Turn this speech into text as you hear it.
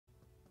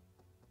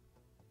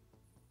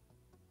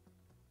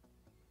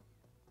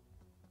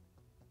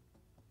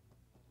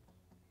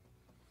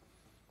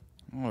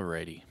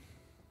Alrighty.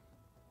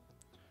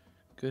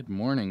 Good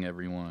morning,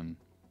 everyone.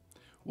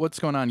 What's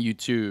going on,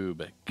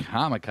 YouTube?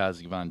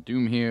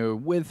 Kamikazevondoom here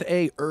with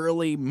a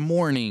early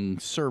morning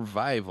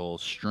survival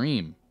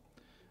stream.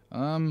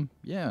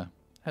 Yeah.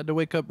 Had to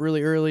wake up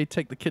really early,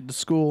 take the kid to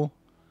school.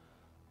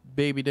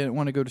 Baby didn't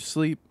want to go to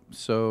sleep,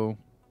 so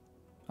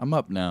I'm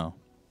up now.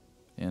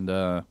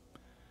 And,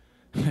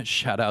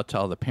 shout out to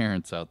all the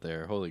parents out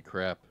there. Holy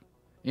crap.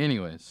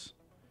 Anyways,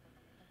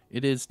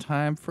 it is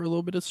time for a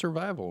little bit of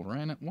survival,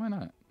 right? Why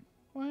not?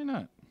 Why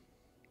not?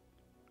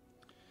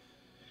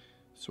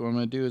 So what I'm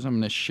going to do is I'm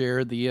going to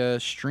share the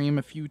stream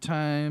a few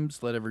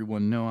times, let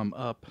everyone know I'm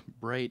up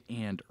bright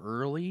and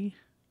early,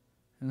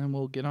 and then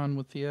we'll get on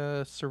with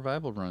the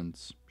survival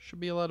runs. Should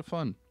be a lot of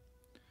fun.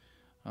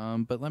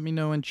 But let me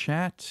know in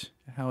chat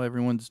how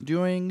everyone's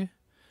doing.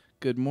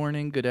 Good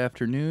morning, good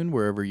afternoon,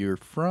 wherever you're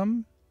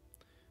from.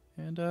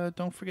 And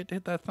don't forget to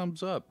hit that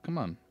thumbs up. Come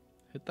on,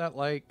 hit that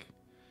like,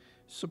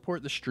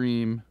 support the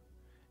stream,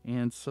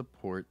 and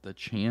support the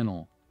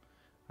channel.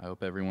 I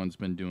hope everyone's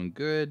been doing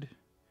good.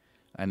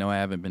 I know I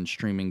haven't been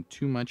streaming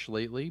too much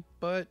lately,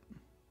 but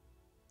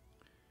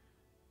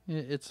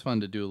it's fun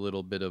to do a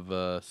little bit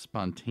of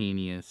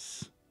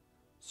spontaneous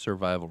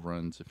survival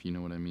runs, if you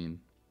know what I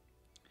mean.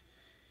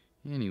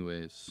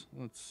 Anyways,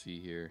 let's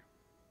see here.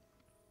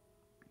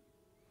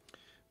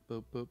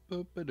 Boop boop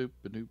boop boop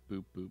boop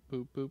boop boop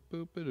boop boop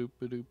boop boop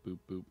boop boop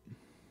boop.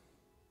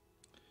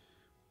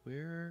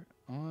 Where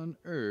on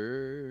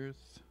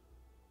earth?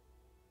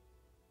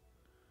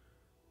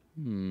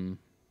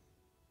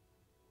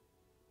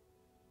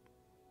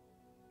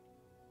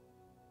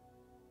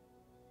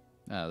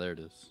 Ah, there it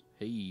is.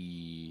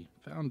 Hey,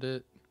 found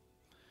it.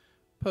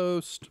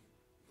 Post.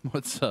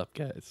 What's up,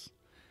 guys?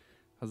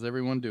 How's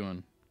everyone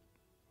doing?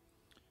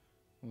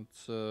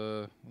 Let's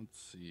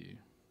see.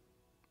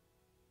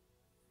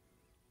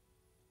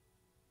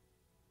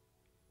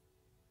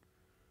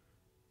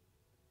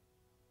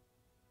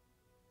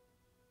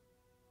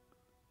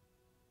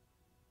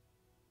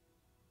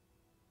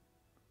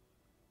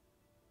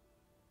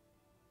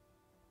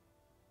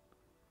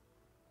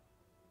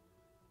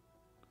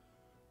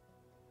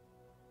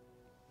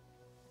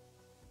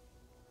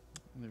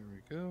 There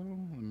we go.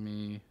 Let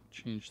me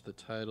change the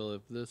title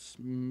of this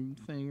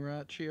thing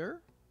right here.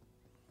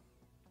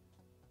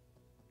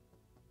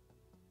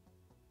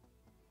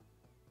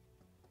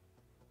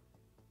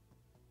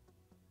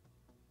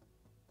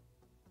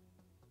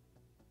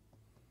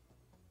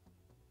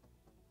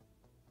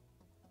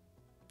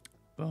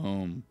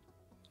 Boom.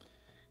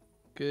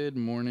 Good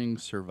morning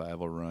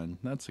survival run.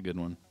 That's a good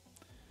one.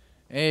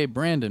 Hey,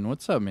 Brandon,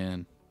 what's up,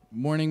 man?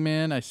 Morning,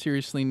 man. I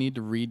seriously need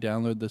to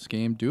re-download this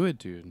game. Do it,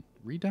 dude.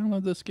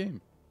 Re-download this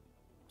game.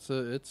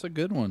 It's a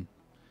good one.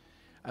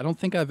 I don't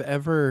think I've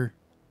ever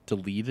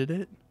deleted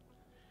it.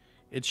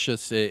 It's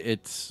just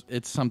it's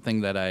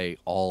something that I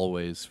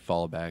always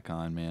fall back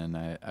on, man.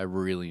 I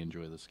really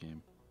enjoy this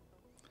game.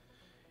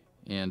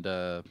 And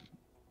I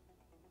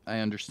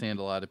understand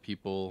a lot of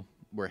people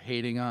were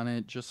hating on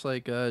it, just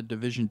like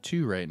Division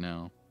 2 right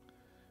now.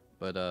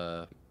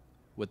 But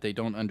what they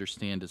don't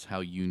understand is how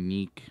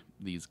unique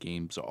these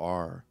games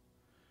are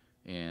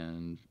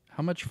and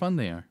how much fun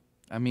they are.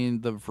 I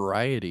mean, the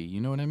variety, you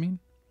know what I mean?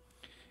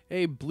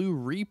 Hey, Blue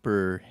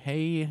Reaper.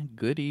 Hey,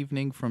 good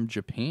evening from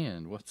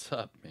Japan. What's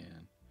up,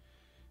 man?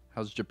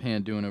 How's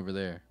Japan doing over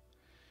there?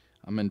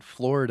 I'm in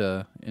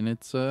Florida, and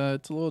it's a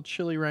little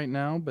chilly right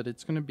now, but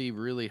it's going to be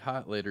really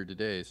hot later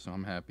today, so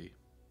I'm happy.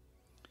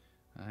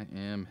 I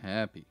am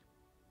happy.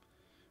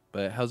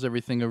 But how's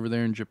everything over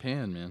there in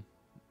Japan, man?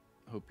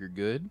 Hope you're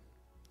good.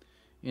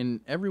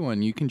 And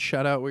everyone, you can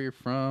shout out where you're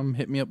from,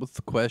 hit me up with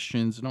the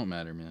questions. It don't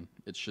matter, man.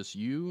 It's just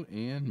you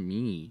and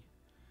me.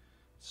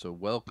 So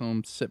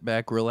welcome, sit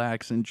back,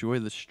 relax, enjoy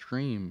the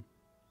stream.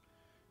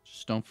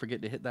 Just don't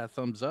forget to hit that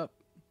thumbs up.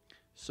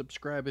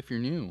 Subscribe if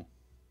you're new.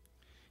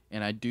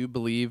 And I do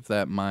believe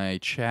that my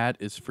chat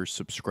is for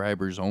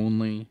subscribers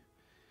only.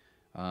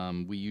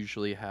 We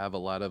usually have a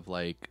lot of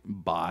like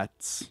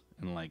bots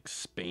and like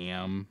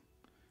spam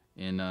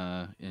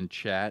in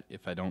chat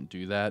if I don't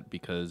do that,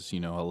 because, you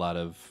know, a lot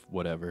of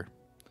whatever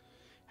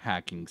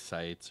hacking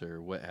sites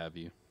or what have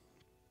you.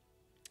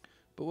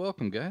 But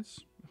welcome,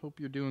 guys. Hope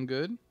you're doing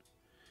good,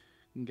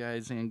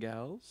 guys and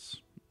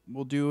gals.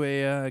 We'll do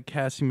a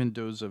Cassie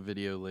Mendoza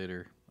video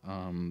later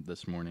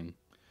this morning,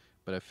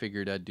 but I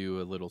figured I'd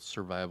do a little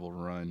survival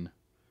run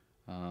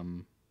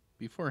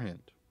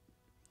beforehand.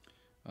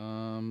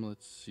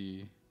 Let's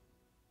see.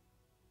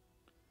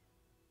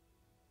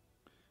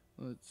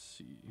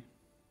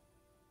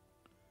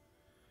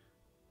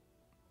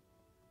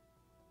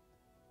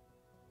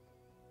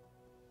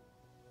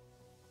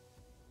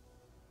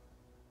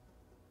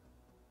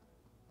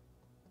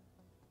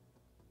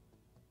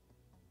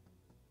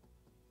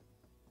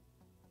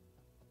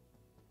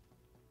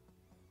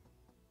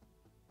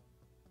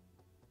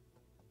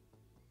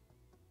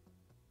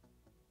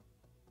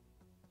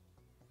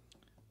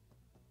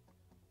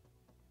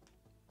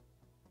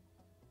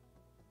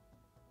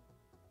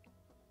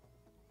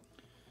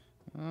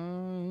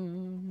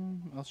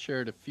 I'll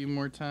share it a few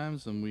more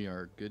times and we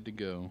are good to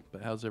go.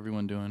 But how's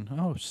everyone doing?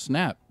 Oh,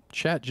 snap.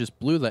 Chat just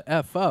blew the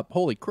F up.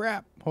 Holy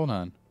crap. Hold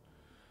on.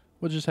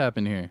 What just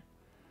happened here?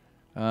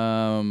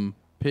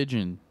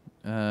 Pigeon.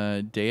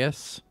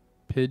 Deus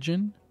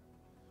Pigeon.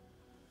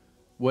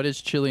 What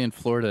is chilly in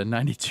Florida?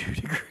 92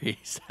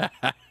 degrees.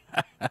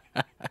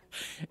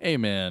 Hey,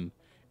 man.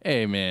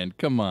 Hey, man.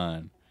 Come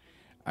on.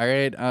 All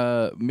right.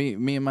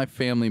 Me and my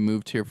family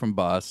moved here from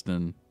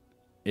Boston.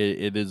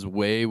 It is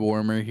way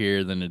warmer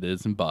here than it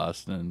is in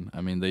Boston. I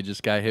mean, they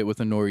just got hit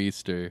with a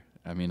nor'easter.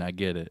 I mean, I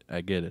get it.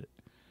 I get it.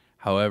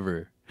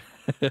 However,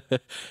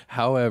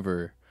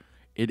 however,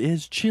 it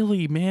is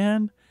chilly,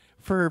 man.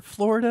 For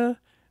Florida,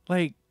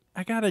 like,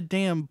 I got a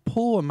damn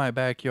pool in my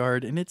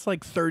backyard and it's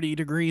like 30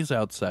 degrees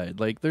outside.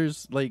 Like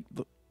there's no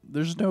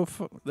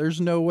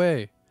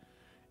way.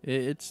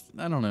 It's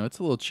I don't know, it's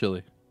a little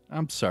chilly.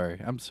 I'm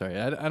sorry.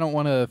 I don't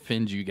want to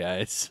offend you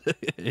guys.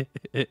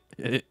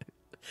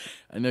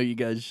 I know you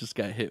guys just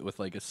got hit with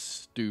like a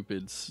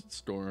stupid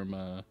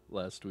storm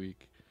last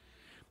week.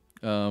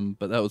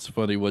 But that was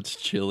funny. What's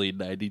chilly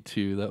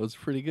 92? That was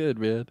pretty good,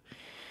 man.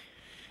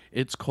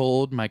 It's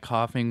cold. My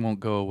coughing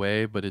won't go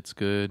away, but it's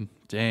good.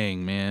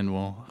 Dang, man.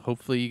 Well,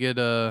 hopefully you get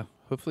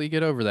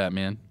over that,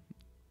 man.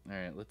 All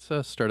right, let's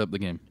start up the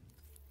game.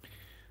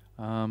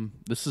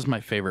 This is my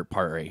favorite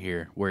part right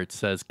here, where it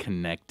says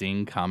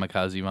connecting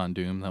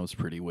Kamikazevondoom. That was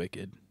pretty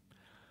wicked.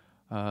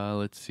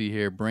 Let's see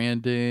here.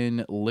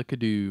 Brandon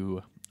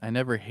Lickadoo. I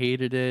never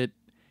hated it.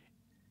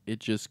 I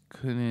just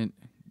couldn't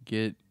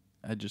get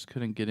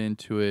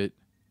into it.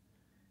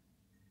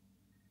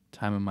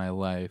 Time of my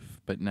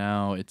life, but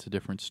now it's a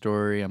different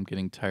story. I'm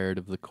getting tired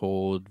of the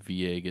cold.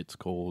 VA gets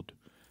cold.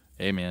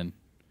 Hey, man.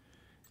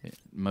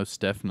 Most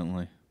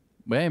definitely.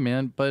 Hey,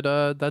 man, but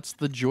that's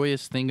the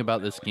joyous thing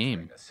about this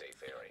game,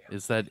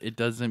 is that it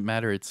doesn't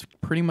matter. It's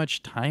pretty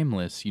much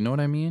timeless. You know what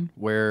I mean?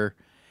 Where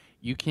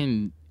you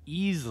can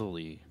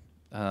easily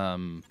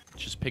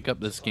just pick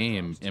up this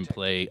game and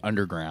play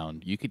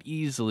Underground. You could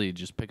easily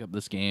just pick up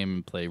this game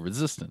and play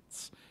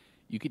Resistance.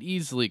 You could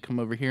easily come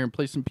over here and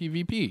play some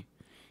PvP.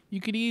 You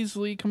could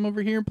easily come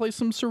over here and play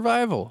some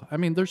survival. I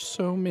mean, there's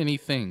so many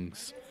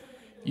things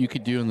you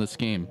could do in this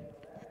game.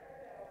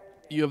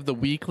 You have the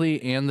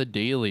weekly and the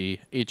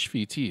daily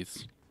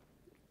HVTs.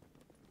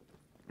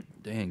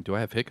 Dang, do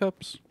I have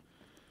hiccups?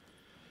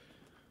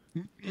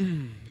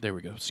 There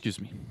we go, excuse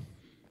me.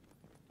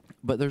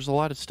 But there's a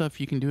lot of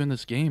stuff you can do in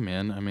this game,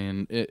 man. I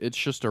mean, it's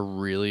just a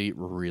really,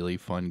 really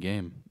fun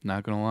game.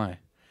 Not gonna lie.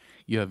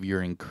 You have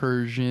your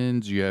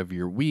incursions, you have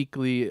your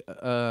weekly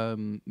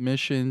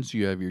missions,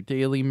 you have your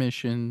daily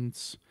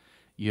missions,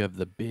 you have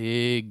the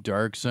big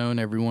dark zone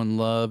everyone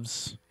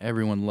loves.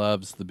 Everyone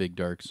loves the big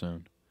dark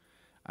zone.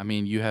 I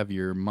mean, you have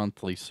your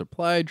monthly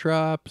supply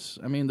drops.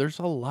 I mean, there's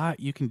a lot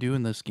you can do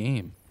in this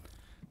game.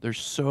 There's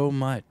so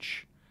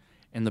much.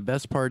 And the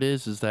best part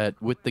is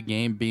that with the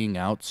game being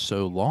out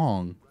so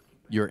long,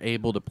 you're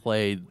able to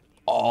play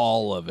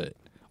all of it.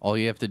 All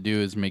you have to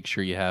do is make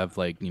sure you have,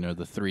 like, you know,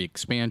 the 3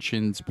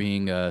 expansions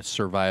being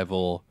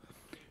survival,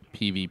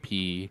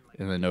 PvP,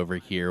 and then over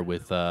here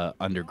with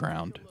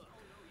Underground.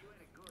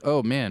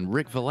 Oh, man,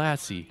 Rick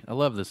Velassi. I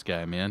love this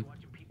guy, man.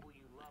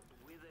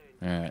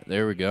 All right,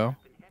 there we go.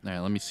 All right,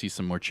 let me see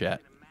some more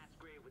chat.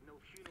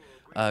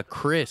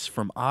 Chris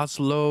from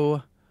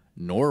Oslo,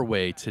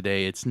 Norway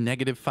today. It's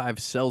 -5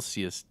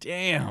 Celsius.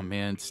 Damn,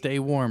 man. Stay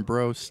warm,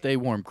 bro. Stay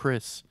warm,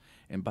 Chris.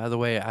 And by the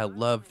way, I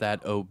love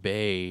that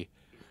Obey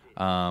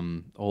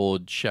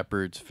old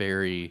Shepherd's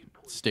Ferry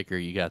sticker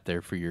you got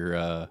there for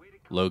your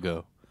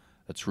logo.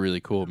 That's really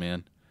cool,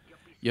 man.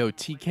 Yo,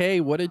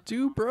 TK, what it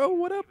do, bro?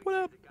 What up, what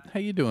up? How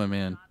you doing,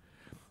 man?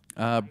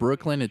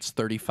 Brooklyn, it's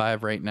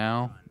 35 right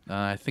now.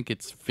 I think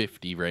it's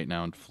 50 right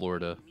now in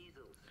Florida.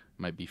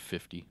 Might be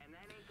 50.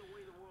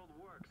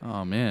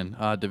 Oh, man.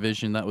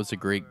 Division, that was a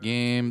great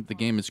game. The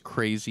game is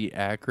crazy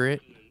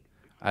accurate.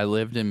 I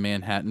lived in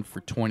Manhattan for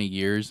 20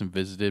 years and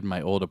visited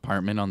my old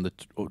apartment on the...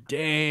 Oh,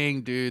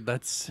 dang, dude,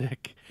 that's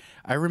sick.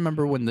 I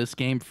remember when this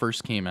game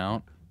first came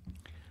out.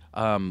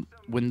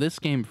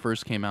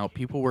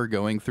 People were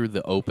going through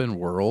the open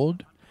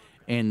world,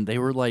 and they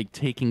were, like,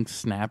 taking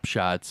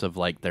snapshots of,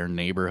 like, their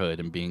neighborhood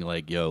and being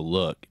like, yo,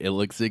 look, it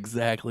looks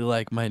exactly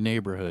like my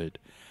neighborhood.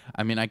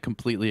 I mean, I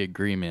completely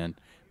agree, man.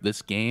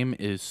 This game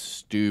is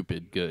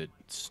stupid good.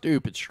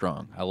 Stupid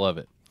strong. I love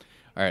it.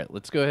 All right,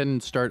 let's go ahead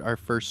and start our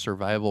first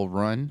survival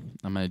run.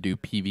 I'm going to do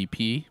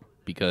PvP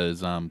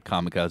because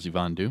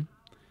Kamikazevondoom.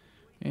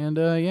 And,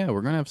 yeah,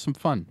 we're going to have some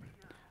fun.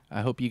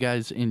 I hope you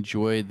guys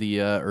enjoy the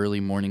early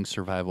morning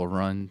survival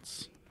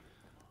runs.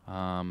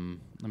 Let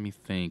me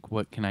think.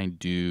 What can I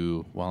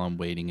do while I'm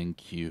waiting in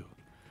queue?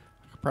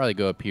 I could probably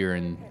go up here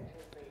and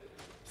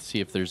see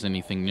if there's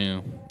anything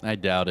new. I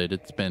doubt it.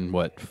 It's been,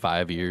 what,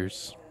 5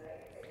 years?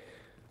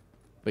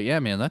 But, yeah,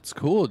 man, that's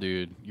cool,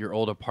 dude. Your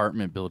old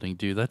apartment building,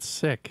 dude. That's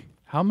sick.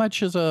 How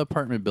much is a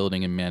apartment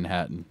building in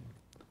Manhattan?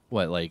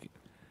 What, like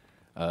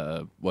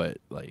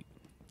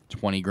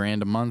 20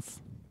 grand a month?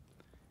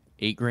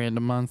 8 grand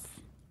a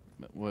month?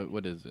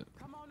 What is it?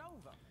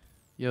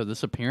 Yo,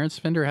 this appearance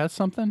vendor has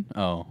something?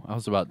 Oh, I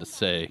was about to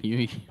say,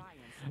 you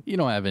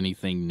don't have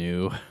anything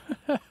new.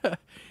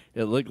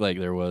 It looked like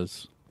there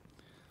was.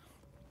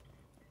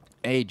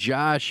 Hey,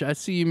 Josh, I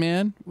see you,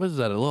 man. What is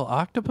that, a little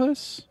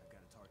octopus?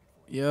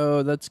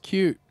 Yo, that's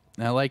cute.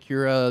 I like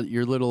your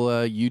little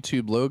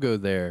YouTube logo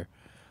there.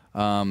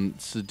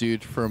 It's a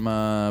dude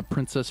from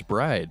Princess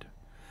Bride.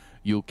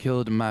 You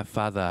killed my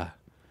father.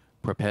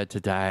 Prepare to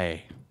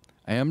die.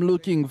 I am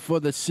looking for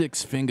the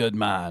six-fingered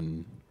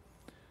man.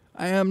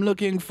 I am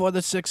looking for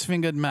the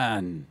six-fingered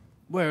man.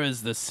 Where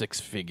is the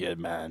six-fingered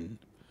man?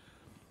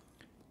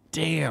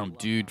 Damn,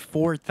 dude,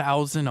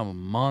 4,000 a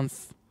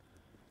month.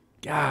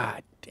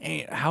 God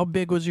damn, how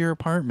big was your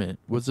apartment?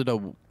 Was it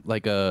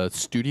like a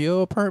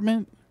studio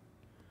apartment?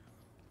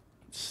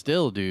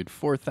 Still, dude,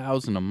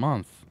 4,000 a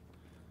month.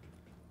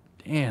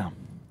 Damn.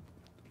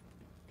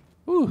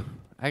 Whew.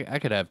 I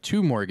could have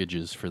 2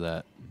 mortgages for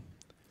that.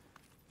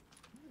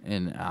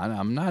 And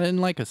I'm not in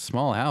like a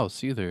small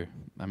house either.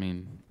 I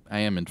mean, I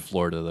am in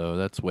Florida though.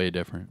 That's way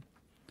different.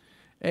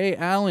 Hey,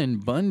 Alan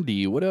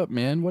Bundy, what up,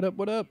 man? What up?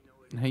 What up?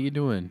 How you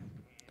doing?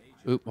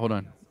 Oop, hold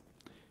on.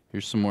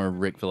 Here's some more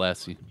Rick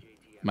Velassi.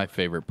 My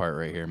favorite part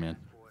right here, man.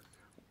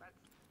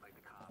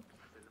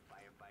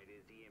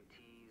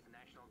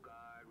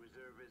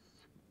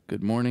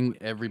 Good morning,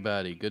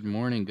 everybody. Good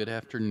morning. Good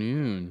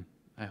afternoon.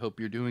 I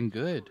hope you're doing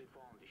good.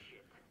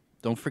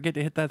 Don't forget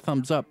to hit that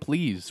thumbs up,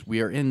 please.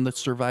 We are in the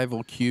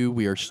survival queue.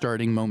 We are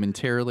starting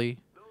momentarily.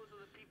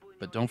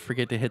 But don't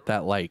forget to hit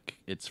that like.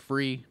 It's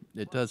free.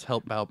 It does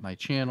help out my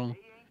channel.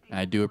 And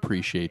I do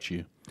appreciate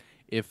you.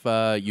 If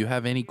you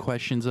have any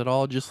questions at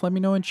all, just let me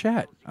know in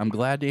chat. I'm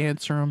glad to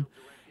answer them.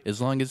 As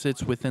long as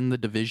it's within the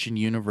Division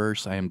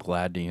universe, I am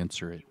glad to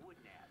answer it.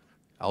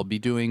 I'll be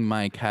doing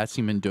my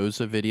Cassie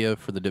Mendoza video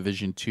for the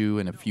Division 2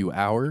 in a few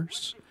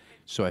hours.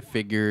 So I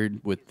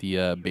figured with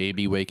the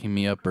baby waking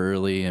me up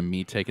early and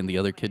me taking the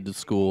other kid to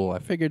school, I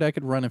figured I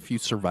could run a few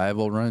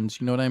survival runs,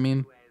 you know what I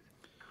mean?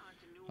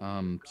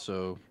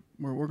 So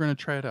we're going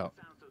to try it out.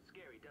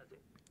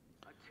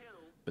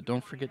 But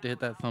don't forget to hit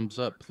that thumbs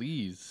up,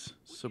 please.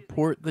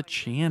 Support the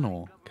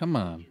channel. Come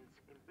on.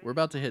 We're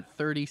about to hit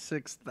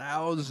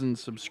 36,000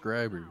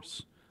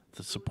 subscribers.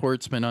 The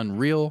support's been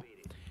unreal.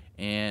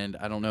 And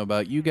I don't know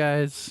about you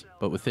guys,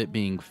 but with it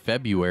being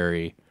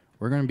February,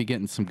 we're going to be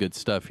getting some good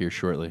stuff here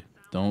shortly.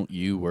 Don't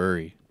you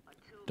worry.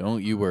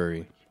 Don't you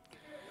worry.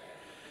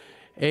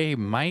 Hey,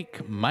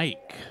 Mike.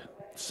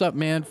 What's up,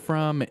 man,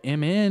 from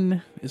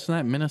MN? Isn't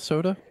that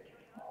Minnesota?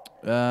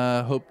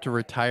 Hope to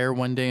retire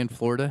one day in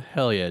Florida.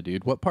 Hell yeah,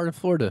 dude. What part of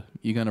Florida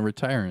you going to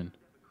retire in?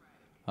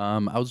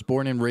 I was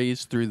born and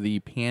raised through the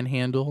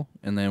Panhandle,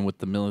 and then with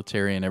the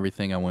military and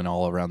everything, I went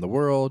all around the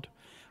world.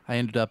 I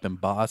ended up in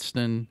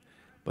Boston,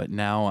 but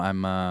now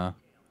I'm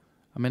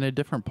in a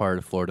different part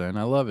of Florida, and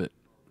I love it,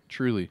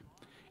 truly.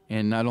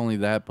 And not only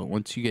that, but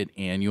once you get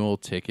annual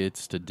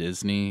tickets to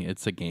Disney,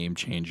 it's a game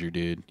changer,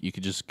 dude. You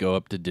could just go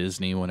up to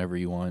Disney whenever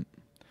you want.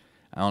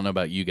 I don't know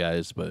about you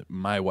guys, but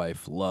my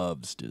wife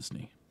loves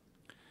Disney.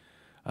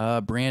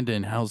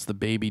 Brandon, how's the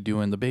baby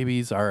doing? The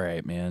baby's all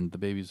right, man. The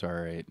baby's all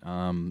right.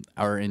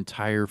 Our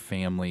entire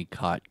family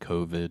caught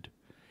COVID,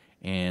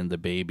 and the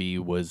baby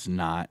was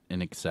not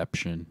an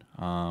exception.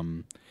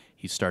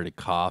 He started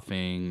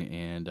coughing,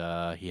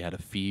 and he had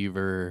a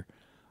fever.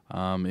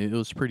 It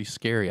was pretty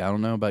scary. I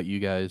don't know about you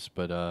guys,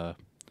 but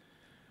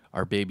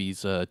our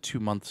baby's 2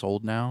 months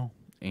old now,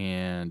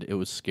 and it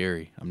was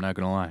scary. I'm not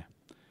going to lie.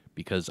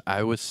 Because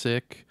I was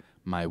sick,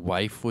 my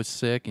wife was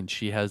sick, and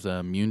she has an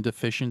immune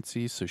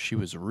deficiency, so she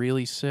was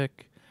really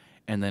sick.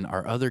 And then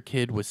our other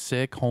kid was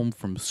sick, home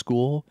from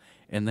school,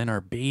 and then our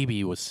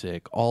baby was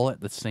sick, all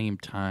at the same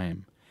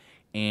time.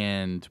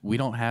 And we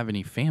don't have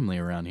any family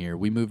around here.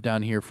 We moved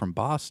down here from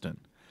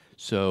Boston.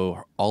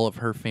 So all of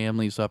her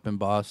family's up in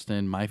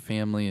Boston. My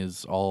family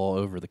is all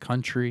over the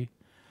country.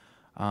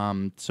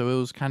 So it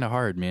was kind of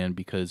hard, man,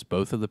 because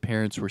both of the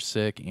parents were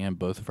sick and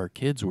both of our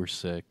kids were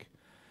sick.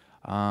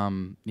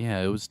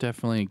 Yeah, it was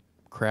definitely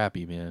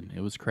crappy, man. It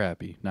was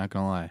crappy, not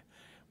gonna lie.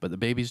 But the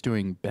baby's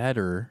doing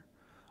better,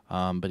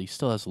 but he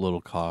still has a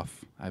little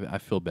cough. I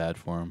feel bad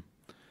for him.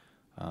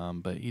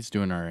 But he's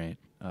doing all right.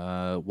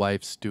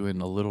 Wife's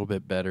doing a little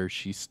bit better.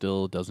 She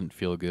still doesn't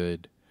feel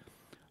good.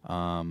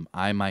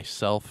 I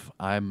myself,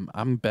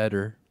 I'm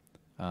better.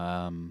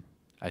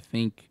 I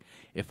think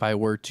if I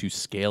were to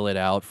scale it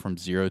out from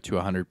 0 to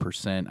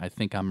 100%, I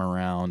think I'm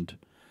around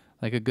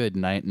like a good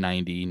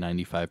 90,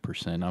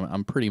 95%.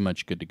 I'm pretty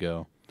much good to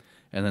go.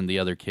 And then the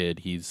other kid,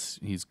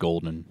 he's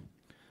golden.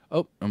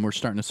 Oh, and we're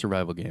starting a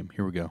survival game.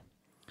 Here we go.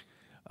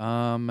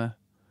 MD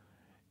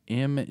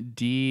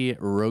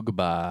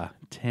Rogba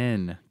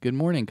 10. Good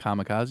morning,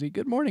 Kamikaze.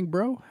 Good morning,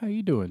 bro. How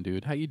you doing,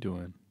 dude? How you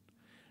doing?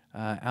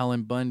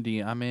 Alan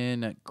Bundy. I'm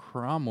in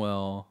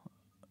Cromwell.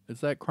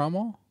 Is that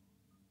Cromwell?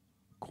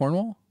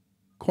 Cornwall?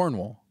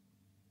 Cornwall,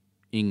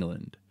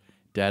 England.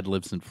 Dad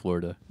lives in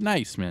Florida.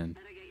 Nice, man.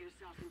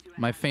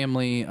 My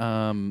family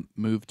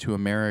moved to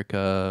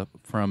America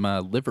from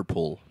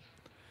Liverpool.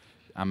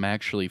 I'm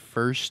actually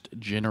first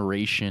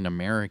generation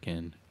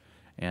American,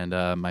 And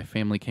my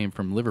family came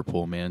from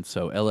Liverpool, man.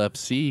 So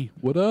LFC,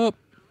 what up?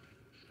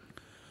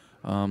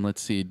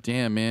 Let's see.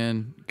 Damn,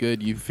 man.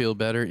 Good. You feel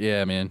better?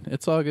 Yeah, man.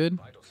 It's all good.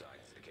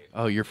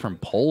 Oh, you're from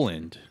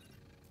Poland.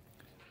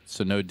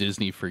 So no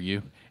Disney for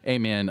you. Hey,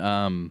 man.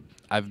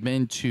 I've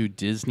been to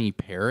Disney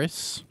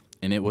Paris,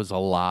 and it was a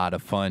lot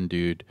of fun,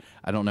 dude.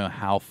 I don't know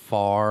how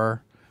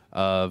far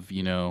of,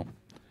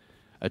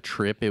 a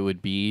trip it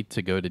would be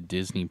to go to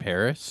Disney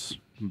Paris,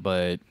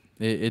 but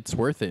it's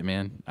worth it,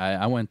 man.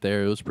 I went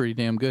there. It was pretty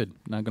damn good.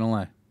 Not gonna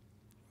lie.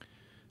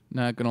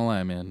 Not gonna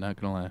lie, man. Not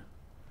gonna lie.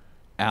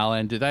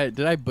 Alan, did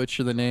I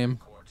butcher the name?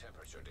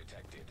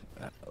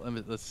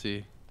 Let's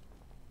see.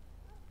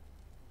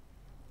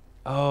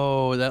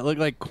 Oh, that looked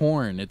like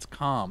corn. It's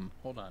calm.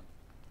 Hold on.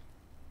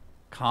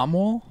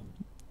 Comwell?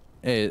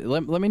 Hey,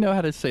 let me know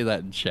how to say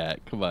that in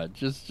chat. Come on,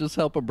 just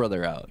help a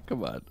brother out.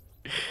 Come on.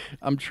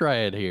 I'm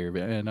trying here,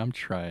 man. I'm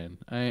trying.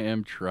 I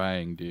am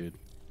trying, dude.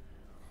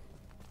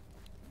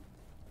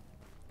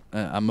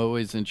 I'm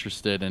always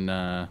interested in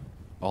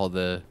all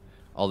the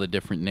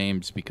different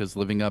names because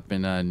living up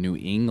in New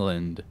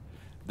England,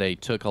 they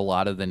took a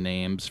lot of the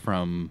names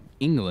from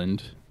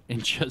England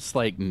and just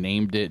like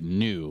named it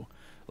New,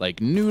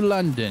 like New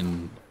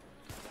London.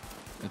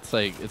 It's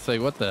like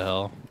what the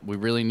hell? We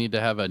really need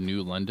to have a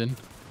New London?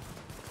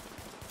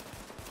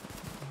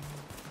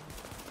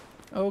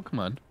 Oh, come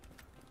on.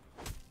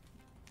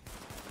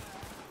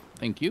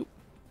 Thank you.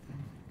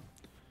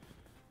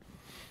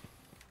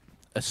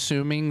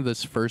 Assuming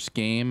this first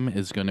game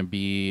is going to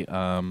be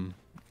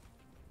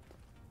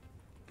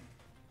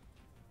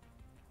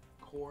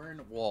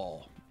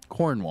Cornwall.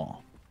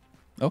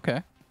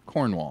 Okay.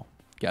 Cornwall.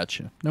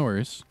 Gotcha. No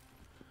worries.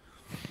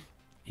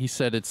 He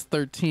said it's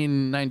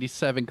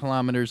 1397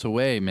 kilometers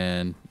away,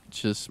 man.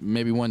 Just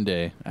maybe one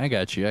day. I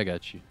got you.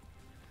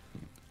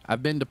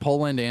 I've been to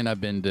Poland and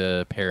I've been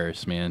to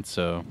Paris, man.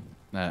 So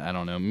I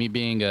don't know. Me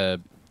being a,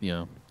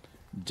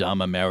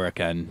 dumb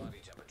American,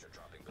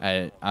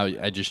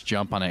 I just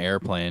jump on an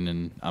airplane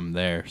and I'm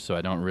there. So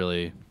I don't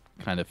really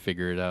kind of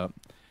figure it out.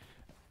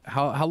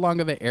 How long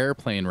of an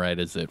airplane ride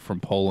is it from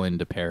Poland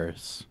to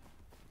Paris?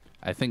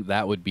 I think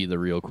that would be the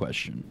real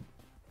question.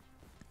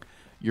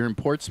 You're in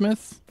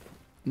Portsmouth?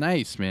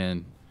 Nice,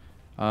 man.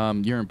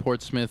 You're in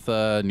Portsmouth,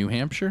 New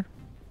Hampshire?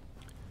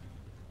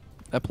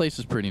 That place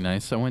is pretty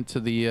nice. I went to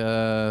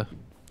the,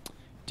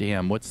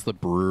 damn, what's the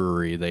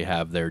brewery they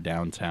have there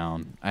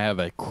downtown? I have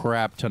a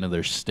crap ton of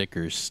their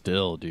stickers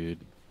still, dude.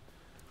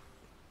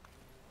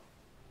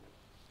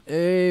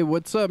 Hey,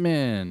 what's up,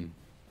 man?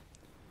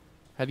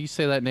 How do you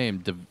say that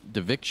name?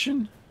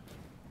 Deviction?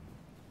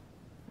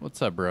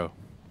 What's up, bro?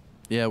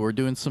 Yeah, we're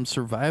doing some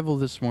survival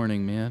this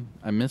morning, man.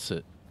 I miss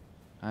it.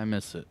 I'm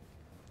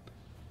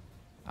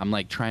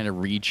like trying to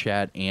read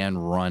chat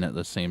and run at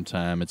the same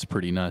time. It's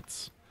pretty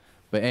nuts.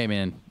 But hey,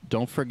 man,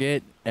 don't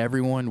forget,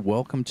 everyone,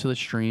 welcome to the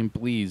stream.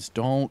 Please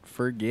don't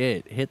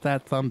forget, hit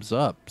that thumbs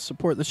up.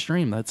 Support the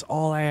stream. That's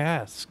all I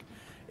ask.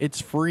 It's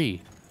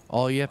free.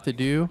 All you have to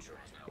do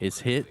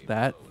is hit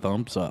that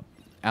thumbs up.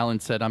 Alan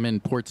said, I'm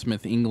in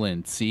Portsmouth,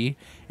 England. See?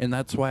 And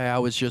that's why I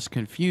was just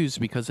confused,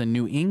 because in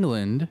New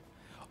England,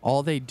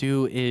 all they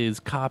do is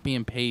copy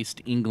and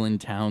paste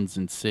England towns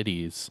and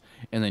cities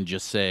and then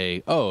just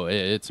say, oh,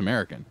 it's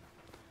American.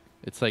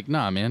 It's like,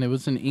 nah, man, it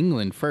was in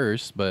England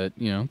first, but,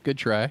 good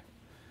try.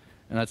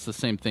 And that's the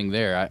same thing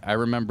there. I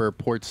remember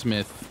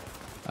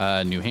Portsmouth,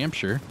 New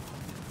Hampshire.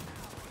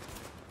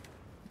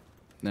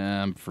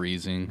 Nah, I'm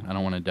freezing. I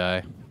don't want to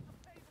die.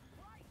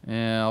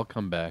 Yeah, I'll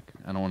come back.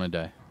 I don't want to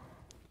die.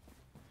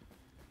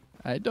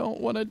 I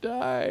don't want to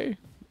die.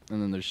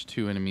 And then there's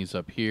two enemies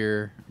up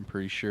here, I'm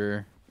pretty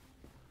sure.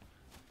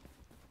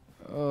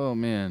 Oh,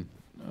 man.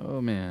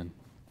 Oh, man.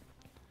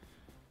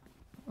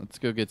 Let's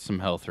go get some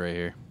health right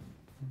here.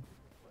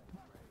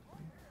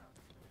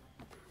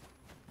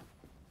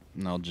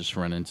 And I'll just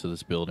run into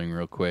this building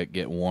real quick,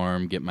 get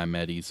warm, get my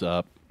medis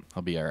up.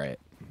 I'll be all right.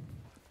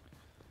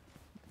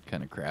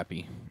 Kind of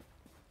crappy.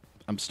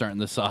 I'm starting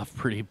this off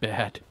pretty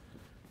bad.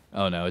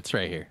 Oh, no, it's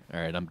right here.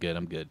 All right, I'm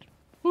good.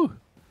 Whew.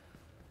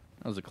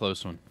 That was a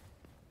close one.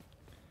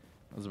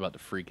 I was about to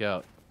freak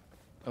out.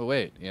 Oh,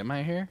 wait, am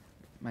I here?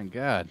 My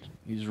God,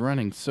 he's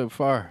running so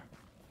far.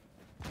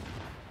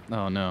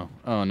 Oh, no.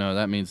 Oh, no,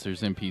 that means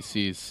there's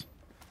NPCs.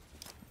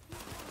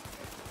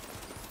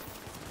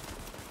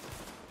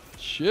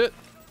 Shit.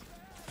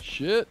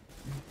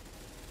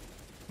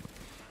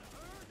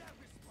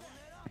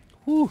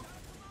 Whew.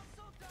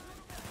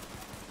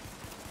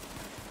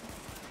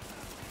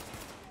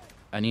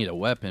 I need a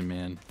weapon,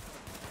 man.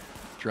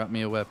 Drop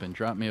me a weapon.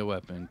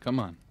 Come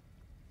on.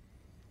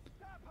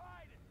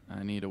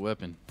 I need a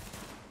weapon.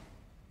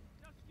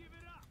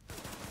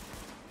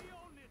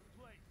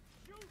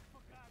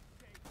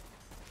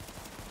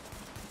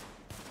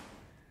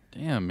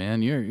 Damn,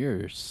 man,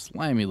 you're a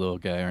slimy little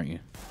guy, aren't you?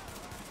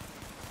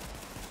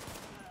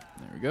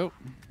 There we go.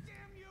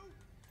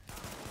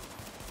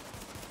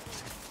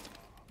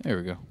 There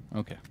we go.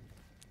 Okay.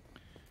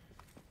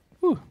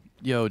 Whew.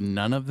 Yo,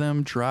 none of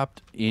them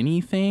dropped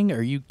anything?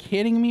 Are you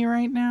kidding me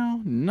right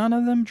now? None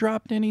of them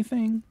dropped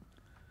anything?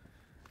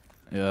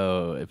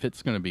 Yo, if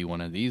it's gonna be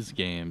one of these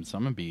games,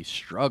 I'm gonna be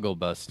struggle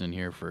busting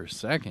here for a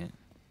second.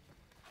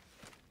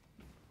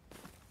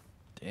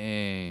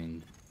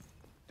 Dang.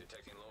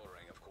 Detecting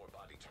lowering of core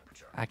body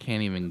temperature. I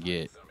can't even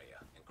get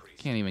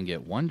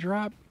one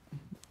drop?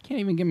 Can't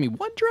even give me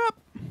one drop?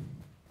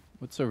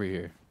 What's over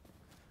here?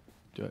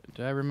 Do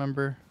I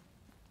remember?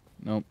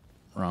 Nope.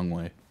 Wrong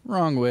way.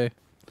 Wrong way.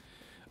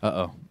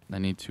 Uh-oh. I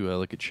need to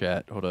look at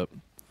chat. Hold up.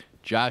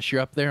 Josh,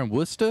 you're up there in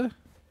Worcester?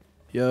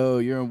 Yo,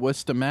 you're in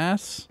Worcester,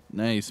 Mass?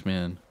 Nice,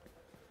 man.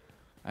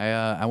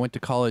 I went to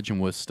college in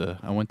Worcester.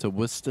 I went to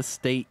Worcester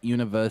State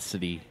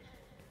University,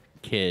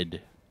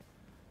 kid,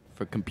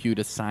 for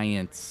computer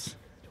science.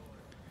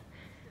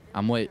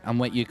 I'm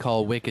what you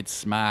call wicked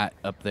smart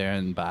up there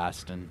in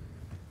Boston.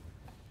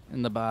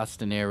 In the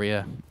Boston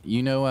area.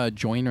 You know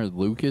Joyner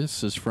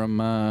Lucas is from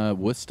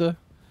Worcester?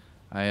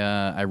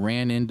 I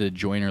ran into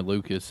Joyner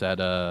Lucas at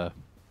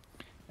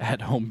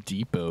Home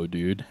Depot,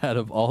 dude. Out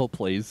of all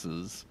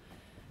places.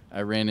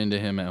 I ran into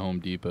him at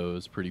Home Depot. It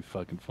was pretty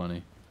fucking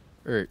funny.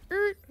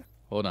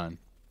 Hold on.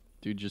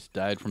 Dude just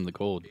died from the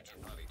cold.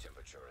 Body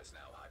temperature is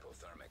now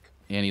hypothermic.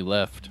 And he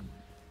left.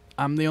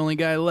 I'm the only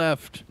guy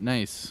left.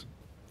 Nice.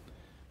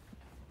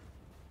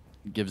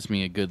 Gives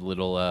me a good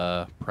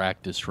little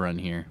practice run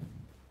here.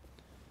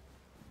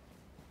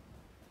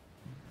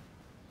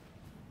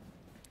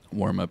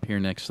 Warm up here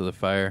next to the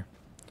fire.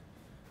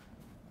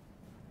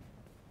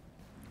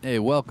 Hey,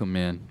 welcome,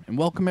 man. And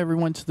welcome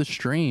everyone to the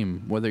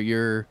stream. Whether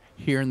you're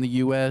here in the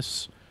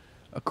U.S.,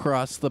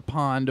 across the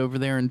pond over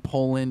there in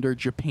Poland or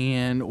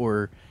Japan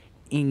or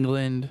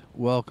England,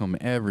 welcome,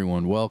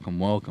 everyone. Welcome,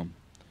 welcome.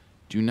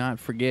 Do not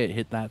forget,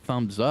 hit that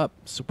thumbs up.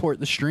 Support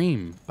the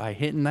stream by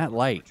hitting that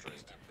like.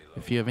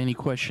 If you have any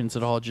questions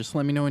at all, just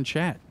let me know in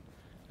chat.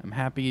 I'm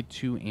happy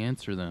to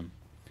answer them.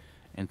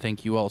 And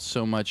thank you all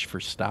so much for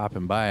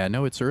stopping by. I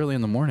know it's early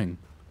in the morning,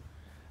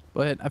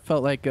 but I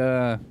felt like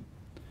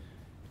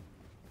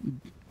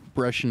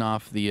brushing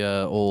off the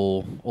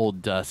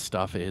old dust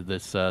off of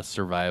this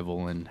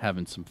survival and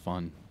having some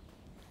fun.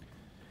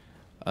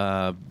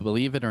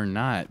 Believe it or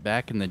not,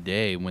 back in the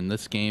day when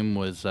this game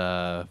was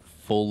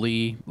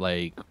fully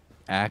like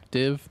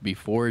active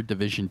before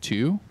Division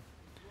 2,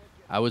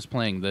 I was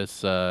playing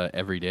this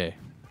every day.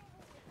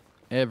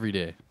 Every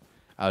day.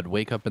 I would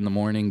wake up in the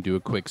morning, do a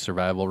quick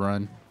survival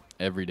run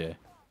every day.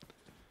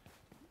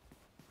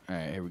 All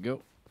right, here we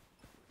go.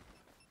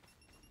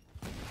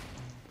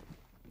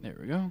 There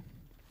we go.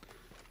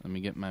 Let me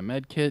get my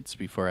med kits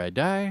before I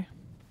die.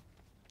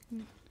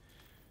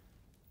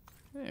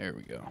 There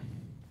we go.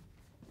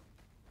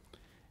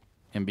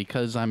 And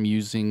because I'm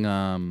using,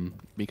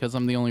 because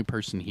I'm the only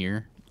person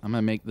here, I'm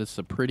gonna make this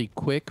a pretty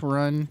quick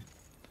run.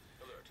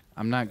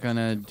 I'm not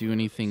gonna do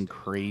anything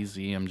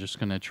crazy. I'm just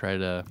gonna try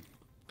to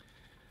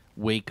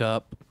wake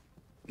up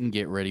and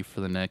get ready for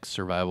the next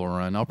survival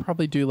run. I'll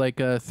probably do like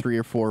 3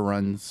 or 4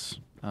 runs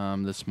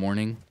this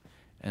morning.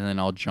 And then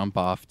I'll jump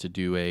off to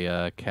do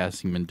a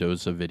Cassie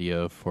Mendoza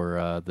video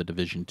for the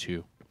Division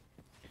 2.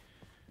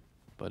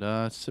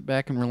 But sit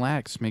back and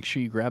relax. Make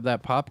sure you grab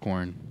that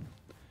popcorn,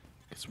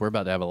 because we're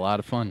about to have a lot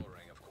of fun.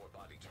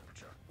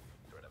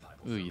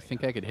 Ooh, you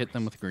think I could hit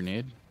them with a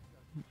grenade?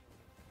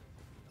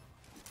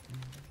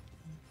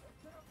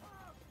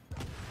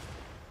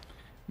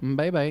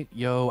 Bye-bye.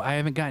 Yo, I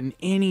haven't gotten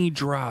any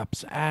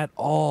drops at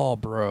all,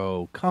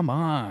 bro. Come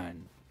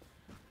on.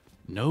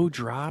 No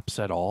drops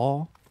at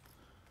all?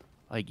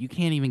 Like, you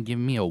can't even give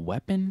me a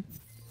weapon?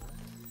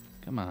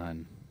 Come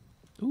on.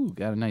 Ooh,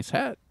 got a nice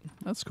hat.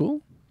 That's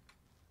cool.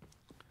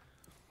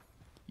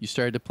 You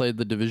started to play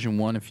the Division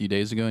 1 a few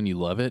days ago and you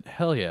love it?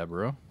 Hell yeah,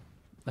 bro.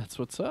 That's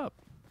what's up.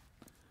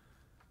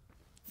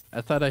 I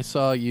thought I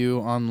saw you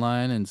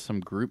online in some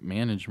group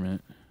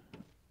management.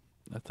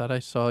 I thought I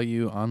saw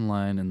you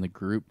online in the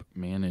group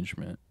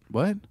management.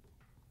 What?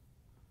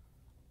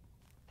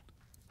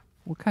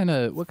 What kind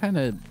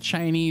of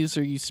Chinese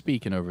are you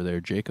speaking over there,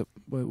 Jacob?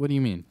 What do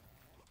you mean?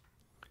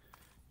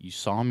 You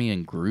saw me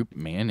in group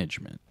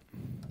management.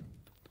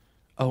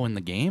 Oh, in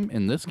the game?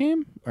 In this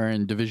game? Or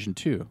in Division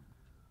 2?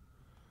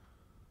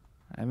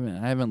 I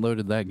haven't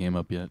loaded that game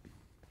up yet.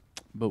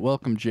 But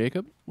welcome,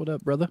 Jacob. What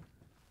up, brother?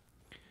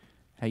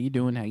 How you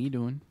doing? How you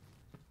doing?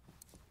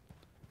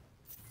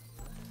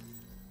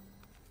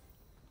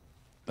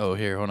 Oh,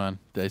 here, hold on.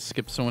 Did I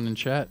skip someone in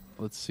chat?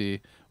 Let's see.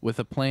 With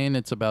a plane,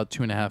 it's about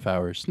 2.5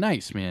 hours.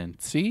 Nice, man.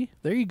 See?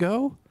 There you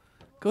go.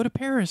 Go to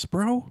Paris,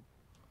 bro.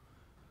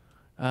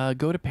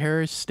 Go to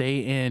Paris, stay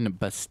in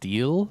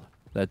Bastille.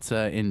 That's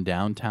in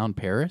downtown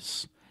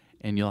Paris.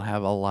 And you'll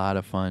have a lot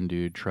of fun,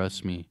 dude.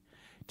 Trust me.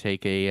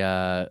 Take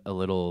a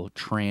little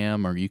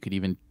tram, or you could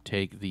even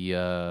take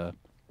the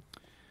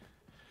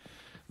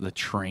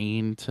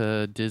train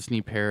to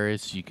Disney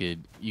Paris. You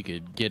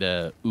could get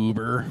a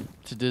Uber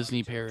to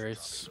Disney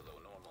Paris.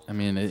 I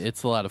mean,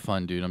 it's a lot of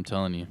fun, dude. I'm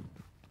telling you.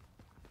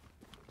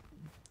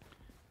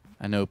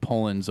 I know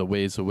Poland's a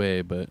ways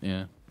away, but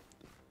yeah.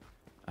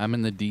 I'm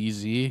in the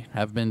DZ.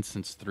 Have been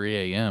since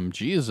 3 a.m.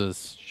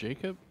 Jesus,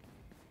 Jacob.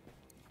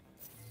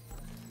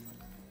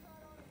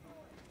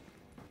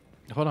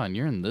 Hold on,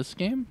 you're in this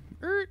game?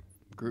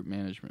 Group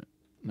management.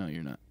 No,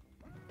 you're not.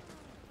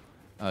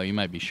 Oh, you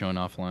might be showing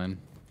offline.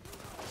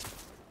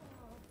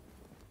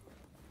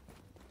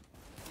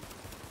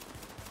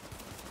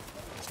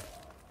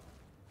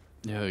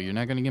 Yo, you're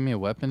not gonna give me a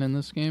weapon in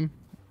this game?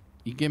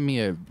 You give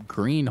me a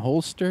green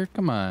holster?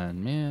 Come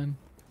on, man.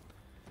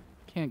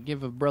 Can't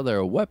give a brother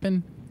a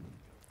weapon.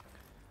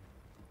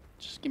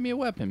 Just give me a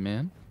weapon,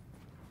 man.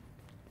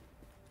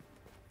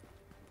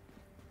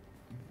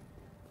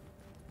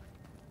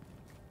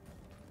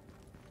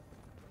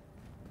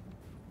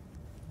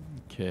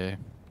 Okay.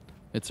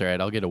 It's alright,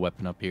 I'll get a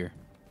weapon up here.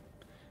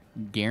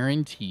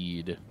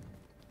 Guaranteed.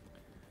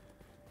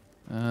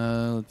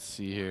 Let's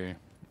see here.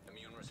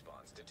 Immune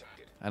response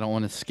detected. I don't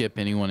want to skip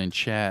anyone in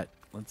chat.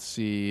 Let's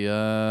see.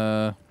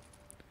 Doo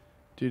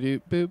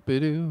doo boop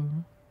doo.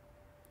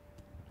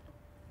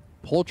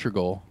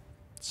 Portugal.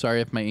 Sorry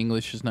if my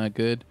English is not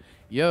good.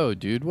 Yo,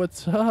 dude,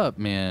 what's up,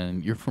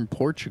 man? You're from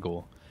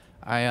Portugal.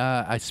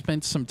 I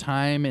spent some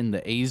time in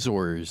the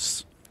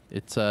Azores.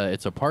 It's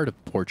a part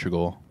of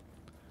Portugal.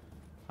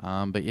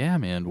 But yeah,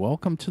 man,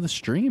 welcome to the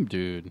stream,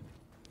 dude.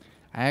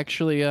 I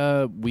actually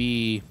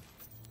we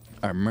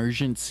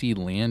emergency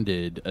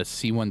landed a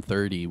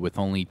C-130 with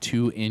only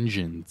 2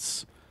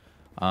 engines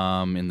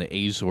in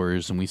the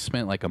Azores, and we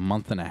spent like a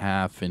month and a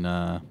half in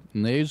the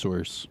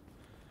Azores.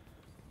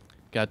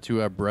 Got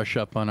to brush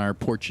up on our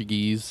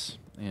Portuguese,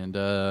 and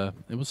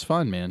it was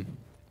fun, man.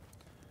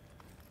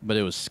 But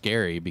it was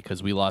scary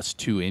because we lost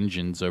 2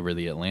 engines over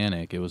the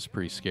Atlantic. It was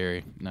pretty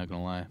scary, not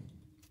gonna lie.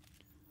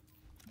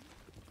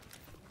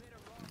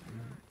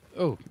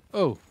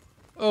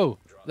 Oh,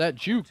 that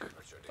juke.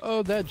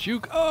 Oh, that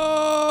juke.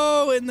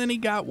 Oh, and then he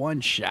got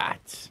one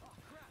shot.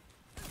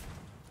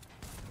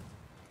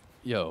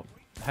 Yo,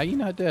 how you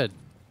not dead?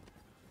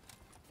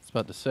 I was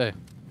about to say.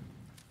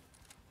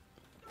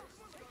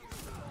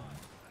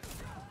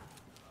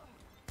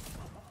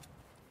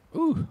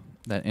 Ooh,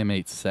 that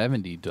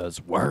M870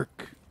 does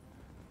work.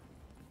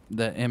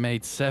 That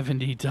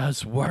M870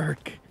 does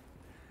work.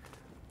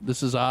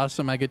 This is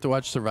awesome. I get to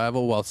watch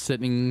Survival while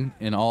sitting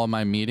in all of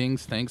my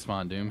meetings. Thanks,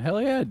 Vondoom.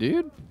 Hell yeah,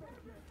 dude.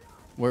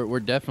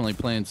 We're definitely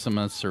playing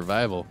some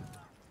Survival.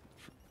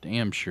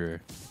 Damn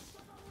sure.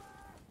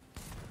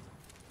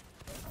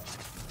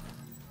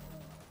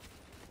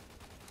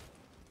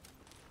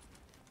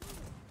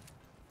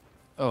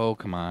 Oh,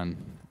 come on.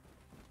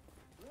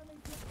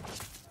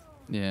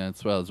 Yeah,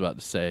 that's what I was about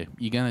to say.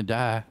 You gonna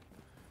die.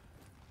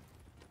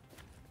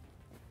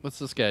 What's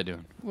this guy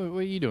doing? What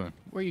are you doing?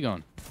 Where are you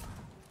going?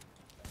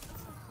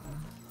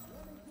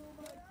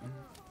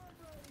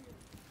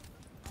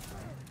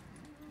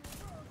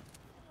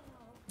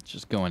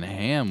 Just going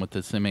ham with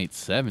this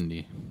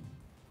M870.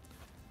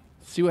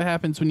 See what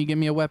happens when you give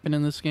me a weapon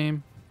in this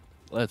game?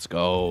 Let's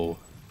go.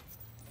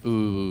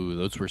 Ooh,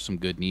 those were some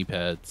good knee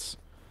pads.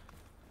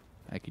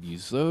 I could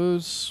use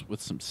those with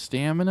some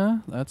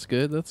stamina. That's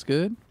good, that's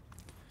good.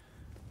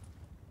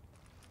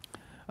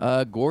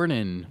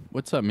 Gordon,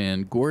 what's up,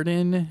 man?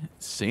 Gordon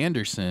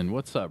Sanderson,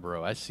 what's up,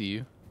 bro? I see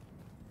you.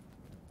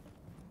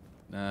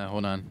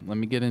 Hold on. Let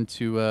me get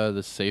into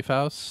the safe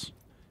house,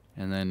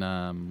 and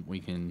then we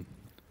can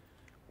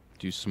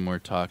do some more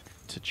talk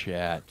to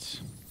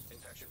chat.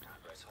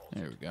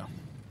 There we go.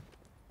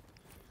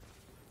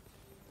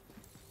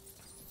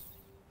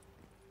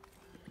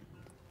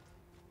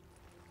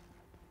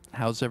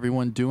 How's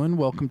everyone doing?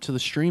 Welcome to the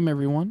stream,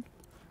 everyone.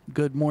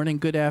 Good morning,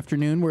 good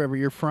afternoon, wherever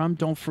you're from.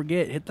 Don't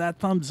forget, hit that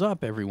thumbs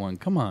up, everyone.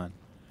 Come on.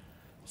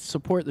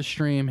 Support the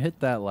stream. Hit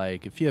that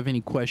like. If you have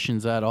any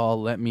questions at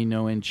all, let me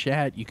know in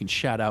chat. You can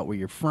shout out where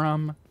you're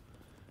from.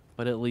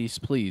 But at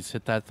least, please,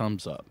 hit that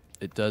thumbs up.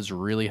 It does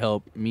really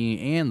help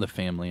me and the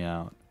family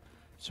out.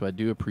 So I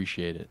do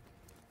appreciate it.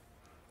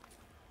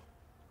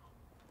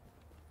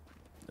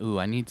 Ooh,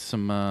 I need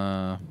some,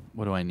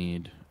 what do I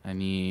need? I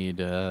need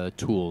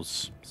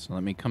tools. So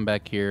let me come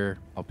back here.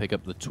 I'll pick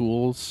up the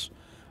tools.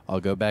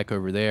 I'll go back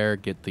over there,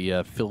 get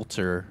the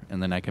filter,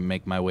 and then I can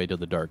make my way to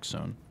the dark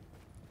zone.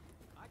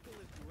 I can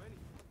live through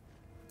anything.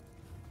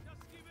 Just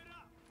give it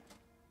up.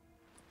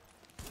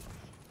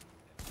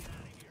 Get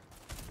out of here.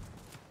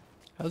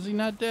 How's he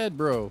not dead,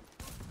 bro?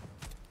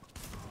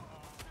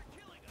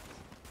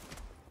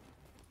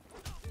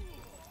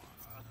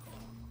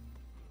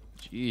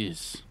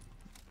 Jeez.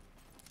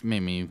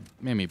 Made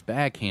me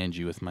backhand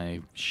you with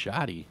my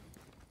shotty.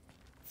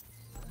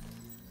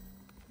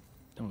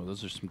 Oh,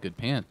 those are some good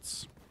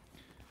pants.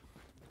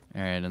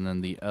 Alright, and then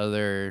the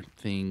other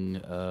thing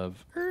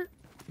of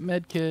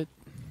medkit.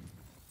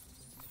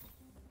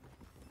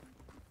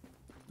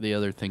 The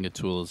other thing of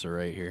tools are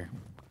right here.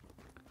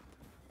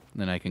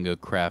 Then I can go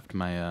craft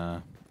my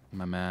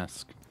my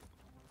mask.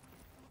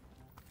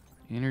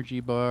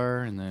 Energy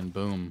bar, and then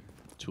boom,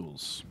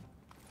 tools.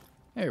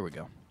 There we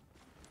go.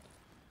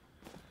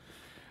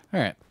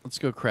 Alright, let's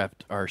go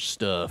craft our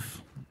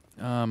stuff.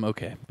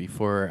 Okay,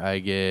 before I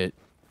get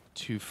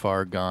too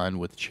far gone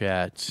with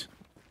chat,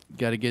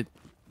 gotta get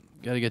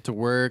to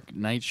work.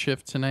 Night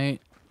shift tonight.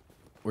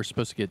 We're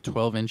supposed to get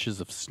 12 inches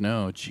of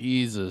snow.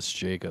 Jesus,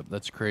 Jacob,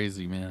 that's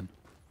crazy, man.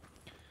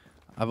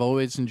 I've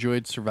always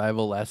enjoyed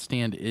survival. Last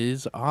Stand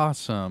is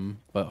awesome,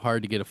 but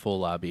hard to get a full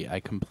lobby. I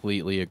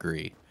completely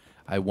agree.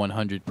 I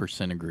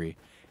 100% agree.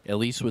 At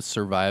least with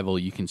survival,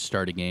 you can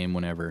start a game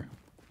whenever.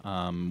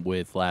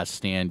 With Last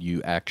Stand,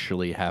 you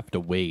actually have to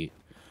wait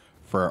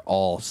for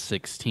all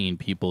 16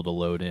 people to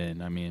load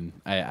in. I mean,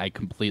 I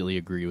completely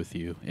agree with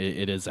you.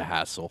 It is a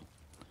hassle.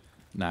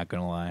 Not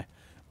gonna lie.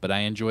 But I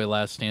enjoy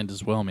Last Stand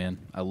as well, man.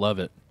 I love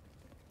it.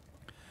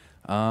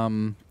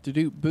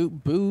 Do boo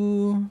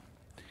boo.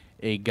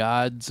 A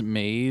God's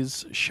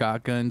Maze,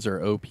 shotguns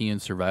are OP in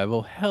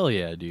survival. Hell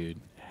yeah, dude.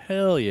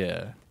 Hell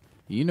yeah.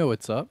 You know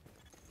what's up.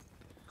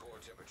 Core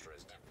temperature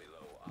is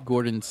below.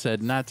 Gordon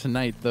said, not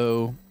tonight,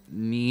 though.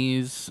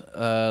 Knees,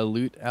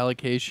 loot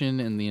allocation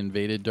in the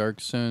invaded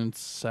Dark Zone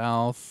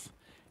South,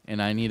 and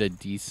I need a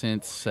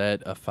decent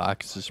set of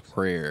Fox's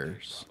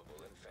Prayers.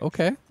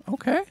 Okay,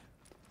 okay.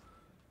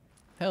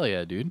 Hell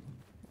yeah, dude.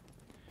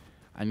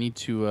 I need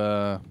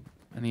to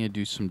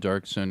do some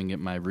Dark Zone and get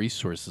my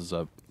resources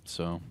up,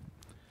 so...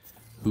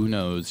 Who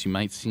knows? You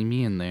might see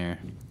me in there.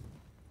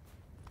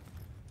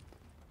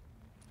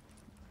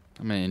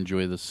 I'm gonna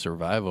enjoy the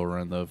survival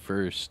run though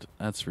first.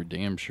 That's for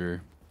damn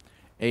sure.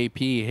 AP,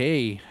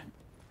 hey,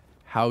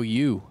 how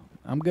you?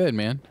 I'm good,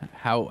 man.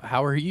 How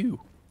are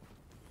you?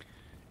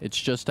 It's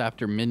just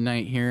after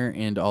midnight here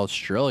in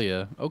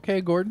Australia.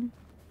 Okay, Gordon.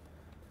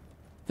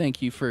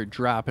 Thank you for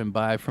dropping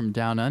by from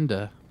down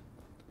under.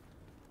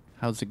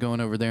 How's it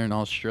going over there in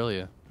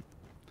Australia?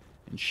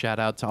 And shout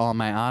out to all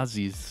my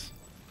Aussies.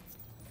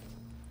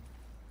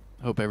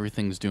 Hope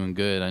everything's doing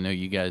good. I know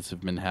you guys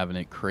have been having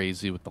it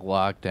crazy with the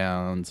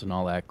lockdowns and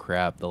all that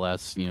crap the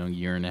last,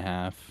 year and a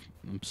half.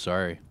 I'm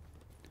sorry.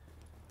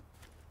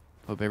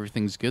 Hope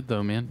everything's good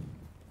though, man.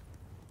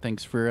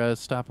 Thanks for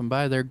stopping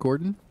by there,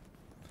 Gordon.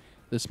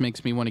 This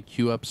makes me want to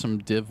queue up some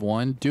Div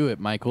 1. Do it,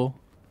 Michael.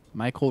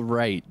 Michael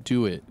Wright,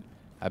 do it.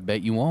 I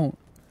bet you won't.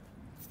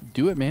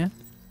 Do it, man.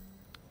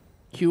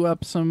 Queue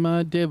up some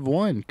Div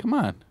 1. Come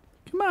on.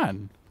 Come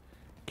on.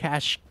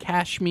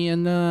 Cash me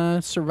in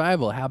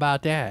survival. How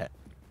about that?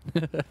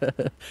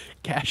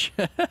 Cash.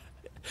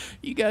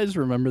 You guys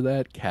remember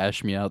that?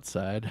 Cash me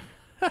outside.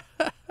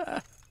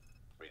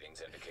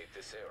 Readings indicate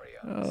this area.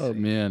 Oh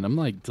man, I'm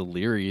like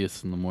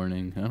delirious in the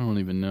morning. I don't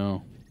even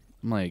know.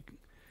 I'm like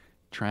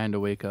trying to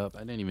wake up. I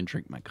didn't even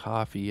drink my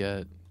coffee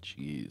yet.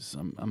 Jeez,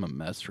 I'm a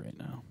mess right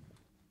now.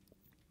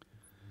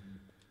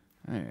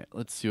 All right,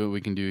 let's see what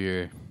we can do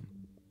here.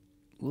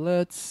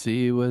 Let's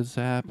see what's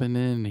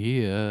happening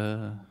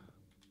here.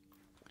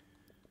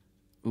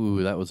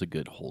 Ooh, that was a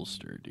good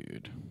holster,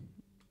 dude.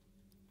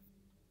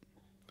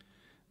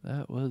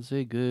 That was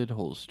a good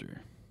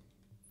holster.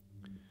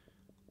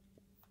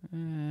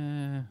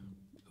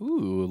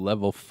 Ooh,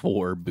 level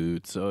 4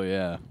 boots. Oh,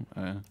 yeah.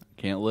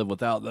 Can't live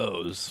without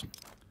those.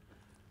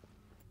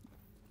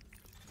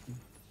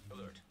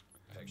 Alert.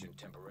 Infection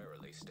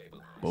temporarily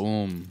stabilized.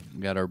 Boom.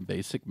 We got our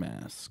basic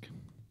mask.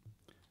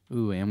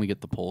 Ooh, and we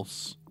get the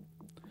pulse.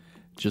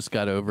 Just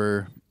got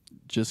over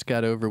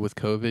with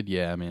COVID.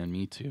 Yeah, man,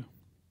 me too.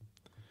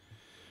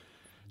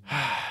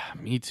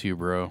 Me too,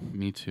 bro.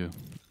 Me too.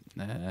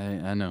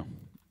 I know.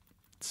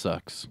 It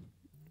sucks.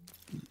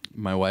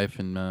 My wife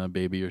and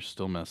baby are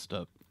still messed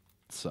up.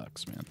 It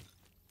sucks, man.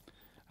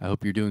 I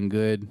hope you're doing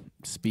good.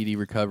 Speedy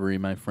recovery,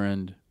 my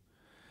friend.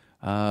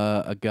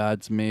 A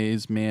God's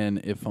Maze. Man,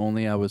 if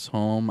only I was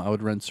home, I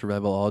would run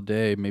survival all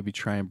day. Maybe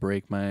try and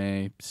break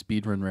my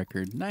speedrun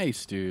record.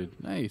 Nice,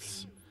 dude.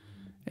 Nice.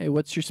 Hey,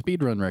 what's your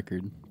speedrun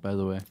record, by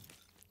the way?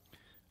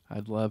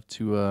 I'd love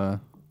to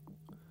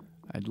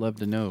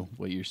know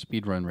what your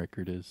speedrun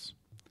record is.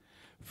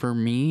 For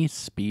me,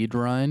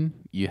 speedrun,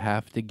 you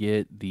have to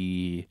get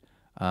the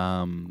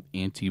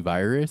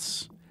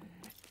antivirus,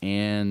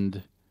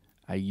 and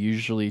I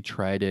usually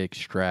try to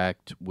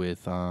extract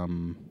with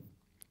all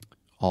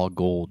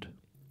gold.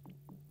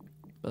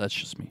 But that's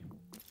just me.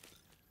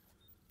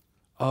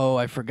 Oh,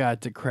 I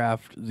forgot to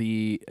craft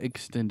the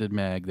extended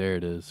mag. There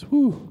it is.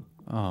 Whew.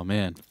 Oh,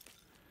 man.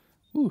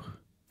 Whew.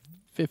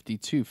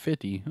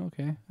 5250.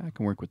 Okay, I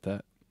can work with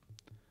that.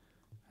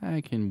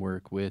 I can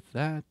work with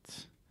that.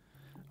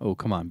 Oh,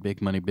 come on.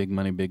 Big money, big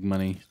money, big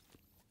money.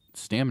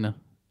 Stamina.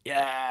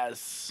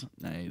 Yes!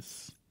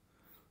 Nice.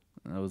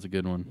 That was a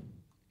good one.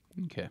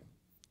 Okay.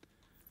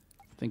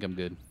 I think I'm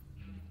good.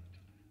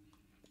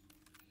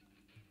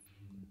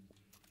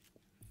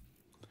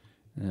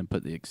 And then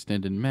put the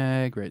extended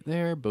mag right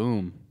there.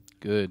 Boom.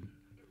 Good.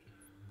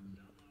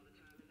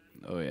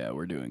 Oh yeah,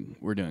 we're doing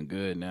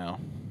good now.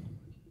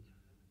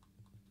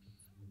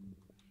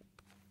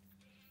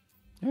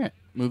 All right,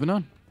 moving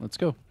on. Let's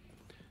go.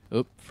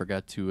 Oh,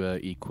 forgot to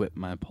equip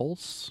my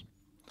pulse.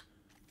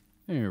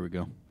 There we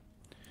go.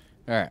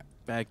 All right,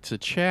 back to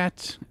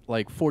chat.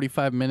 Like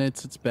 45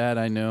 minutes. It's bad,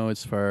 I know,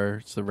 as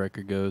far as the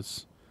record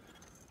goes.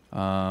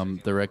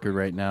 The record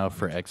right now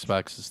for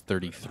Xbox is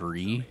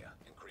 33.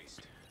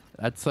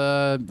 That's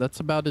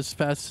about as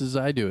fast as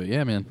I do it.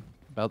 Yeah, man.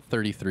 About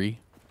 33.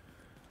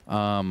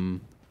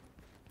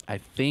 I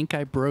think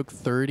I broke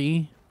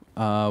 30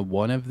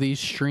 one of these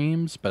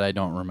streams, but I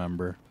don't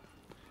remember.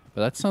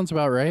 But that sounds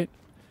about right.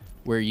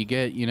 where you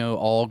get, you know,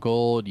 all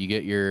gold, you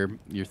get your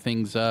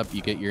things up,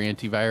 you get your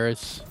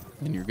antivirus,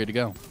 and you're good to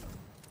go.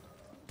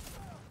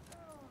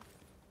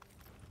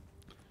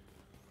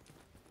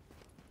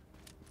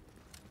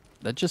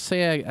 That just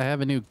say I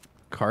have a new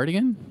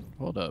cardigan?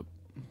 Hold up.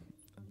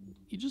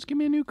 You just give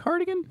me a new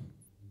cardigan?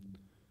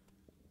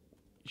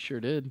 You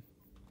sure did.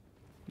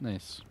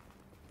 Nice.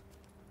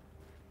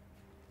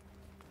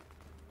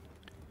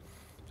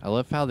 I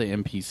love how the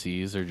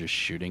NPCs are just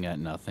shooting at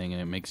nothing,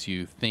 and it makes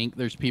you think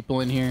there's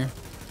people in here.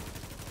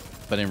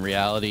 But in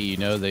reality, you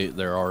know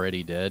they're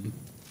already dead.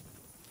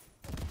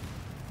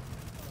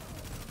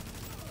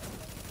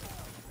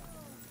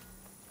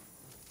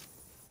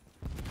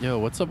 Yo,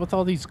 what's up with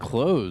all these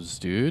clothes,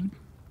 dude?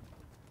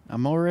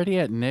 I'm already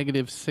at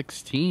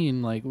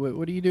 -16. Like,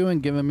 what are you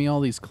doing giving me all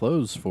these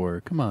clothes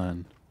for? Come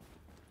on.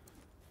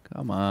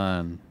 Come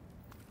on.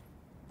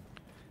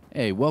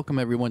 Hey, welcome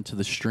everyone to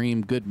the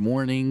stream. Good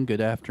morning,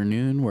 good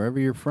afternoon, wherever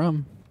you're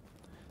from.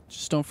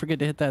 Just don't forget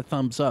to hit that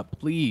thumbs up,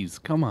 please.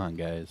 Come on,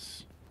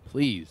 guys.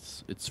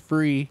 Please. It's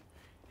free.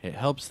 It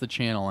helps the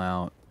channel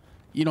out.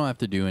 You don't have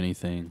to do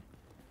anything.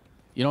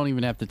 You don't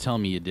even have to tell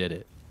me you did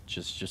it.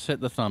 Just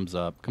hit the thumbs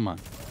up. Come on.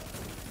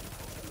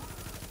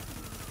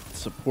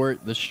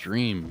 Support the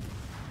stream.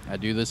 I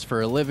do this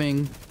for a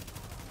living,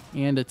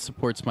 and it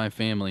supports my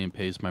family and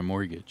pays my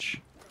mortgage.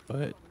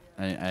 But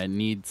I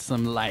need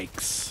some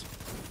likes.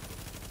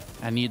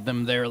 I need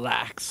them there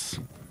likes.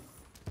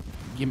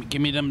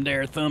 Give me them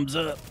there thumbs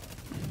up.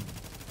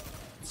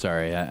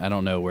 Sorry, I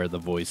don't know where the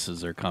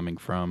voices are coming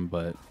from,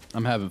 but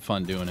I'm having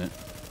fun doing it.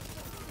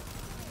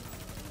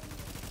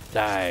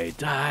 Die,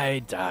 die,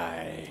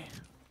 die.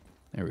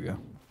 There we go.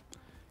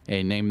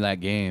 Hey, name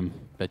that game.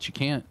 Bet you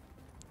can't.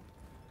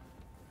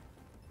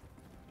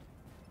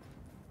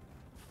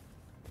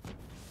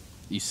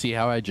 You see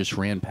how I just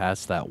ran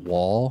past that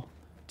wall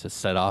to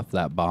set off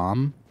that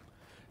bomb?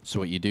 So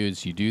what you do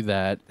is you do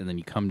that, and then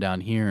you come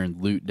down here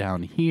and loot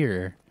down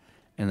here,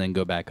 and then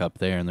go back up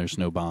there, and there's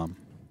no bomb.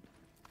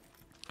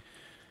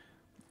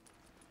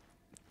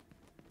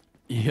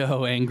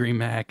 Yo, Angry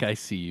Mac, I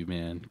see you,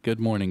 man. Good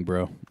morning,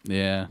 bro.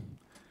 Yeah.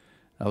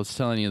 I was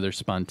telling you they're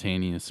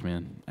spontaneous,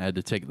 man. I had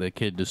to take the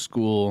kid to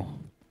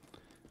school.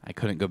 I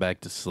couldn't go back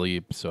to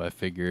sleep, so I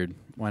figured,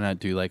 why not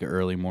do like an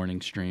early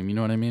morning stream? You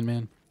know what I mean,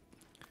 man?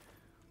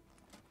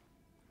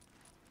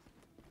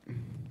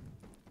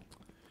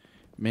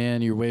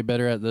 Man, you're way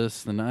better at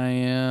this than I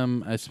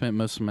am. I spent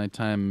most of my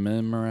time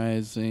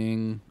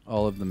memorizing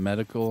all of the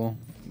medical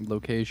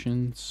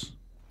locations.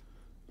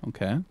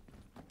 Okay.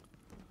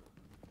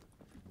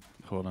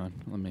 Hold on.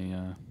 Let me,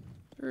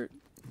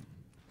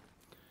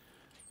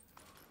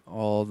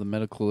 all the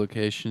medical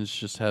locations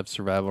just have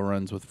survival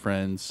runs with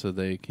friends so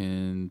they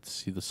can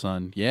see the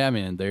sun. Yeah,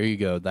 man, there you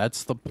go.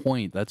 That's the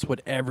point. That's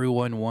what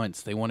everyone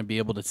wants. They want to be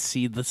able to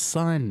see the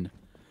sun.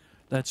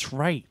 That's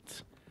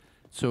right.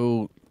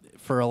 So,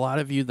 for a lot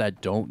of you that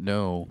don't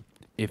know,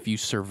 if you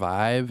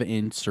survive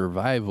in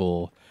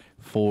survival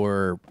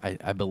for,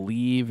 I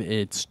believe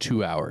it's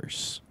 2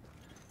 hours,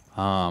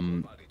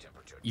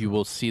 you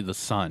will see the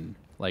sun.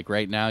 Like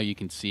right now, you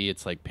can see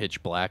it's like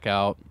pitch black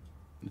out.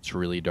 It's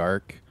really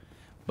dark.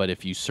 But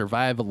if you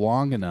survive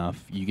long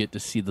enough, you get to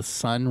see the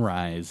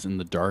sunrise in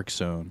the dark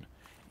zone.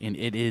 And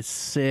it is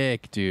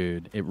sick,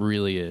 dude. It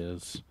really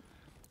is.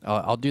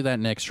 I'll do that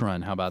next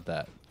run. How about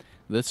that?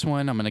 This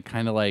one, I'm going to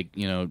kind of like,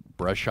 you know,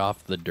 brush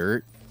off the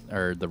dirt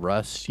or the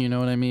rust, you know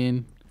what I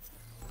mean?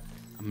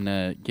 I'm going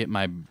to get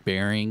my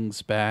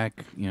bearings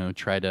back, you know,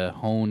 try to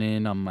hone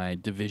in on my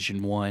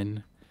Division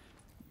 1,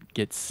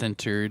 get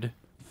centered,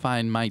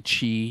 find my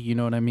chi, you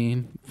know what I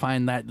mean?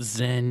 Find that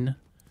zen.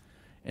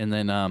 And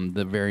then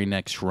the very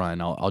next run,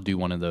 I'll do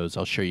one of those.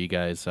 I'll show you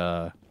guys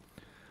the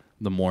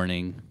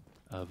morning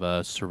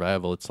of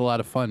survival. It's a lot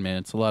of fun, man.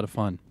 It's a lot of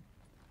fun.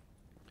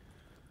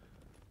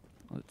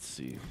 Let's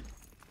see.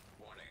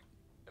 Warning.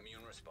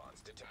 Immune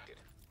response detected.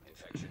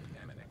 Infection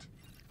imminent.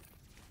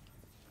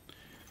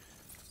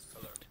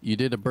 Alert. You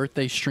did a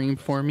birthday stream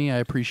for me. I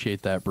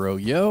appreciate that, bro.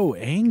 Yo,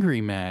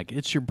 Angry Mac,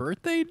 it's your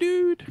birthday,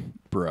 dude?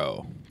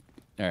 Bro.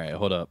 All right,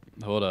 hold up.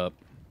 Hold up.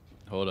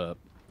 Hold up.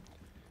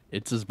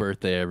 It's his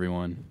birthday,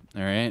 everyone.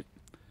 All right?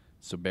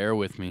 So bear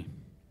with me.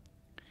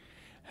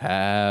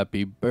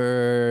 Happy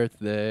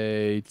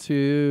birthday to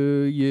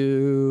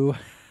you.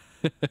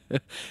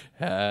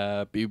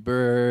 Happy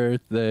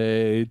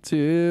birthday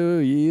to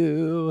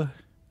you.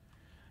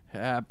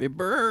 Happy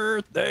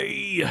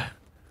birthday,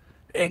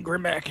 Angry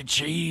Mac and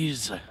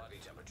Cheese. Body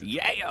temperature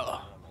Yeah.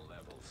 normal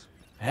levels.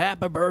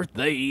 Happy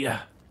birthday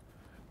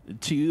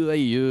to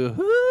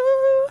you.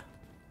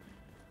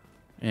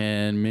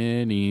 And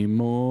many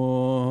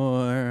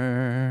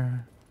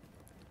more.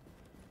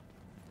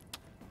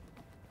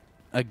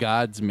 A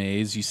God's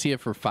Maze. You see it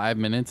for 5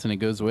 minutes and it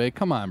goes away.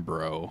 Come on,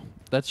 bro.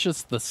 That's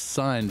just the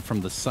sun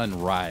from the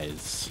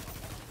sunrise.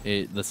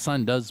 The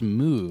sun does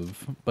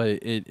move,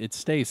 but it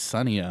stays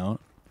sunny out.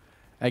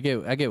 I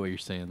get what you're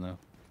saying though.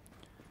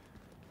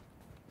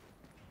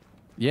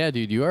 Yeah,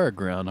 dude, you are a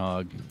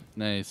groundhog.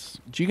 Nice.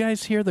 Did you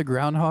guys hear the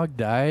groundhog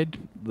died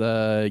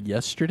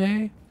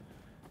yesterday?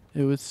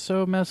 It was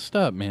so messed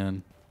up,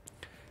 man.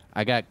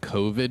 I got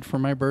COVID for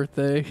my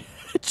birthday.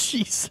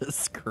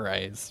 Jesus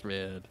Christ,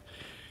 man.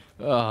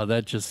 Oh,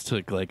 that just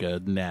took like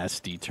a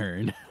nasty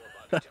turn.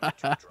 Body temperature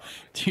dropping.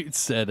 Dude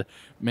said,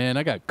 "Man,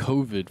 I got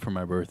COVID for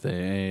my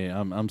birthday. Hey,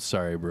 I'm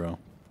sorry, bro."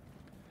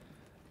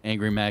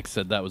 Angry Max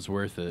said that was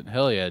worth it.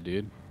 Hell yeah,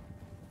 dude.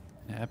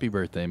 Happy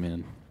birthday,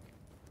 man.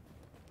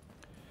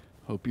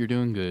 Hope you're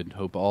doing good.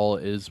 Hope all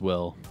is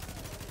well.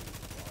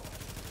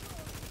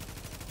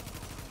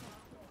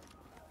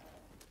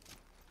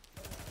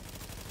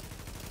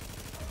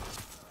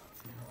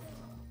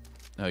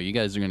 Oh, you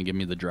guys are going to give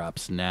me the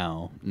drops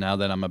now. Now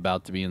that I'm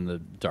about to be in the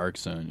dark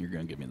zone, you're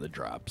going to give me the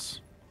drops.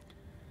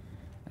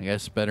 I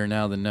guess better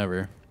now than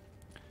never.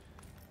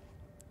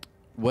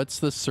 What's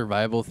the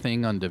survival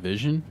thing on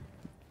Division?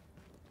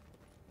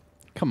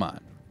 Come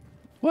on.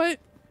 What?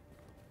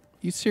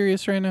 You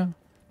serious right now?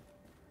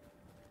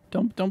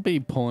 Don't be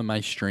pulling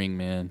my string,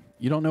 man.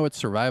 You don't know what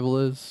survival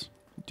is?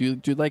 Do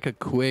like a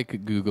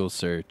quick Google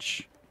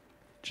search.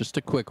 Just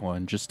a quick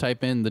one. Just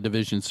type in the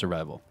Division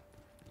survival.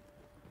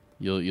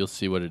 You'll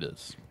see what it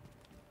is.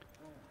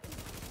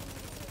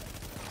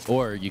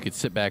 Or you could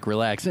sit back,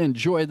 relax,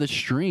 enjoy the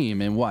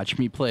stream, and watch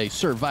me play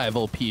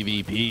survival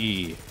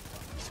PvP.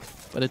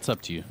 But it's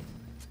up to you.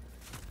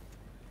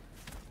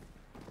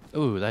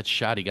 Ooh, that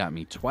shotty got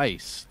me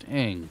twice.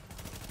 Dang.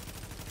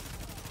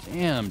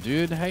 Damn,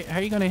 dude. How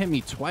you gonna hit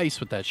me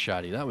twice with that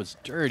shotty? That was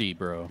dirty,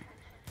 bro.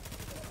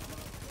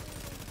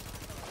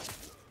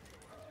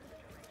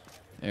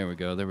 There we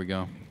go. There we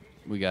go.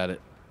 We got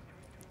it.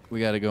 We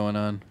got it going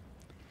on.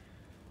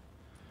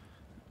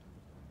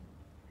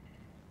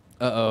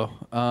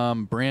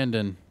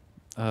 Brandon.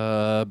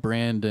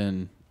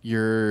 Brandon,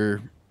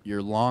 your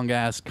long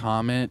ass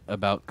comment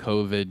about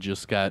COVID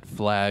just got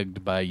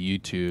flagged by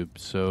YouTube.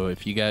 So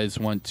if you guys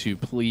want to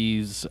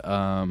please,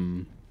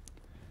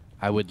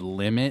 I would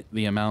limit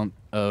the amount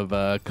of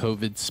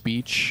COVID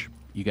speech.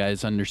 You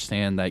guys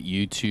understand that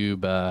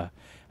YouTube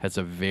has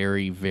a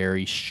very,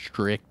 very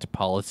strict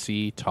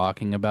policy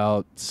talking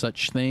about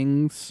such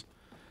things.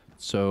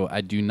 So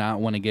I do not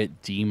want to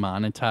get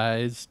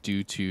demonetized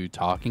due to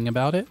talking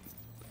about it.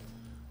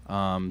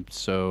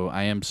 So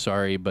I am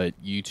sorry,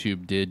 but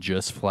YouTube did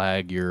just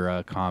flag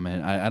your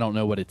comment. I don't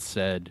know what it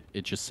said.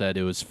 It just said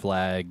it was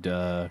flagged,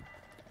 and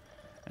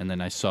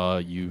then I saw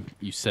you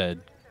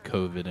said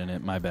COVID in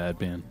it. My bad,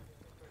 man.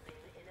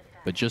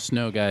 But just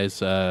know, guys,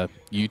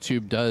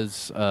 YouTube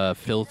does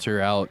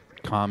filter out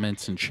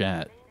comments and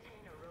chat.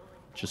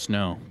 Just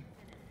know.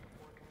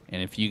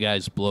 And if you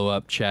guys blow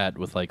up chat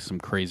with like some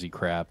crazy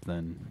crap,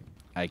 then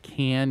I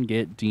can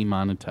get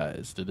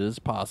demonetized. It is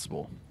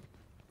possible.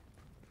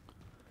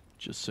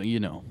 Just so you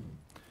know.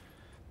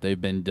 They've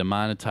been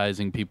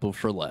demonetizing people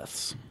for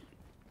less.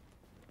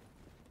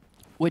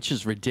 Which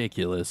is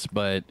ridiculous,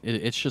 but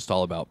it's just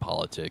all about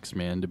politics,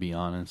 man, to be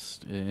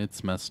honest.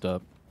 It's messed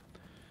up.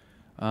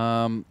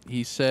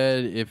 He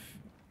said if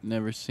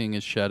never seeing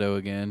his shadow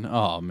again.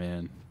 Oh,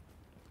 man.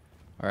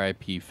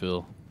 R.I.P.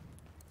 Phil.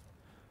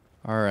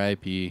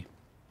 R.I.P.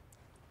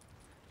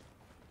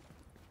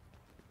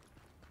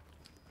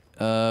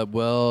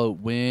 Well,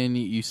 when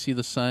you see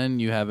the sun,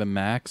 you have a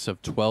max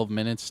of 12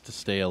 minutes to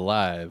stay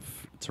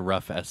alive. It's a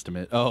rough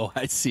estimate. Oh,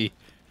 I see.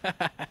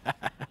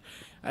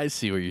 I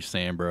see what you're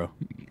saying, bro.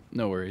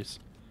 No worries.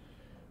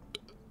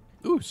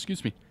 Ooh,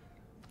 excuse me.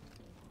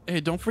 Hey,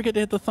 don't forget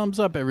to hit the thumbs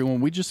up,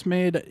 everyone. We just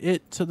made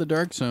it to the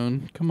dark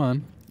zone. Come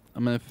on.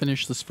 I'm going to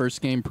finish this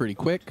first game pretty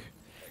quick.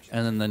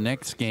 And then the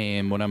next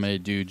game, what I'm going to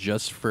do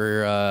just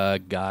for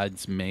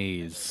God's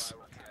Maze,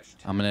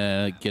 I'm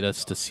going to get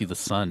us to see the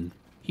sun.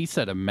 He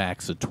said a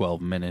max of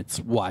 12 minutes.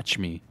 Watch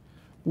me.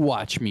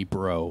 Watch me,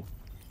 bro.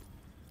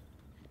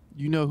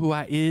 You know who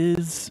I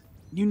is?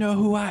 You know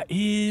who I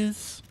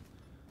is?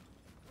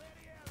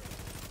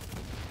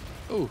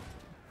 Oh,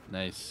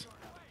 nice.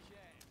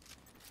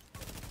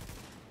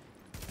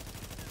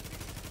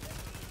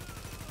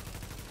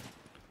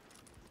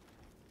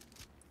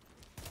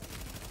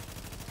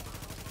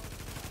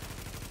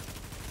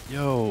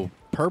 Yo,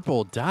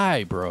 purple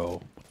die,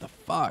 bro. What the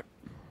fuck?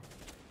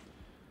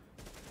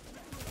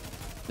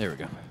 There we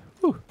go.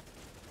 Whew.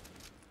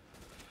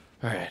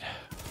 All right.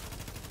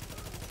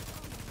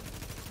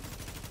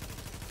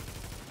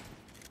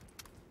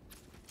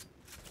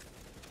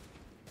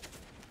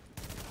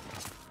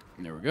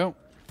 There we go.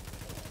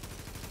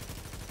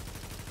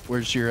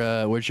 Where's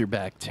your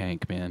back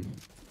tank, man?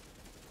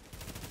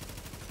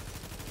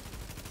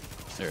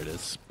 There it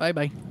is.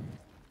 Bye-bye.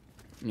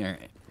 All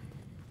right.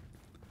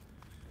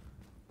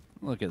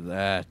 Look at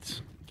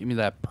that. Give me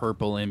that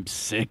purple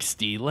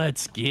M60.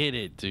 Let's get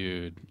it,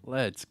 dude.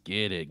 Let's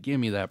get it. Give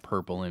me that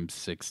purple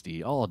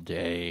M60 all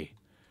day.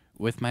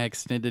 With my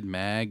extended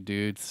mag,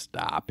 dude.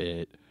 Stop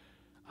it.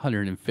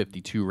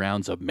 152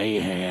 rounds of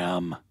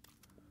mayhem.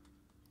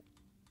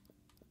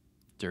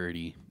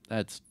 Dirty.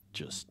 That's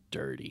just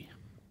dirty.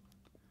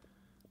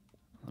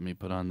 Let me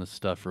put on this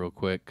stuff real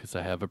quick because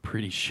I have a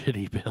pretty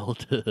shitty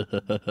build.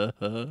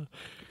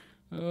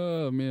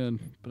 Oh, man.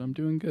 But I'm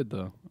doing good,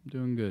 though. I'm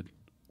doing good.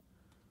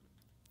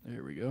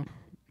 There we go.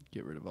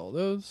 Get rid of all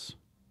those.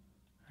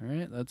 All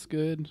right, that's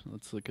good.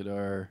 Let's look at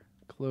our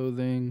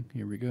clothing.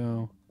 Here we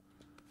go.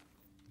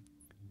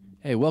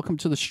 Hey, welcome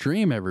to the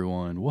stream,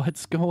 everyone.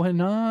 What's going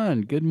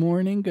on? Good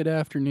morning, good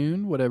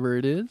afternoon, whatever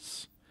it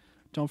is.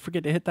 Don't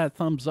forget to hit that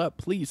thumbs up.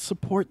 Please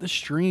support the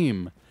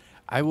stream.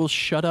 I will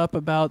shut up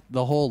about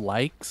the whole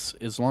likes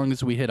as long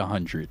as we hit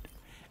 100.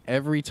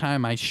 Every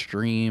time I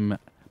stream,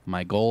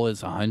 my goal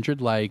is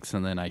 100 likes,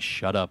 and then I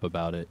shut up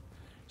about it.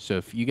 So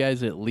if you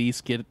guys at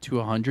least get it to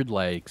 100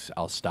 likes,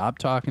 I'll stop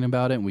talking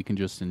about it, and we can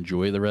just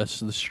enjoy the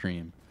rest of the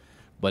stream.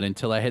 But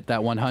until I hit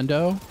that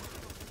 100,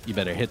 you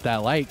better hit that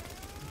like.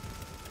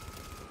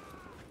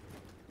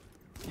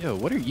 Yo,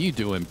 what are you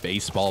doing,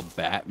 baseball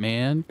bat,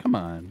 man? Come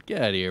on,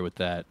 get out of here with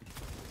that.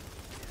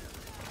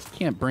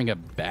 Can't bring a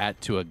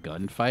bat to a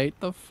gunfight.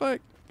 The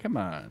fuck? Come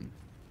on.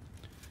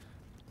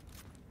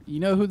 You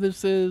know who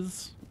this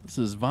is? This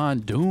is Von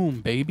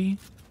Doom, baby.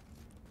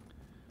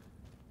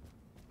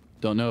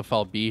 Don't know if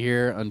I'll be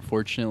here.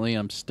 Unfortunately,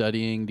 I'm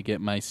studying to get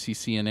my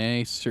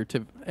CCNA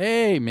certificate.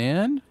 Hey,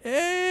 man.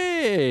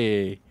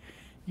 Hey.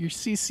 Your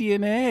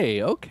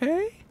CCNA.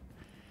 Okay.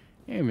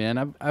 Hey,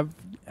 man. I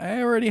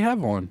already have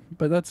one,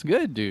 but that's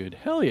good, dude.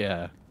 Hell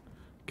yeah.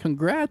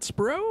 Congrats,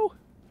 bro.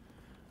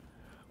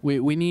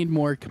 We need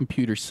more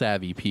computer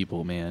savvy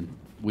people, man.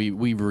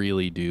 We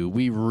really do.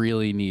 We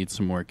really need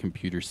some more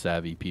computer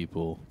savvy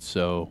people.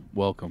 So,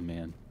 welcome,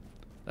 man.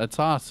 That's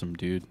awesome,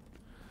 dude.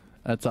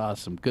 That's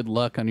awesome. Good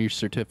luck on your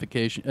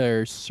certification,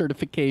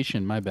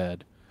 my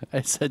bad.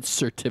 I said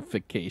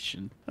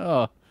certification.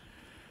 Oh,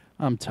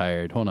 I'm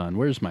tired. Hold on.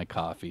 Where's my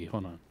coffee?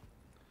 Hold on.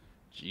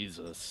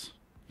 Jesus.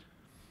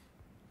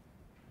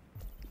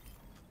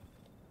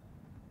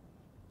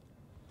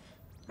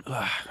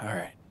 All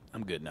right.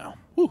 I'm good now.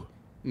 Whew.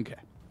 Okay.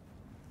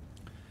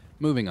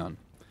 Moving on.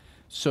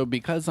 So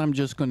because I'm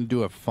just going to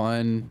do a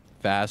fun,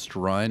 fast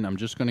run, I'm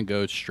just going to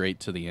go straight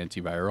to the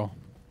antiviral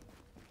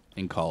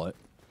and call it.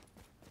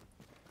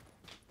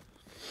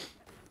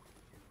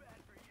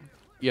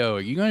 Yo,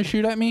 are you going to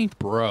shoot at me?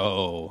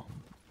 Bro.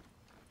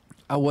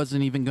 I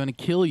wasn't even going to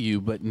kill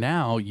you, but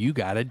now you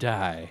got to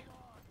die.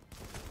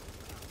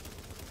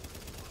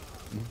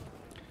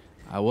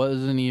 I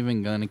wasn't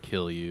even going to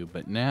kill you,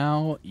 but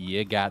now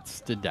you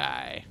gots to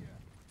die.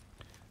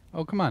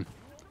 Oh, come on.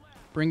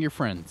 Bring your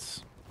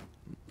friends.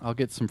 I'll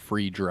get some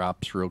free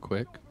drops real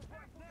quick.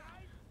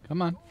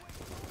 Come on.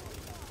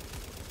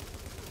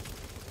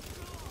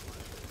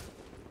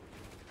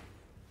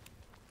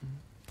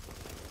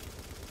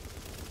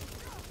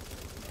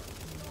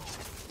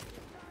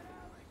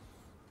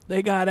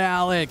 They got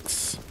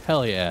Alex.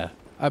 Hell yeah.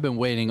 I've been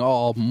waiting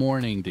all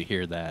morning to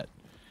hear that.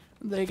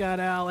 They got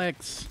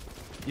Alex.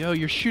 Yo,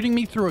 you're shooting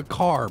me through a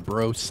car,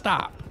 bro.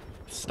 Stop.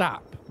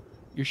 Stop.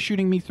 You're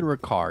shooting me through a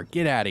car.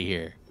 Get out of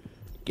here.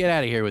 Get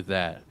out of here with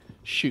that.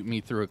 Shoot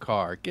me through a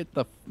car. Get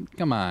the...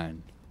 Come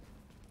on.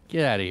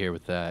 Get out of here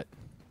with that.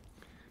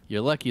 You're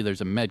lucky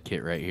there's a med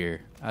kit right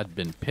here. I'd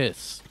been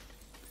pissed.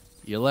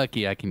 You're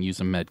lucky I can use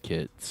a med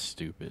kit.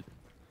 Stupid.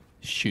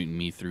 Shooting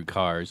me through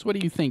cars. What do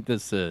you think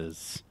this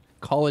is?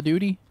 Call of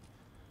Duty?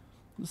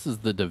 This is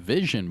the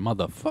Division,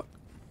 motherfucker.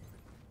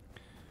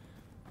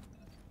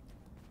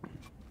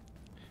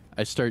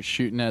 I start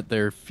shooting at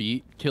their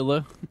feet,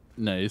 killa.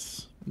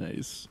 Nice,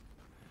 nice.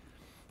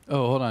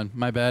 Oh, hold on.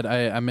 My bad.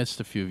 I missed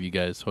a few of you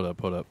guys. Hold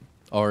up.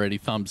 Already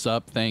thumbs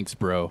up. Thanks,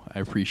 bro.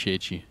 I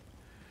appreciate you.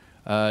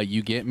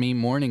 You get me,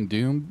 Morning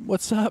Doom.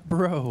 What's up,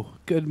 bro?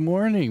 Good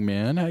morning,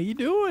 man. How you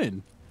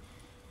doing?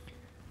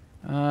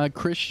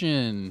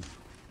 Christian.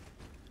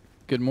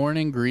 Good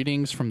morning.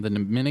 Greetings from the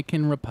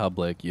Dominican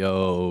Republic.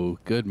 Yo,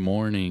 good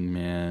morning,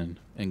 man.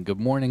 And good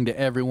morning to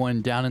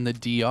everyone down in the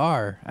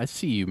DR. I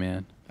see you,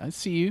 man. I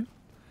see you.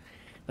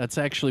 That's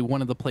actually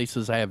one of the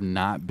places I have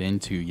not been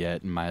to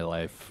yet in my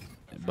life,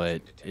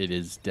 but it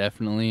is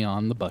definitely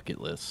on the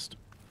bucket list.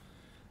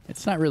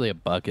 It's not really a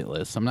bucket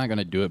list. I'm not going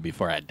to do it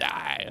before I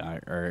die,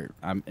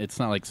 it's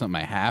not like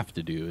something I have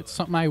to do. It's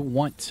something I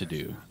want to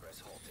do.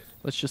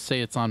 Let's just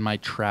say it's on my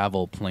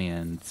travel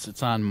plans.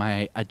 It's on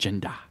my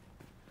agenda.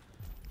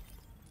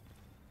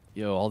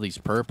 Yo, all these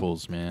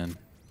purples, man.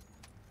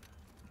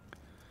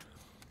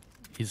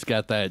 He's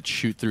got that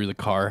shoot through the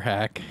car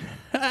hack.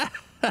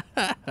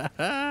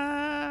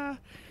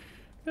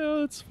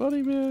 Oh, it's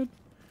funny, man.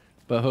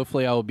 But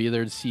hopefully I will be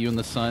there to see you in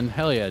the sun.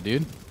 Hell yeah,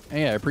 dude.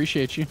 Hey, I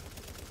appreciate you.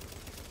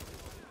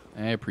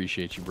 I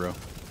appreciate you, bro.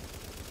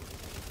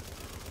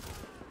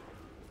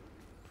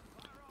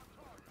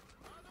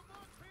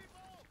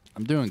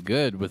 I'm doing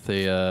good with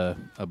a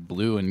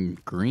blue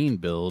and green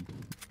build,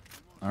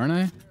 aren't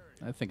I?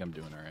 I think I'm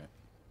doing all right.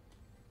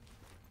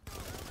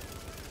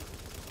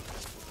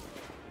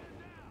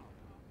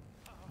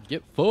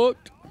 Get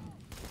fucked.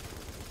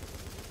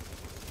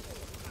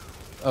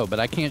 Oh, but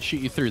I can't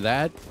shoot you through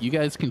that? You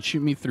guys can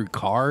shoot me through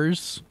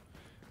cars,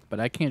 but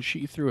I can't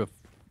shoot you through a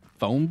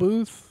phone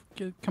booth?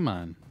 Come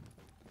on.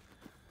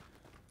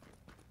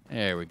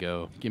 There we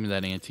go. Give me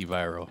that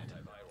antiviral.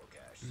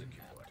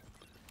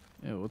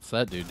 Yeah, what's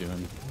that dude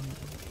doing?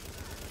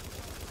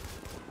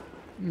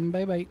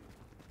 Bye-bye.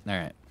 All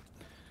right.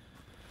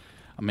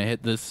 I'm gonna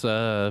hit this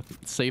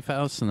safe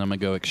house, and then I'm gonna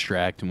go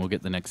extract, and we'll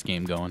get the next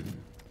game going.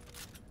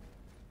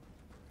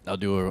 I'll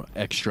do an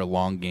extra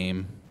long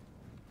game.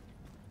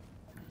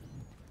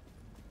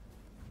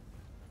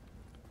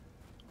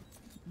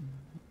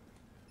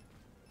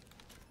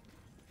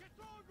 Get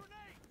throwing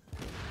grenades!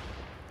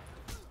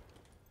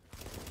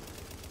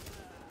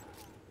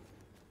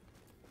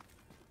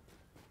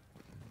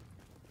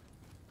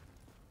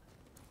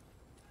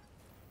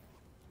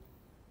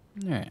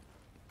 All right,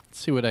 let's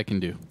see what I can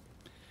do.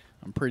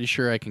 I'm pretty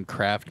sure I can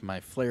craft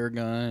my flare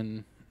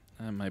gun.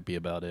 That might be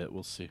about it.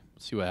 We'll see.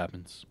 See what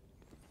happens.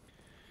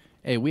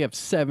 Hey, we have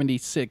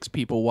 76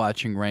 people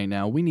watching right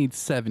now. We need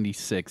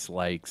 76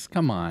 likes.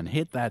 Come on,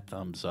 hit that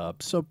thumbs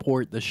up.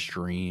 Support the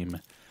stream.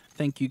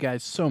 Thank you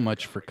guys so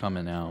much for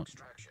coming out.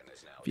 Extraction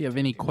is now If you have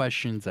any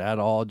questions at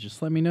all,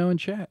 just let me know in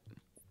chat.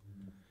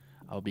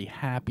 I'll be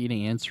happy to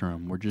answer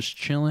them. We're just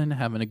chilling,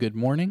 having a good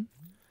morning.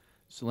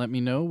 So let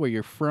me know where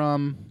you're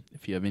from.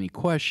 If you have any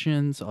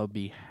questions, I'll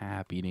be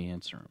happy to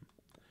answer them.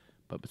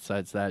 But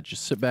besides that,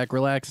 just sit back,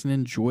 relax, and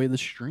enjoy the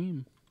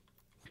stream.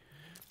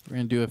 We're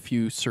going to do a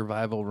few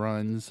survival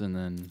runs, and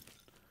then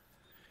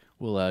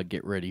we'll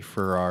get ready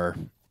for our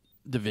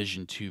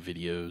Division 2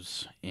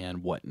 videos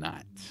and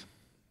whatnot.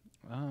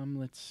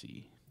 Let's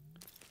see.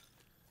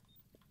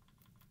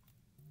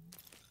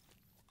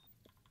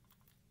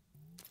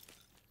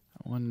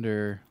 I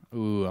wonder...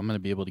 Ooh, I'm going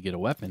to be able to get a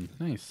weapon.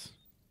 Nice.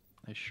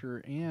 I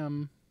sure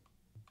am.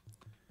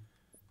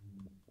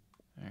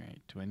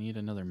 Alright, do I need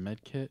another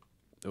med kit?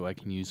 Oh, I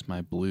can use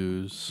my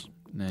blues.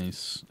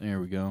 Nice. There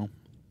we go.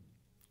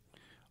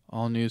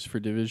 All news for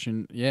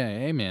Division... Yeah,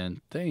 hey,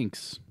 man.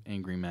 Thanks,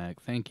 Angry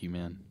Mac. Thank you,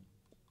 man.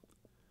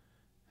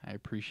 I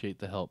appreciate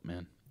the help,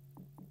 man.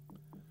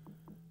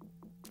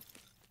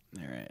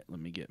 Alright, let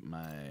me get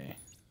my... There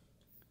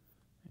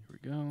we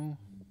go.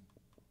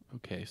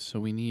 Okay, so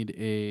we need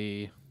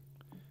a...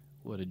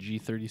 What, a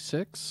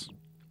G36?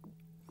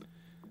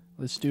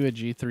 Let's do a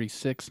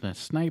G36 and a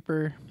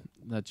sniper.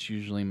 That's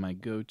usually my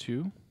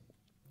go-to.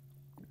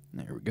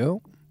 There we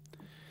go.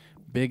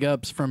 Big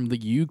ups from the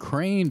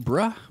Ukraine,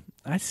 bruh.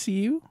 I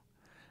see you.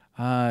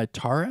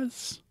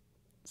 Taras?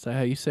 Is that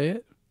how you say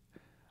it?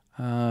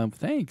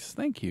 Thanks.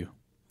 Thank you.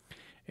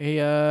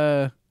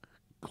 Hey,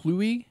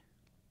 Chloe,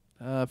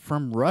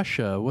 from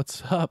Russia.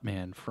 What's up,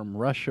 man? From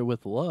Russia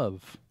with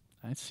love.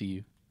 I see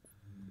you.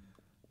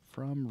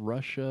 From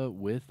Russia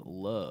with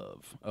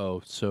love.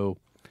 Oh, so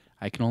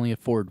I can only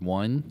afford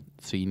one,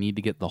 so you need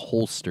to get the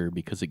holster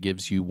because it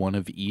gives you one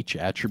of each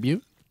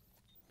attribute.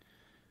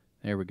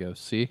 There we go.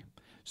 See?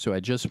 So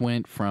I just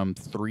went from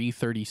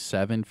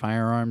 337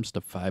 firearms to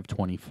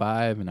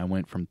 525, and I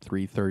went from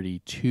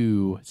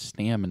 332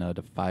 stamina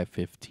to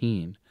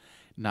 515.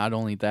 Not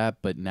only that,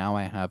 but now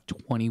I have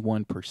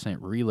 21%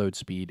 reload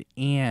speed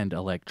and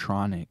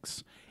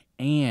electronics,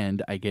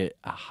 and I get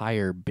a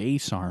higher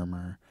base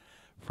armor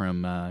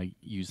from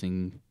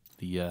using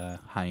the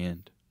high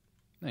end.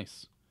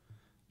 Nice.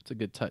 It's a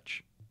good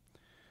touch.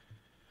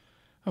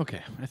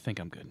 Okay, I think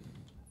I'm good.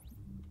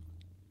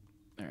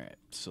 All right,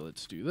 so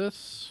let's do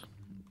this.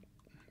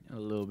 A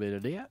little bit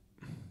of that.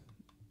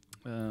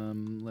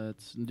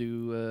 Let's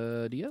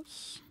do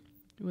this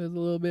with a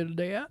little bit of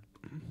that.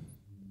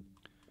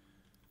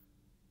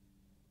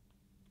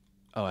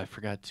 Oh, I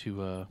forgot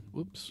to,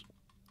 whoops.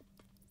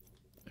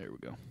 There we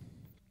go.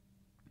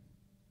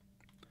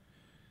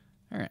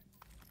 All right.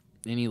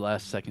 Any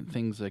last second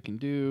things I can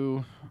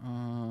do?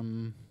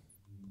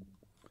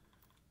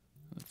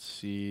 Let's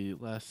see.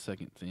 Last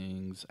second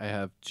things. I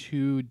have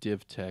 2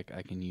 div tech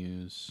I can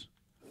use.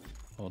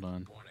 Hold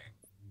on. warning.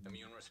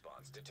 Immune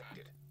response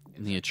detected.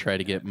 I need to try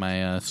to get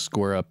my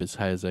score up as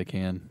high as I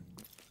can.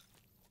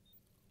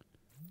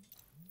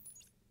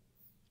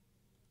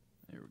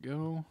 There we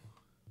go.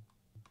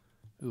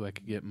 Ooh, I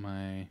could get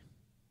my...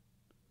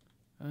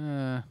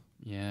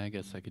 yeah, I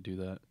guess I could do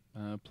that.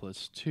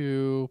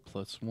 +2,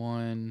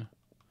 +1.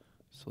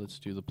 So let's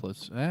do the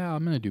plus...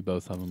 I'm going to do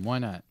both of them. Why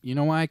not? You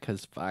know why?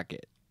 Because fuck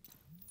it.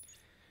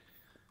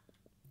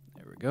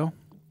 There we go.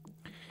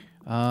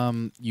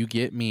 You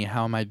get me.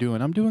 How am I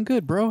doing? I'm doing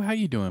good, bro. How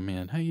you doing,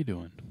 man? How you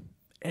doing?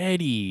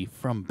 Eddie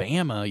from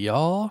Bama,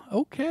 y'all.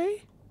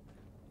 Okay.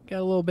 Got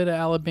a little bit of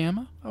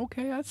Alabama.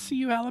 Okay, I see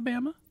you,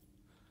 Alabama.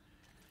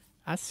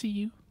 I see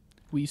you.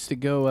 We used to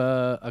go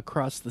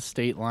across the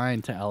state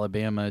line to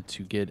Alabama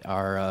to get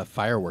our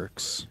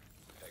fireworks.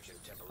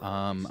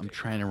 I'm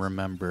trying to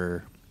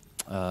remember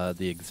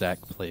the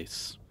exact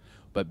place.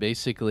 But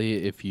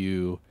basically, if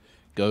you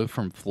go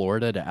from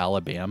Florida to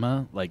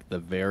Alabama, like the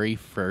very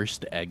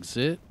first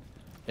exit,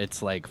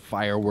 it's like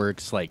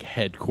fireworks, like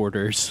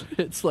headquarters.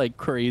 It's like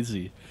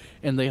crazy.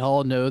 And they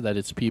all know that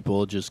it's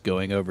people just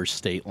going over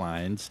state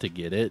lines to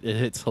get it.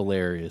 It's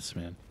hilarious,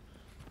 man.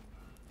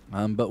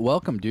 But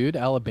welcome, dude,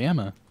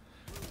 Alabama.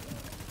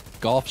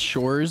 Gulf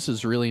Shores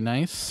is really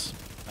nice,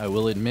 I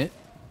will admit.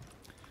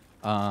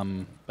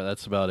 But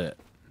that's about it.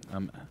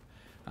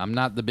 I'm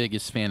not the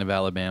biggest fan of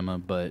Alabama,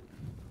 but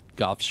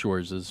Gulf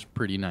Shores is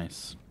pretty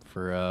nice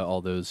for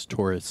all those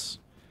tourists.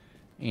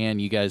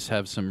 And you guys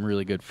have some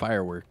really good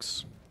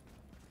fireworks.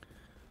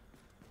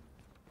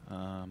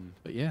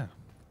 But yeah.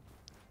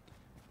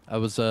 I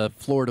was a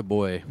Florida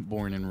boy,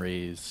 born and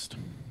raised.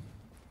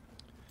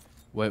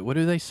 What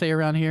do they say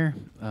around here?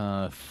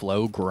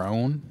 Flow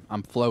grown?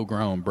 I'm flow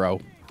grown, bro.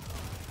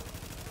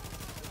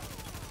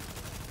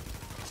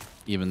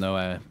 Even though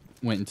I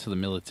went into the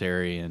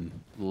military and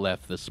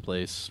left this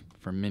place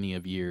for many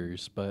of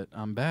years, but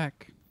I'm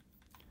back.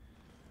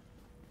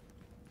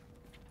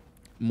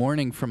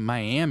 Morning from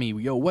Miami.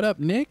 Yo, what up,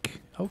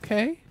 Nick?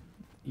 Okay.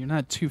 You're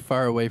not too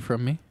far away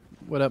from me.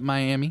 What up,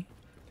 Miami?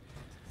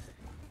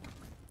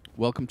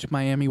 Welcome to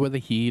Miami where the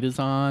heat is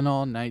on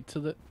all night to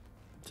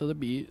the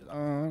beat.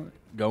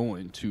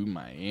 Going to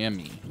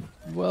Miami.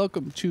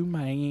 Welcome to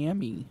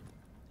Miami.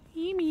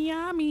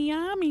 Yummy,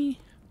 yummy.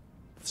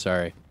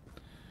 Sorry.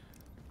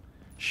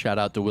 Shout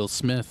out to Will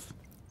Smith.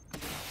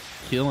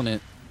 Killing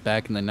it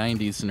back in the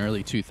 90s and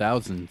early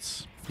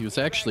 2000s. He was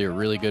actually a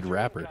really good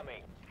rapper.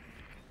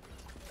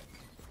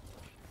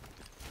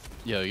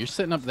 Yo, you're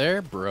sitting up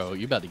there? Bro,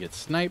 you about to get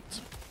sniped.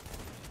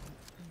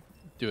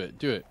 Do it,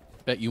 do it.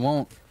 Bet you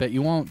won't. Bet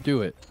you won't.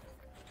 Do it.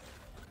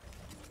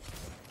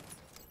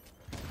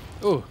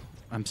 Oh,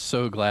 I'm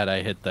so glad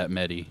I hit that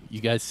medi.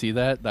 You guys see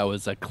that? That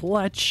was a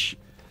clutch.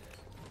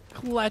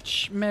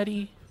 Clutch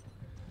medi.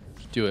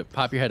 Do it.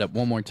 Pop your head up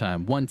one more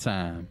time. One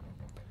time.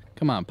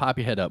 Come on, pop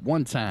your head up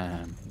one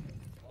time.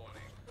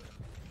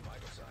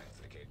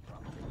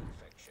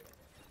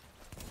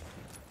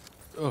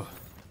 Oh.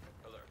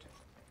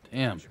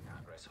 Damn.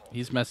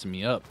 He's messing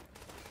me up.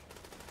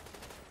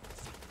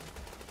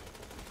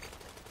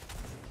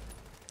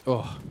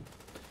 Oh.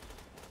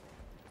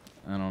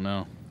 I don't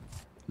know.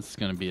 This is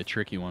going to be a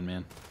tricky one,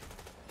 man.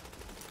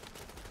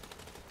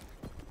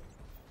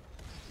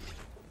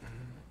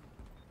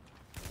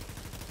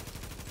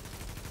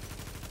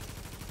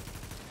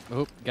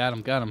 Oh, got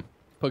him, got him.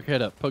 Poke your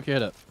head up, poke your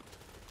head up.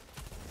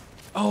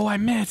 Oh, I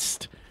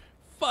missed.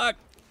 Fuck.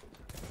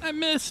 I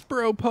missed,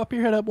 bro. Pop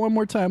your head up one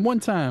more time, one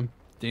time.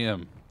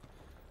 Damn.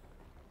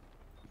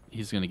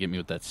 He's going to get me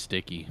with that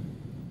sticky.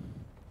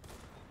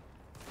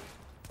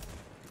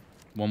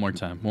 One more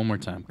time, one more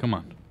time. Come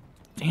on.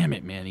 Damn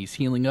it, man. He's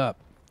healing up.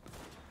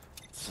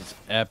 This is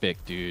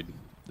epic, dude.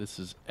 This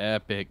is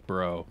epic,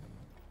 bro.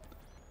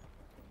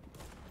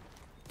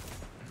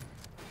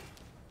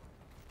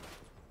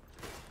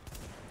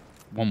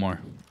 One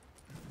more.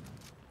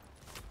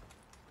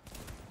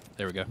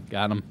 There we go.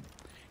 Got him.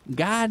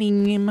 Got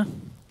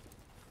him.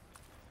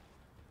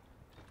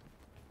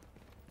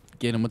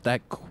 Get him with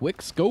that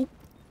quick scope.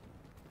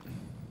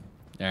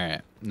 All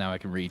right. Now I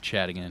can read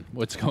chat again.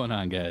 What's going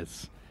on,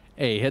 guys?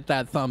 Hey, hit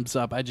that thumbs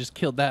up. I just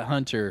killed that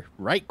hunter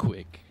right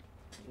quick.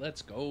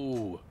 Let's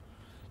go.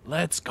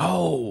 Let's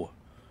go.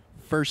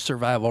 First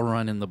survival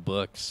run in the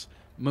books.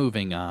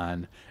 Moving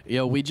on.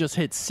 Yo, we just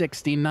hit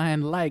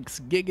 69 likes.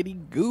 Giggity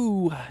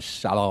goo.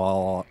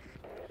 Shalom.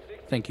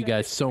 Thank you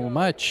guys so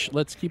much.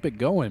 Let's keep it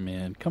going,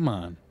 man. Come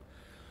on.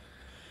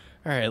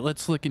 All right,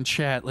 let's look in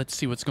chat. Let's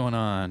see what's going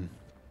on.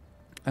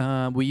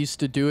 We used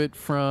to do it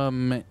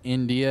from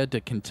India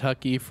to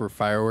Kentucky for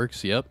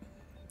fireworks. Yep.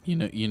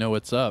 You know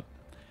what's up.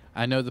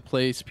 I know the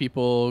place.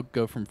 People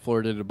go from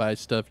Florida to buy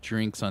stuff,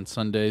 drinks on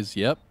Sundays.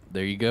 Yep.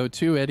 There you go,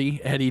 too,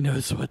 Eddie. Eddie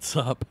knows what's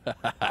up.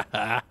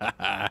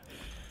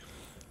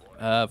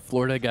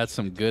 Florida got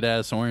some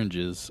good-ass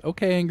oranges.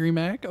 Okay, Angry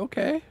Mac.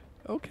 Okay.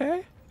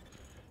 Okay.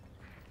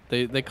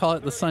 They call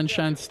it the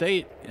Sunshine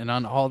State, and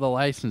on all the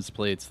license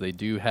plates, they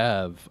do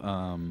have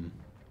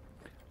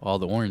all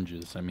the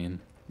oranges. I mean,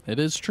 it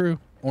is true.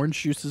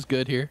 Orange juice is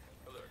good here.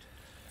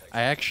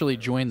 I actually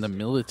joined the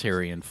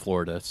military in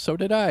Florida. So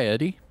did I,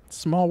 Eddie.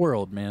 Small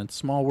world, man.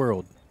 Small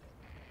world.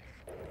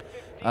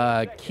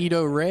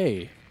 Keto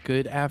Ray.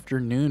 Good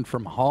afternoon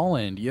from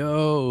Holland.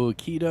 Yo,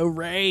 Keto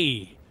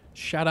Ray.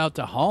 Shout out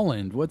to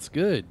Holland. What's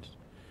good?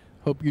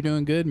 Hope you're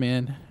doing good,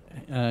 man.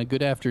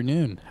 Good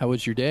afternoon. How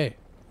was your day?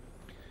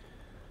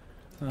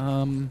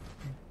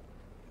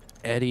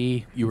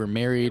 Eddie, you were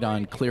married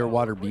on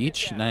Clearwater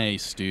Beach?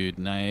 Nice, dude.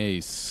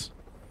 Nice.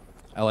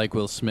 I like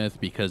Will Smith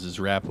because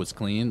his rap was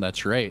clean.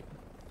 That's right.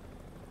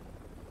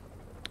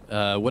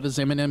 What does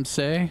Eminem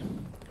say?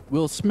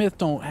 Will Smith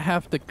don't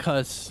have to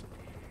cuss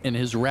in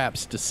his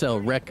raps to sell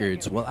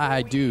records. Well,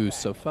 I do,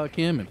 so fuck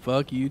him and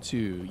fuck you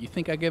too. You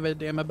think I give a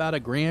damn about a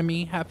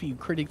Grammy? Half of you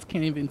critics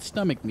can't even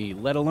stomach me,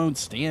 let alone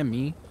stand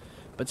me.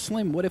 But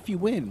Slim, what if you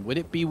win? Would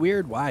it be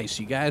weird? Why?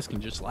 So you guys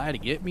can just lie to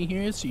get me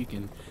here? So you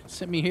can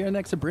sit me here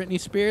next to Britney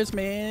Spears?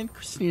 Man,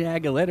 Christina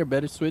Aguilera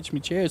better switch me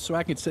chairs so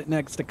I can sit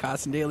next to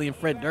Carson Daly and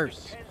Fred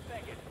Durst.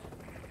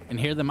 And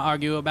hear them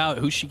argue about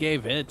who she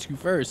gave head to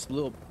first.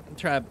 Little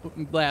try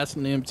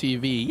blasting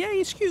MTV. Yeah,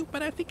 he's cute,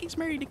 but I think he's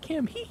married to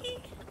Kim. Hee hee.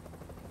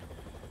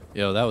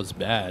 Yo, that was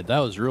bad. That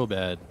was real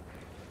bad.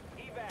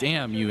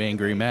 Damn you,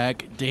 Angry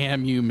Mac.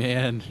 Damn you,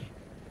 man.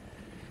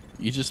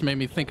 You just made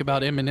me think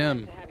about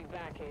Eminem.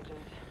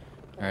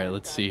 Alright,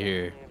 let's see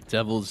here.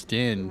 Devil's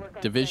Den.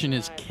 Division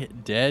is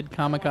dead,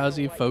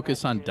 Kamikaze.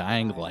 Focus on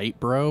Dying Light,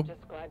 bro.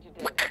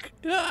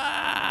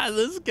 Ah,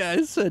 this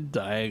guy said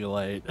Dying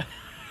Light.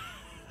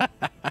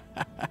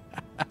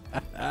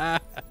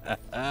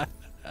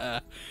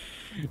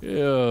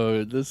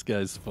 Yo, this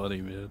guy's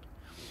funny, man.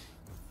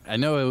 I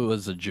know it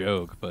was a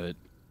joke, but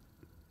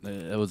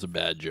it was a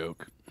bad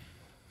joke.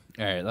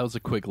 All right, that was a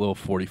quick little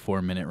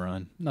 44-minute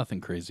run.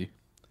 Nothing crazy.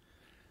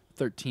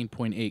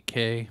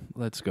 13.8K.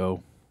 Let's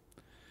go.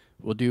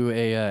 We'll do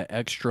a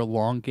extra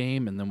long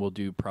game, and then we'll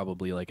do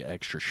probably like an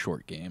extra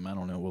short game. I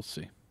don't know. We'll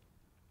see.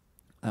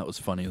 That was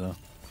funny, though.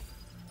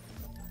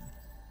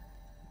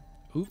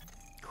 Oop.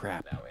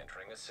 Crap. Now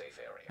entering a safe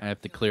area. I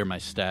have to clear my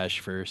stash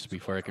first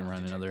before I can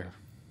run another.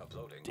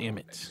 Uploading Damn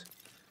it. coordinates.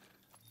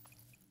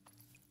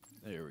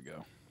 There we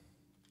go.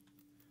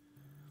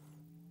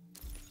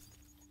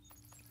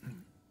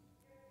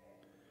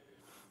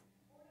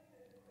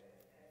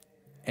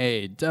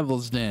 Hey,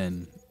 Devil's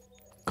Den.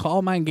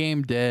 Call my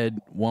game dead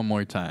one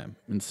more time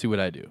and see what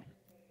I do.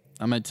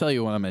 I'm going to tell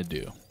you what I'm going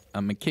to do.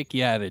 I'm going to kick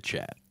you out of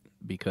chat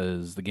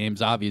because the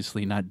game's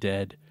obviously not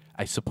dead.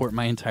 I support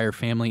my entire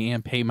family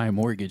and pay my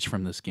mortgage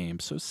from this game,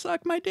 so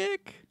suck my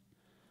dick.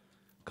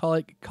 Call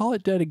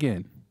it dead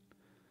again.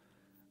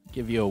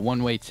 Give you a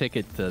one-way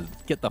ticket to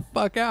get the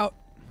fuck out.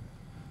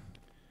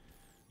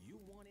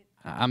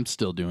 I'm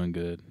still doing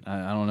good.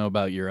 I don't know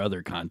about your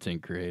other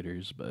content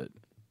creators, but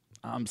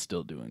I'm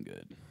still doing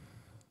good.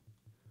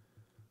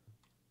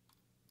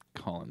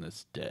 Calling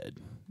this dead.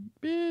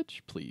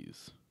 Bitch,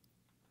 please.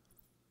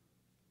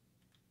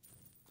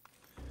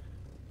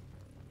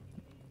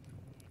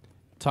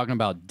 Talking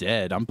about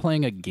dead, I'm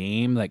playing a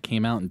game that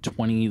came out in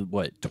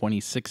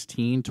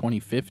 2016,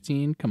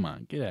 2015? Come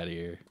on, get out of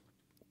here.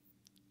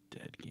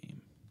 Dead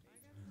game.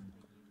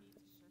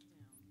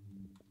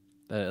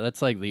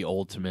 That's like the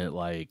ultimate,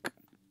 like,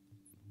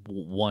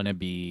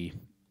 wannabe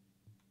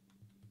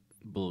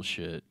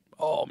bullshit.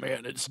 Oh,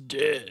 man, it's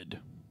dead.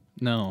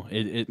 No,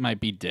 it might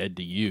be dead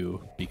to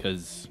you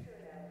because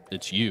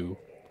it's you.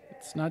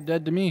 It's not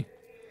dead to me.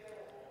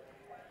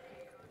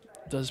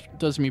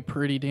 Does me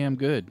pretty damn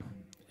good.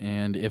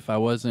 And if I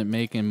wasn't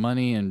making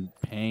money and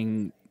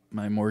paying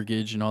my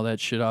mortgage and all that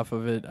shit off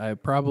of it, I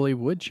probably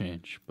would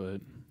change.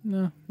 But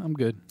no, I'm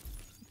good.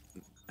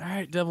 All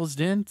right, Devil's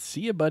Den.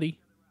 See ya, buddy.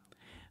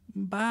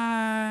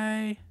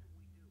 Bye.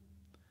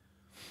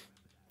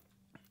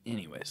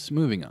 Anyways,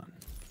 moving on.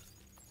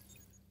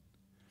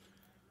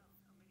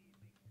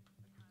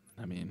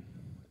 I mean,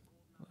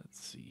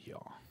 let's see,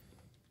 y'all.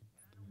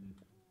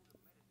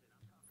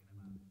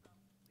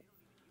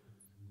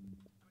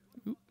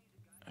 All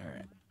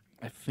right.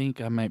 I think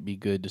I might be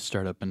good to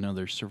start up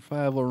another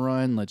survival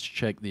run. Let's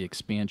check the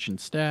expansion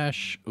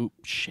stash. Oop,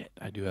 shit.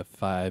 I do have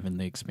 5 in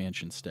the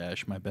expansion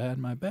stash. My bad,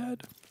 my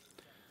bad.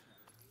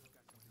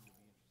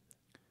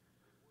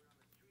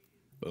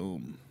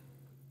 Boom.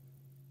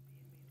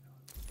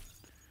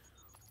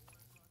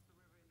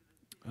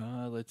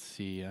 Let's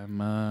see.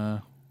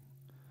 I'm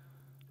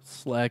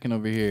slacking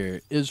over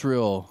here.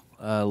 Israel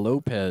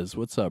Lopez,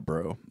 what's up,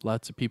 bro?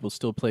 Lots of people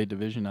still play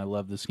Division. I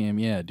love this game.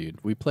 Yeah, dude.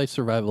 We play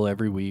survival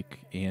every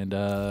week. And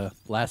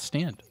Last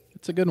Stand.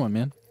 It's a good one,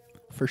 man.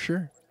 For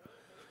sure.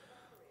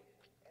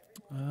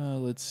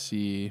 Let's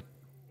see.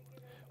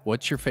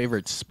 What's your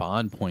favorite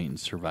spawn point in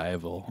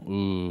survival?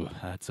 Ooh,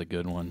 that's a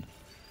good one.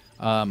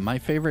 My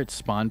favorite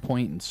spawn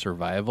point in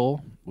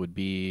survival would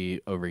be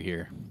over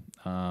here.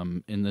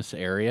 In this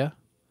area.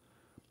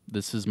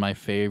 This is my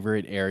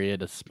favorite area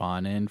to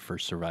spawn in for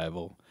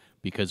survival.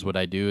 Because what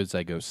I do is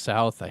I go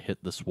south, I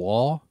hit this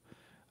wall,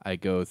 I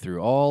go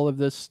through all of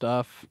this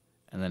stuff,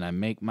 and then I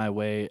make my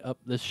way up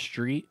this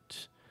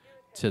street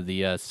to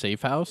the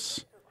safe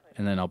house.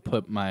 And then I'll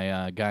put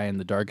my guy in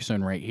the dark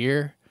zone right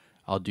here.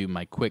 I'll do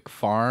my quick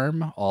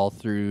farm all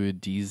through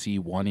DZ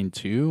 1 and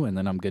 2, and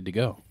then I'm good to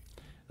go.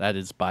 That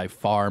is by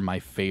far my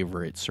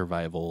favorite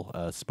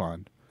survival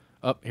spawn.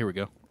 Oh, here we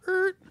go.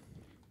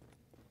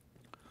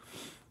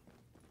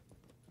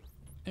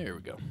 There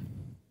we go.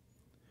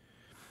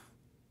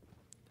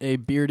 A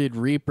bearded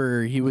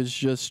reaper, he was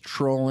just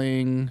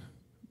trolling,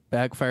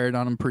 backfired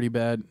on him pretty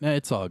bad.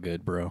 It's all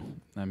good, bro.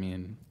 I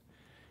mean,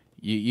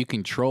 you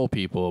can troll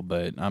people,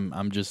 but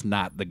I'm just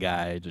not the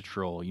guy to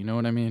troll. You know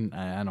what I mean?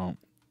 I don't,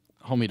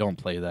 homie, don't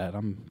play that.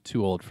 I'm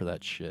too old for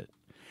that shit.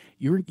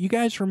 You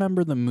guys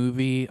remember the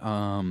movie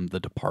The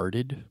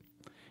Departed?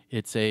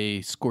 It's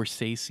a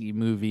Scorsese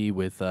movie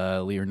with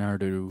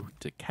Leonardo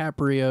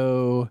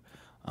DiCaprio.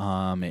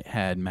 It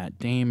had Matt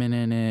Damon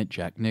in it,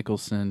 Jack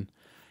Nicholson.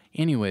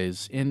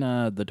 Anyways, in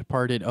The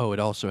Departed, it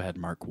also had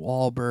Mark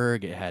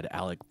Wahlberg. It had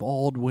Alec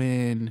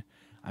Baldwin.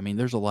 I mean,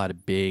 there's a lot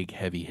of big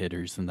heavy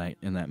hitters in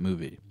that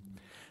movie.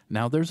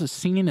 Now, there's a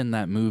scene in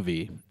that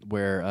movie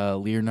where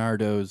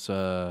Leonardo's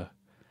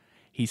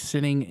he's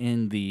sitting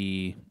in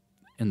the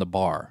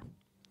bar,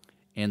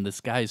 and this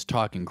guy's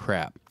talking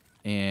crap.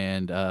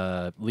 And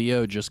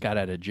Leo just got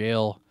out of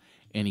jail,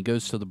 and he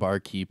goes to the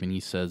barkeep and he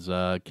says,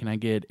 "Can I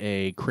get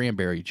a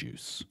cranberry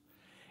juice?"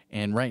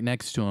 And right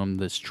next to him,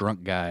 this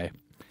drunk guy,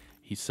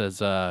 he says,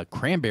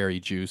 "Cranberry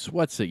juice?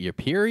 What's it, your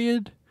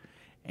period?"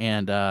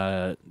 And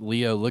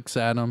Leo looks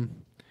at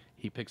him.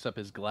 He picks up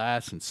his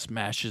glass and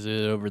smashes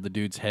it over the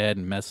dude's head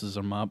and messes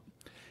him up.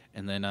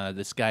 And then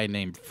this guy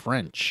named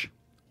French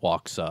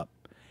walks up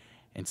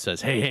and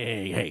says, "Hey, hey,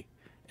 hey, hey."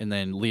 And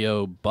then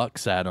Leo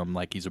bucks at him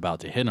like he's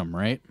about to hit him,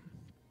 right?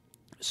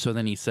 So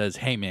then he says,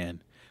 hey,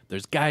 man,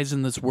 there's guys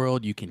in this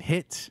world you can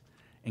hit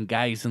and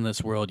guys in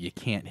this world you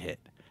can't hit.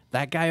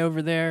 That guy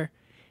over there,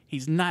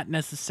 he's not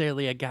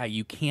necessarily a guy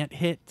you can't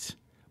hit,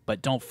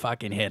 but don't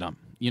fucking hit him.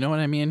 You know what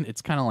I mean?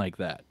 It's kind of like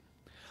that.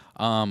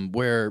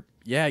 Where,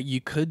 yeah, you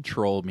could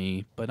troll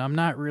me, but I'm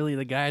not really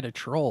the guy to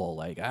troll.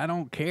 Like, I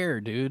don't care,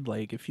 dude.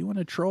 Like, if you want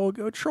to troll,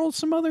 go troll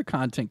some other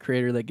content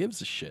creator that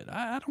gives a shit.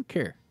 I don't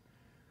care.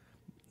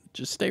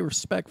 Just stay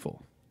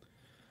respectful.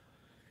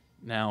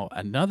 Now,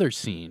 another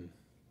scene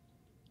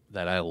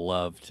that I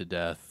love to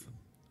death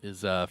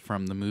is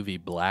from the movie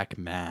Black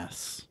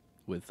Mass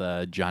with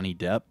Johnny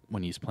Depp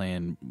when he's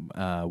playing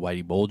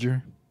Whitey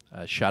Bulger.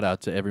 Shout out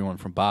to everyone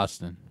from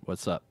Boston.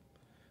 What's up?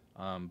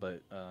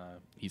 But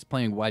he's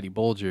playing Whitey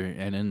Bulger,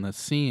 and in the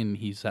scene,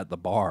 he's at the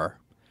bar,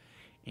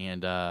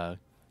 and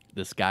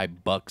this guy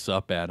bucks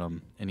up at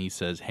him, and he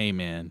says, hey,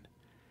 man,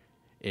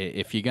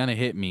 if you're going to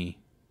hit me,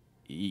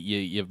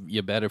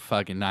 you better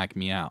fucking knock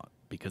me out,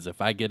 because if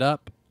I get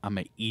up, I'm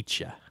going to eat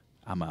you.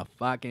 I'm going to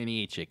fucking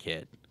eat you,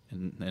 kid.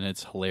 And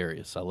it's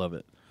hilarious. I love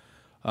it.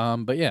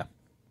 But yeah,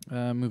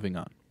 moving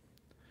on.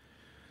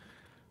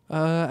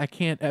 I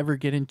can't ever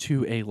get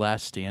into a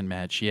last stand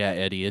match. Yeah,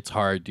 Eddie, it's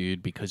hard,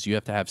 dude, because you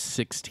have to have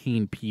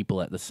 16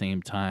 people at the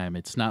same time.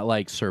 It's not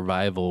like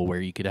Survival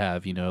where you could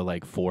have,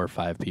 like 4 or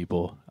 5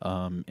 people.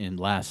 In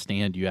last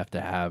stand, you have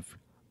to have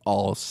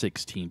all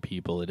 16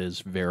 people. It is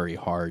very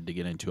hard to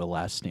get into a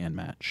last stand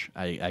match.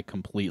 I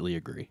completely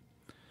agree.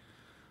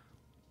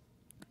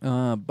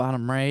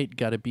 Bottom right,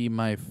 gotta be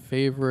my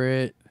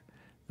favorite.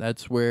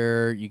 That's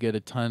where you get a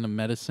ton of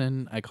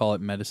medicine. I call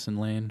it Medicine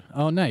Lane.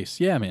 Oh, nice.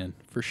 Yeah, man,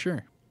 for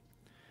sure.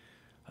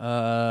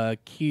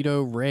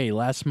 Keto Ray.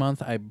 Last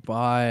month I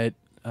bought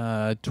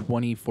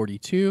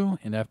 2042,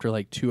 and after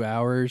like 2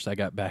 hours, I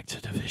got back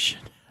to Division.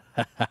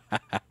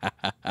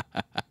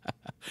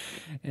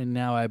 And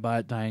now I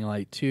bought Dying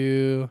Light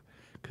 2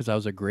 because I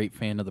was a great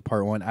fan of the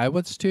part 1. I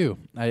was too.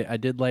 I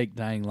did like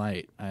Dying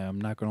Light. I'm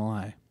not going to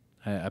lie.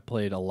 I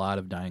played a lot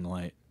of Dying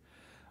Light.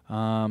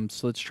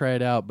 So let's try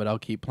it out, but I'll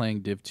keep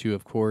playing Div 2,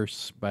 of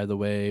course. By the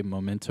way,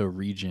 Memento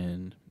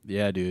Region.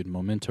 Yeah, dude,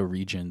 Memento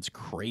Region's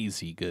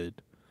crazy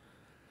good.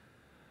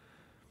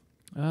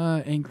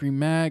 Angry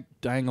Mac,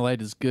 Dying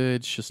Light is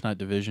good. It's just not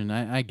Division.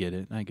 I get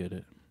it.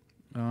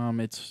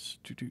 It's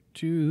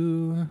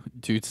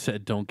dude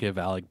said don't give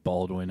Alec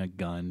Baldwin a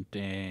gun.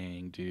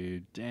 Dang,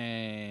 dude.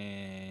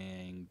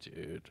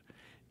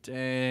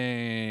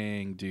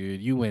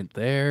 You went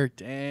there.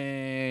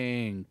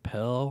 Dang,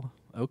 Pell.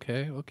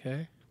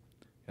 Okay.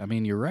 I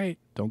mean, you're right.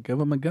 Don't give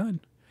him a gun,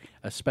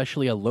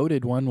 especially a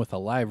loaded one with a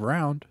live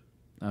round,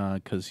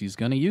 because he's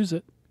gonna use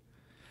it.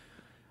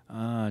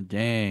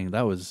 Dang,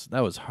 that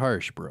was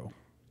harsh, bro.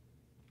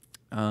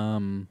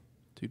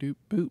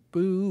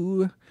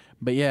 Boo.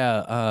 But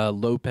yeah,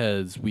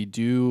 Lopez, we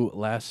do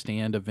Last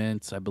Stand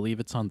events. I believe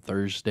it's on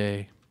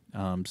Thursday.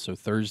 So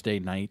Thursday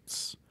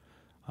nights.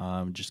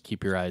 Just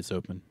keep your eyes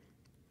open.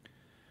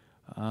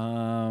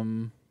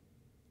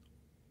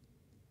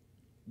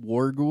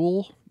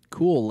 Warghoul,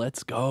 cool.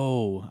 Let's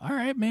go. All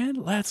right, man.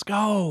 Let's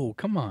go.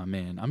 Come on,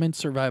 man. I'm in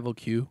survival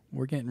queue.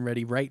 We're getting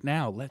ready right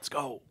now. Let's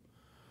go.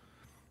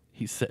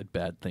 He said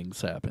bad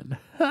things happen.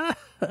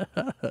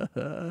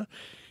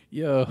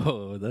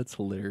 Yo, that's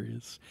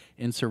hilarious.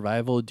 In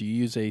survival, do you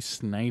use a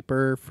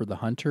sniper for the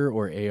hunter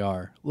or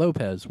AR?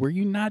 Lopez, were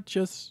you not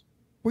just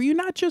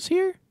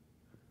here?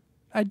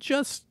 I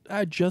just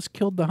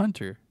killed the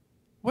hunter.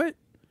 What?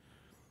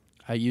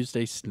 I used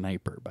a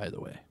sniper, by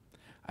the way.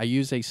 I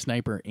use a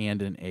sniper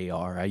and an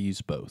AR. I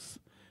use both.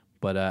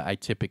 But I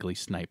typically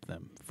snipe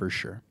them, for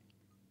sure.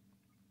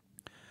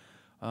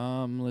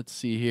 Let's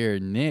see here.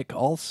 Nick,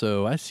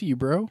 also. I see you,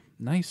 bro.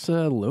 Nice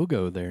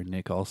logo there,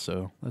 Nick,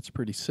 also. That's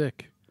pretty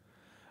sick.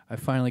 I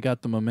finally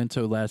got the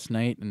Memento last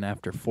night, and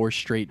after 4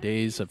 straight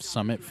days of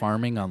summit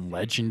farming on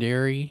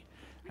Legendary,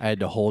 I had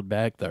to hold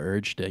back the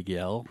urge to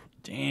yell.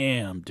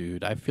 Damn,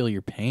 dude. I feel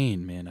your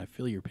pain, man. I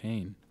feel your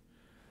pain.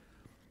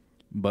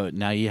 But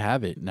now you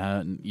have it.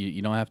 Now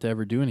you don't have to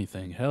ever do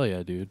anything. Hell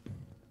yeah, dude.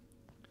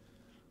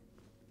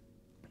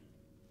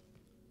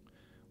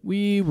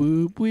 Wee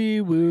whoop,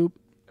 wee whoop.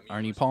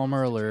 Arnie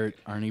Palmer alert.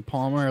 Arnie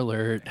Palmer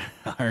alert.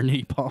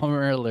 Arnie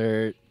Palmer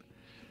alert.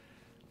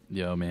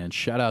 Yo, man.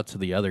 Shout out to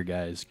the other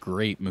guys.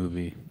 Great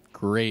movie.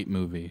 Great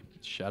movie.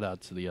 Shout out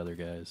to the other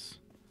guys.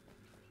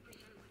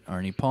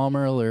 Arnie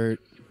Palmer alert.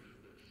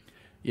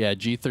 Yeah,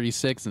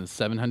 G36 and the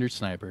 700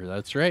 sniper.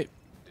 That's right.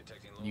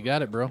 You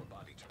got it, bro. All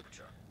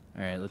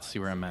right, let's see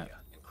where I'm at.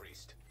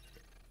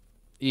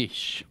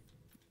 Eesh.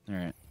 All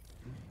right.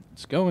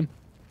 It's going.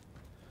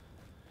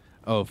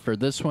 Oh, for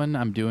this one,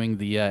 I'm doing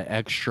the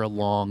extra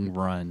long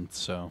run,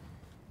 so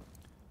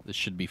this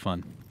should be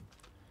fun.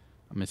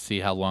 I'm going to see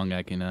how long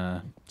I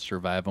can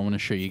survive. I want to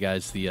show you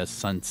guys the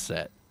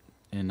sunset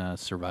in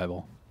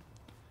survival.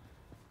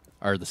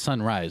 Or the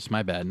sunrise,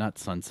 my bad, not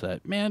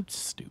sunset. Man,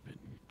 stupid.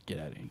 Get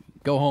out of here.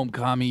 Go home,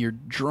 Kami, you're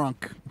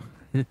drunk.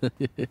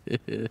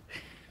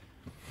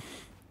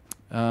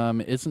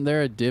 Isn't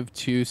there a Div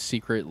 2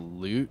 secret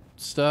loot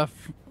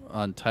stuff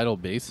on Tidal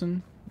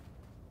Basin?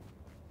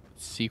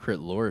 Secret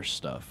lore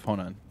stuff.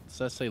 Hold on. Does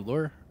that say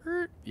lore?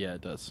 Yeah,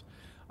 it does.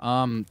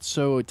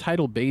 So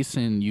Tidal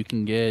Basin, you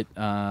can get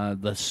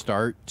the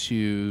start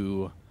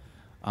to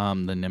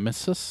the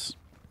Nemesis.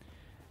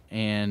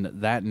 And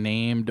that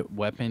named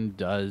weapon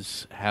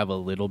does have a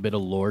little bit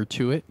of lore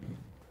to it.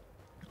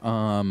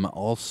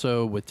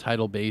 Also, with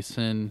Tidal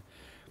Basin,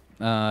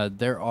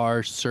 there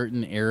are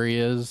certain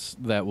areas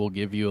that will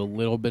give you a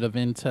little bit of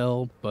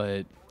intel,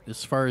 but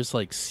as far as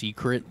like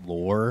secret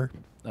lore,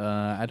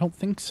 I don't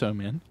think so,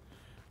 man.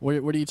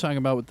 What are you talking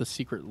about with the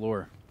secret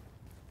lore?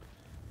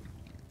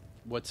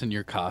 What's in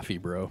your coffee,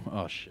 bro?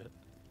 Oh shit.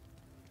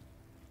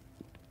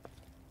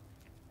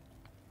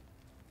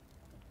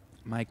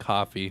 My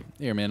coffee.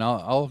 Here, man.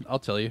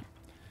 I'll tell you.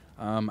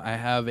 I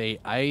have a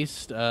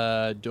iced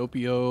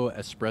doppio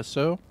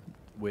espresso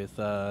with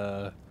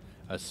a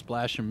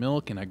splash of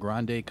milk and a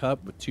grande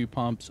cup with 2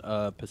 pumps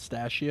of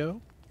pistachio.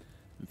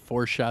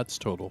 4 shots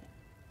total.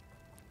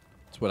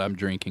 That's what I'm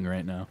drinking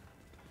right now.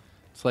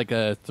 It's like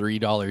a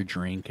 $3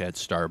 drink at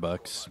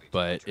Starbucks,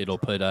 but it'll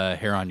put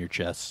hair on your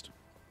chest.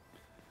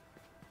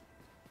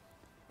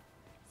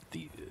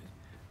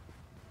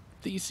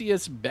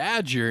 Theseus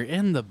Badger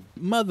in the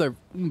mother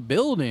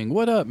building.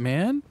 What up,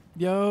 man?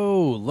 Yo,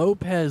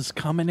 Lopez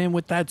coming in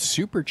with that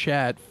super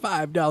chat.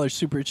 $5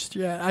 super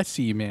chat. I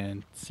see you,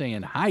 man.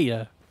 Saying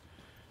hiya.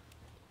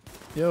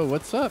 Yo,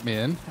 what's up,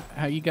 man?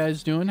 How you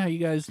guys doing? How you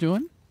guys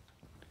doing?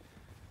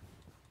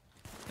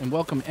 And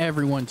welcome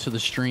everyone to the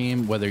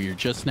stream, whether you're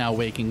just now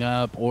waking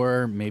up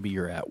or maybe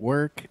you're at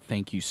work.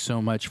 Thank you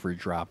so much for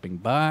dropping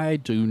by.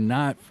 Do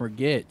not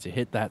forget to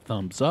hit that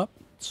thumbs up.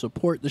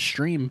 Support the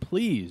stream,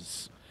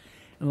 please.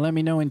 And let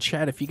me know in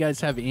chat if you guys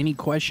have any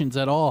questions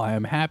at all. I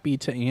am happy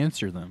to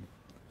answer them.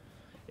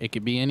 It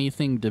could be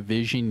anything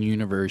Division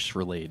Universe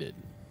related.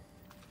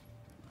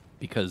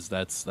 Because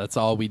that's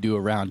all we do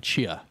around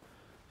Chia.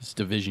 It's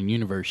Division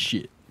Universe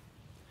shit.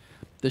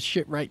 This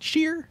shit right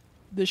here.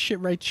 This shit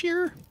right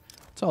here.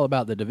 It's all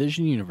about the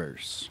Division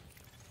Universe.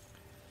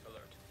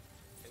 Alert.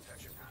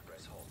 Infection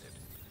progress halted.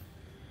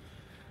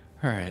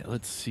 Alright,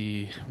 let's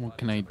see. What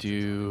can I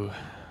do?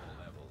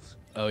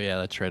 Oh yeah,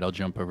 that's right. I'll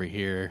jump over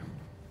here.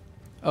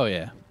 Oh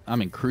yeah,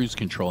 I'm in cruise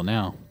control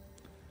now.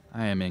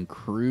 I am in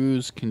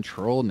cruise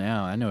control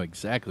now. I know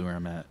exactly where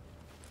I'm at.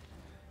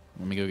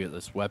 Let me go get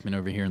this weapon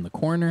over here in the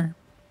corner.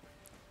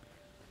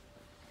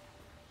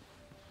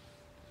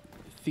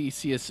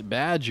 Theseus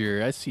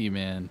Badger, I see you,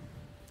 man.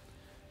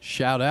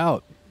 Shout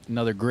out.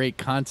 Another great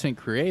content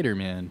creator,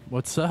 man.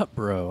 What's up,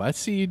 bro? I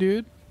see you,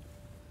 dude.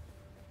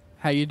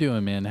 How you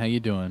doing, man? How you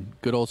doing?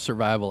 Good old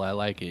survival. I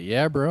like it.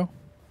 Yeah, bro.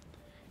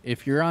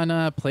 If you're on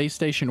a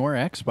PlayStation or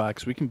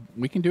Xbox,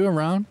 we can do a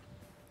round.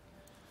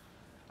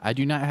 I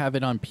do not have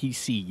it on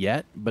PC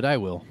yet, but I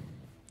will.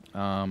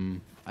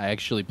 I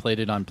actually played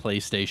it on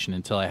PlayStation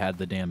until I had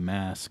the damn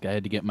mask. I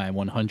had to get my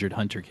 100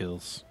 hunter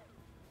kills.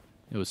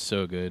 It was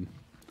so good.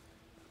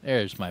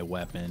 There's my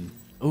weapon.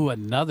 Ooh,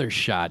 another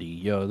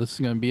shotty. Yo, this is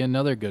going to be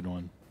another good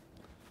one.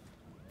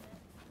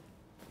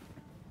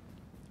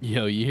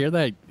 Yo, you hear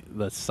that?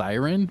 The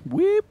siren?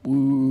 Whoop,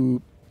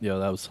 whoop. Yo,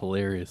 that was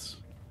hilarious.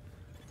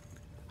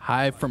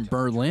 Hi from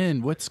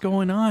Berlin. What's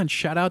going on?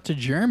 Shout out to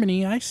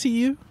Germany. I see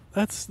you.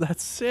 That's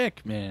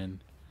sick,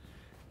 man.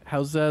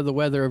 How's the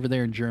weather over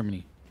there in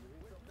Germany?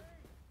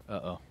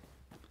 Uh-oh.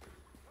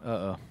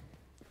 Uh-oh.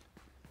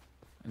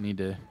 I need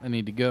to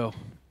go.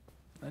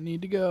 I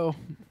need to go.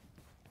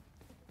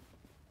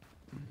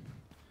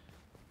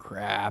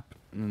 Crap.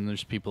 And then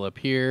there's people up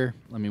here.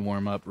 Let me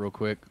warm up real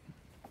quick.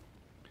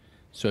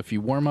 So if you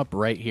warm up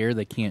right here,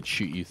 they can't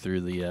shoot you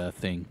through the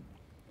thing.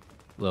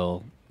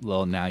 Little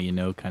now you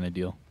know kind of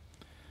deal.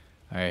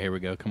 All right, here we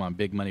go. Come on,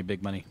 big money,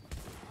 big money.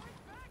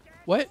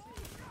 What?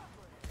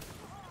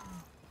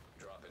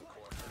 Drop in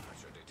core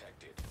temperature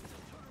detected.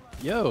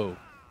 Yo,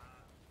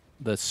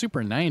 the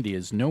Super 90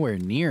 is nowhere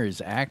near as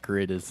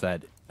accurate as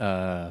that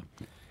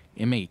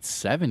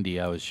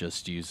M870 I was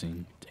just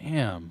using.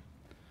 Damn.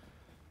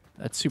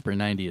 That Super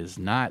 90 is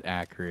not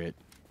accurate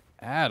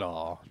at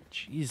all.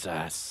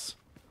 Jesus.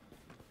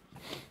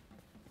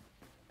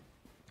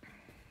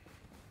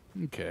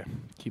 Okay,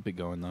 keep it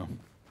going though.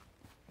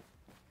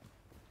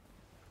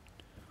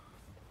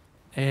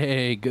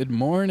 Hey, good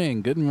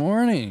morning, good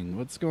morning.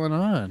 What's going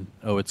on?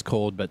 Oh, it's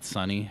cold but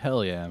sunny.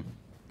 Hell yeah.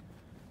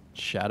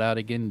 Shout out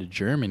again to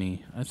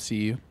Germany. I see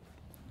you.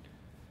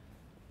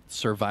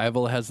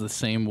 Survival has the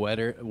same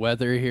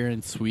weather here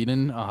in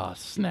Sweden. Oh,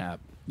 snap.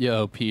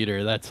 Yo,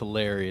 Peter, that's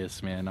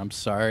hilarious, man. I'm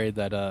sorry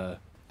that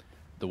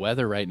the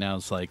weather right now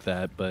is like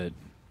that, but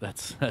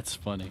that's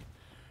funny.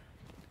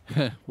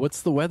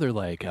 What's the weather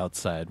like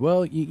outside?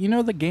 Well, you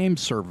know the game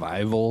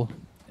Survival?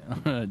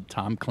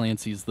 Tom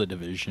Clancy's The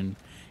Division.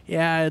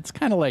 Yeah, it's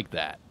kind of like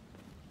that.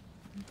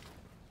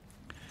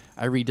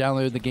 I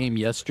re-downloaded the game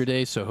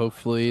yesterday, so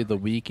hopefully the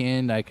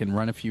weekend I can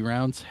run a few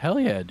rounds. Hell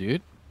yeah,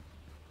 dude.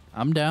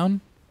 I'm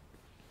down.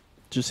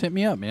 Just hit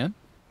me up, man.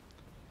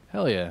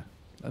 Hell yeah.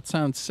 That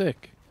sounds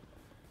sick.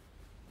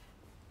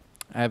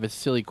 I have a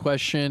silly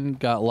question.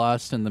 Got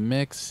lost in the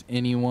mix.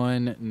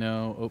 Anyone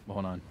know? Oh,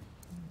 hold on.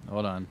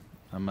 Hold on.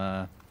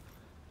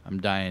 I'm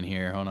dying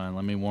here. Hold on.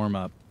 Let me warm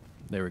up.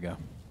 There we go.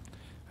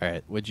 All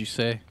right. What'd you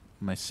say?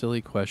 My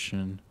silly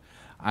question.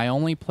 I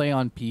only play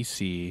on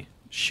PC.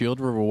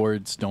 Shield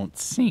rewards don't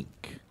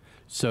sync.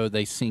 So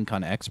they sync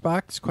on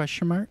Xbox?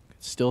 Question mark.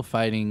 Still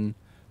fighting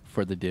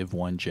for the Div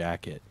 1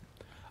 jacket.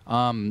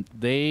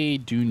 They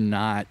do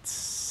not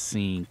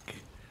sync.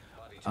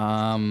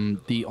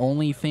 The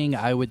only thing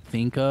I would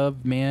think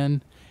of,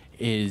 man,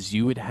 is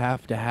you would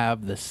have to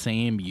have the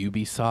same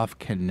Ubisoft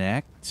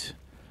Connect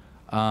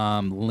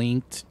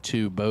linked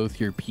to both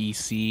your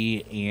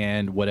PC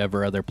and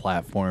whatever other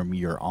platform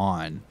you're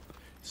on.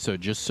 So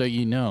just so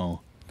you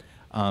know,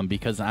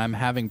 because I'm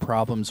having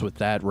problems with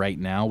that right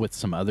now with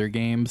some other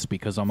games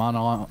because I'm on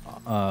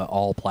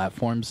all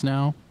platforms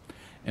now.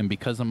 And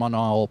because I'm on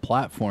all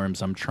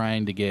platforms, I'm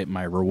trying to get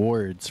my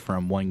rewards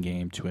from one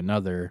game to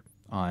another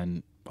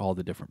on all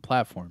the different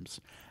platforms.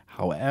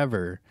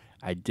 However,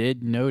 I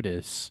did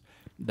notice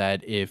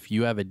that if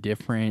you have a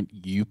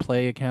different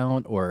Uplay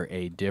account or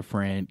a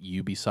different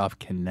Ubisoft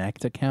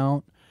Connect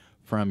account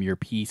from your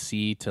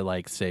PC to,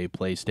 like, say,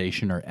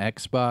 PlayStation or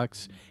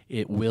Xbox,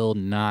 it will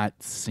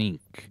not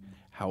sync.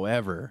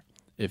 However,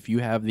 if you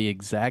have the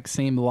exact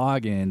same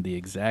login, the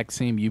exact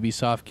same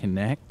Ubisoft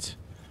Connect,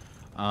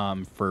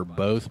 for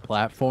both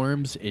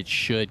platforms, it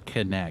should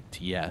connect,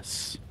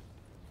 yes.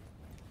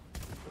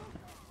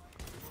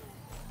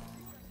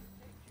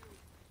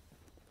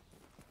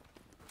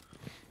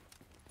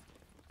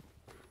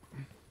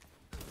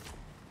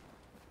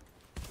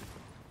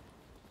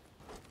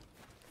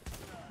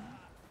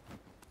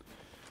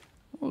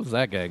 What was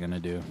that guy gonna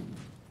do?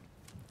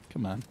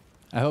 Come on.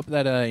 I hope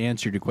that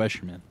answered your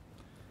question, man.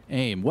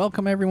 Hey,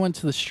 welcome everyone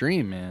to the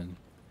stream, man.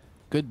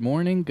 Good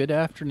morning, good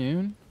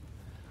afternoon.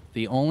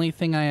 The only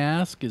thing I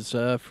ask is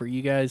for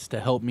you guys to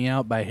help me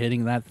out by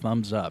hitting that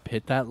thumbs up.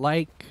 Hit that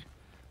like,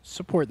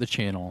 support the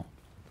channel.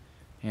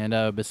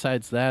 And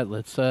besides that,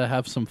 let's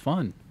have some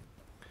fun.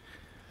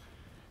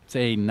 It's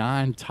a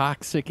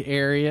non-toxic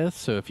area,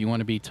 so if you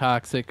want to be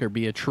toxic or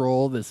be a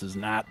troll, this is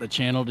not the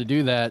channel to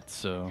do that.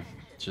 So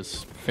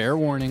just fair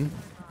warning.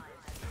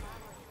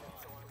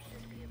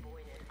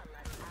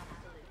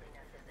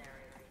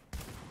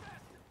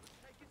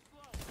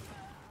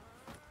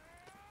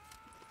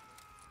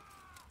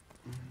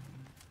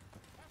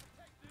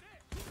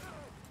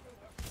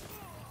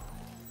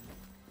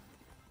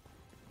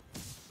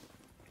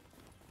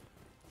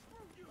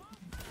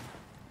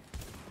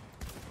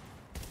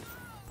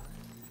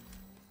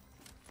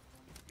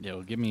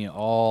 Yo, give me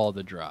all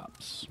the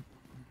drops.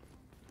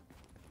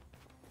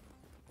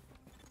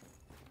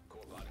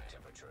 Core body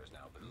temperature is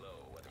now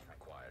below what is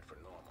required for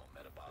normal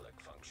metabolic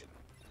function.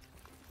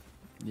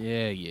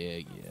 Yeah.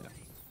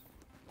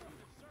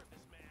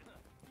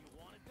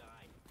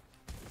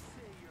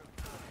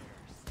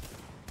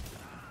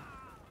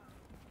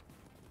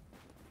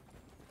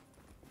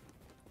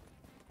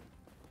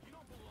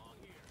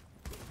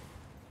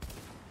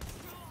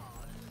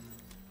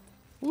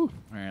 Woo.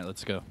 All right,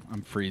 let's go.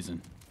 I'm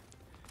freezing.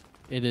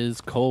 It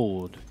is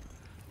cold.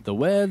 The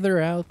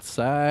weather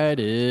outside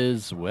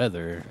is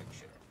weather.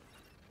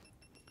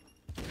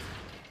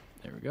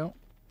 There we go.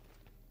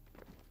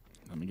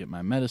 Let me get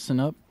my medicine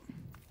up.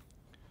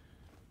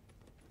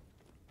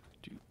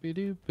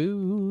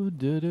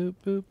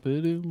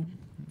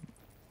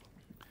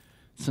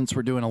 Since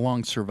we're doing a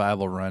long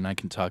survival run, I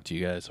can talk to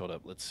you guys. Hold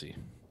up, let's see.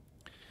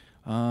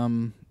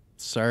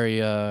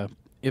 Sorry,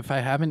 if I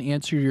haven't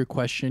answered your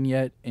question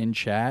yet in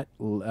chat,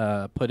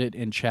 put it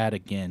in chat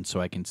again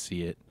so I can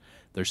see it.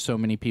 There's so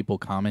many people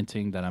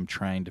commenting that I'm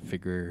trying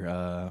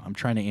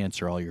to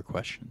answer all your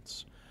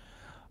questions.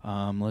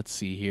 Let's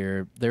see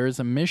here. There is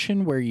a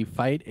mission where you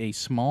fight a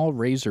small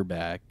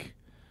razorback.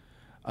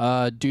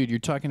 Dude, you're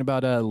talking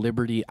about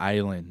Liberty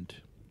Island.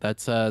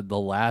 That's the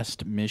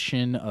last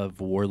mission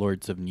of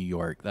Warlords of New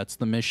York. That's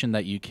the mission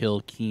that you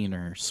kill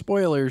Keener.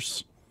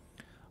 Spoilers,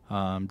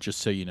 just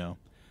so you know.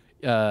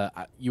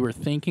 You were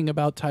thinking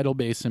about Tidal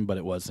Basin, but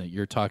it wasn't.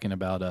 You're talking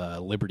about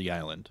Liberty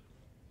Island.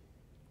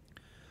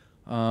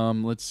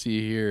 Let's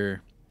see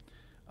here.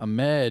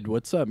 Ahmed,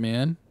 what's up,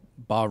 man?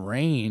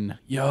 Bahrain.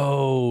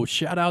 Yo,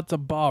 shout out to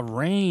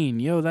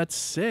Bahrain. Yo, that's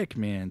sick,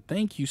 man.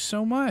 Thank you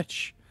so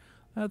much.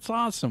 That's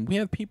awesome. We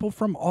have people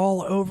from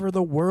all over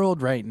the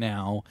world right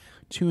now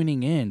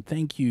tuning in.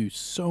 Thank you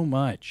so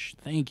much.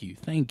 Thank you.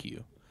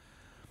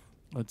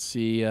 Let's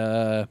see.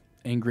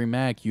 Angry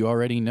Mac, you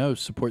already know.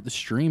 Support the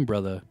stream,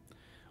 brother.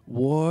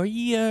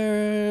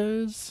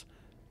 Warriors.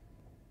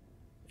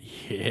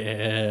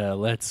 Yeah,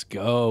 let's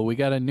go. We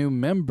got a new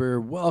member.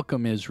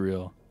 Welcome,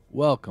 Israel.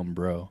 Welcome,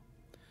 bro.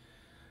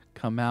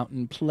 Come out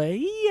and play.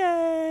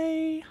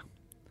 Yay.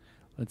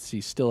 Let's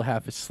see. Still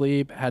half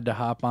asleep. Had to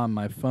hop on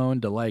my phone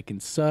to like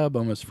and sub.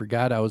 Almost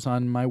forgot I was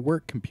on my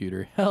work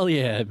computer. Hell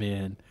yeah,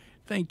 man.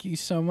 Thank you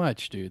so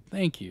much, dude.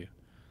 Thank you.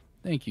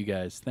 Thank you,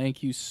 guys.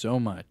 Thank you so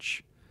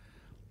much.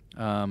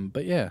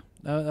 But yeah,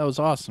 that was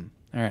awesome.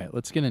 All right,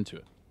 let's get into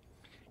it.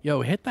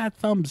 Yo, hit that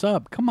thumbs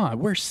up. Come on,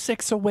 we're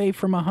 6 away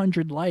from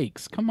 100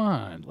 likes. Come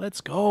on,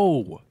 let's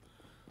go.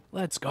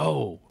 Let's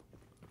go.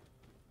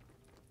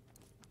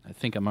 I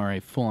think I'm already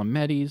full on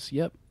medis.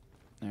 Yep.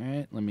 All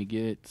right, let me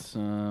get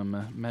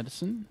some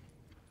medicine.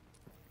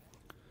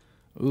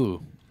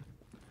 Ooh.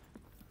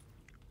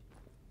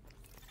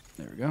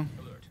 There we go.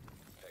 Alert.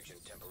 Infection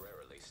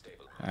temporarily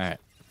stabilized. All right,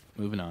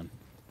 moving on.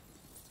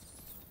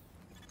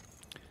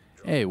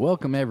 Hey,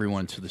 welcome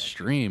everyone to the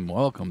stream.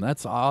 Welcome.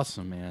 That's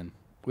awesome, man.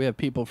 We have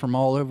people from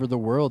all over the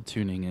world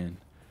tuning in.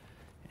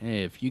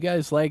 Hey, if you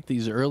guys like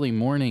these early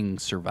morning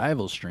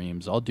survival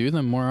streams, I'll do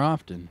them more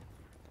often.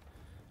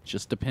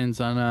 Just depends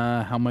on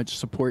how much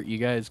support you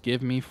guys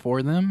give me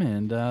for them,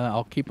 and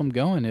I'll keep them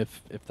going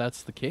if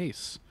that's the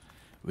case.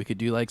 We could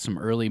do like some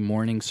early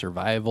morning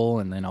survival,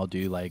 and then I'll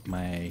do like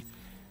my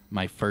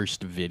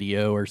first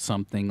video or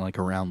something like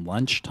around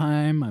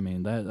lunchtime. I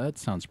mean, that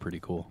sounds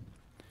pretty cool.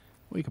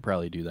 We could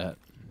probably do that.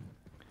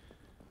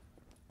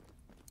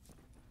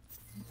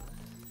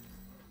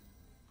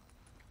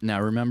 Now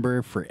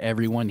remember, for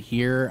everyone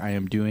here, I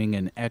am doing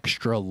an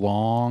extra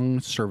long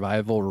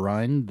survival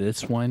run,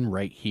 this one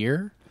right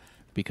here,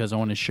 because I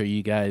want to show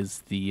you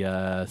guys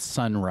the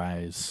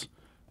sunrise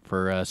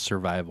for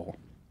survival,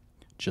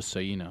 just so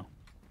you know.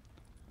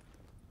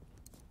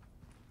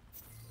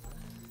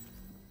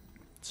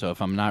 So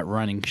if I'm not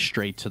running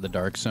straight to the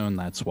dark zone,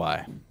 that's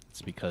why.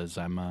 It's because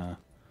I'm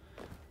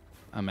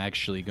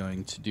actually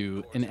going to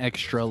do an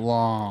extra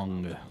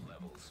long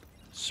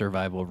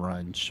survival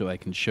run so I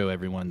can show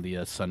everyone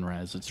the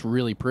sunrise. It's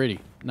really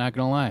pretty, not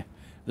gonna lie.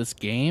 This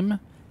game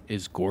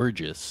is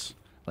gorgeous.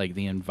 Like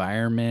the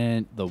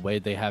environment, the way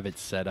they have it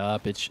set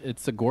up,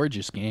 it's a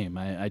gorgeous game.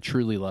 I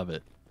truly love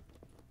it.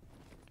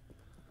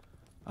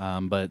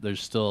 But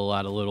there's still a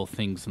lot of little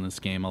things in this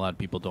game a lot of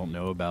people don't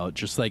know about.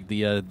 Just like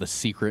the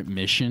secret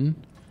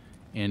mission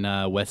in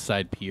West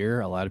Side Pier,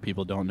 a lot of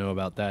people don't know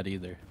about that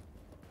either.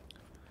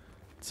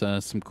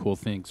 It's some cool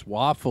things.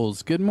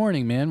 Waffles, good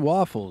morning, man.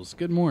 Waffles,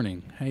 good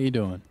morning. How you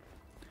doing?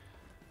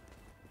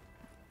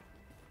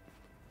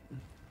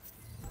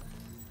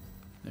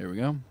 There we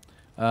go.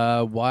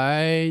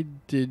 Why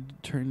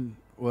did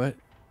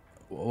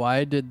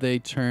they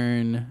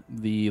turn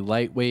the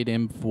lightweight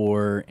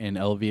M4 and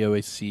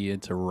LVOAC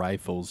into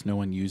rifles? No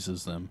one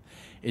uses them.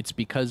 It's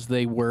because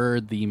they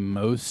were the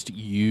most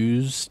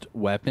used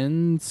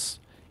weapons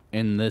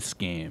in this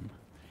game.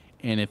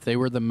 And if they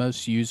were the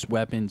most used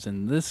weapons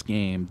in this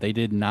game, they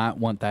did not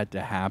want that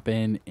to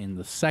happen in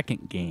the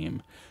second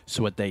game.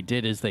 So what they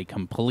did is they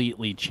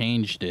completely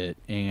changed it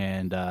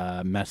and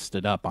messed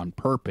it up on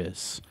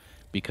purpose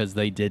because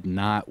they did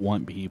not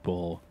want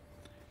people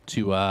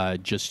to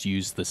just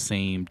use the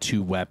same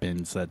 2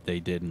 weapons that they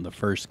did in the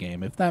first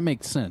game, if that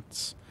makes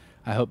sense.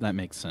 I hope that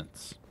makes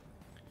sense.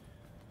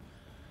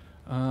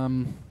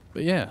 But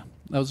yeah,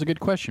 that was a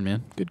good question,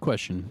 man. Good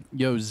question.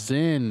 Yo,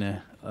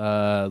 Zen,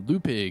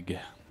 Lupig.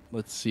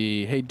 Let's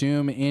see. Hey,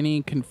 Doom,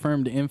 any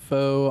confirmed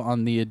info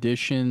on the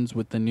additions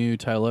with the new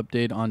tile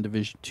update on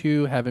Division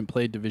 2? Haven't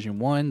played Division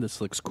 1.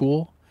 This looks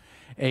cool.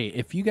 Hey,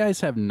 if you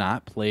guys have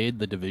not played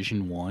the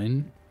Division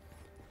 1,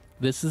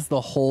 this is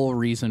the whole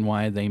reason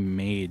why they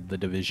made the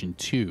Division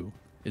 2,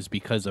 is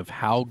because of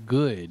how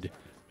good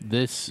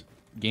this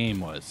game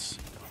was.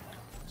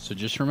 So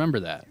just remember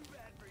that.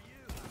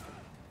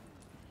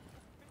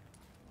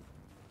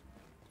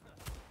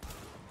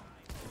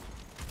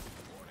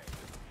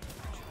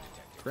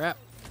 Crap.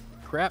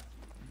 Crap.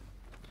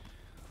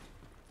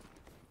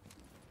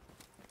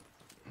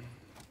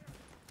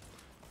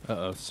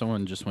 Uh-oh,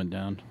 someone just went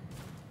down.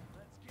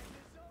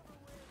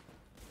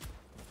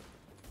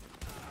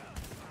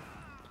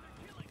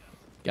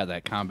 Got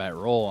that combat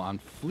roll on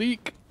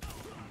fleek.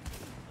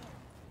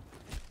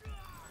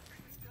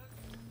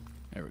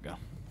 There we go.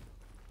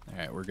 All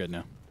right, we're good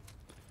now.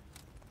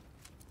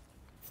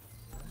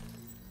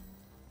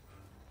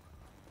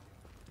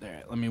 All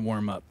right, let me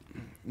warm up.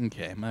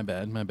 Okay, my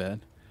bad, my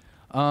bad.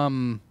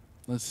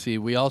 Let's see.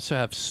 We also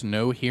have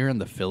snow here in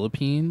the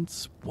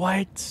Philippines.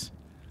 What?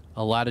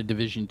 A lot of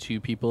Division 2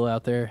 people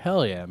out there.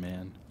 Hell yeah,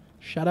 man.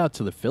 Shout out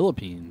to the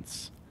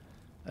Philippines.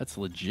 That's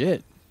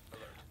legit.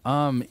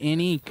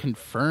 Any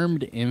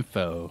confirmed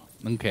info?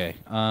 Okay.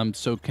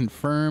 So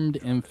confirmed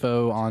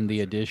info on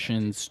the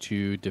additions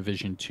to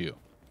Division 2.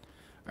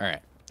 All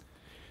right.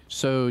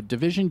 So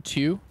Division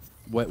 2,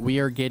 what we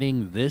are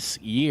getting this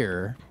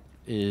year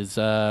is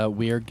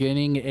we are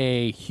getting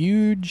a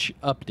huge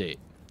update.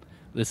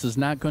 This is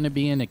not going to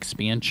be an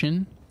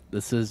expansion.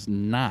 This is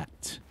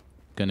not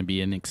going to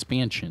be an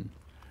expansion.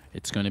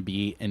 It's going to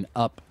be an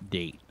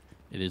update.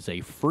 It is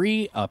a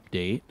free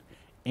update,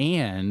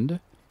 and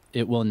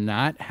it will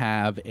not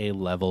have a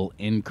level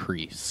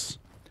increase.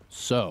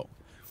 So,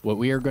 what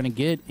we are going to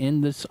get in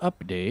this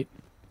update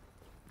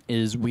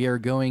is we are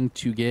going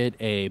to get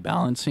a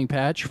balancing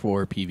patch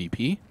for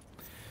PvP.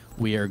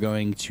 We are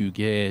going to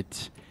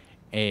get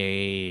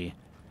a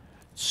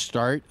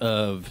start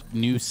of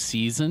new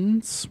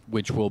seasons,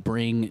 which will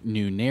bring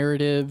new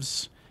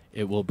narratives.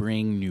 It will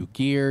bring new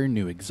gear,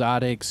 new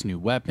exotics, new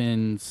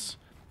weapons,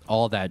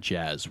 all that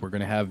jazz. We're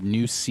going to have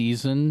new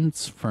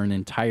seasons for an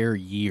entire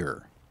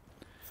year.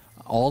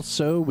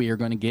 Also, we are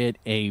going to get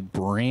a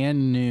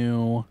brand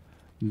new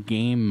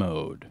game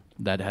mode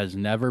that has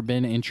never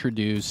been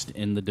introduced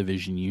in the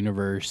Division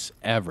universe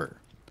ever.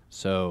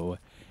 So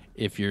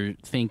if you're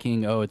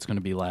thinking, oh, it's going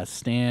to be Last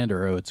Stand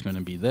or oh, it's going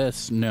to be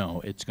this,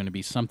 no, it's going to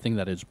be something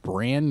that is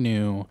brand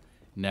new,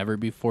 never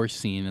before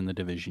seen in the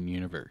Division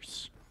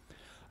universe.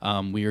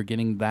 We are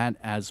getting that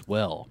as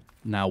well.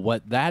 Now,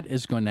 what that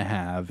is going to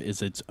have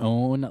is its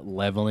own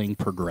leveling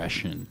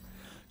progression.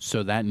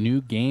 So that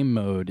new game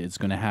mode is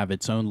going to have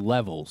its own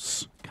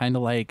levels, kind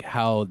of like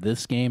how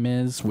this game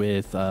is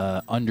with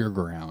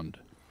Underground.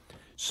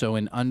 So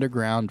in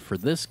Underground for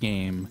this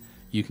game,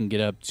 you can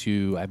get up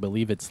to, I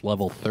believe it's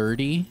level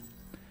 30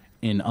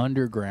 in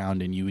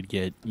Underground, and you would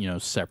get,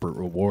 separate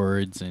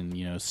rewards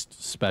and,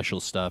 special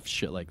stuff,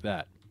 shit like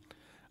that.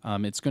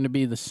 It's going to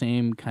be the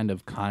same kind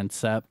of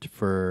concept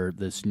for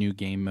this new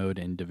game mode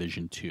in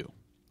Division 2.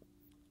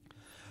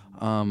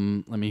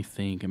 Let me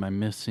think. Am I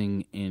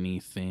missing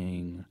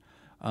anything?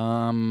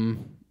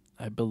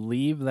 I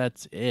believe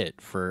that's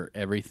it for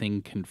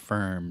everything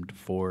confirmed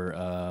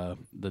for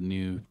the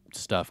new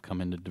stuff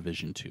coming to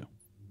Division 2.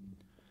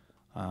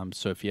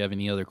 So if you have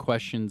any other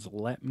questions,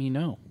 let me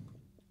know.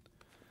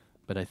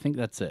 But I think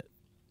that's it.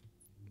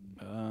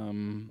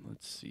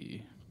 Let's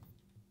see.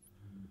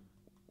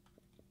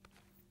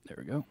 There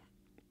we go.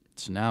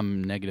 So now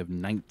I'm negative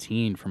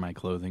 19 for my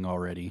clothing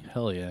already.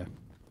 Hell yeah.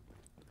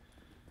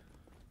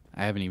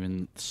 I haven't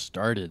even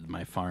started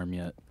my farm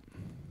yet.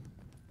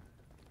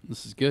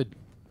 This is good.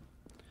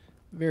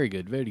 Very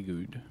good, very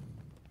good.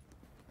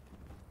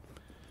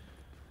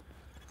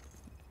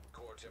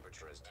 Core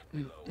temperature is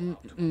below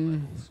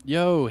optimal levels.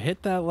 Yo,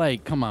 hit that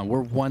like. Come on,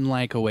 we're 1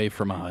 like away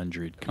from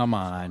 100. Come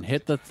on,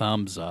 hit the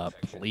thumbs up,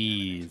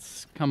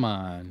 please. Come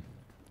on.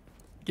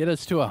 Get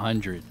us to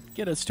 100.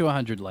 Get us to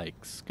 100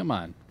 likes. Come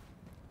on.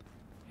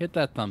 Hit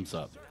that thumbs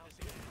up.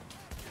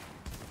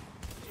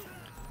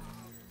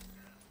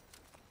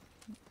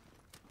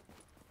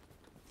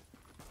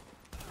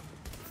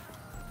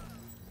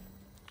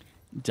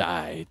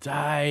 Die,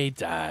 die,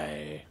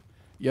 die.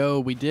 Yo,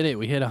 we did it.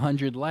 We hit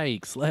 100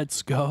 likes.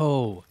 Let's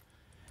go.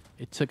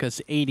 It took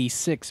us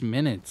 86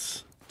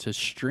 minutes to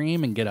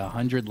stream and get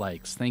 100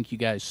 likes. Thank you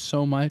guys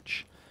so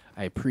much.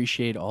 I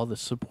appreciate all the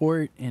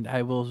support, and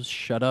I will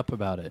shut up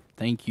about it.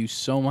 Thank you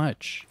so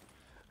much.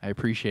 I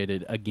appreciate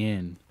it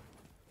again.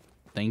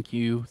 Thank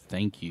you.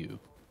 Thank you.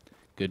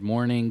 Good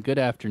morning, good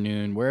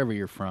afternoon, wherever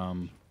you're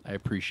from. I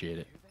appreciate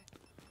it.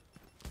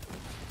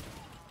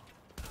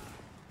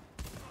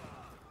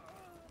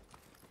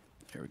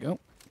 There we go.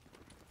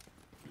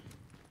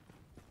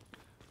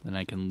 Then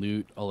I can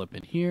loot all up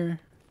in here.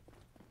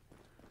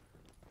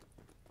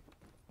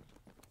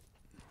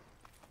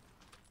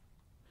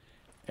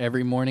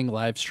 Every morning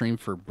live stream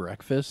for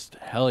breakfast.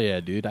 Hell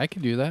yeah, dude. I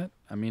can do that.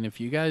 I mean, if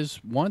you guys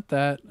want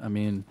that, I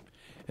mean,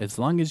 as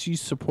long as you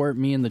support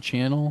me in the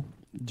channel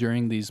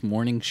during these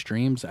morning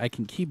streams, I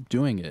can keep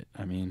doing it.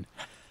 I mean,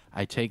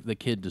 I take the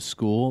kid to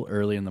school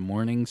early in the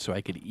morning, so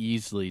I could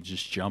easily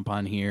just jump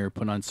on here,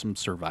 put on some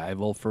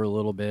survival for a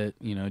little bit,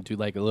 do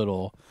like a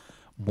little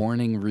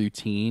morning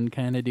routine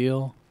kind of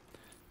deal.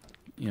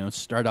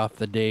 Start off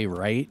the day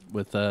right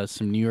with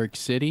some New York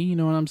City, you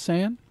know what I'm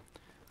saying?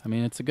 I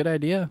mean, it's a good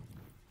idea.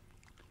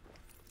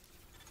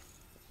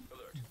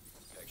 Alert.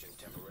 Infection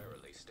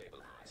temporarily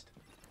stabilized.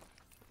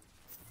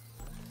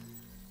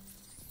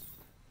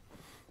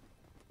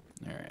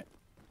 All right.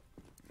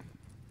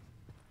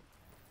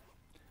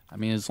 I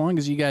mean, as long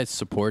as you guys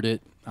support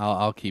it,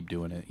 I'll keep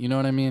doing it. You know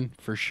what I mean?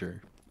 For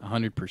sure.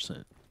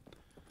 100%.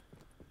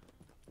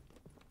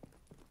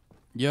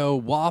 Yo,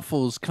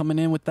 Waffles coming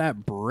in with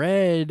that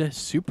bread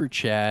super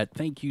chat.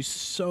 Thank you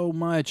so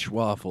much,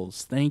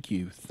 Waffles. Thank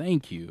you.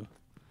 Thank you.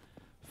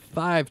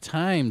 5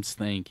 times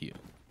thank you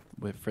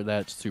for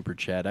that super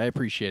chat. I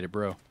appreciate it,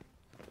 bro.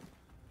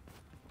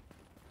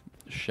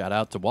 Shout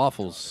out to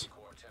Waffles.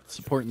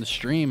 Supporting the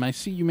stream. I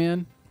see you,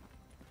 man.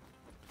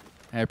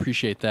 I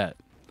appreciate that.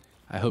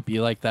 I hope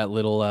you like that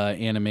little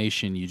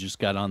animation you just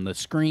got on the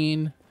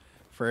screen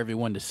for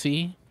everyone to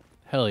see.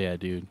 Hell yeah,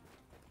 dude.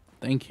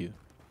 Thank you.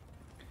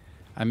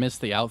 I miss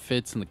the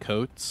outfits and the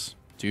coats.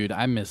 Dude,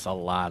 I miss a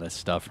lot of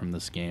stuff from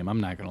this game. I'm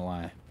not going to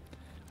lie.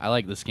 I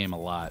like this game a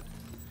lot.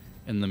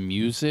 And the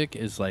music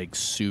is like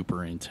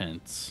super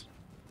intense.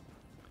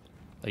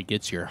 Like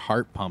gets your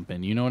heart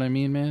pumping. You know what I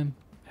mean, man?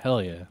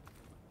 Hell yeah.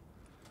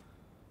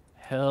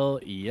 Hell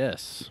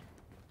yes.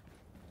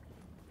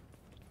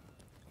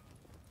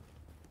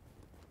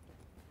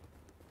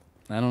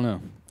 I don't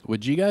know.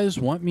 Would you guys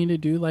want me to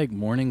do like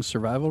morning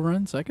survival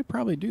runs? I could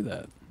probably do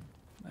that.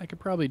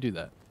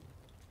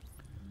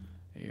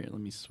 Here,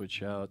 let me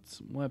switch out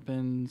some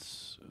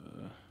weapons.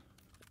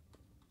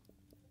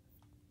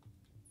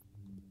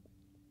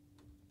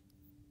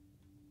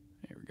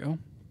 There we go.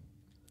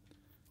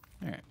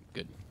 All right,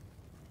 good.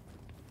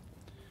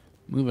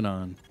 Moving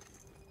on.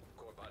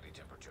 Core body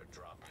temperature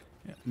dropped.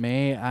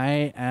 May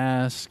I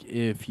ask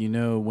if you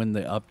know when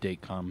the update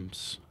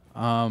comes?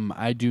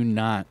 I do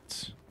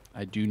not.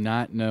 I do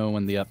not know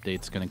when the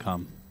update's going to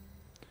come.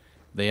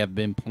 They have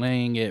been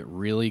playing it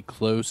really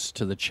close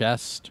to the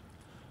chest.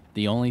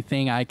 The only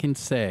thing I can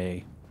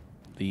say,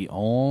 I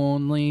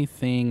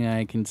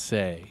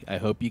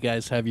hope you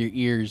guys have your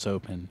ears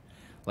open.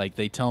 Like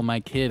they tell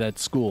my kid at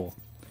school,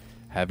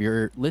 have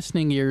your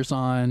listening ears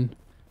on.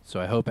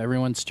 So I hope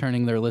everyone's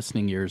turning their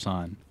listening ears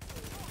on.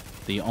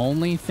 The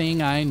only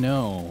thing I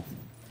know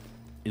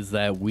is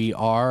that we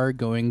are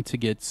going to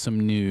get some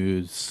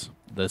news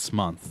this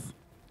month.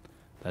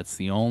 That's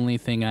the only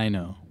thing I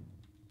know.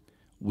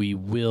 We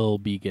will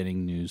be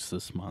getting news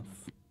this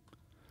month.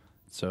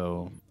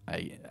 So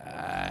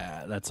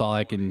that's all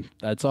I can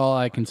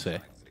say.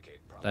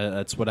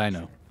 That's what I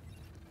know.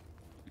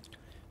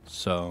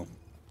 So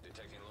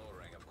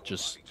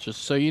just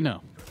so you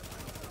know.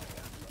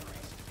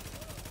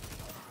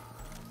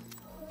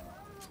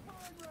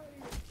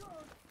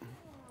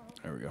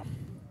 There we go.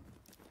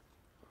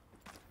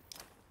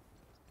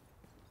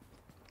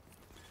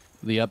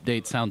 The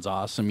update sounds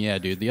awesome. Yeah,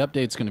 dude, the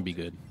update's going to be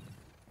good.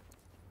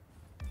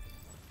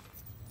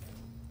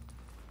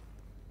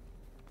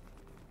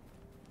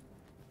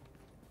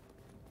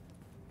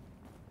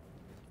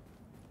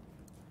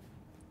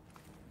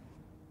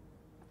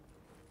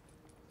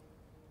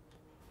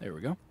 There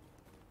we go.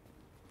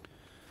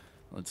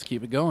 Let's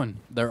keep it going.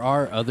 There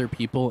are other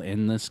people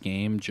in this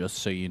game, just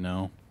so you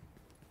know.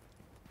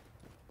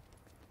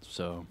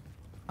 So,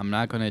 I'm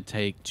not going to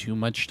take too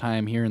much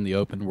time here in the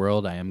open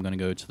world. I am going to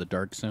go to the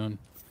dark zone.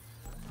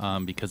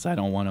 Because I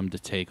don't want them to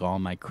take all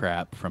my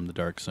crap from the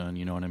dark zone,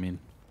 you know what I mean?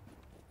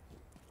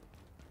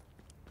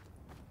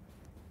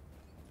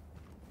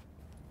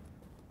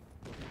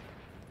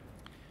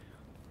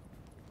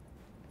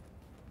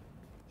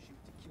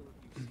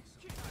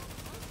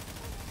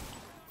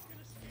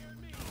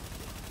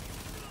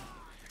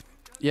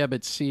 Yeah,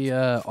 but see,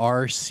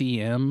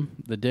 RCM,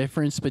 the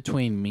difference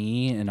between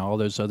me and all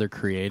those other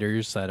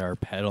creators that are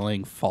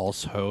peddling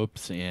false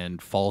hopes and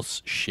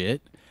false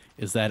shit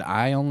is that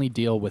I only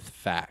deal with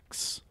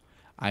facts.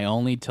 I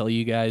only tell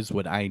you guys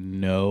what I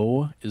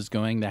know is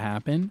going to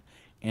happen,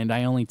 and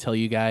I only tell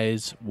you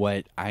guys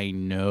what I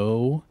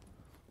know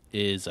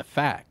is a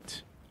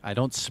fact. I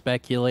don't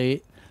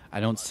speculate. I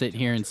don't sit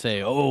here and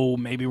say, oh,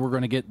 maybe we're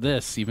going to get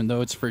this, even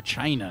though it's for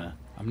China.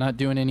 I'm not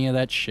doing any of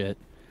that shit.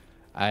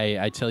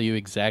 I tell you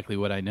exactly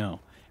what I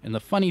know. And the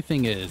funny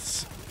thing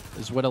is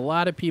what a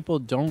lot of people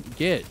don't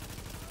get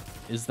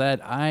is that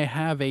I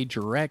have a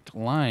direct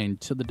line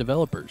to the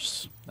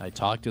developers. I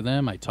talk to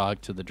them. I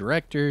talk to the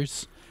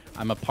directors.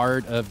 I'm a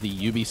part of the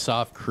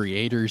Ubisoft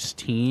creators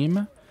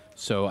team.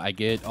 So I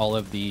get all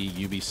of the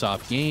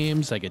Ubisoft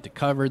games. I get to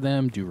cover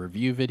them, do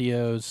review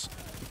videos.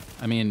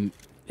 I mean,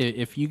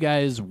 if you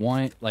guys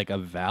want like a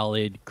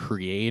valid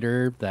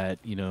creator that,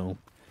 you know,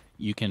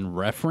 you can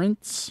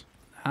reference,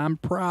 I'm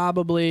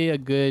probably a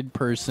good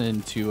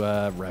person to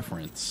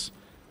reference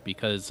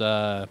because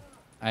I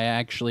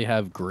actually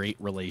have great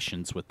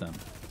relations with them.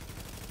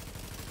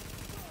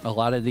 A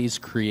lot of these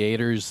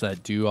creators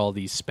that do all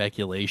these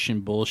speculation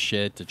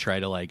bullshit to try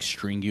to like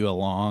string you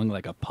along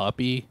like a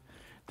puppy,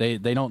 they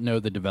don't know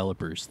the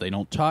developers. They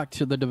don't talk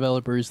to the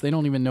developers. They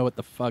don't even know what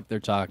the fuck they're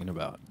talking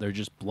about. They're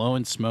just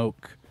blowing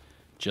smoke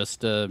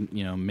just to,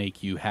 you know,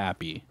 make you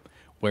happy.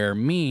 Where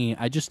me,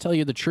 I just tell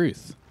you the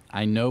truth.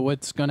 I know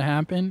what's going to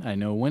happen. I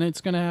know when it's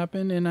going to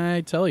happen, and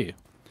I tell you.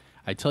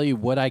 I tell you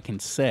what I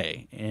can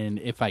say, and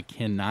if I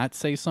cannot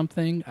say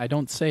something, I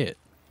don't say it.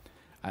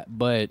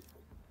 But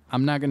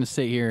I'm not going to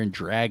sit here and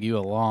drag you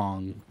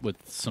along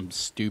with some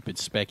stupid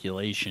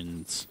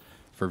speculations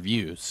for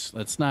views.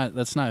 That's not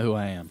who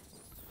I am.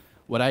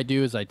 What I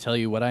do is I tell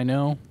you what I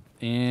know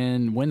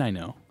and when I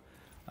know.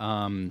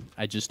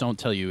 I just don't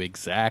tell you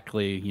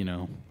exactly, you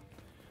know,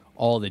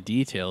 all the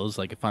details.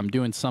 Like if I'm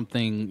doing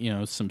something, you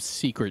know, some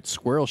secret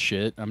squirrel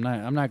shit, I'm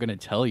not going to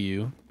tell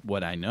you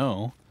what I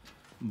know.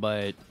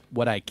 But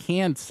what I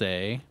can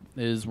say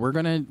is we're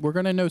going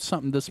to know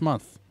something this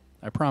month.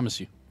 I promise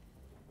you.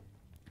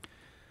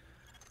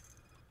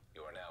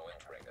 You are now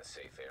entering a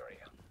safe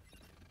area.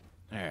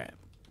 All right.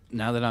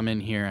 Now that I'm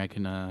in here, I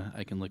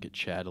can look at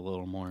chat a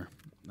little more.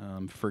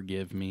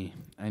 Forgive me.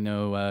 I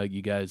know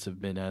you guys have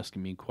been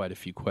asking me quite a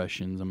few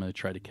questions. I'm going to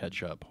try to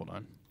catch up. Hold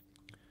on.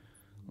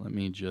 Let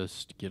me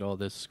just get all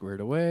this squared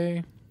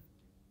away.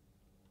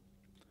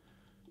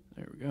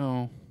 There we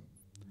go.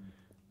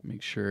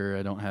 Make sure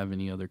I don't have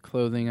any other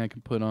clothing I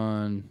can put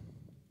on.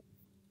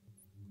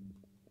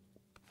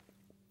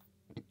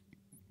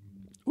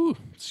 Ooh,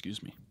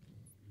 excuse me.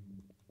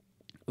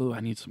 Ooh,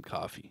 I need some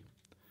coffee.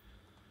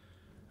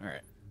 All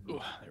right. Ooh,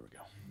 there we go.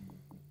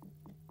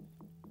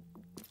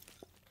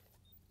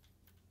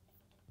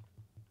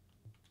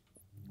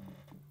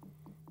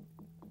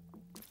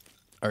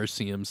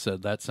 RCM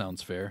said, that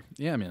sounds fair.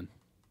 Yeah, man.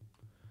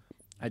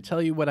 I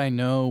tell you what I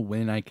know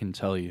when I can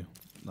tell you.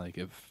 Like,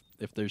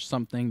 if there's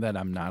something that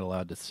I'm not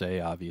allowed to say,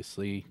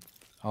 obviously,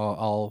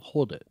 I'll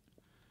hold it.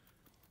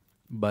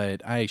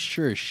 But I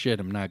sure as shit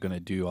am not going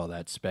to do all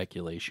that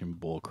speculation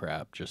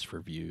bullcrap just for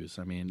views.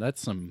 I mean,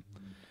 that's some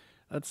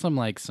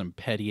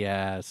petty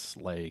ass,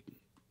 like,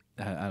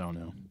 I don't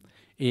know.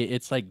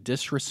 It's like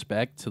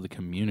disrespect to the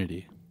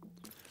community.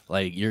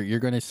 Like you're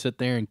gonna sit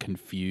there and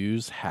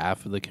confuse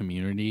half of the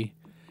community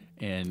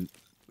and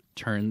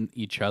turn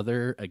each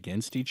other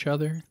against each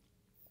other.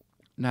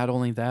 Not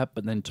only that,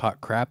 but then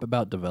talk crap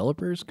about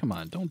developers. Come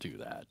on, don't do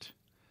that.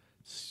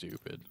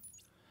 Stupid.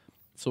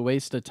 It's a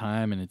waste of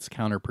time and it's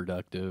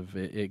counterproductive.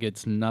 It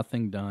gets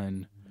nothing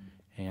done.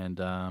 And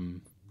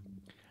I'm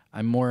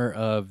more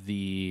of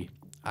the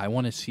I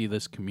want to see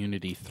this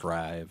community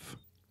thrive.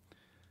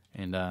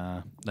 And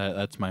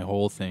that's my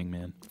whole thing,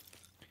 man.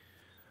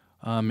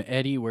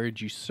 Eddie, where'd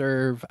you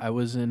serve? I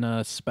was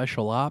in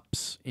special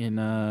ops in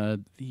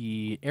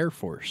the Air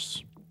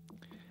Force.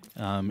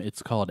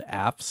 It's called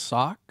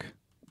AFSOC,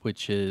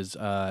 which is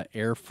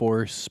Air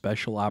Force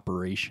Special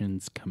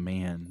Operations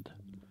Command.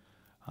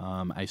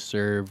 I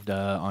served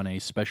on a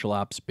special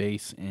ops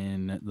base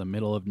in the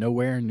middle of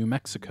nowhere, New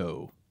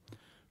Mexico,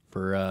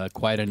 for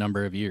quite a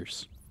number of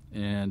years,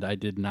 and I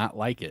did not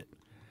like it.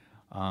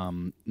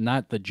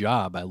 Not the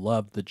job. I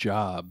loved the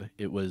job.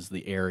 It was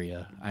the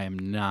area. I am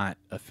not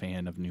a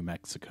fan of New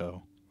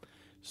Mexico,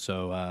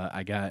 so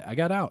I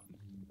got out.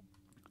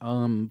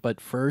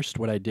 But first,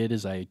 what I did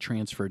is I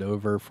transferred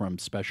over from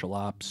special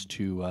ops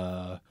to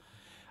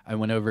I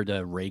went over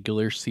to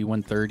regular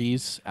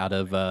C-130s out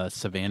of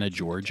Savannah,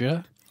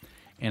 Georgia,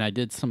 and I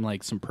did some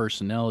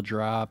personnel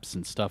drops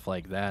and stuff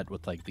like that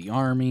with like the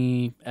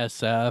Army,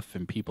 SF,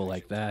 and people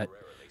like that.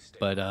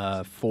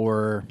 But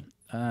for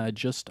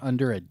just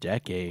under a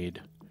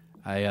decade,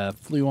 I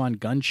flew on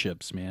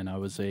gunships, man. I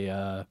was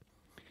a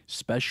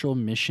special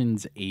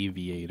missions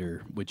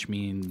aviator, which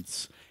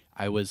means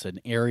I was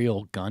an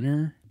aerial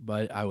gunner,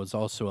 but I was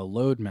also a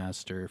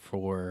loadmaster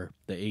for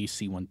the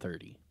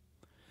AC-130.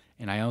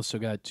 And I also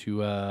got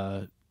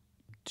to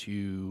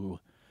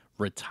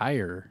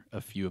retire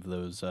a few of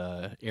those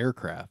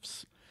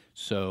aircrafts.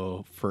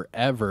 So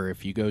forever,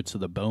 if you go to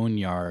the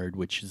Boneyard,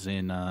 which is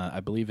in, I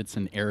believe it's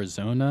in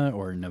Arizona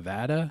or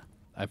Nevada,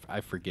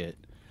 I forget.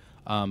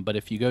 But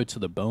if you go to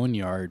the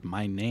Boneyard,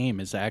 my name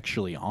is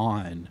actually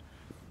on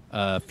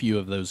a few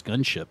of those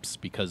gunships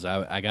because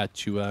I got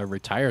to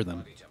retire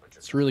them.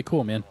 It's really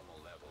cool, man.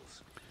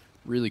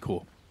 Really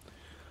cool.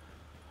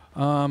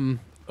 Oh,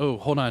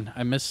 hold on.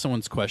 I missed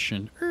someone's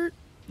question.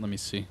 Let me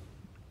see.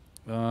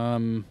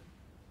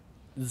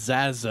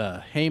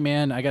 Zaza. Hey,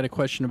 man, I got a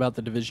question about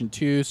the Division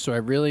 2. So I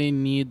really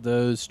need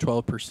those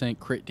 12%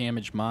 crit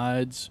damage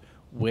mods.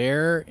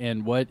 Where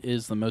and what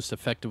is the most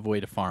effective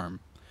way to farm?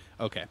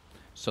 Okay.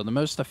 So the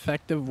most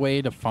effective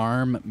way to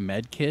farm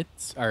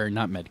medkits, or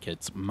not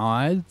medkits,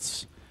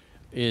 mods,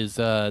 is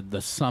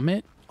the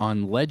summit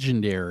on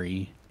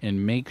Legendary,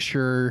 and make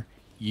sure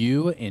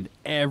you and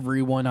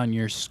everyone on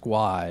your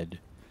squad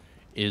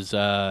is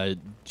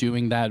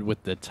doing that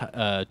with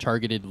the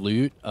targeted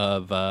loot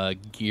of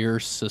gear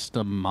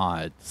system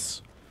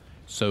mods.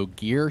 So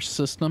gear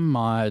system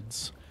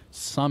mods,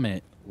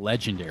 summit,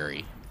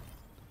 Legendary.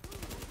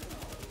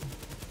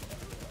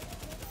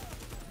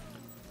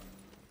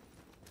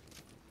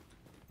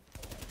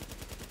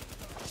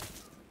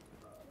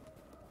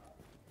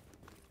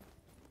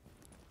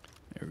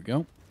 There we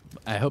go.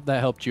 I hope that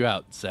helped you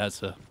out,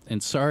 Zaza.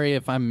 And sorry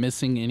if I'm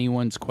missing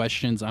anyone's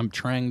questions. I'm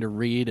trying to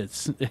read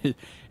as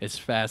as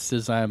fast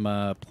as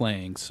I'm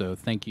playing. So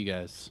thank you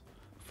guys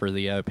for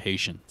the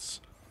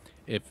patience.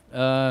 If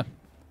I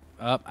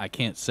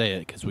can't say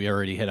it because we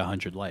already hit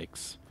 100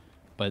 likes,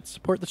 but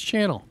support this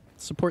channel.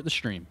 Support the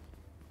stream.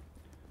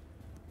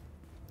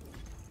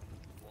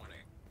 Warning.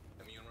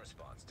 Immune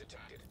response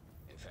detected.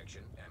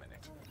 Infection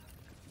imminent.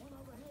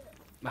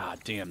 Ah,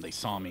 damn! They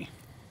saw me.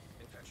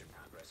 Infection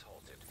progress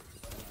halted.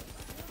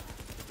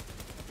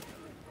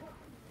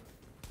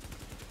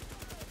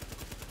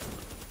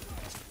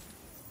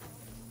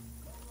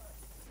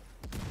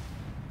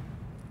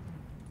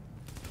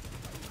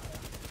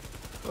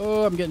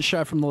 Oh, I'm getting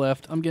shot from the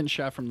left. I'm getting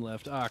shot from the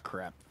left. Ah,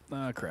 crap.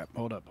 Ah, crap.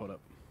 Hold up, hold up.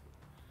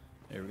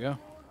 There we go.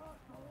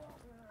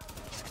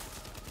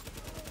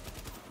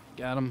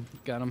 Got him.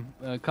 Got him.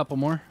 A couple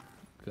more.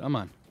 Come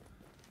on.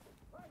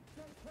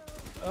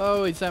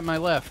 Oh, he's at my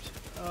left.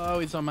 Oh,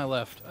 he's on my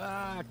left.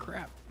 Ah,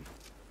 crap.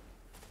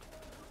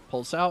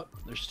 Pulse out.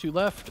 There's two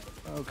left.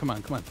 Oh, come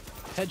on, come on.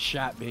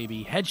 Headshot,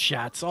 baby.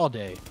 Headshots all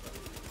day.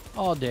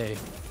 All day.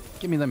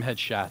 Give me them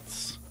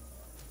headshots.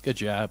 Good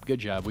job. Good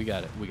job. We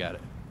got it. We got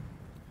it.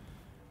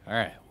 All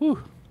right.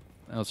 Whew.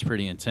 That was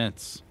pretty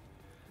intense.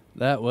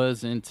 That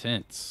was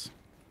intense.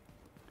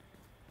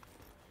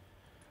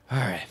 All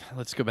right.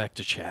 Let's go back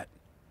to chat.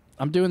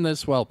 I'm doing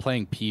this while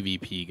playing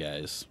PvP,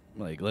 guys.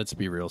 Like, let's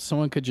be real.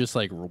 Someone could just,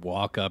 like,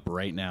 walk up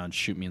right now and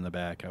shoot me in the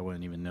back. I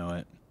wouldn't even know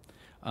it.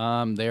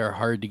 They are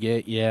hard to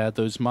get. Yeah,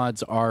 those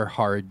mods are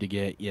hard to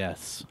get,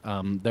 yes.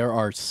 There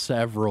are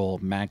several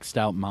maxed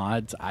out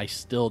mods I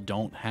still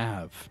don't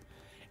have.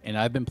 And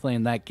I've been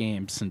playing that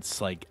game since,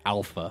 like,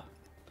 alpha.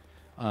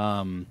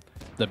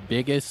 The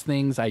biggest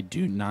things I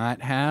do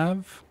not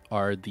have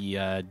are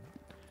the,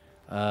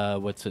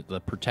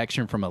 the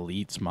protection from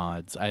elites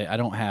mods. I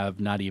don't have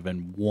not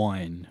even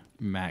one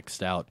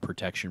maxed out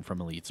protection from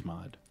elites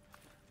mod.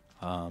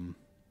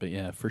 But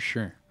yeah, for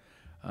sure.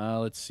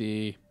 Let's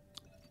see.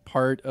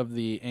 Part of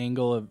the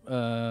angle of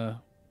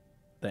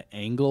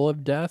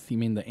death. You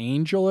mean the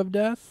angel of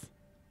death?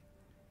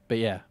 But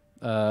yeah,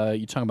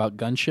 you talking about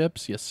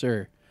gunships? Yes,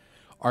 sir.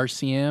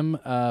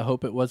 RCM.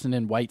 Hope it wasn't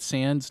in White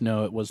Sands.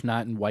 No, it was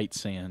not in White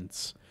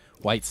Sands.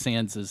 White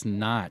Sands is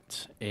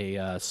not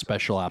a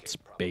special ops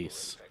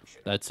base.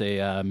 That's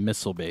a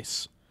missile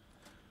base.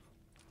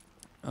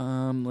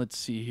 Let's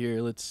see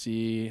here. Let's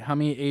see. How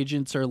many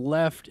agents are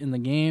left in the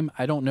game?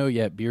 I don't know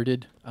yet,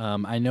 Bearded.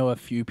 I know a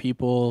few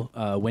people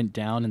went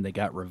down and they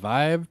got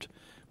revived,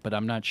 but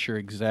I'm not sure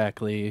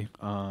exactly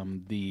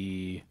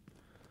the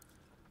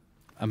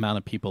amount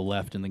of people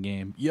left in the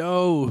game.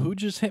 Yo, who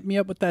just hit me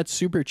up with that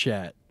super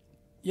chat?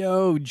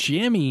 Yo,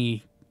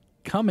 Jimmy,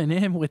 coming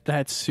in with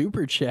that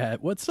super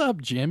chat. What's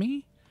up,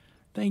 Jimmy?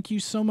 Thank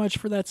you so much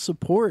for that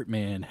support,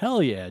 man.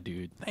 Hell yeah,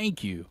 dude.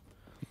 Thank you.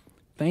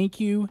 Thank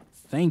you.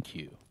 Thank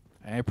you.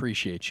 I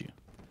appreciate you.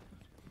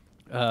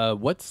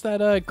 What's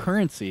that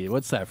currency?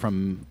 What's that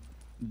from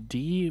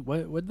D?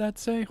 What would that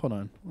say? Hold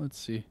on. Let's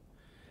see.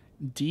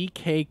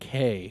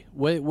 DKK.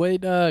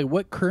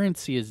 What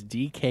currency is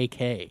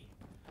DKK?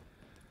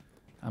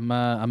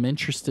 I'm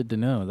interested to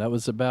know. That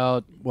was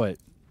about what?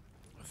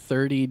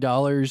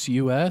 $30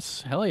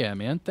 US? Hell yeah,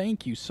 man.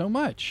 Thank you so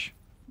much.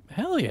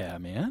 Hell yeah,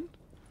 man.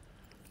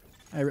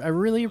 I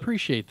really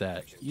appreciate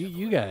that.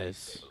 You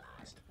guys.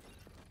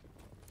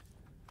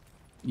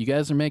 You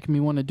guys are making me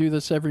want to do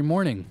this every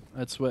morning.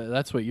 That's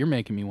what you're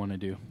making me want to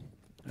do.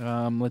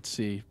 Let's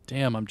see.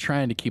 Damn, I'm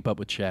trying to keep up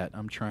with chat.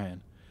 I'm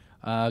trying.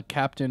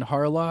 Captain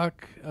Harlock,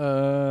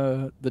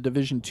 the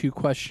Division 2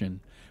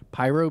 question.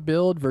 Pyro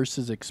build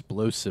versus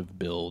explosive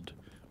build.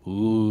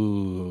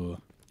 Ooh,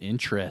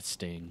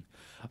 interesting.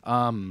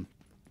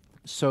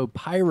 So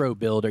pyro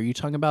build, are you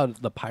talking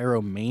about the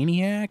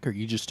pyromaniac, or are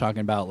you just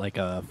talking about like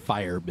a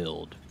fire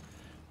build?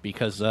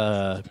 Because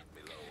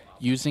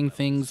using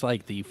things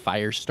like the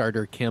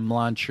Firestarter Chem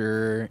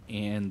Launcher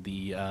and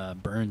the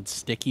Burn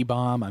Sticky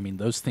Bomb, I mean,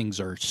 those things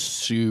are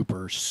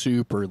super,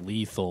 super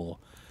lethal,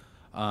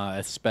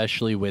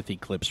 especially with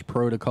Eclipse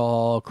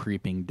Protocol,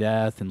 Creeping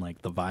Death, and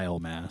like the Vile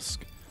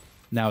Mask.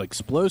 Now,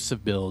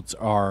 explosive builds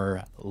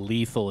are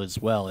lethal as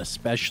well,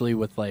 especially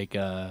with like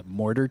a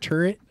Mortar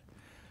Turret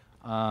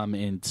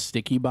and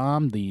Sticky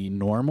Bomb, the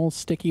normal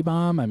Sticky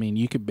Bomb. I mean,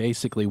 you could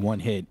basically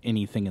one-hit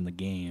anything in the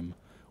game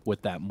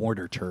with that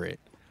Mortar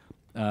Turret.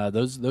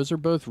 Those are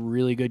both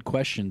really good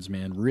questions,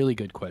 man. Really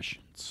good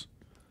questions.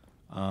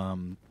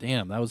 Damn,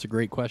 that was a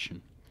great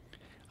question.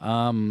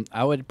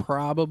 I would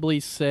probably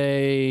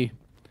say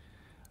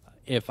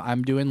if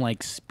I'm doing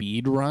like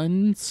speed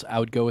runs, I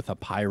would go with a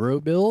pyro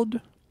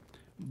build.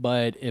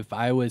 But if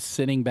I was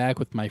sitting back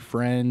with my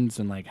friends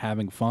and like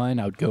having fun,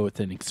 I would go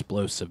with an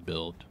explosive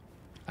build.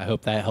 I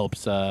hope that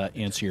helps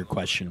answer your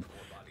question.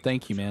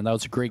 Thank you, man. That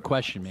was a great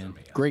question, man.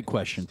 Great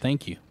question.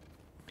 Thank you.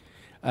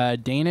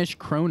 Danish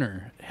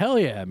Kroner. Hell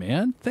yeah,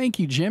 man. Thank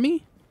you,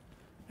 Jimmy.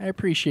 I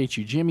appreciate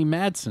you. Jimmy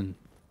Madsen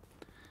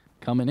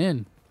coming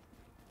in.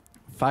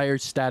 Fire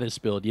status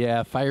build.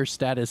 Yeah, fire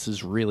status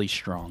is really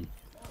strong.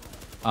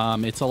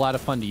 It's a lot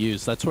of fun to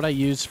use. That's what I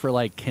use for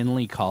like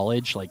Kinley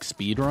College, like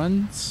speed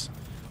runs,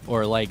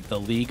 or like the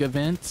league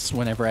events.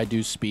 Whenever I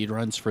do speed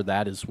runs for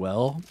that as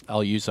well,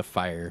 I'll use a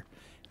fire.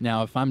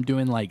 Now, if I'm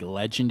doing like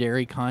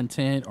legendary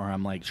content, or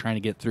I'm like trying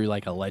to get through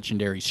like a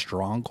legendary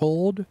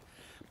stronghold,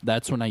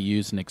 that's when I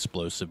use an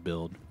explosive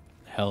build.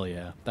 Hell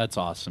yeah. That's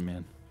awesome,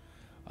 man.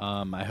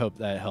 I hope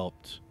that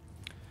helped.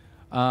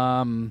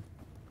 Abstin,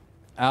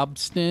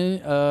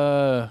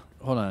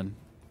 hold on.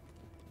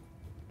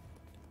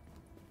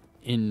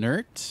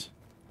 Inert?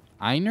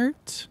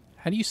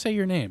 How do you say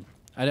your name?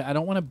 I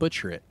don't want to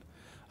butcher it.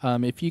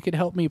 If you could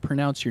help me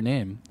pronounce your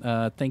name.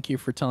 Thank you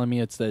for telling me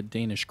it's the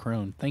Danish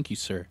crone. Thank you,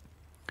 sir.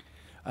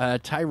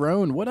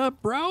 Tyrone, what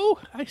up, bro?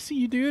 I see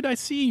you, dude. I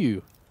see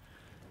you.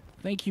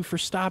 Thank you for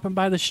stopping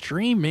by the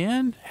stream,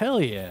 man.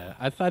 Hell yeah.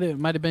 I thought it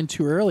might have been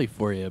too early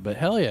for you, but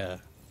hell yeah.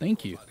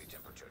 Thank you.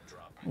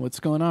 What's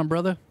going on,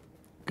 brother?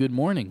 Good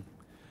morning.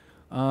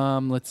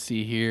 Let's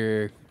see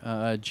here.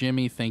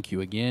 Jimmy, thank you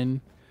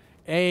again.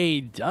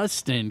 Hey,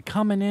 Dustin,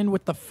 coming in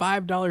with the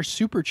 $5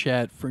 super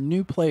chat for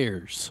new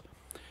players.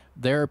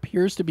 There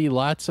appears to be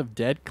lots of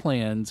dead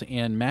clans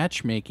and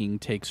matchmaking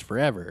takes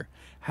forever.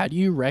 How do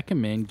you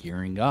recommend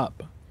gearing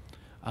up?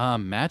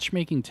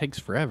 Matchmaking takes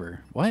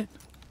forever. What?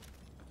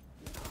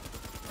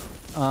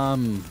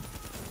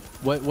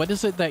 What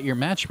is it that you're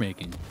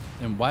matchmaking?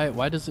 And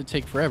why does it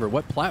take forever?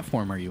 What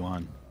platform are you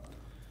on?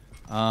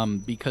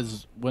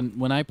 Because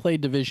when I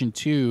played Division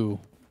 2,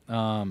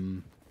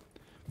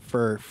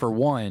 for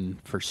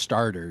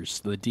starters,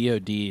 the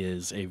DoD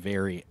is a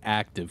very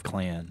active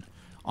clan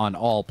on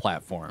all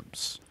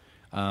platforms.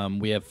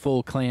 We have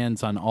full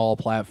clans on all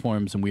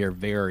platforms, and we are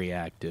very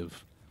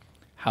active.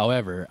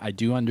 However, I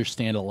do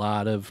understand a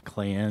lot of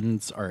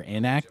clans are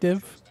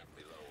inactive.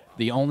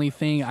 The only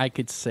thing I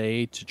could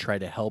say to try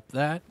to help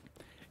that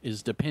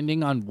is,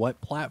 depending on what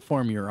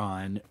platform you're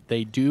on,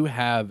 they do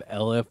have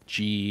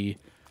LFG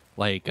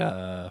like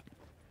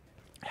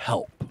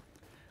help.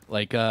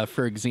 Like,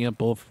 for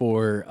example,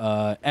 for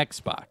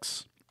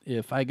Xbox,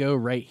 if I go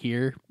right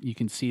here, you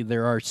can see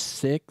there are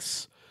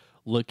 6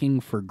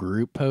 looking for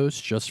group posts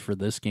just for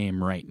this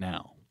game right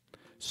now.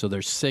 So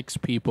there's 6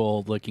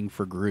 people looking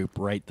for group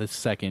right this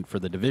second for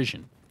the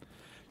division.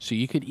 So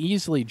you could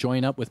easily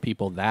join up with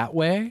people that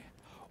way,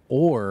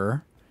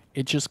 or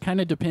it just kind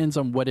of depends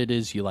on what it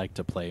is you like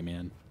to play,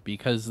 man.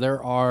 Because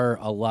there are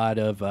a lot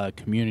of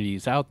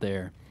communities out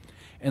there.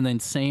 And then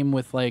same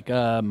with like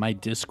my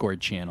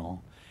Discord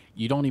channel.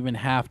 You don't even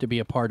have to be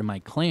a part of my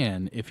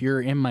clan. If you're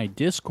in my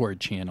Discord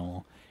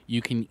channel, you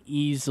can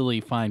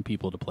easily find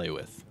people to play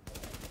with.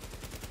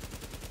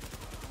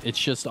 It's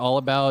just all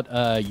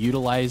about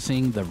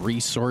utilizing the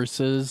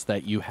resources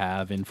that you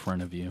have in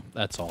front of you.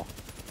 That's all.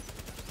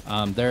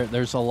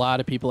 There's a lot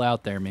of people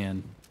out there,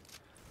 man.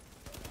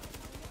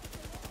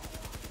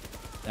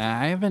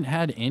 I haven't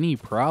had any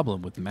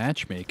problem with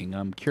matchmaking.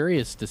 I'm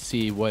curious to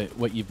see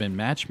what you've been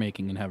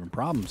matchmaking and having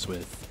problems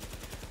with.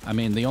 I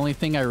mean, the only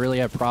thing I really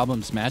have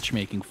problems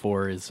matchmaking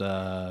for is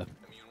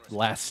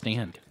Last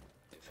Stand.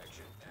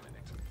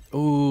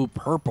 Ooh,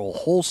 purple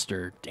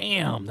holster.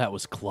 Damn, that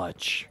was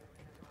clutch.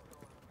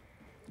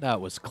 That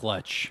was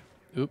clutch.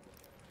 Oop.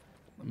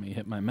 Let me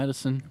hit my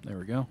medicine. There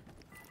we go.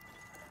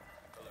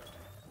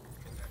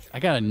 I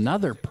got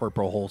another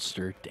purple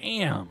holster.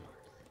 Damn.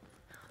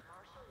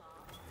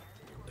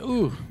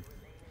 Ooh,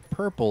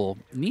 purple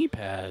knee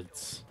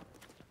pads.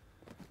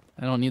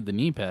 I don't need the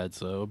knee pads,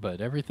 though,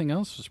 but everything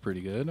else was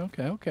pretty good.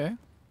 Okay, okay.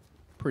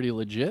 Pretty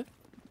legit.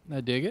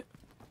 I dig it.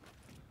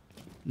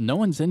 No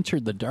one's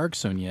entered the Dark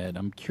Zone yet.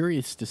 I'm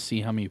curious to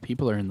see how many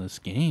people are in this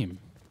game,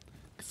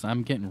 because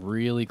I'm getting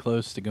really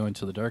close to going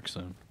to the Dark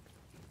Zone.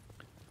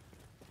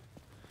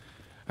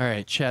 All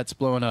right, chat's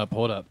blowing up.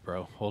 Hold up,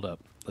 bro. Hold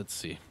up. Let's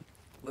see.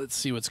 Let's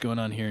see what's going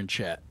on here in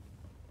chat.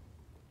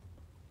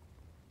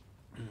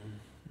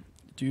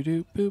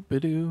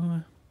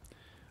 Doo-doo-boop-a-doo.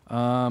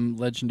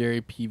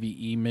 Legendary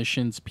PvE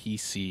missions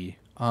PC.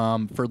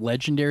 For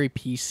legendary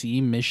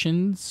PC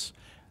missions,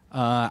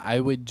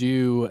 I would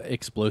do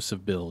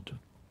explosive build.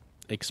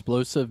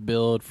 Explosive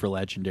build for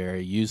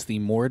legendary. Use the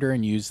mortar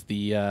and use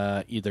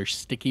the either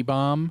sticky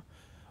bomb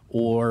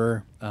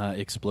or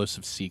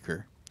explosive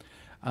seeker.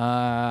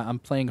 I'm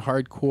playing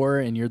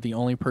hardcore and you're the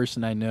only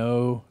person I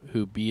know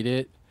who beat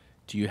it.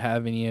 Do you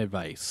have any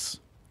advice?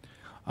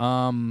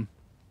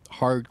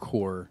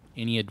 Hardcore,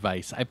 any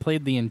advice? I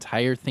played the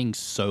entire thing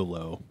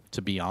solo,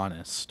 to be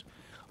honest.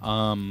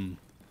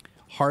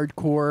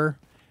 Hardcore,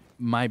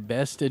 my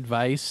best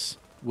advice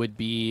would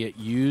be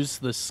use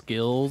the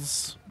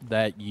skills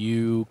that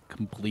you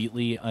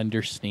completely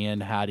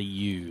understand how to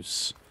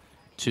use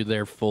to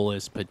their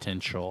fullest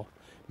potential.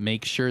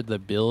 Make sure the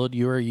build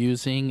you are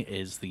using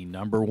is the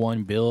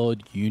 #1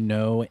 build you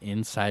know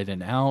inside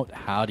and out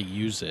how to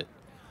use it.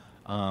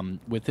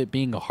 With it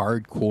being a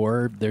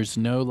hardcore, there's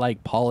no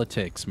like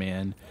politics,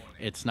 man.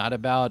 It's not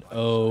about,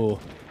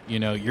 oh, you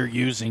know, you're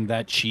using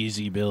that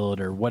cheesy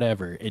build or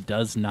whatever. It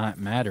does not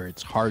matter.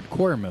 It's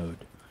hardcore mode.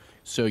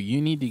 So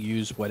you need to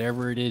use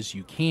whatever it is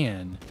you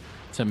can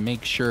to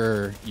make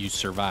sure you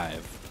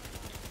survive.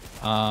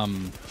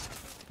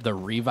 The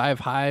revive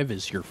hive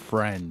is your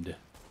friend.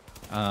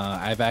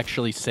 I've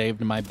actually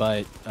saved my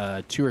butt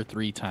 2 or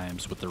 3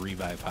 times with the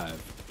revive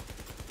hive.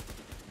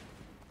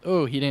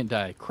 Oh, he didn't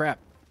die. Crap.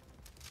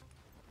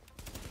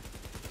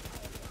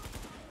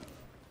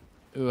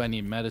 Ooh, I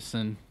need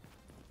medicine.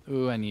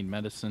 Ooh, I need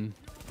medicine.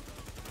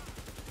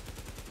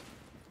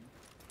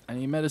 I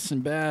need medicine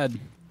bad.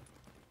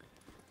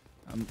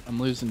 I'm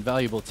losing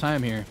valuable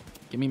time here.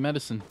 Give me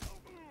medicine.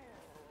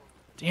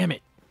 Damn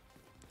it.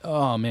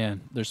 Oh,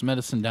 man. There's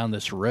medicine down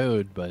this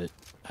road, but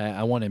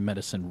I wanted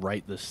medicine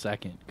right this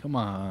second. Come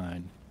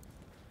on.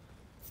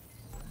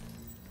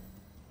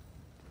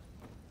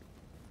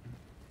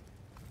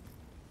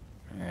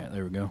 All right,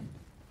 there we go.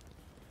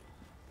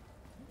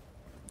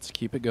 Let's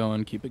keep it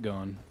going, keep it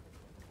going.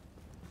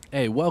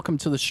 Hey, welcome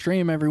to the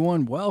stream,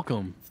 everyone.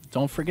 Welcome.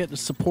 Don't forget to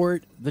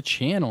support the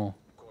channel.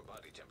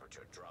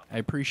 I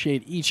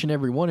appreciate each and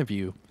every one of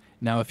you.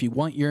 Now, if you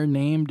want your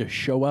name to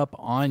show up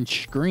on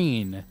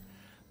screen,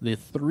 the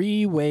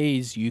 3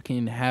 ways you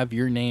can have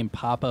your name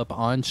pop up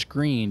on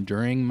screen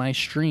during my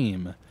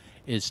stream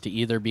is to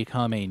either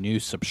become a new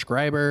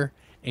subscriber,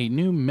 a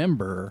new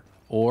member,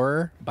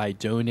 or by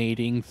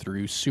donating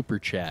through Super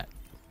Chat.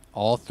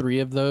 All 3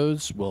 of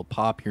those will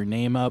pop your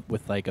name up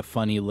with like a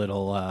funny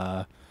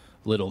little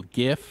little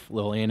GIF,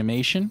 little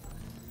animation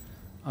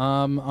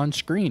on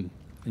screen,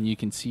 and you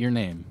can see your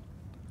name.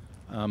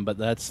 But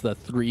that's the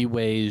 3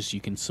 ways you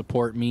can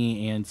support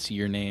me and see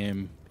your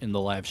name in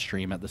the live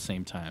stream at the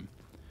same time.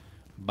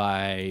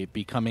 By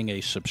becoming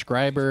a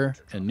subscriber,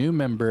 a new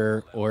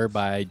member, or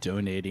by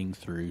donating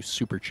through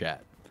Super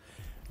Chat.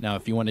 Now,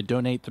 if you want to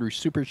donate through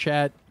Super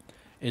Chat,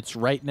 it's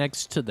right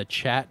next to the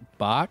chat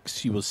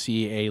box. You will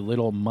see a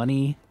little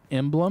money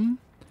emblem,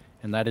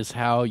 and that is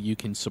how you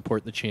can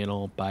support the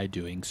channel by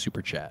doing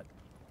Super Chat.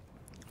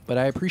 But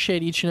I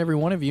appreciate each and every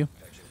one of you.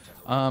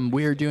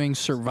 We are doing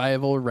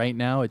survival right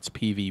now. It's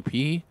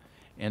PvP,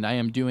 and I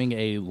am doing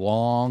a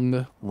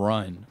long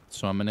run.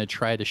 So I'm going to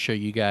try to show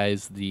you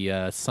guys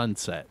the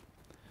sunset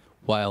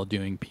while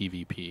doing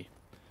PvP.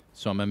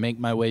 So I'm going to make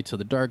my way to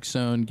the dark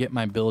zone, get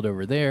my build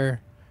over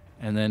there,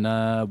 and then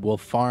we'll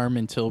farm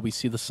until we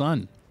see the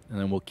sun. And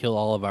then we'll kill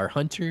all of our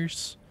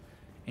hunters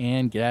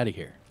and get out of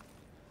here.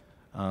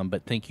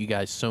 But thank you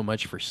guys so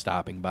much for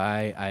stopping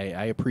by.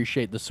 I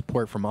appreciate the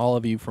support from all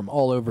of you from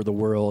all over the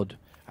world.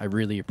 I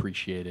really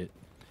appreciate it.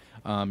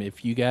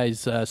 If you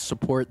guys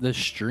support this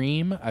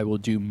stream, I will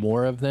do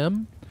more of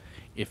them.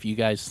 If you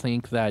guys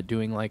think that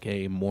doing like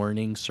a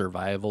morning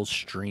survival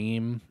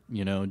stream,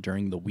 you know,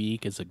 during the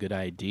week is a good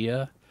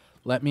idea,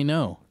 let me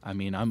know. I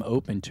mean, I'm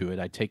open to it.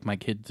 I take my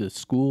kid to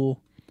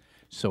school,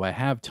 so I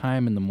have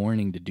time in the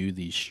morning to do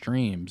these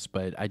streams,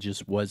 but I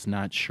just was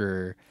not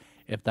sure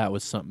if that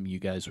was something you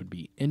guys would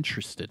be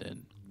interested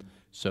in.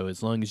 So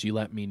as long as you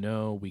let me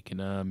know, we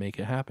can make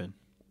it happen.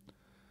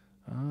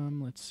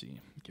 Let's see.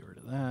 Get rid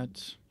of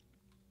that.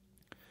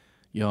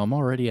 Yo, I'm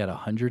already at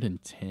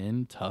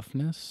 110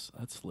 toughness.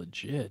 That's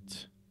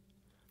legit.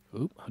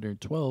 Oop,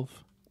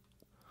 112.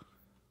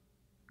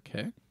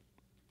 Okay.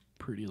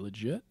 Pretty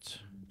legit.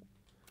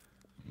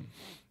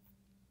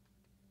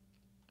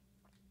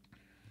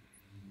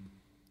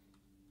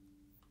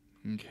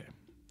 Okay.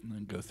 And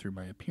then go through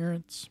my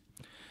appearance.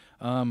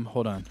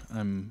 Hold on.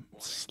 I'm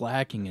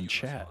slacking in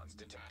chat.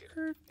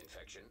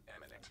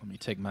 Let me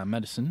take my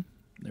medicine.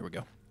 There we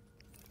go.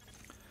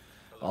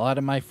 A lot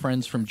of my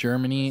friends from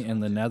Germany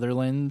and the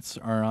Netherlands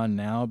are on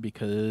now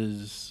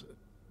because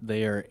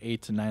they are 8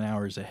 to 9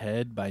 hours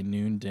ahead. By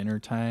noon dinner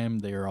time,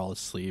 they are all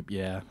asleep.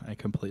 Yeah, I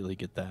completely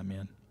get that,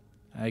 man.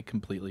 I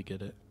completely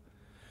get it.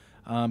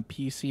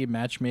 PC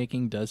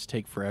matchmaking does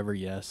take forever,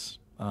 yes.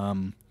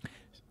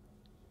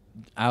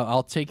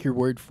 I'll take your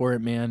word for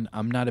it, man.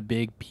 I'm not a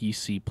big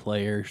PC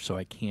player, so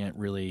I can't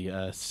really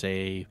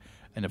say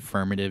an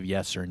affirmative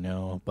yes or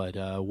no. But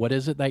what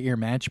is it that you're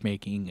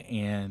matchmaking,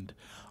 and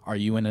are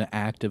you in an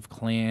active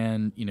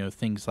clan? You know,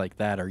 things like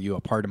that. Are you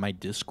a part of my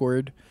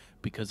Discord?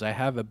 Because I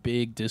have a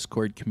big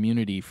Discord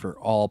community for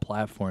all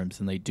platforms,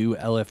 and they do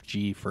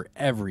LFG for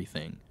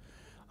everything.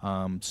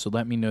 So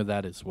let me know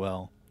that as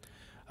well.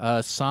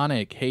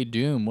 Sonic, hey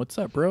Doom, what's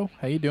up, bro?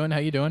 How you doing? How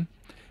you doing?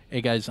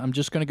 Hey guys, I'm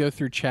just gonna go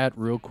through chat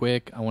real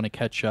quick. I want to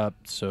catch up,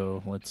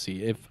 so let's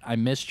see. If I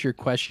missed your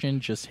question,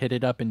 just hit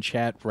it up in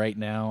chat right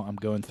now. I'm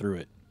going through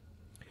it.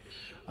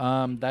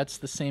 That's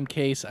the same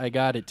case I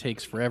got. It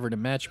takes forever to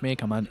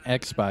matchmake. I'm on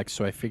Xbox,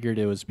 so I figured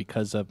it was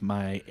because of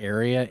my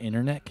area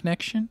internet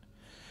connection.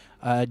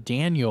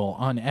 Daniel,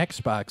 on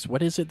Xbox,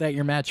 what is it that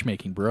you're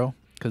matchmaking, bro?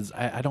 Because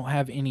I don't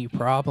have any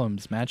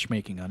problems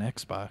matchmaking on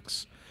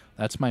Xbox.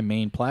 That's my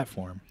main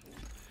platform.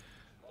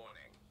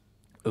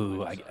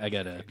 Ooh, I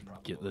gotta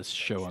get this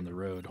show on the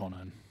road. Hold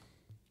on.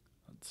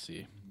 Let's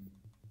see.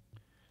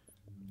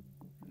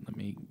 Let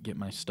me get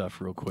my stuff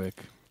real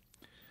quick.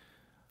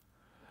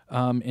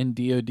 In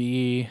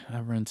DoD,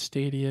 I run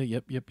Stadia.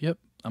 Yep.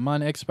 I'm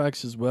on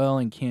Xbox as well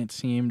and can't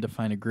seem to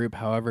find a group.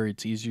 However,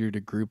 it's easier to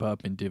group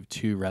up in Div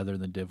 2 rather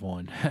than Div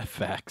 1.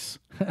 Facts.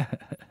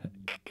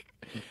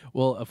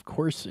 Well, of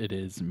course it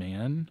is,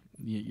 man.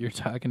 You're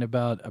talking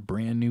about a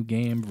brand new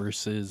game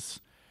versus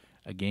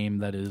a game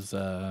that is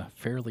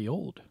fairly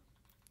old.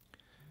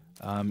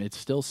 It's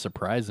still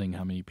surprising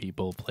how many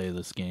people play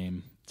this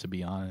game, to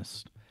be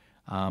honest.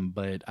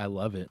 But I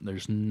love it.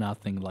 There's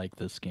nothing like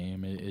this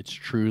game. It's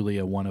truly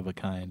a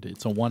one-of-a-kind.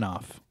 It's a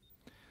one-off.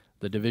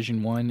 The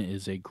Division 1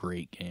 is a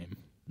great game.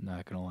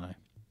 Not going to lie.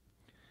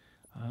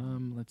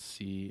 Let's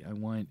see. I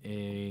want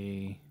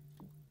a...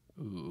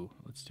 Ooh,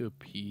 let's do a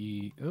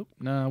P... Oh,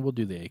 no, we'll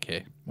do the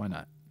AK. Why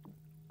not?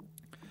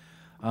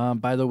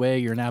 By the way,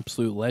 you're an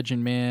absolute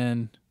legend,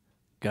 man.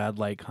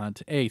 Godlike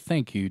content. Hey,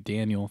 thank you,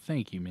 Daniel.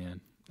 Thank you,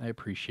 man. I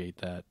appreciate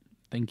that.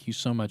 Thank you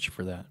so much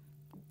for that.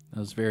 That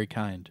was very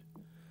kind.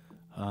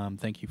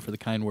 Thank you for the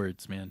kind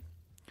words, man.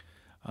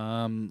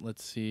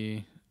 Let's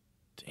see.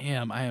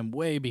 Damn, I am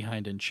way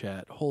behind in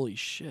chat. Holy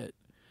shit.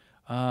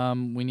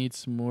 We need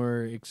some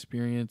more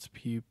experienced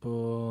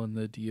people in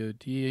the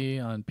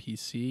DoD on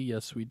PC.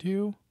 Yes, we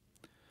do.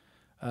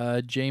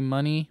 J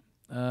Money,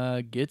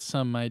 get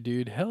some, my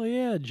dude. Hell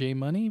yeah, J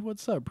Money.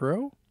 What's up,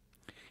 bro?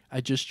 I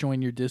just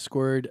joined your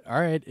Discord.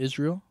 All right,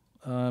 Israel.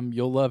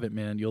 You'll love it,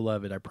 man. You'll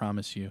love it. I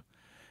promise you.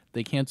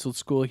 They canceled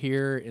school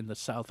here in the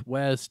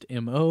Southwest,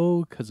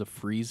 MO, because of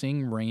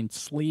freezing, rain,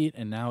 sleet,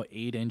 and now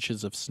 8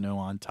 inches of snow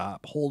on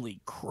top.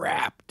 Holy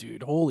crap,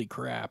 dude. Holy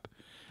crap.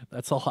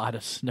 That's a lot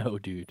of snow,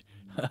 dude.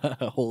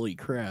 Holy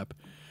crap.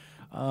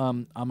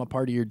 I'm a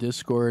part of your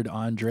Discord,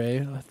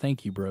 Andre.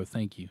 Thank you, bro.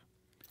 Thank you.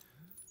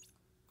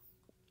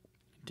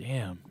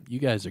 Damn, you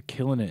guys are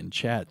killing it in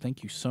chat.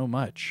 Thank you so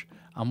much.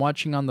 I'm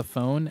watching on the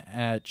phone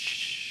at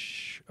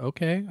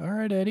Okay. All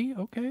right, Eddie.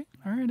 Okay.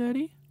 All right,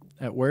 Eddie.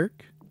 At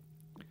work.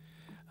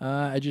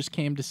 I just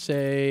came to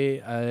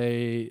say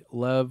I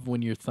love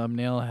when your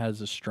thumbnail has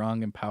a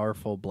strong and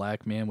powerful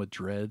black man with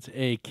dreads.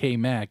 Hey,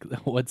 K-Mac,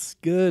 what's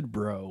good,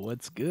 bro?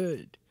 What's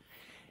good?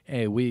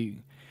 Hey,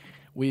 we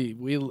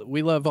We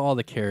love all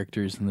the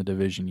characters in the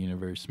Division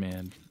universe,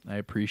 man. I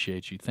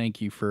appreciate you.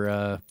 Thank you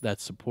for that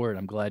support.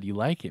 I'm glad you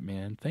like it,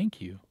 man.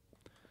 Thank you.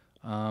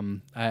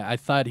 I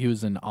thought he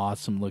was an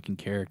awesome looking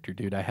character,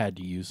 dude. I had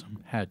to use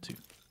him. Had to.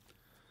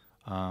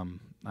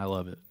 I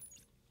love it.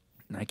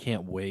 And I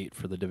can't wait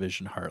for the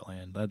Division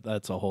Heartland.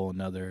 That's a whole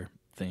another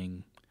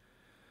thing.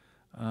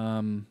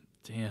 Damn.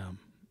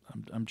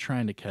 I'm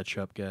trying to catch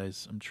up,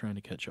 guys. I'm trying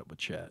to catch up with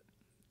chat.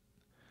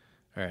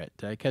 All right,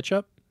 did I catch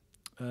up?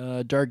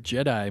 Dark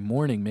Jedi,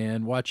 morning,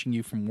 man. Watching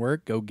you from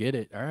work. Go get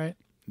it. All right,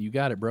 you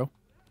got it, bro.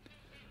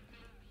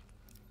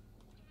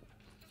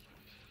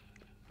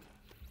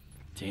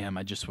 Damn,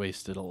 I just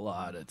wasted a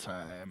lot of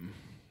time.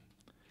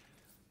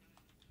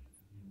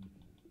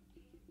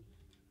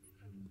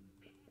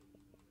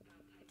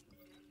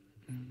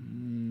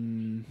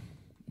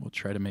 We'll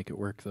try to make it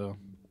work, though.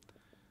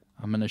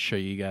 I'm gonna show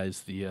you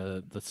guys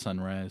the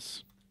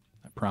sunrise.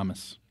 I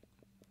promise.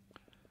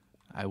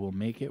 I will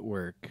make it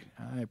work.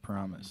 I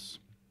promise.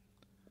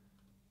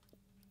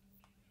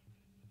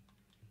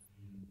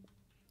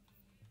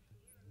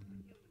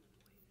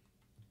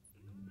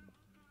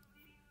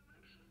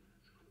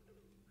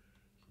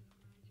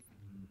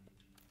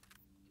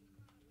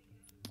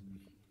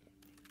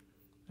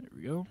 There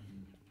we go.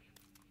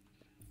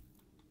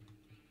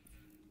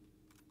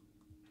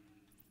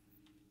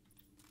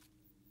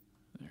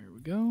 There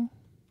we go.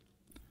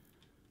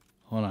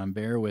 Hold on,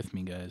 bear with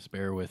me, guys.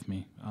 Bear with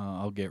me.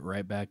 I'll get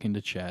right back into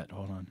chat.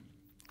 Hold on.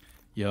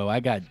 Yo, I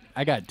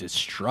got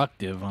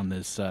destructive on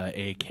this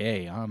AK.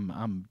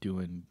 I'm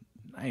doing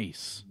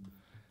nice.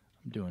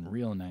 I'm doing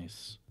real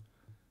nice.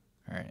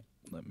 All right,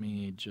 let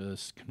me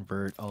just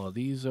convert all of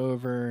these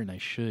over, and I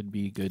should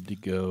be good to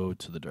go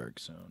to the dark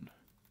zone.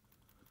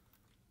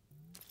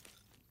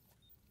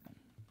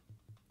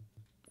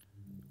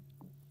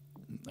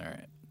 All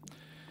right.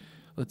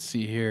 Let's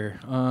see here.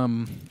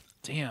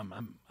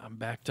 Damn, I'm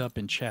backed up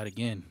in chat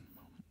again.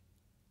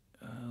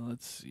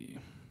 Let's see.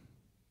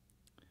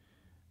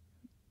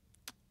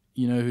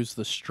 You know who's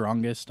the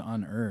strongest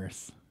on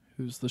Earth?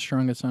 Who's the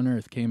strongest on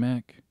Earth,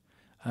 K-Mac?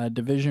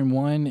 Division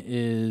 1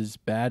 is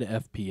bad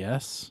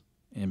FPS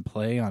in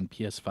play on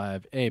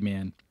PS5. Hey,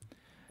 man,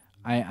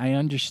 I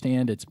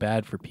understand it's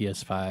bad for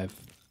PS5.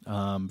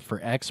 For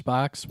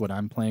Xbox, what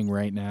I'm playing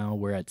right now,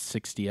 we're at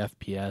 60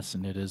 FPS,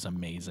 and it is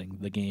amazing.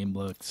 The game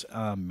looks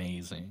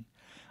amazing.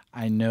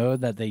 I know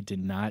that they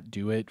did not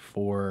do it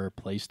for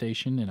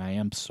PlayStation, and I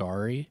am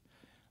sorry.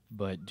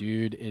 But,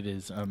 dude, it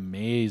is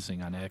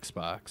amazing on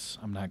Xbox.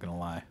 I'm not going to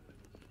lie.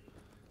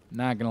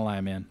 Not going to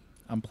lie, man.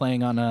 I'm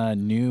playing on a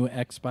new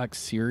Xbox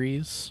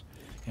Series,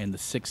 and the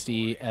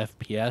 60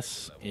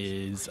 FPS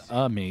is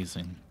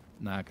amazing.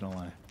 Not going to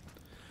lie.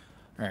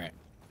 All right.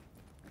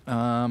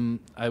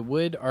 I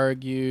would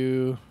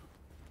argue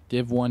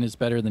Div 1 is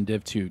better than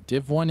Div 2.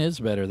 Div 1 is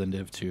better than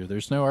Div 2.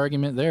 There's no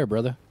argument there,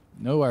 brother.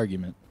 No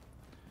argument.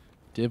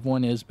 Div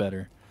 1 is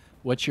better.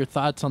 What's your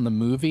thoughts on the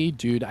movie?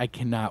 Dude, I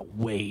cannot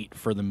wait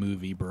for the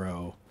movie,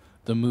 bro.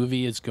 The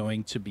movie is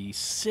going to be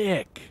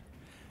sick.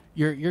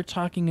 You're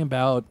talking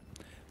about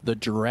the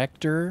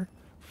director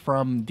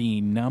from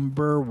the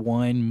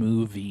 #1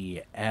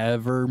 movie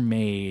ever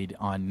made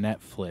on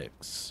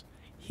Netflix.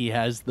 He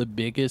has the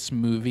biggest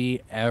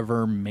movie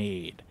ever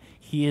made.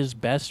 He is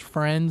best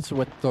friends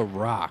with The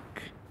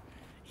Rock.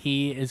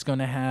 He is going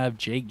to have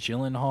Jake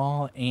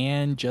Gyllenhaal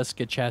and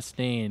Jessica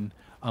Chastain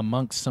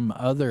amongst some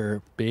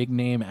other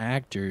big-name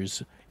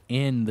actors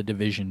in the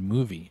Division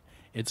movie.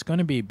 It's going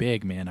to be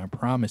big, man. I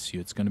promise you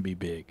it's going to be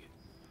big.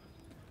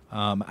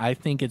 I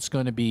think it's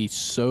going to be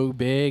so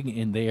big,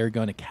 and they are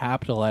going to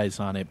capitalize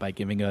on it by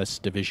giving us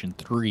Division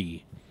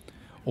 3,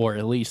 or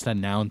at least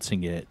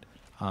announcing it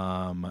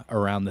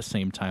around the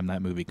same time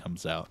that movie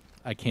comes out.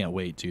 I can't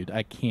wait, dude.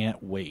 I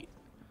can't wait.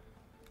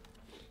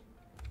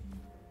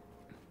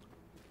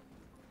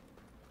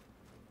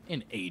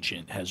 An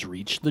agent has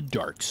reached the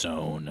dark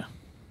zone.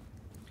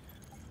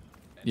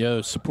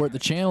 Yo, support the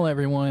channel,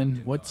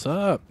 everyone. What's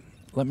up?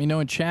 Let me know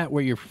in chat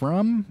where you're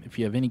from. If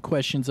you have any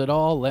questions at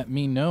all, let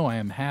me know. I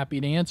am happy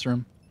to answer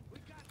them.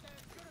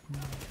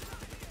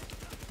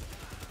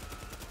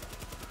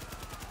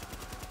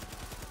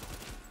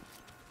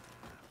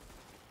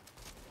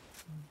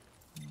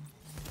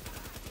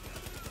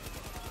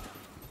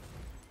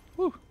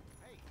 Woo.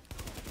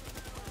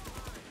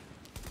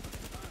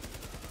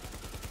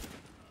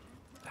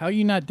 How are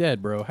you not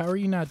dead, bro? How are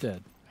you not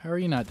dead? How are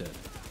you not dead?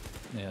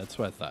 Yeah, that's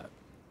what I thought.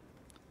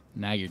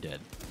 Now you're dead.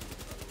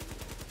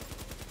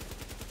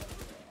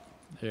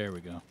 There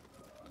we go.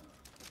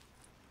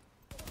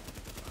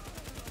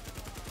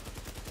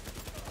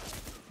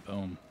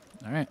 Boom.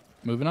 All right,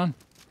 moving on.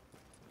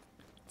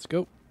 Let's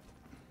go.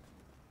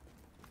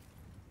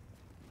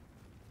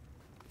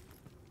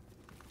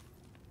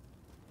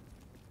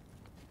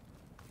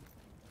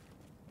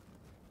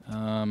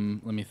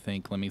 Let me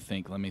think.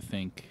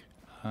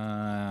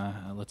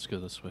 Let's go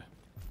this way.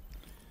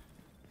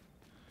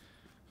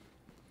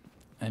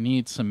 I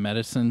need some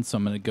medicine, so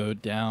I'm going to go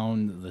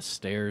down the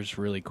stairs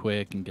really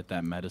quick and get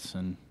that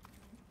medicine.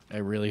 I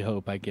really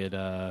hope I get,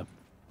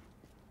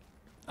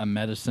 a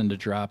medicine to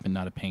drop and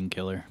not a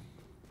painkiller.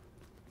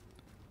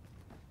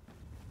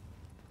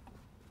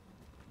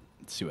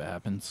 Let's see what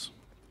happens.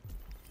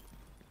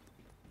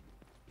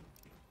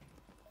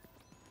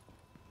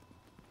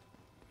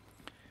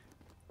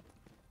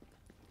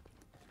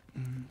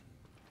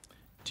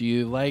 Do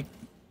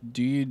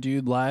you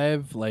do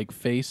live like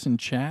face and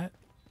chat?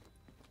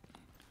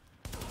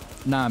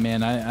 Nah,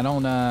 man, I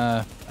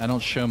don't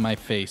show my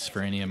face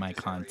for any of my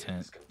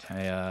content.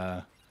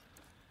 I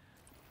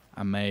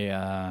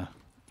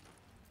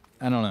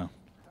don't know.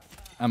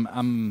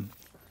 I'm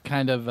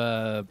kind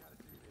of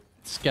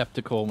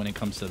skeptical when it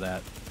comes to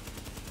that,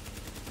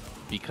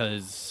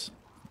 because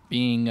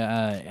being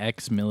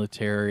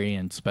ex-military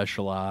and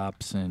special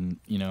ops, and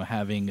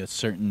having a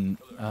certain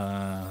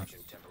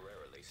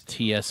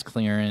TS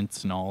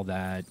clearance and all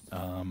that,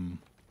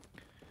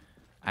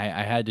 I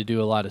had to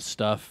do a lot of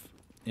stuff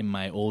in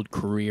my old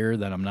career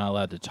that I'm not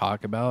allowed to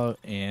talk about,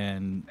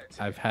 and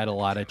I've had a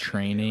lot of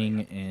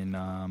training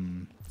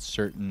in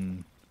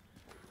certain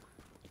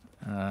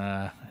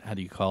how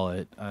do you call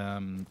it,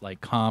 like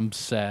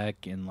ComSec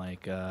and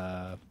like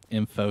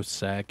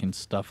InfoSec and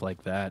stuff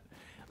like that.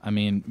 I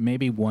mean,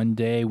 maybe one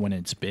day when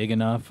it's big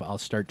enough, I'll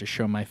start to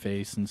show my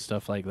face and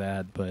stuff like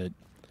that, but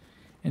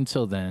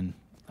until then,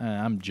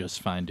 I'm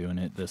just fine doing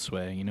it this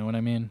way. You know what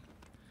I mean?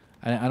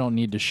 I don't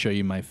need to show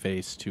you my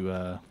face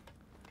to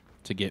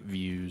get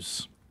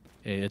views.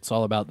 It's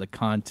all about the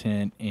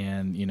content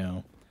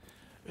and,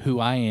 who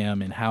I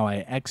am and how I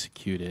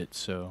execute it.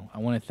 So I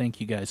want to thank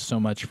you guys so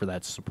much for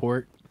that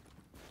support.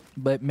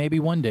 But maybe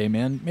one day,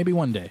 man. Maybe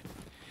one day.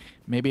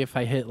 Maybe if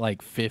I hit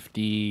like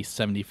 50,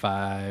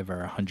 75,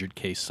 or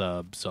 100K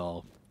subs,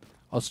 I'll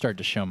start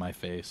to show my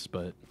face.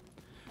 But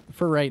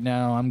for right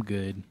now, I'm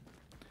good.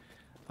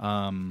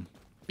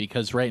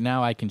 Because right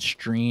now I can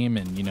stream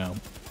and,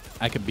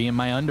 I could be in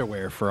my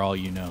underwear for all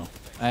you know.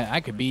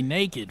 I could be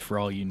naked for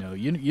all you know.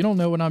 You don't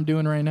know what I'm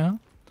doing right now.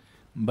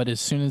 But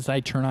as soon as I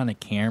turn on a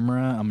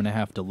camera, I'm going to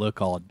have to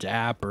look all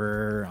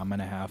dapper. I'm going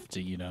to have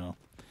to,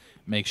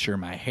 make sure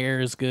my hair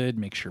is good,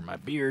 make sure my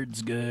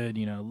beard's good,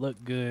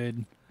 look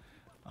good.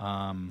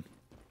 But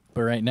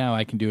right now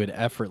I can do it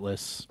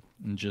effortless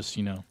and just,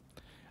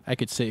 I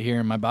could sit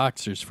here in my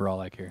boxers for all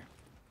I care.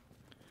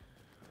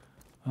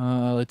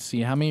 Let's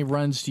see. How many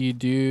runs do you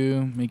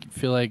do? Make you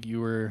feel like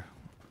you were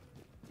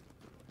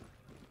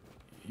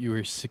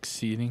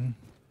succeeding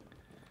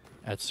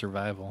at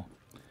survival.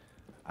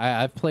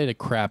 I've played a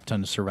crap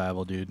ton of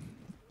survival, dude.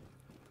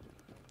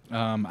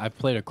 I've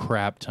played a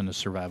crap ton of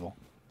survival.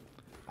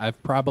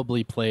 I've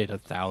probably played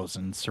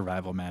 1,000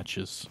 survival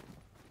matches.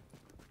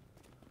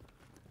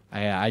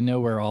 I know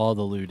where all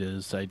the loot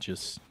is. I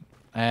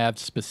have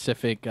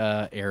specific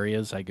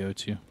areas I go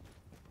to.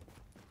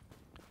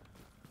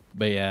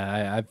 But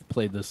yeah, I've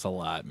played this a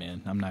lot,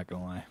 man. I'm not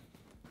gonna lie.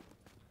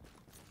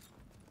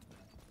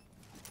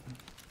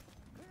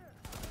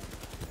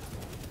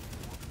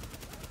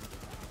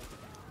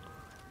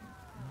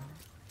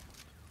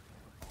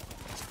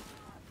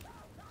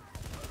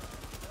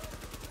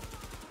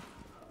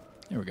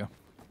 There we go.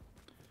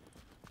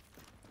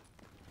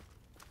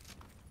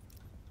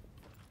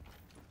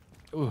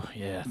 Oh,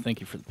 yeah. Thank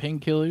you for the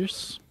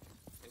painkillers.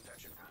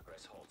 Infection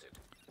progress halted.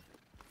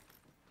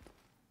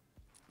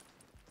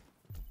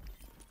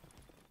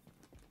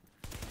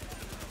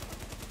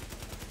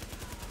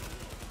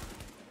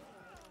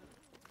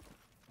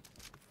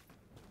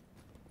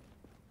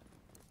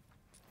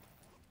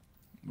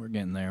 We're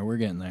getting there. We're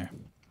getting there.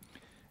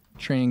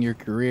 Training your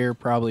career,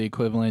 probably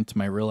equivalent to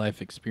my real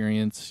life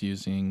experience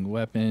using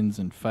weapons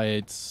and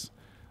fights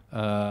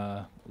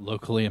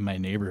locally in my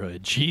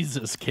neighborhood.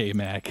 Jesus,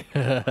 K-Mac.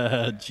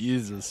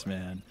 Jesus,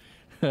 man.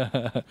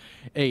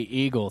 Hey,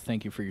 Eagle,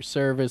 thank you for your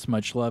service.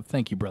 Much love.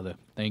 Thank you, brother.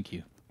 Thank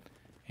you.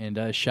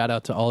 And shout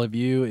out to all of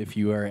you if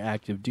you are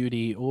active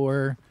duty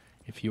or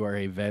if you are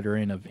a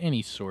veteran of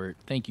any sort.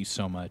 Thank you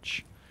so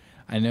much.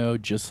 I know,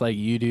 just like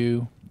you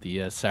do,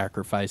 the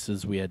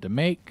sacrifices we had to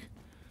make.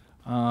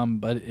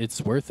 But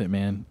it's worth it,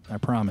 man. I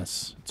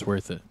promise. It's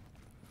worth it.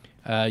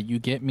 You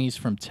get me's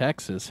from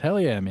Texas. Hell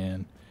yeah,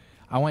 man.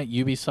 I want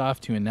Ubisoft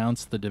to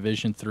announce the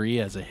Division 3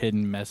 as a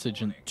hidden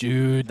message. And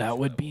dude, that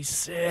would be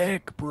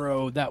sick,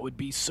 bro. That would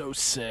be so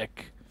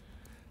sick.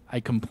 I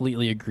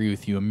completely agree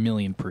with you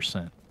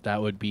 1,000,000%.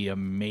 That would be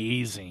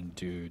amazing,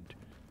 dude.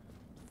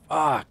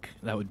 Fuck.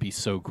 That would be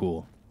so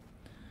cool.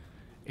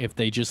 If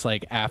they just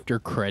like after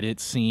credit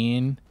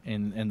scene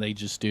and they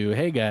just do,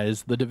 hey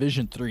guys, the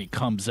Division 3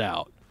 comes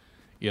out.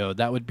 Yo,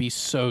 that would be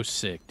so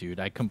sick, dude.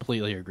 I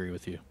completely agree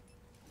with you.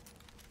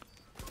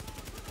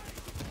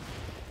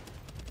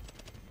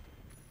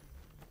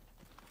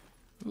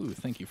 Ooh,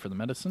 thank you for the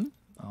medicine.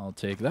 I'll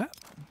take that.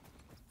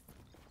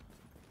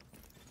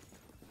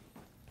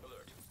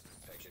 Alert.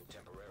 Infection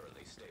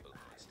temporarily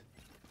stabilized.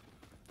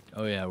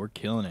 Oh yeah, we're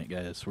killing it,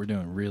 guys. We're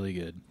doing really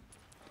good.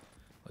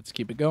 Let's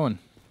keep it going.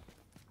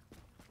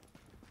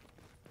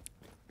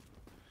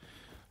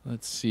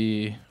 Let's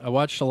see. I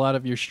watched a lot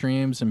of your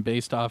streams, and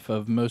based off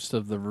of most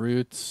of the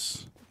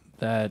routes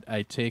that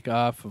I take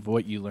off of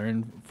what you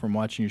learn from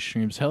watching your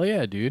streams. Hell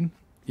yeah, dude.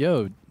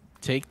 Yo,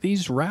 take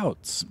these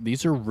routes.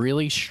 These are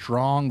really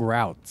strong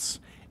routes.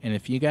 And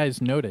if you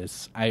guys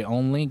notice, I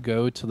only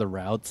go to the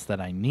routes that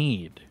I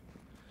need.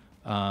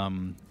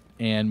 And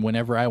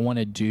whenever I want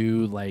to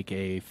do like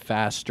a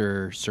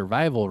faster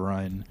survival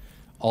run,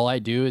 all I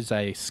do is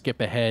I skip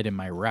ahead in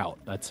my route.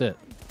 That's it.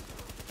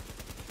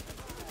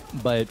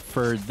 But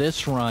for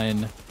this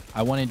run,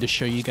 I wanted to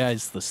show you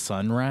guys the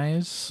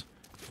sunrise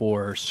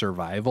for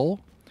survival.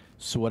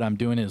 So what I'm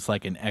doing is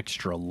like an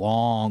extra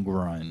long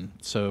run.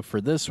 So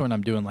for this one,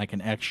 I'm doing like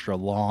an extra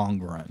long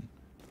run.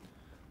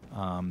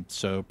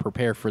 So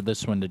prepare for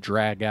this one to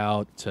drag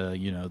out to,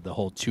 you know, the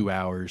whole 2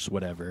 hours,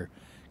 whatever.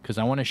 Because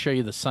I want to show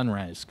you the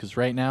sunrise. Because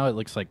right now it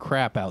looks like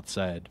crap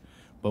outside.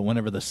 But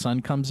whenever the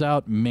sun comes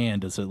out, man,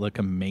 does it look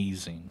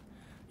amazing.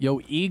 Yo,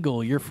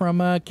 Eagle, you're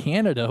from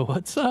Canada.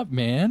 What's up,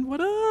 man?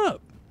 What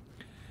up?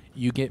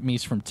 You get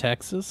me's from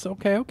Texas?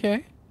 Okay,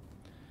 okay.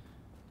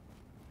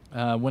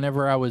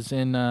 Whenever I was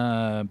in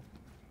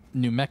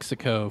New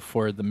Mexico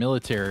for the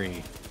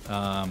military,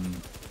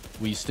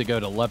 we used to go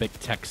to Lubbock,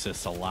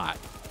 Texas a lot.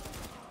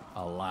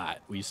 A lot.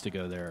 We used to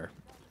go there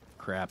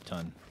crap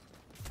ton.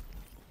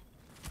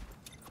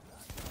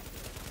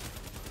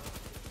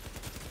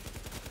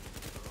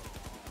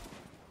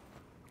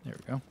 There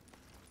we go.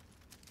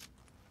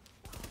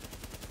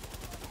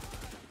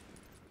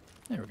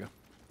 There we go.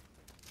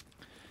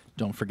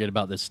 Don't forget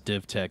about this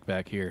div tech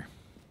back here.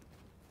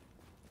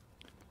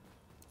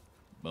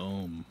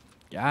 Boom.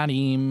 Got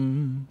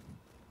him.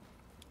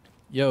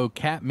 Yo,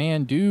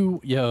 Catmandu.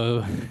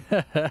 Yo.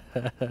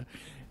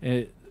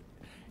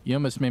 You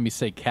almost made me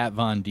say Cat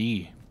Von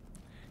D.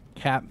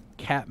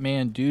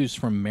 Catmandu's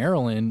from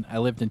Maryland. I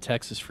lived in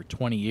Texas for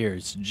 20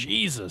 years.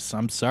 Jesus,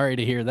 I'm sorry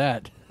to hear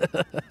that.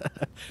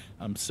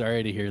 I'm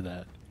sorry to hear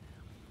that.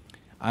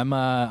 I'm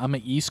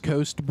an East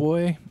Coast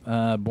boy,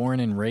 born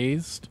and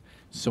raised.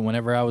 So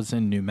whenever I was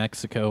in New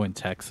Mexico and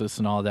Texas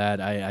and all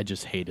that, I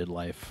just hated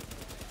life.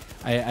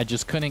 I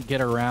just couldn't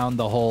get around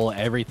the whole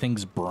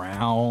everything's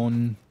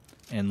brown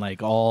and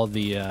like all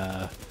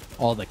the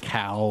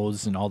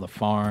cows and all the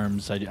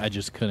farms. I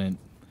just couldn't.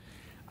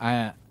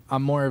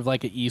 I'm more of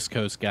like an East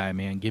Coast guy,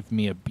 man. Give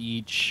me a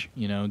beach,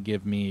 you know,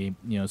 give me,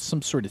 you know,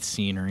 some sort of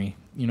scenery.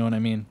 You know what I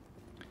mean?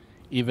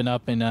 Even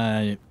up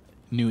in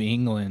New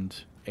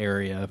England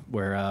area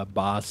where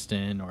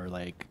Boston or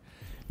like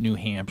New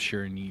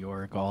Hampshire, New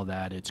York, all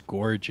that, it's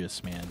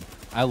gorgeous, man.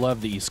 I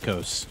love the East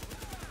Coast.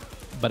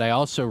 But I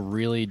also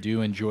really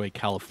do enjoy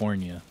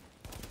California.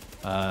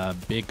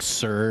 Big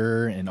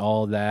Sur and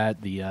all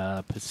that.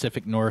 The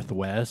Pacific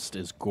Northwest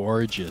is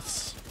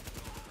gorgeous.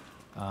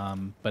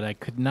 But I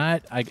could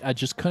not, I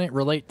just couldn't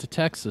relate to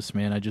Texas,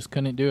 man. I just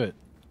couldn't do it.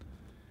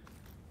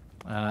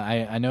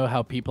 I know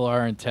how people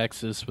are in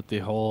Texas with the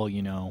whole,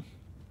 you know,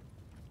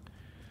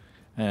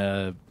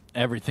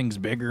 everything's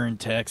bigger in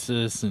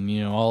Texas and,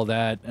 you know, all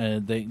that.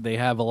 They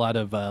have a lot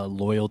of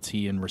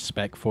loyalty and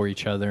respect for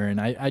each other, and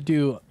I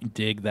do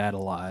dig that a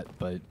lot,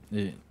 but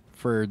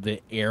for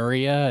the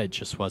area, it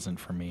just wasn't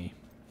for me.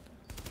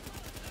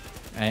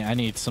 I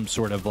need some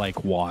sort of,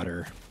 like,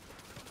 water.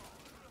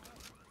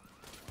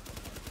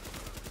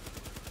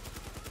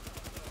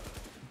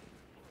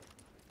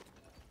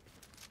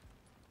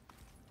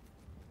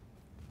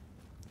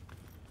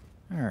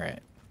 All right.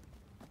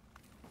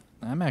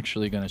 I'm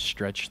actually going to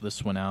stretch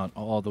this one out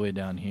all the way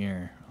down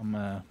here. I'm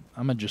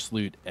gonna just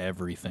loot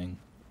everything.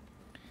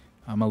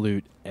 I'm going to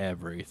loot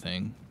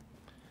everything.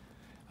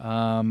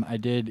 I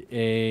did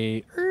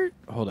a...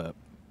 hold up.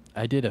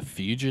 I did a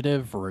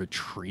fugitive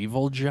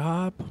retrieval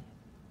job?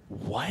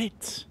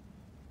 What?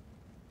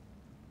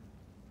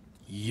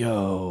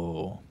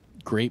 Yo.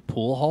 Great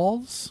pool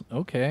halls?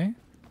 Okay.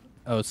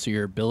 Oh, so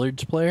you're a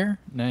billiards player?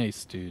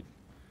 Nice, dude.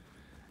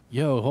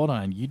 Yo, hold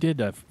on. You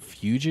did a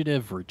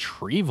fugitive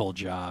retrieval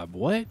job.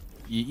 What?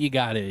 You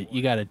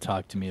gotta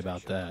talk to me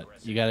about that.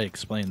 You gotta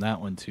explain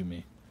that one to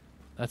me.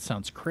 That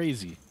sounds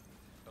crazy.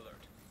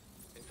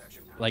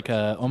 Like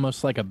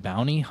almost like a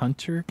bounty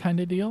hunter kind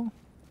of deal?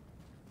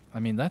 I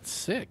mean, that's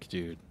sick,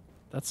 dude.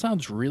 That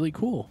sounds really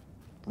cool.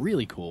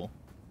 Really cool.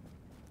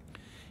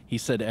 He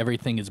said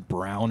everything is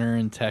browner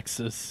in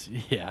Texas.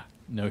 Yeah,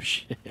 no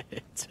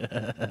shit.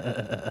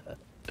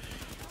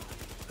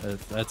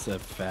 That's a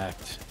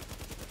fact.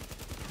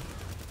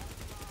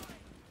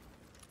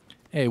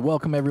 Hey,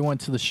 welcome everyone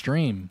to the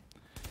stream.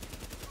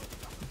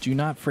 Do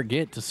not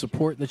forget to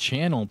support the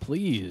channel,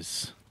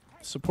 please.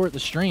 Support the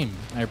stream.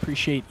 I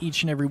appreciate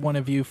each and every one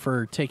of you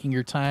for taking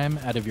your time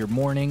out of your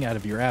morning, out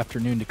of your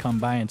afternoon to come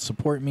by and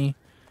support me.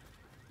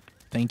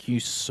 Thank you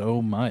so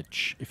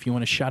much. If you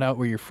want to shout out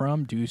where you're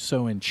from, do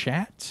so in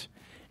chat.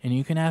 And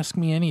you can ask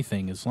me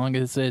anything as long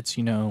as it's,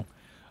 you know,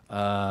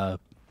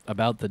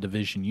 about the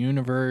Division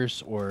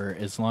universe, or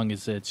as long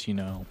as it's, you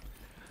know,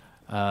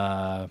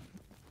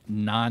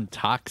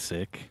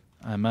 non-toxic.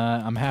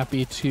 I'm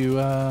happy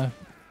to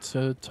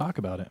talk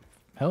about it.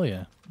 Hell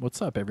yeah.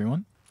 What's up,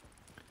 everyone?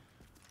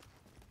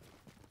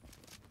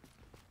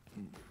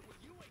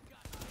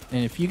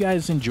 And if you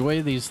guys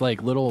enjoy these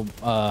like little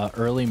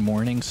early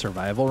morning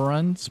survival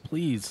runs,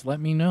 please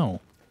let me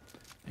know.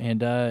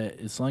 And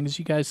as long as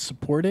you guys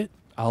support it,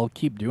 I'll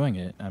keep doing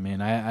it. I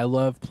mean, I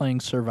love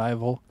playing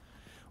survival.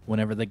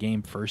 Whenever the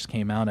game first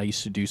came out, I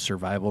used to do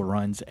survival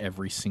runs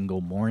every single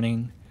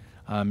morning.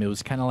 It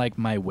was kind of like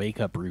my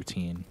wake-up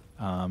routine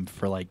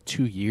for like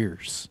 2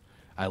 years.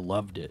 I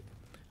loved it.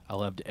 I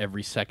loved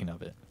every second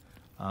of it.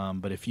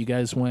 But if you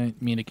guys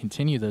want me to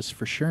continue this,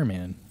 for sure,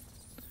 man,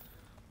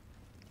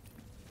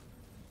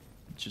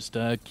 just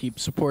keep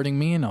supporting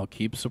me and I'll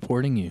keep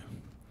supporting you.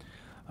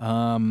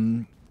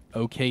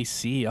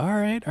 OKC. All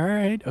right.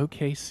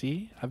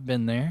 OKC. I've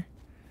been there.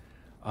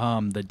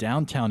 The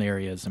downtown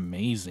area is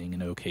amazing in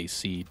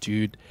OKC.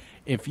 Dude,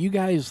 if you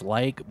guys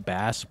like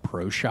Bass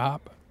Pro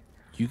Shop,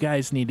 you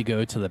guys need to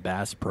go to the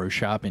Bass Pro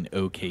Shop in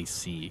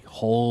OKC.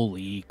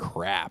 Holy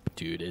crap,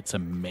 dude. It's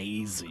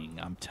amazing.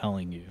 I'm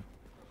telling you.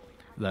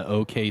 The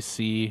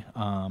OKC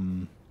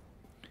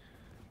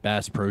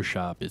Bass Pro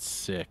Shop is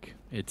sick.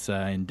 It's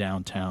in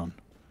downtown.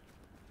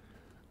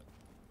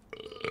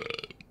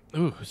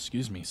 Ooh,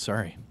 excuse me.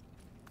 Sorry.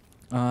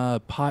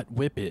 Pot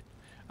Whippet.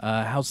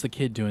 How's the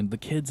kid doing? The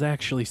kid's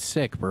actually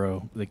sick,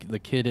 bro. The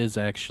kid is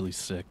actually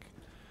sick.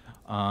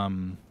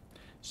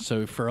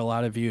 So for a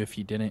lot of you, if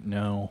you didn't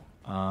know,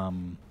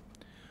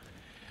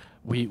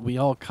 we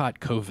all caught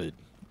COVID.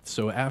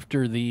 So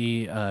after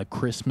the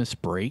Christmas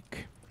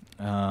break,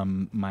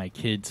 my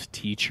kid's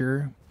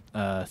teacher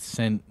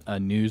sent a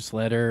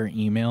newsletter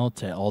email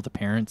to all the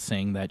parents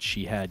saying that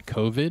she had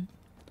COVID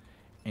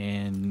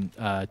and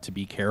to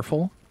be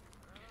careful.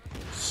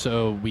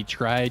 So we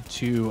tried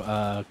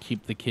to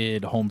keep the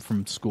kid home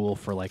from school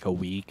for like a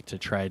week to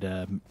try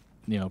to,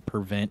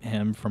 prevent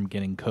him from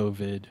getting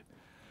COVID.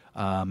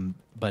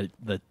 But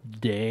the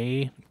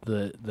day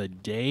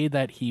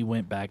that he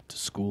went back to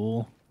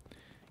school,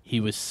 he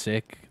was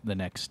sick the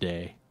next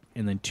day,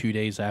 and then 2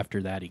 days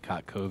after that, he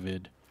caught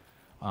COVID.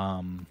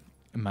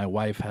 My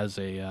wife has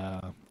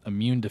a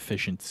immune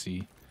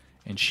deficiency,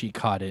 and she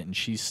caught it, and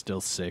she's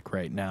still sick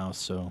right now.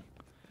 So,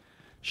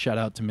 shout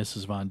out to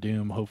Mrs. Von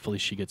Doom. Hopefully,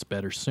 she gets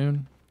better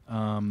soon.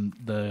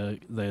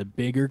 The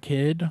bigger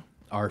kid,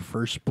 our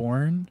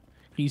firstborn,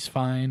 he's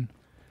fine.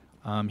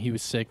 He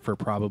was sick for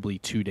probably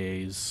 2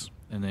 days,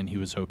 and then he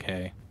was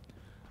okay.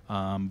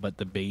 But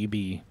the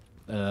baby,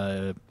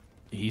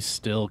 he's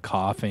still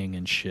coughing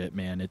and shit,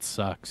 man. It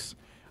sucks.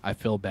 I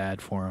feel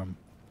bad for him.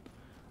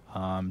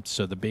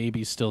 So the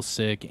baby's still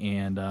sick,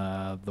 and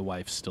the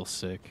wife's still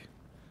sick.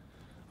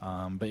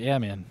 But yeah,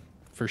 man,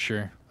 for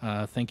sure.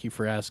 Thank you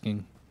for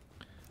asking.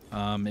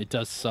 It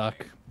does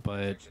suck,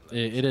 but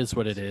it is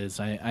what it is.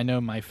 I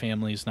know my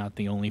family's not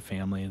the only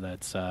family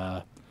that's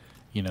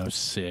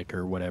sick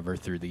or whatever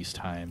through these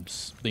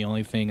times. The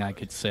only thing I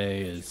could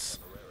say is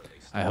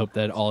I hope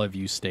that all of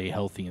you stay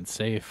healthy and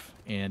safe,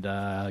 and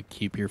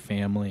keep your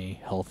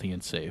family healthy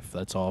and safe.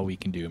 That's all we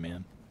can do,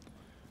 man.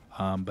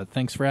 But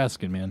thanks for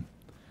asking, man.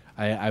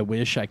 I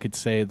wish I could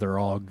say they're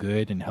all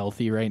good and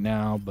healthy right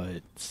now,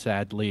 but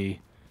sadly,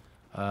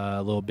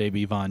 little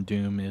baby Von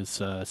Doom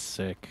is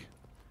sick,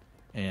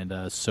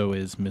 and so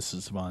is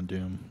Mrs. Von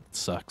Doom. It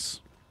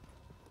sucks.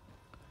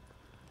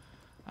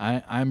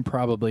 I'm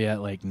probably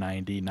at like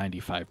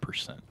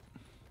 95%.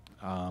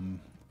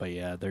 But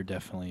yeah, they're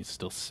definitely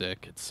still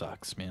sick. It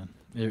sucks, man.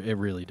 It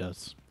really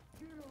does.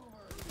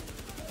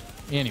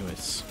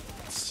 Anyways,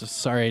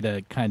 sorry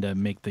to kind of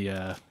make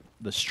the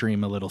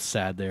stream a little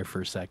sad there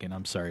for a second.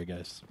 I'm sorry,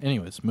 guys.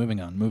 Anyways,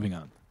 moving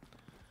on.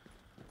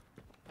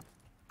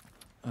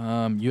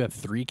 You have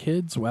 3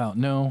 kids? Wow.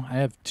 No, I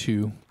have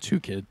two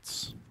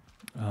kids.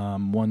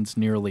 One's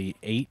nearly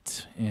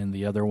 8, and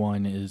the other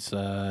one is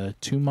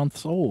 2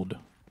 months old.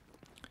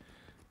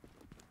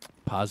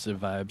 Positive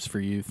vibes for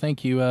you.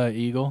 Thank you,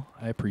 Eagle.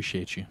 I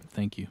appreciate you.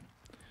 Thank you.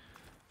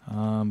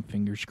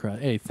 Fingers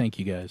crossed. Hey, thank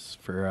you guys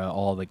for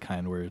all the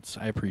kind words.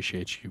 I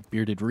appreciate you.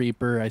 Bearded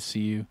Reaper, I see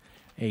you.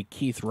 Hey,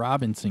 Keith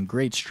Robinson,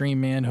 great stream,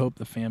 man. Hope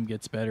the fam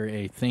gets better.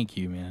 Hey, thank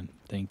you, man.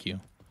 Thank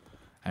you.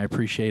 I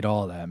appreciate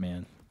all that,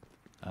 man.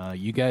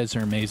 You guys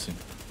are amazing.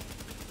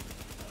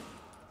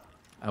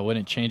 I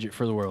wouldn't change it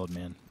for the world,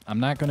 man.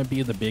 I'm not going to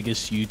be the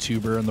biggest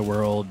YouTuber in the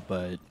world,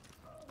 but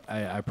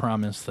I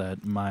promise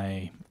that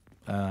my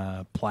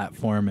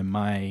platform and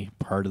my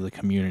part of the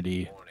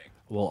community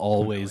will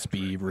always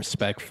be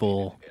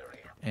respectful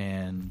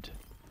and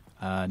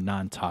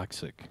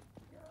non-toxic.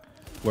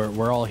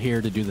 We're all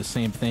here to do the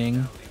same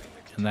thing,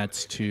 and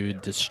that's to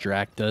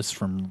distract us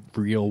from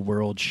real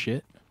world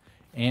shit.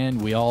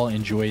 And we all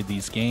enjoy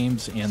these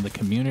games and the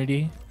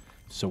community,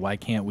 so why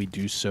can't we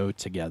do so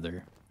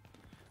together?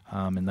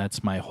 And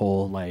that's my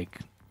whole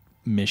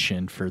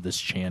mission for this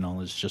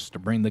channel, is just to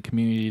bring the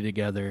community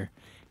together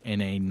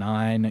in a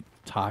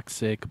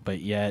non-toxic but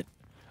yet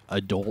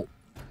adult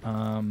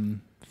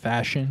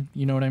fashion.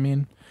 You know what I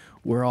mean?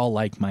 We're all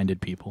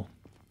like-minded people.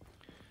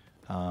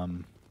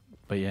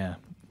 But yeah,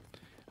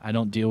 I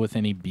don't deal with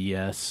any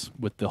BS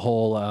with the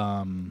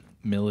whole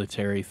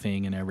military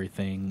thing and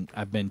everything.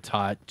 I've been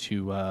taught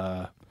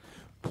to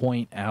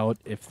point out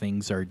if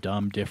things are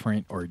dumb,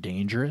 different, or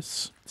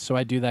dangerous. So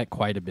I do that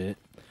quite a bit.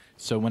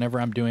 So whenever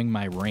I'm doing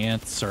my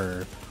rants,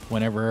 or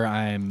whenever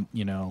I'm,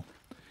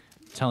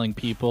 telling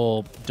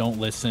people don't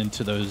listen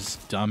to those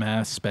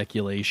dumbass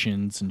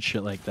speculations and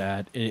shit like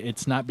that.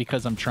 It's not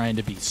because I'm trying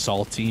to be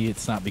salty.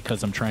 It's not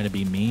because I'm trying to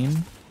be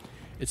mean.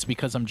 It's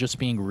because I'm just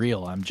being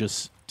real. I'm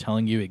just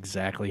telling you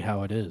exactly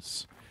how it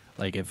is.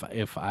 Like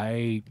if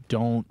I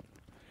don't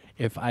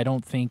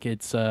think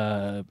it's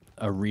a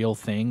real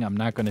thing, I'm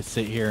not going to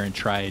sit here and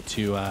try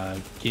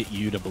to get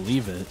you to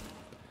believe it.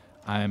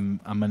 I'm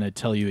going to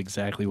tell you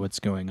exactly what's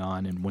going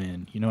on and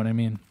when. You know what I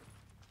mean?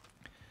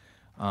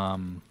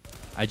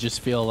 I just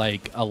feel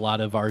like a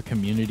lot of our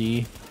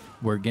community,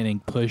 we're getting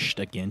pushed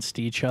against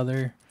each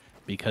other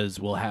because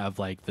we'll have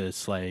like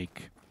this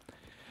like,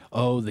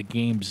 oh, the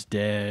game's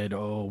dead.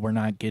 Oh, we're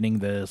not getting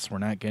this. We're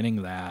not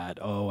getting that.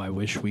 Oh, I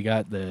wish we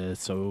got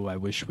this. Oh, I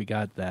wish we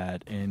got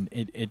that. And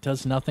it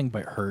does nothing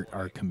but hurt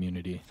our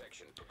community,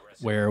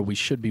 where we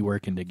should be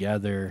working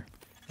together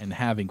and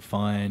having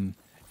fun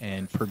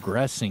and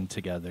progressing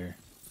together.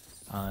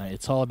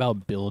 It's all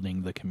about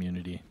building the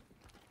community.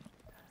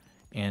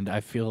 And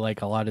I feel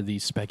like a lot of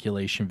these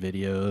speculation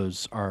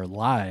videos are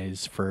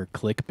lies for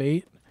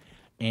clickbait.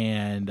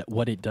 And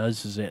what it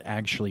does is it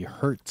actually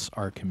hurts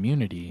our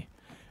community,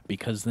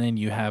 because then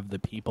you have the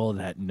people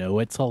that know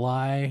it's a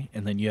lie,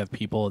 and then you have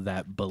people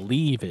that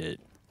believe it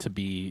to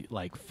be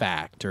like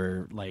fact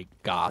or like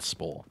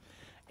gospel.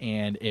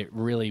 And it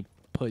really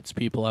puts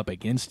people up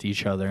against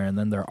each other, and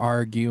then they're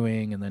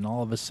arguing, and then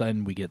all of a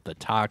sudden we get the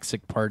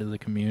toxic part of the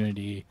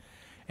community.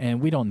 And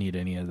we don't need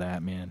any of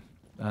that, man.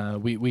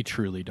 We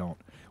truly don't.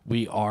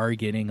 We are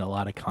getting a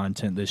lot of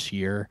content this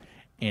year,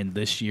 and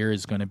this year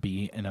is going to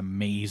be an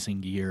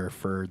amazing year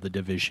for the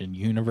Division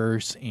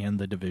universe and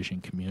the Division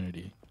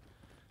community.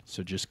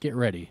 So just get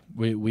ready.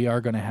 We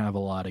are going to have a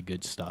lot of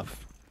good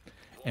stuff.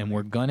 And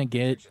we're going to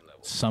get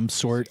some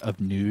sort of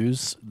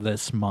news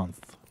this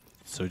month.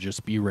 So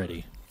just be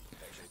ready.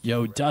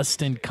 Yo,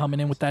 Dustin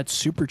coming in with that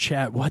super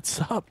chat. What's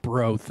up,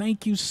 bro?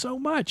 Thank you so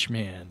much,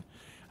 man.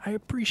 I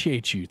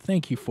appreciate you.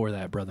 Thank you for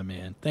that, brother,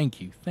 man. Thank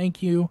you.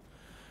 Thank you.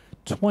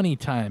 20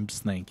 times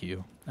thank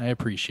you. I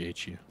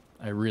appreciate you.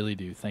 I really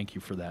do. Thank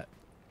you for that.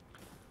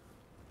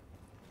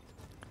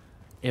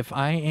 If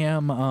I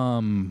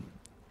am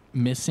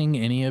missing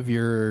any of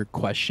your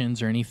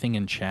questions or anything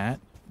in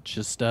chat,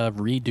 just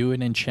redo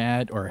it in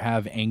chat, or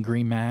have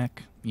Angry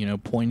Mac,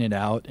 point it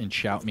out and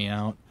shout me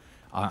out.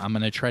 I'm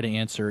going to try to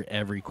answer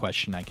every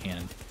question I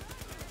can.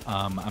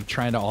 I'm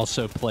trying to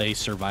also play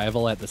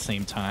Survival at the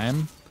same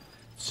time.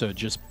 So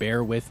just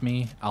bear with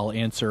me. I'll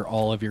answer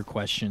all of your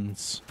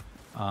questions.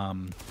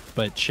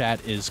 But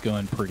chat is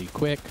going pretty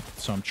quick,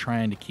 so I'm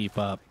trying to keep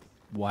up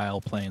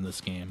while playing this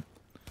game.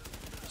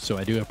 So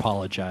I do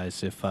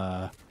apologize if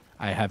I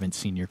haven't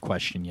seen your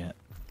question yet.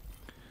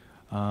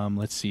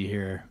 Let's see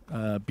here.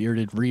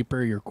 Bearded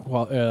Reaper,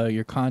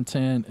 your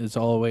content is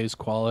always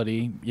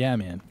quality. Yeah,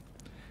 man.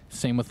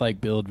 Same with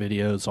like build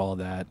videos, all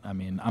that. I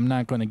mean, I'm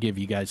not going to give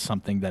you guys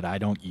something that I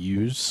don't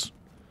use.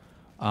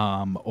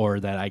 Or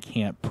that I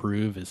can't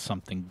prove is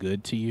something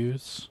good to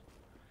use.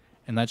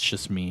 And that's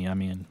just me. I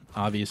mean,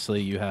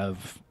 obviously you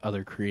have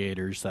other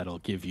creators that'll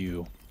give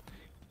you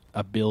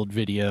a build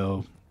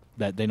video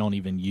that they don't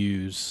even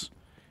use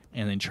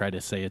and then try to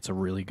say it's a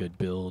really good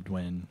build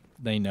when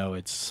they know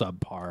it's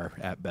subpar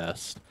at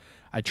best.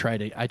 I try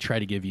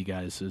to give you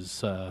guys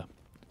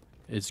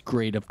as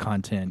great of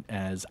content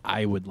as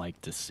I would like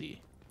to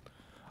see.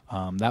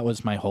 That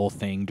was my whole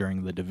thing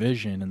during the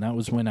Division, and that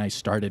was when I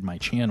started my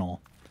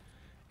channel.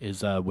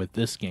 Is with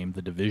this game,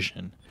 The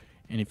Division.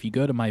 And if you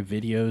go to my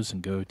videos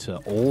and go to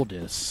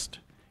oldest,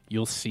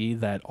 you'll see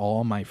that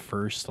all my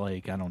first,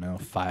 5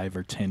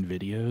 or 10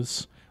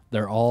 videos,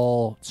 they're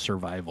all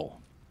survival.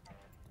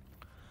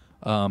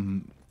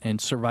 And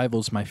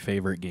survival's my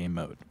favorite game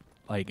mode.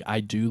 Like,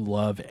 I do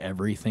love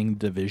everything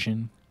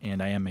Division,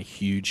 and I am a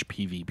huge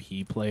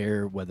PvP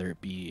player, whether it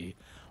be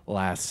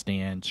Last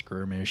Stand,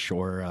 Skirmish,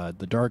 or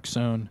the Dark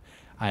Zone.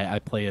 I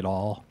play it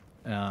all.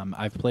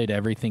 I've played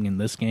everything in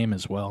this game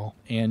as well,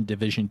 and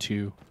Division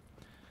 2.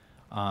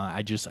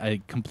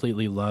 I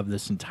completely love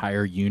this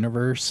entire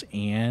universe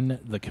and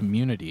the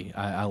community.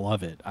 I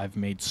love it. I've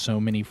made so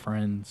many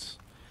friends.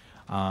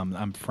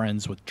 I'm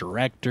friends with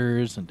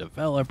directors and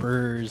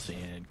developers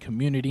and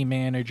community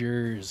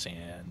managers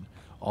and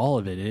all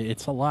of it.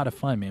 It's a lot of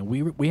fun, man.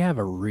 We have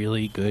a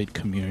really good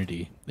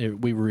community.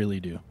 We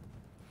really do.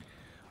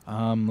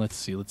 Let's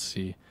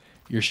see.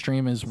 Your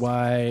stream is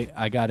why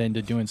I got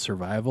into doing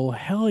survival.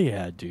 Hell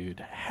yeah,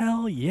 dude.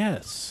 Hell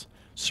yes.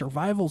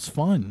 Survival's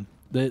fun.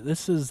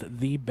 This is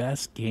the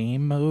best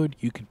game mode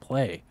you could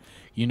play.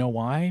 You know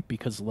why?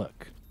 Because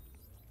look.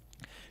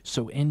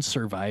 So in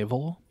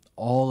survival,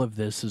 all of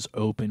this is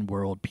open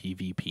world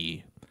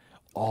PvP.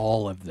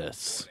 All of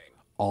this.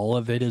 All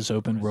of it is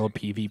open world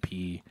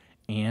PvP,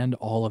 and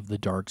all of the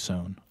Dark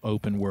Zone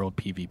open world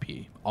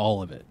PvP.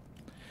 All of it.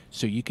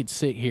 So you could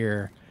sit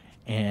here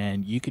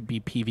and you could be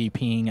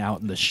PvPing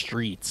out in the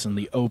streets in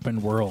the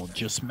open world,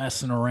 just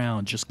messing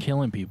around, just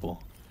killing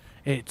people.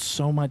 It's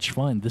so much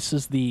fun. This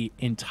is the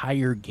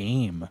entire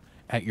game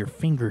at your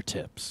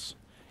fingertips,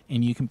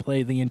 and you can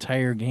play the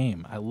entire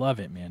game. I love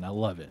it, man. I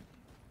love it.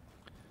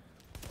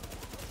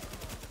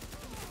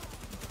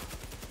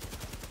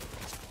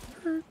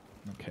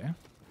 Okay,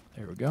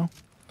 there we go.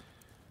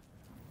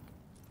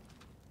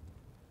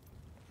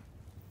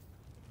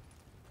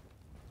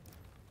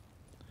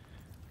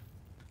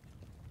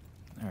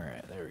 All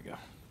right, there we go.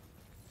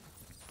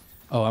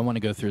 Oh, I want to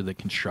go through the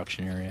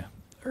construction area.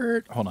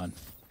 Hold on.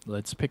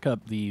 Let's pick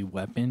up the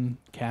weapon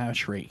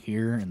cache right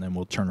here, and then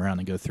we'll turn around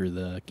and go through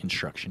the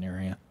construction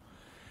area.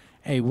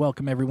 Hey,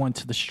 welcome everyone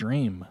to the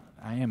stream.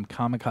 I am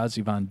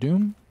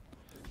Kamikazevondoom.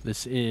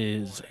 This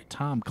is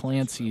Tom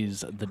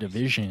Clancy's The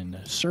Division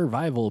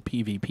Survival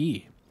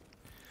PvP.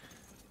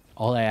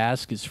 All I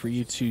ask is for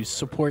you to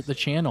support the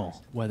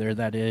channel, whether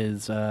that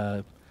is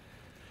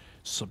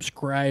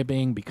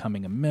subscribing,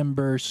 becoming a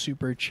member,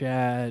 super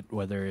chat,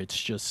 whether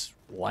it's just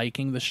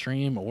liking the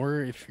stream,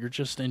 or if you're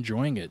just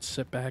enjoying it,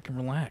 sit back and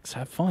relax.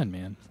 Have fun,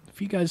 man.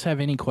 If you guys have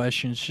any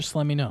questions, just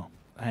let me know.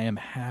 I am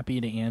happy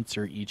to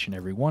answer each and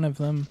every one of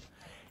them,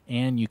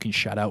 and you can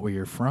shout out where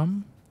you're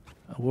from,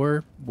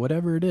 or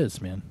whatever it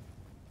is, man.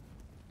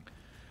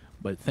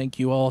 But thank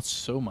you all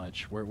so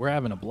much. We're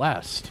having a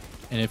blast.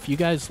 And if you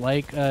guys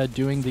like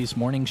doing these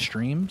morning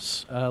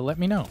streams, let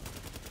me know.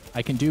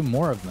 I can do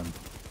more of them.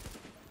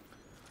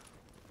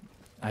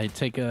 I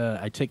take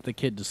the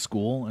kid to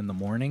school in the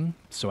morning,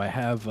 so I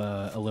have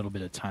a little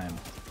bit of time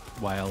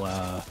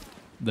while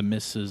the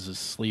missus is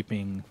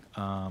sleeping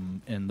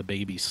and the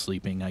baby's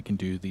sleeping. I can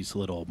do these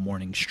little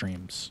morning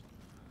streams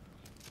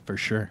for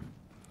sure.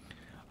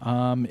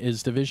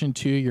 Is Division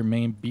 2 your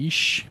main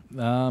biche?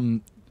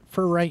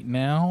 For right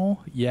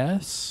now,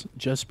 yes,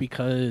 just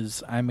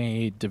because I'm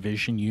a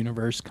Division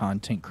Universe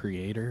content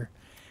creator,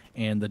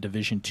 and the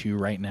Division 2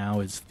 right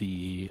now is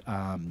the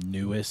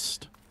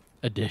newest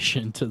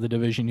addition to the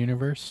Division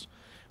Universe.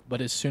 But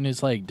as soon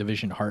as like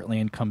Division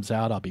Heartland comes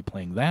out, I'll be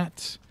playing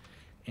that.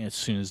 And as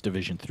soon as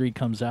Division 3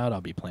 comes out,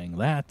 I'll be playing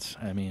that.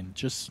 I mean,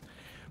 just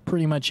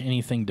pretty much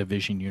anything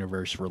Division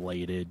Universe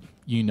related,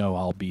 you know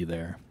I'll be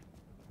there.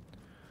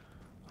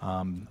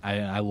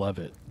 I love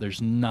it.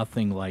 There's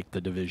nothing like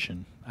the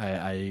Division.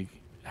 I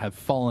have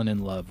fallen in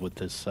love with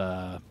this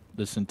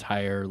this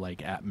entire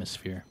like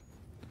atmosphere.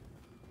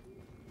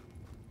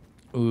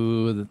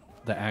 Ooh,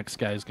 the axe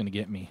guy is gonna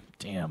get me.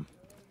 Damn.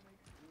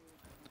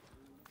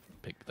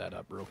 Pick that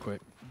up real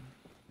quick.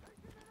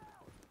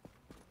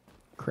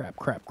 Crap,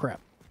 crap, crap.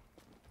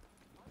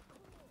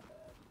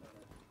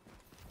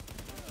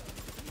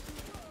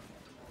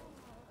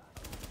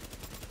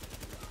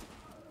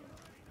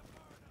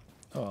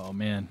 Oh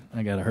man,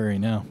 I gotta hurry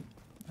now.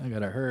 I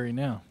gotta hurry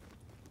now.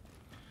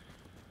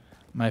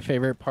 My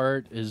favorite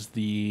part is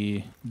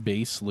the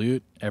base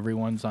loot.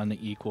 Everyone's on the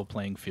equal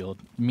playing field.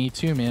 Me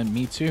too, man.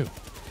 Me too.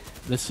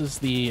 This is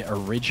the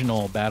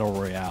original Battle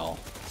Royale,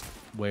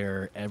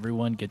 where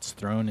everyone gets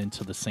thrown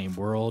into the same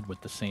world with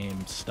the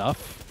same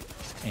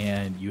stuff,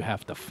 and you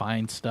have to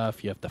find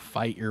stuff. You have to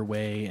fight your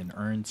way and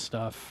earn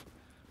stuff.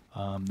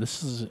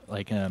 This is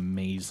like an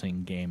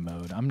amazing game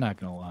mode. I'm not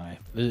gonna lie.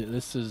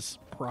 This is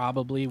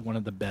probably one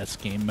of the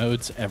best game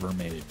modes ever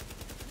made,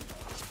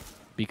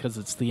 because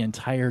it's the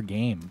entire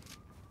game.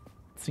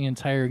 It's the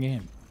entire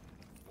game.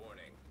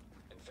 Warning.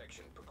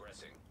 Infection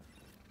progressing.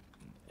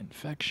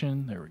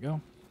 Infection. There we go.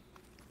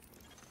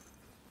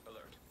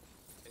 Alert.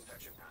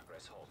 Infection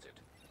progress halted.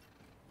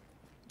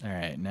 All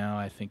right, now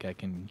I think I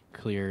can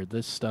clear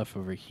this stuff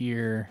over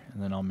here,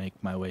 and then I'll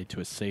make my way to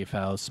a safe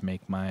house,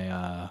 make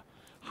my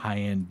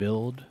high-end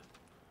build,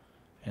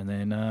 and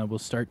then we'll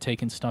start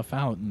taking stuff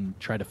out and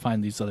try to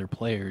find these other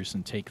players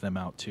and take them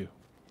out too.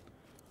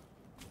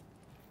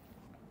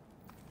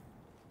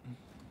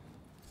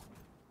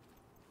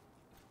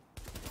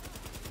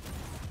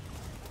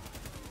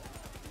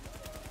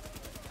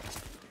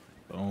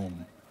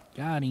 Boom.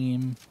 Got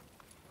him.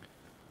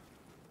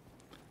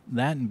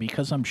 That, and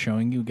because I'm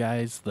showing you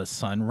guys the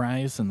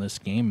sunrise in this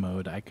game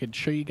mode, I could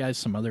show you guys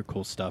some other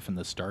cool stuff in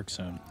this dark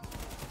zone.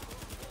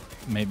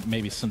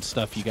 Maybe some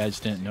stuff you guys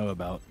didn't know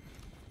about.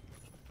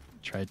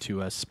 Try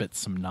to spit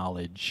some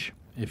knowledge,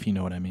 if you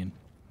know what I mean.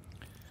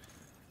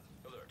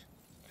 Alert.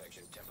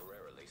 Infection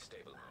temporarily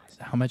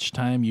stabilized. How much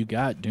time you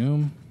got,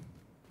 Doom?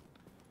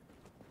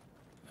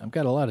 I've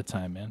got a lot of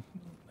time, man.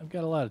 I've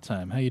got a lot of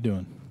time. How you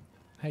doing?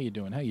 How you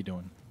doing? How you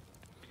doing?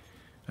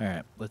 All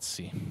right, let's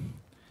see.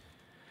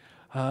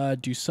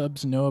 Do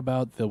subs know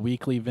about the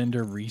weekly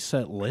vendor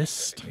reset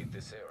list? Indicate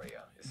this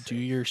area is Do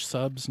safe. your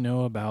subs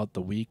know about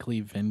the weekly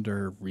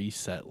vendor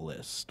reset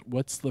list?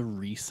 What's the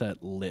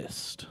reset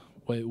list?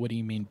 What do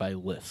you mean by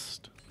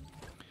list?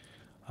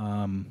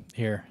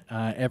 Here,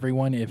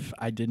 everyone, if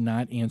I did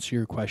not answer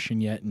your question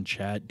yet in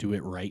chat, do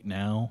it right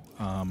now.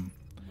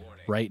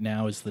 Right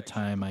now is the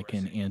time I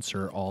can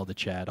answer all the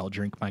chat. I'll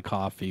drink my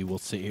coffee. We'll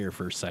sit here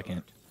for a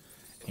second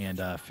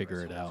and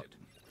figure it out.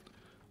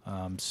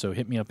 So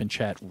hit me up in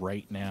chat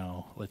right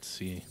now. Let's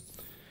see.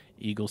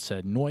 Eagle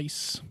said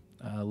noise.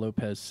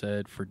 Lopez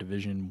said for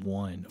Division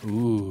 1.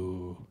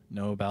 Ooh.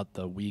 Know about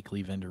the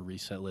weekly vendor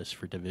reset list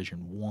for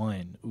Division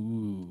 1.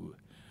 Ooh.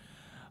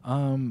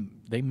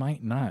 They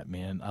might not,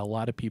 man. A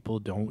lot of people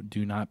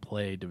do not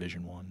play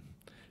Division 1.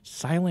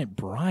 Silent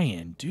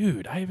Brian,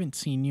 dude, I haven't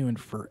seen you in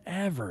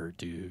forever,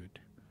 dude.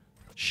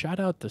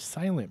 Shout out to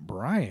Silent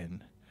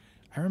Brian.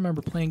 I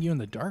remember playing you in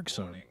the Dark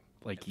Zone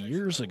like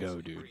years ago,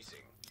 dude. Increasing.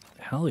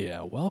 Hell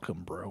yeah.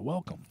 Welcome, bro.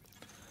 Welcome.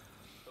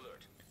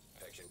 Alert.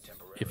 Infection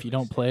temporarily If you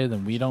don't play,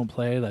 then we don't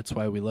play. That's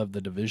why we love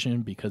the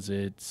Division, because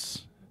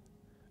it's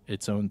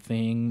its own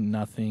thing,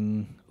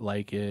 nothing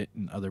like it,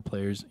 and other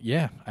players.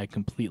 Yeah, I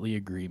completely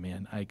agree,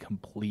 man. I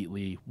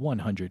completely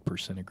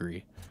 100%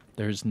 agree.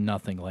 There's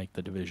nothing like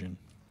the Division.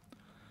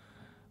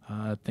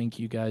 Thank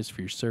you guys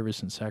for your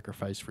service and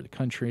sacrifice for the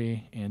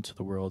country and to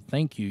the world.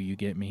 Thank you, you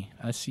get me.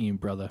 I see you,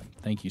 brother.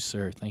 Thank you,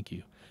 sir. Thank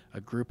you.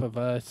 A group of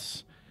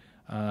us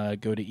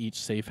go to each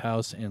safe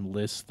house and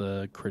list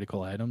the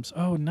critical items.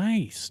 Oh,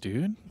 nice,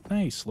 dude.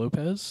 Nice,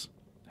 Lopez.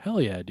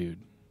 Hell yeah, dude.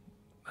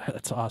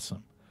 That's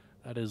awesome.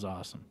 That is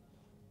awesome.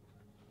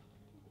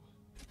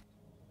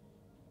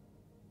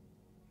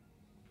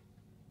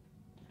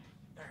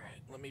 All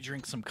right, let me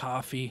drink some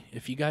coffee.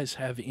 If you guys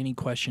have any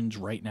questions,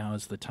 right now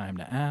is the time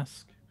to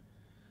ask.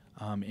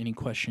 Any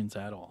questions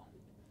at all?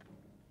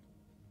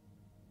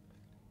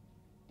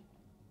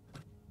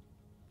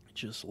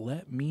 Just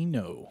let me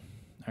know.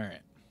 All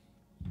right.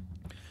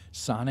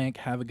 Sonic,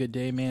 have a good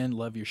day, man.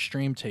 Love your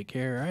stream. Take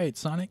care. All right,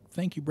 Sonic.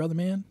 Thank you, brother,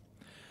 man.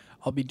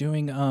 I'll be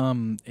doing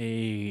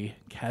a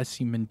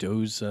Cassie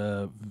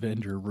Mendoza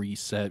vendor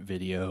reset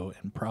video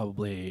in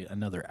probably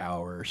another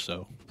hour or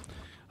so.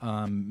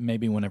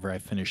 Maybe whenever I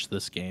finish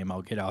this game,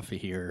 I'll get off of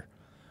here.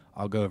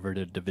 I'll go over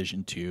to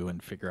Division 2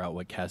 and figure out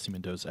what Cassie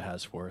Mendoza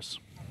has for us.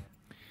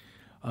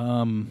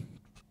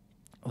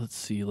 Let's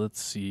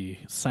see.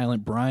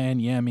 Silent Brian,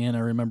 yeah, man, I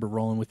remember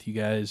rolling with you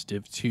guys.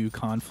 Div 2,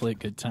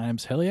 Conflict, good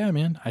times. Hell yeah,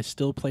 man. I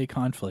still play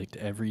Conflict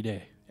every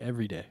day.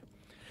 Every day.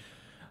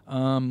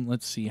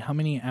 Let's see. How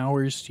many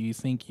hours do you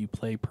think you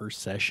play per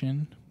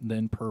session,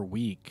 then per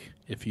week,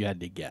 if you had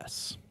to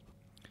guess?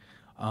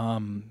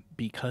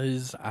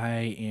 Because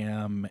I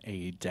am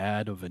a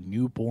dad of a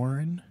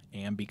newborn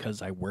and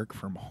because I work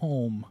from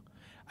home,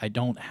 I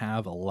don't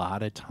have a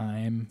lot of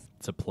time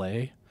to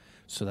play.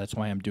 So that's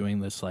why I'm doing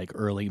this like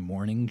early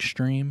morning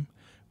stream,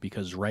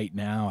 because right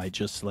now I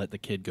just let the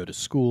kid go to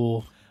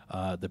school.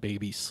 The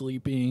baby's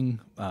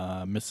sleeping.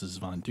 Mrs.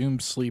 Von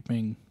Doom's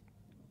sleeping.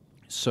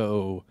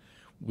 So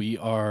we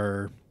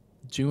are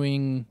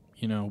doing,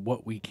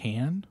 what we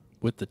can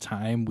with the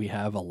time we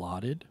have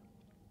allotted.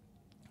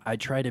 I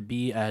try to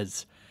be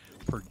as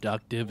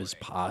productive as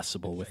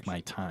possible with my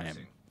time.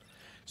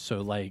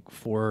 So, like,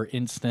 for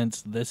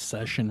instance, this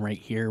session right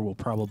here will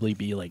probably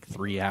be like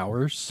 3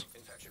 hours.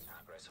 Infection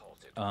progress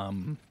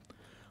halted.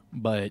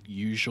 But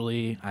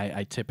usually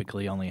I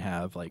typically only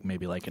have like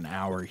maybe like an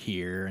hour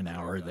here, an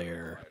hour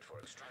there. For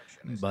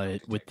extraction is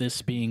But with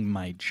this being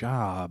my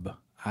job,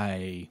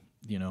 I'm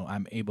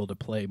able to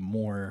play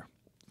more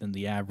than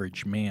the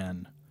average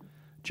man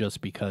just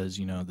because,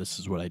 this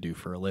is what I do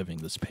for a living.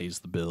 This pays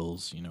the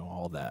bills,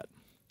 all that.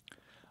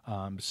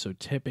 So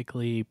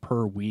typically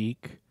per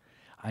week,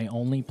 I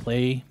only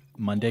play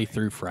Monday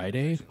through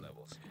Friday.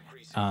 levels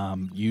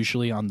increasing.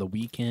 Usually on the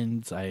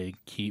weekends, I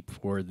keep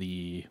for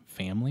the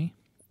family.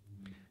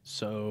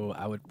 So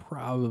I would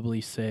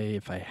probably say,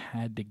 if I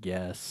had to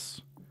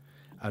guess,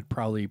 I'd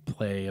probably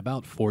play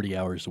about 40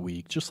 hours a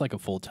week, just like a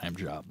full-time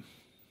job.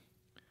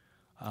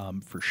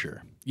 For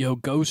sure. Yo,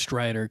 Ghost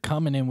Rider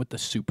coming in with the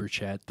super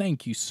chat.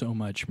 Thank you so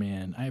much,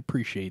 man. I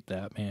appreciate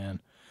that,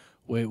 man.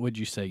 Wait, what'd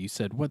you say? You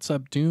said, "What's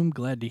up, Doom?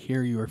 Glad to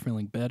hear you are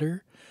feeling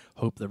better.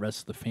 Hope the rest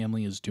of the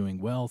family is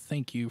doing well.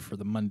 Thank you for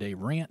the Monday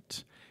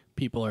rant.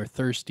 People are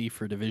thirsty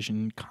for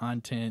Division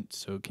content,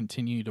 so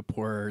continue to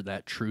pour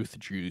that truth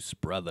juice,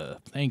 brother."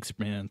 Thanks,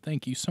 man.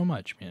 Thank you so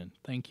much, man.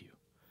 Thank you.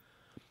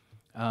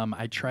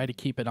 I try to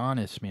keep it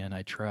honest, man.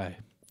 I try.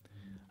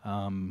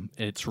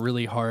 It's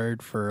really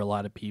hard for a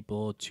lot of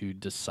people to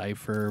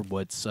decipher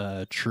what's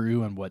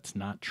true and what's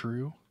not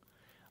true.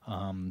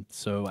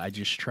 So I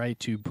just try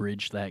to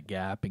bridge that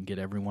gap and get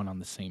everyone on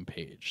the same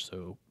page.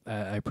 So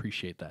I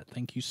appreciate that.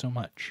 Thank you so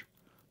much.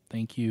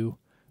 Thank you.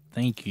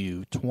 Thank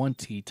you.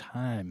 20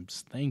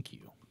 times. Thank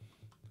you.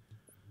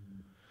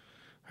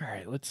 All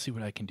right, let's see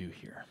what I can do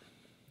here.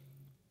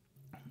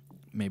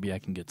 Maybe I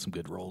can get some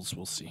good rolls.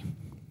 We'll see.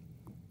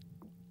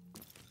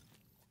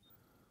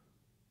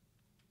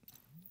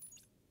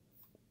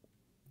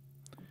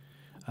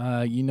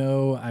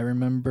 I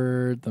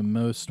remember the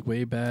most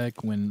way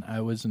back when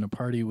I was in a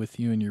party with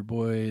you and your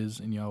boys,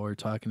 and y'all were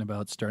talking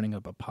about starting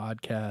up a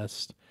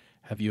podcast.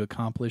 Have you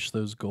accomplished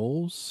those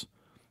goals?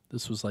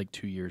 This was like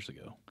 2 years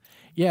ago.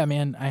 Yeah,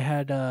 man, I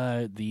had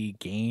the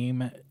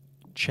game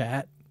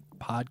chat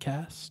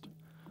podcast.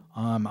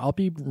 I'll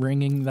be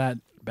bringing that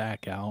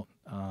back out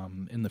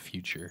in the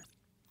future.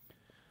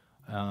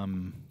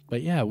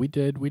 But yeah, we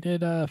did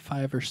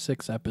 5 or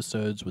 6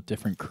 episodes with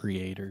different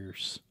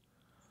creators.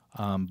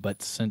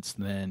 But since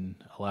then,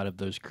 a lot of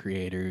those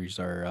creators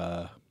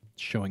are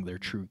showing their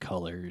true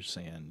colors,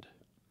 and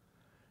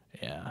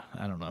yeah,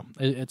 I don't know.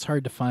 It's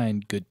hard to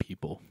find good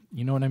people.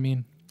 You know what I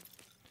mean?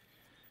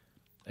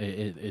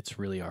 It's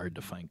really hard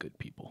to find good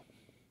people.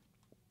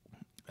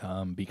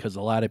 because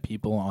a lot of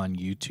people on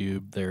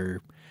YouTube,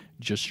 they're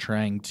just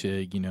trying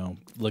to,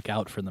 look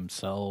out for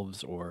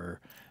themselves,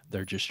 or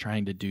they're just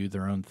trying to do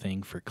their own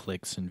thing for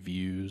clicks and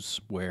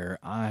views, where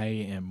I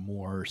am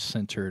more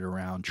centered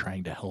around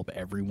trying to help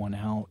everyone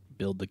out,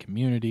 build the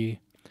community,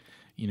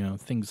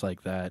 things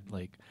like that.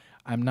 Like,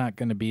 I'm not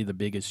going to be the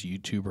biggest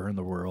YouTuber in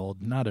the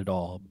world, not at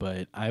all,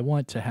 but I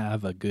want to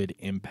have a good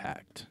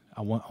impact.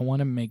 I want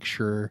to make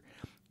sure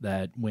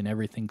that when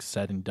everything's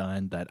said and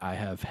done, that I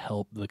have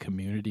helped the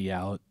community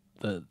out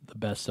the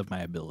best of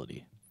my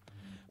ability.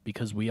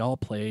 Because we all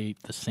play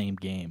the same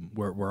game.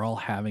 We're all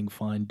having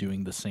fun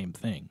doing the same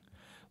thing.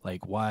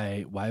 Like,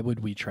 why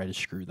would we try to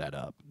screw that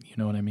up? You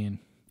know what I mean?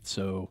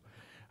 So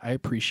I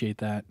appreciate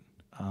that.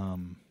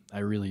 I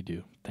really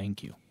do.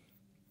 Thank you.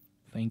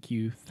 Thank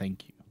you.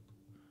 Thank you.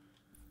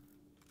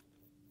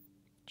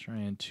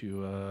 Trying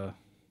to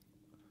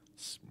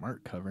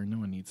smart cover. No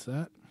one needs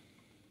that.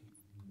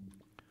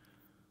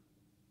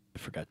 I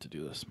forgot to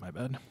do this. My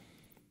bad.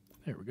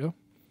 There we go.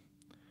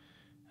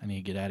 I need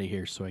to get out of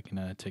here so I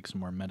can take some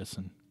more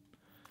medicine.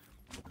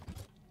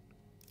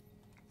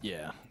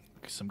 Yeah,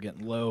 because I'm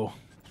getting low.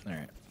 All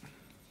right.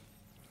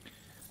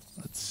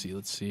 Let's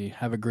see.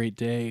 Have a great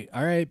day.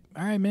 All right,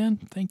 man.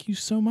 Thank you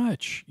so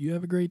much. You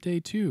have a great day,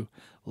 too.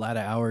 A lot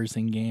of hours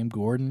in game,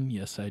 Gordon.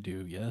 Yes, I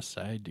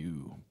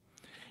do.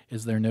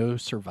 Is there no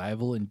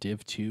survival in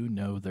Div 2?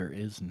 No, there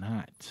is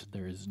not.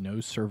 There is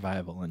no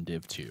survival in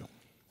Div 2.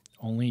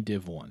 Only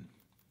Div 1.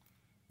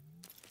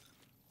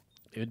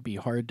 It would be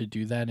hard to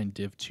do that in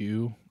Div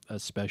 2,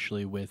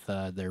 especially with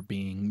there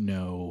being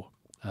no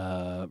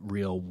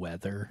real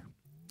weather.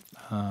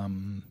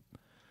 In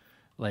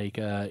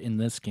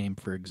this game,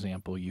 for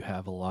example, you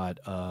have a lot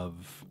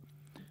of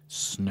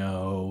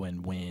snow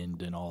and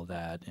wind and all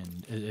that,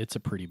 and it's a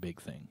pretty big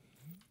thing.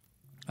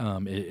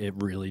 It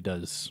really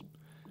does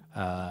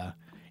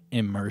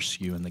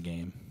immerse you in the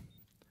game.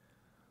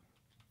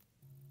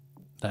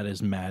 That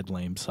is mad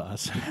lame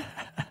sauce.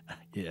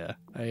 Yeah,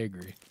 I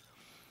agree.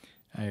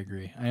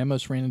 I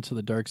almost ran into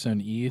the Dark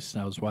Zone East.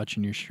 I was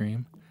watching your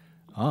stream.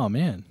 Oh,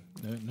 man.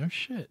 No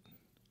shit.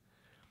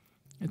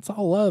 It's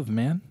all love,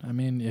 man. I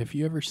mean, if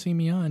you ever see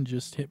me on,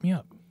 just hit me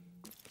up.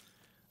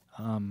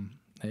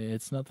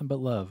 It's nothing but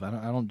love.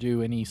 I don't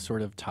do any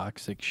sort of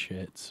toxic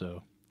shit.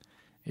 So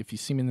if you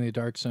see me in the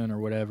Dark Zone or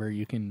whatever,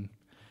 you can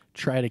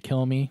try to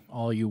kill me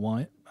all you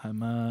want.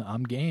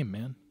 I'm game,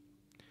 man.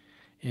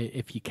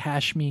 If you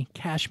cash me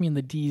in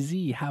the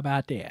DZ. How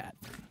about that?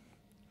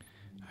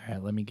 All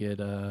right, let me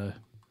get All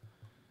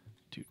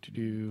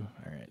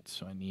right,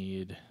 so I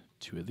need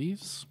 2 of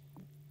these.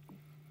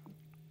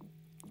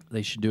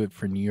 They should do it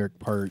for New York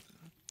part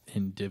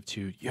in Div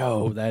 2.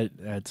 Yo,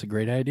 that's a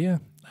great idea.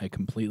 I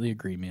completely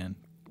agree, man.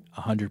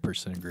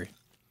 100% agree.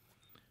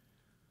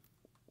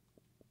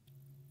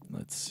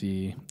 Let's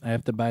see. I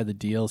have to buy the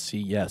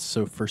DLC. Yes,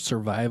 so for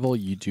survival,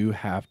 you do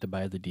have to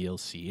buy the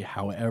DLC.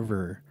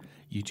 However,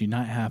 you do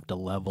not have to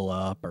level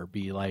up or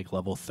be like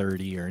level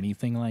 30 or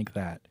anything like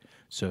that.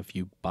 So if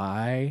you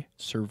buy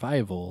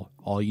survival,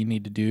 all you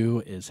need to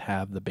do is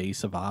have the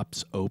base of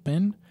ops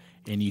open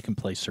and you can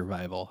play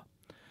survival.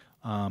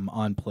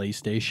 On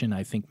PlayStation,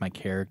 I think my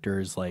character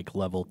is like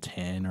level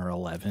 10 or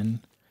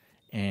 11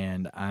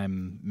 and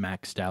I'm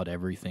maxed out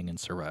everything in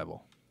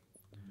survival.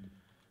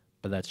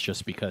 But that's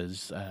just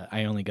because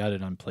I only got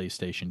it on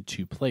PlayStation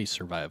to play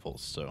survival.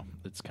 So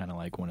it's kind of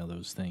like one of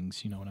those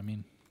things, you know what I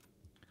mean?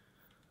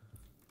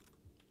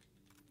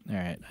 All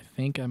right, I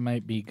think I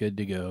might be good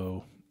to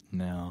go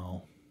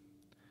now.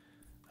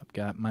 I've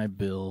got my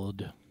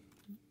build.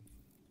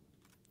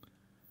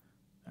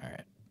 All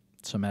right,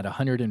 so I'm at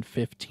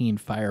 115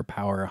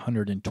 firepower,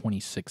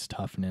 126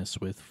 toughness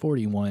with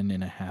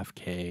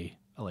 41.5K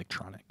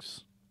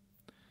electronics.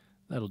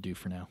 That'll do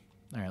for now.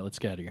 All right, let's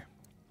get out of here.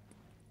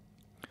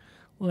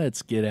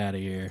 Let's get out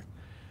of here.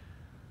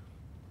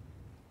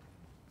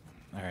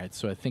 All right,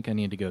 so I think I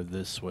need to go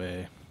this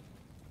way.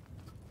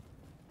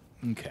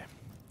 Okay.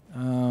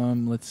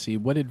 Let's see.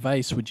 What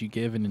advice would you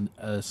give an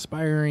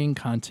aspiring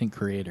content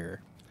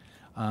creator?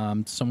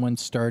 Someone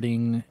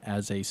starting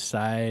as a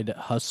side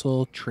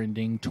hustle,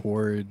 trending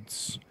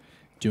towards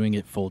doing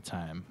it full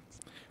time.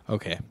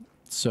 Okay.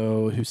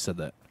 So who said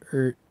that?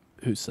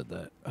 Who said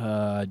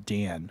that?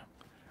 Dan.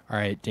 All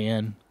right,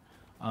 Dan.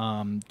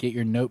 Get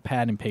your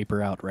notepad and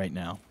paper out right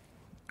now.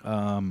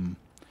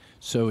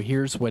 So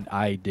here's what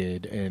I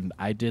did, and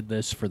I did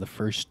this for the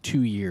first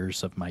 2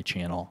 years of my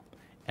channel.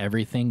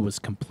 Everything was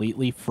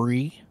completely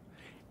free,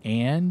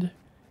 and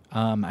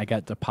I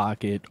got to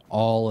pocket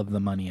all of the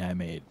money I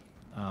made.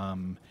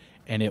 And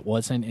it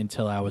wasn't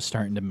until I was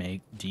starting to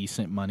make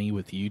decent money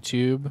with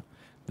YouTube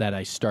that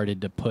I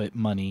started to put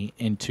money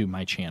into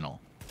my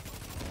channel.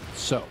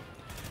 So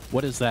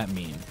what does that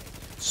mean?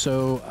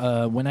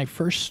 So when I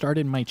first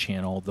started my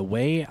channel, the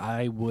way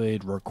I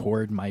would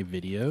record my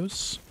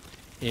videos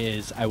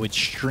is I would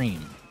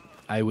stream.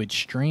 I would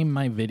stream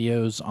my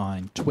videos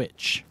on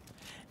Twitch.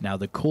 Now,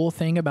 the cool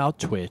thing about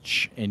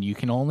Twitch, and you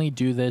can only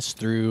do this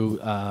through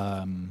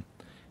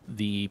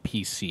the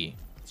PC.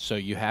 So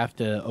you have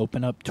to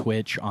open up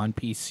Twitch on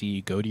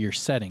PC, go to your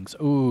settings.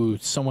 Ooh,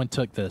 someone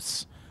took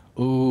this.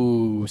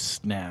 Ooh,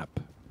 snap.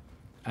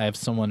 I have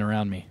someone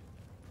around me.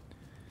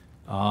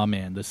 Oh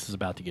man, this is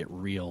about to get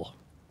real.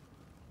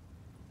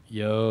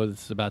 Yo,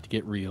 this is about to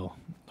get real.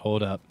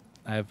 Hold up.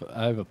 I have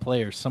a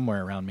player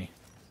somewhere around me.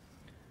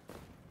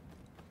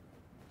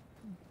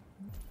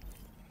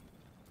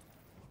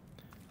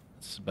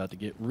 This is about to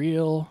get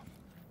real.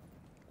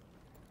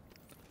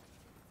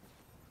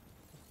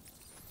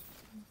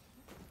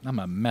 I'm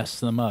gonna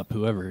mess them up,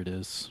 whoever it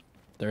is.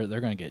 They're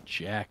gonna get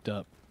jacked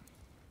up.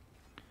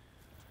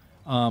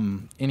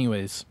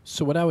 Anyways,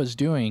 so what I was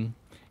doing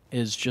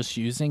is just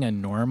using a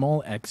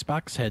normal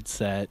Xbox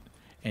headset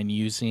and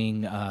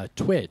using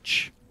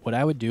Twitch. What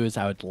I would do is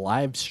I would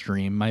live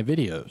stream my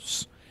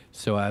videos.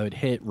 So I would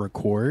hit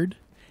record,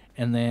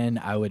 and then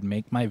I would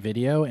make my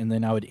video, and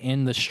then I would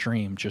end the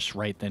stream just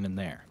right then and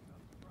there.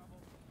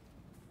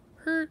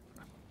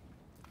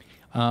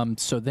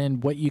 So then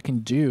what you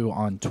can do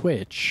on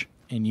Twitch,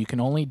 and you can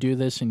only do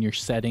this in your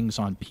settings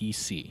on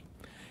PC,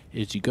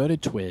 is you go to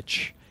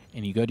Twitch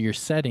and you go to your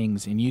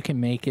settings and you can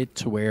make it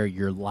to where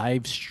your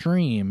live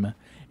stream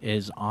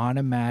is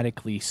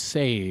automatically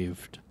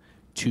saved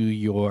to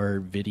your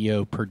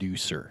video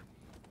producer.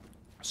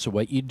 So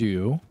what you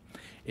do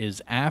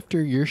is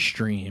after your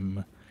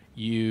stream,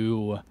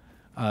 you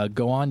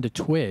go on to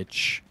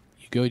Twitch,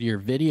 you go to your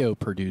video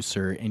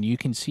producer, and you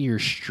can see your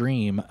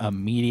stream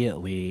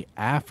immediately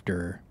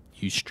after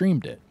you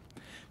streamed it.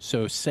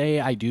 So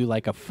say I do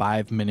like a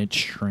 5-minute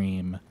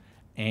stream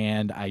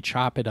and I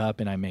chop it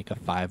up and I make a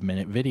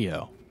 5-minute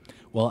video.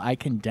 Well, I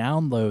can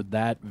download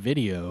that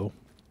video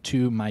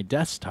to my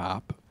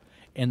desktop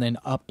and then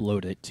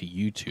upload it to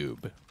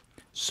YouTube.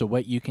 So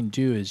what you can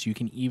do is you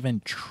can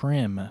even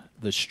trim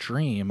the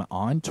stream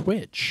on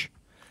Twitch.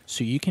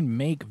 So you can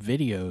make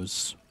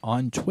videos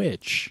on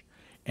Twitch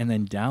and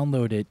then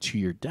download it to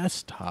your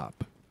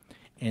desktop,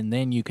 and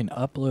then you can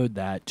upload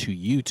that to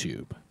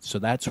YouTube. So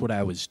that's what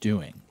I was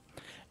doing.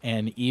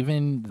 And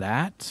even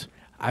that,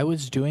 I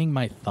was doing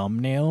my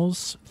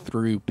thumbnails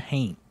through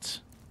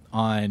Paint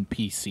on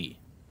PC.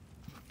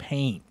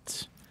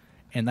 Paint.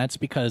 And that's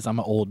because I'm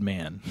an old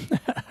man.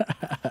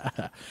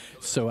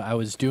 So I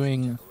was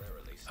doing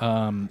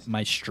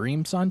my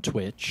streams on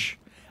Twitch.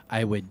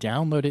 I would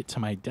download it to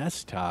my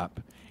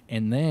desktop,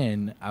 and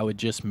then I would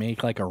just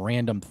make like a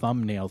random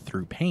thumbnail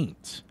through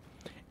Paint.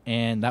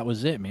 And that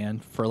was it, man.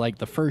 For like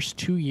the first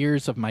 2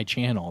 years of my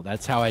channel,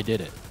 that's how I did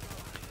it.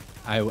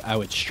 I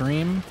would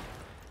stream,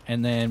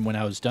 and then when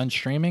I was done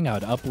streaming, I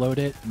would upload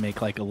it,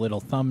 make like a little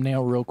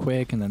thumbnail real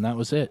quick, and then that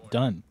was it.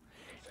 Done.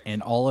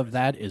 And all of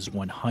that is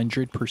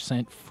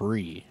 100%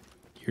 free.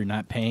 You're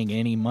not paying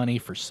any money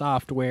for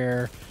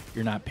software.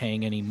 You're not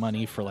paying any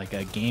money for like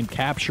a game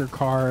capture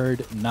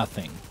card.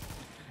 Nothing.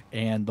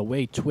 And the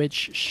way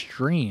Twitch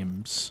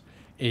streams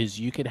is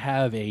you could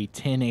have a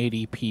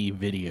 1080p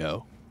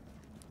video.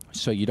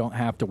 So you don't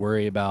have to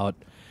worry about,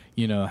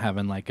 you know,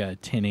 having like a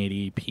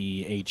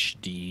 1080p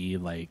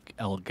HD like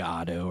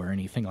Elgato or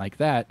anything like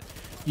that.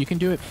 You can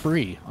do it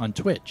free on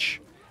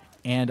Twitch.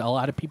 And a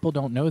lot of people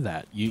don't know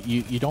that.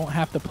 You don't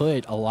have to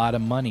put a lot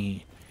of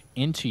money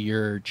into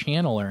your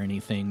channel or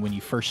anything when you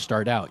first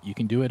start out. You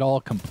can do it all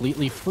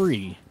completely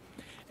free.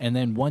 And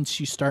then once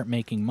you start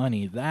making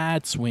money,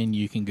 that's when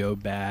you can go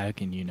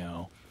back and, you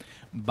know,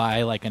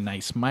 buy like a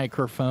nice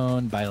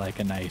microphone, buy like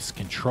a nice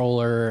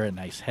controller, a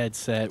nice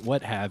headset,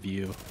 what have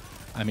you.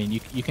 I mean,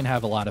 you can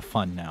have a lot of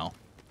fun now.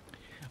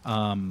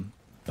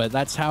 But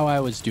that's how I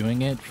was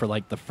doing it for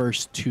like the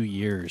first 2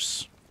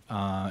 years.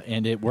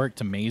 And it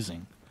worked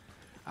amazing.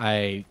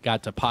 I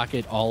got to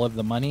pocket all of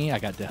the money. I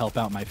got to help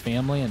out my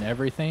family and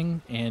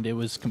everything, and it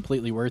was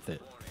completely worth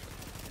it.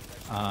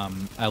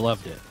 I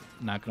loved it,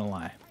 not gonna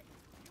lie.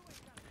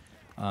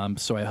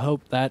 So I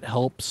hope that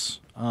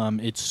helps.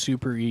 It's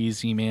super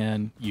easy,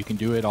 man. You can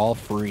do it all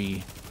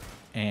free,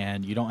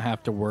 and you don't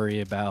have to worry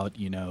about,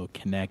 you know,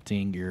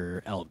 connecting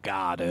your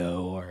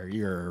Elgato or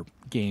your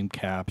game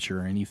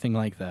capture or anything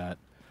like that.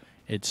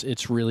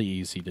 It's really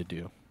easy to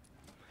do.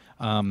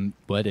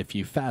 But if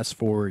you fast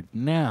forward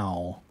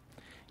now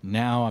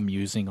I'm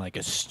using like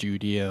a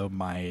studio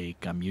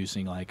mic. I'm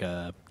using like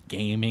a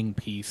gaming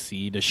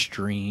PC to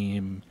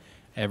stream.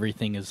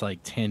 Everything is like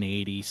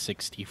 1080,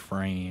 60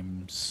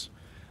 frames.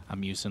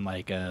 I'm using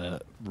like a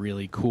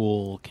really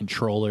cool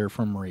controller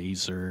from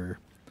Razer.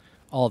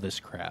 All this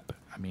crap.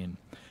 I mean,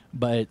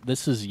 but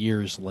this is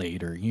years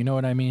later. You know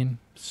what I mean?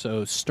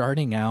 So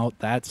starting out,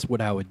 that's what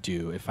I would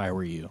do if I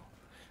were you.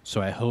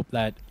 So I hope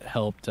that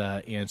helped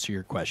answer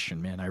your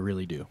question, man. I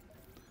really do.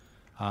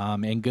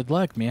 And good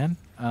luck, man.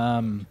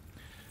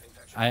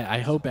 I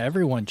hope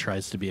everyone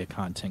tries to be a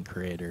content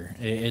creator.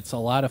 It's a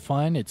lot of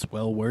fun. It's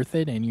well worth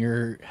it, and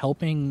you're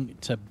helping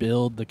to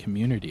build the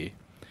community.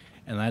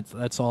 And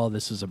that's all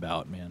this is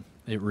about, man.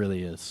 It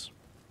really is.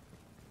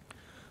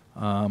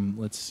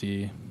 Let's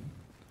see.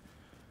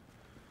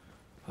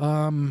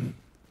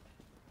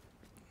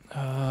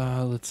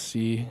 Let's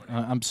see.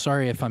 I'm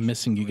sorry if I'm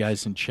missing you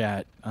guys in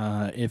chat.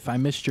 If I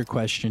missed your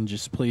question,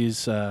 just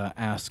please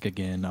ask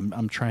again.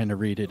 I'm trying to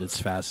read it as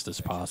fast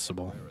as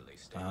possible.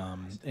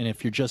 And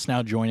if you're just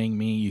now joining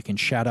me, you can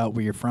shout out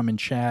where you're from in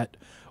chat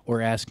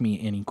or ask me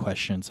any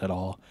questions at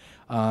all.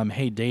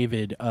 Hey,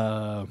 David,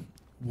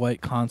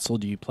 what console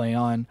do you play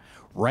on?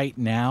 Right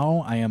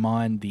now, I am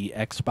on the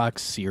Xbox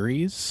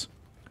Series,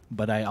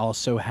 but I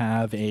also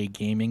have a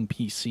gaming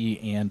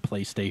PC and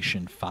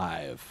PlayStation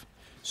 5.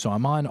 So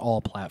I'm on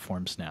all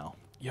platforms now.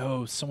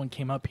 Yo, someone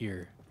came up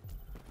here.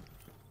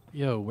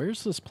 Yo,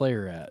 where's this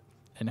player at?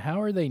 And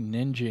how are they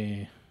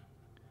ninja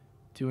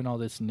doing all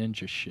this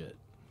ninja shit?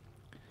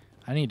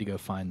 I need to go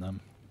find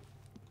them.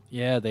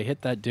 Yeah, they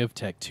hit that div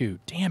tech too.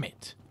 Damn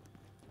it.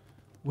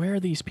 Where are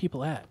these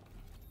people at?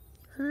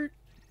 Let's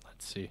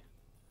see.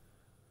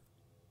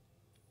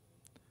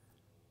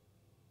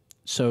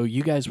 So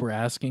you guys were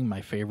asking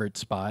my favorite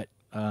spot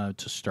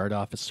to start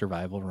off a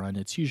survival run.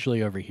 It's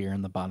usually over here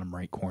in the bottom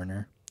right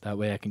corner. That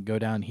way I can go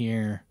down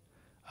here,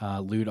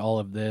 loot all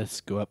of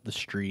this, go up the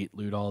street,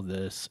 loot all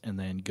this, and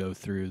then go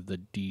through the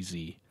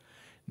DZ.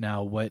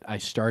 Now, what I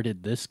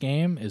started this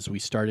game is we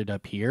started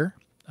up here,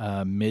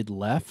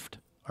 mid-left,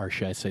 or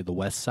should I say the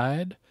west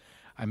side.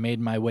 I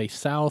made my way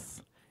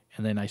south,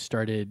 and then I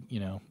started,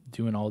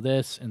 doing all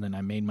this, and then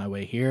I made my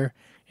way here,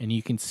 and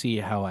you can see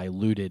how I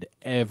looted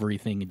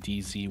everything in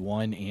DZ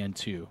 1 and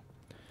 2.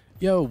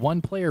 Yo,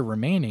 one player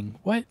remaining.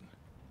 What?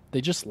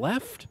 They just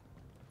left?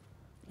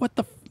 What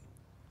the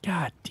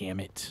God damn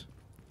it.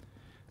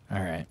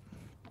 All right.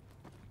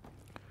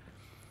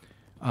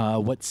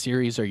 What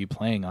series are you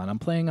playing on? I'm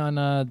playing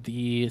on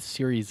the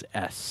Series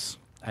S.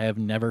 I have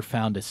never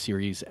found a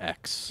Series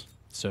X.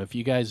 So if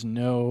you guys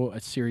know a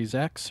Series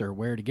X or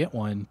where to get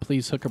one,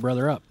 please hook a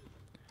brother up.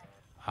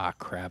 Ah,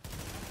 crap.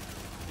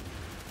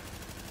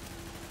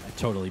 I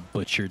totally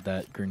butchered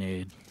that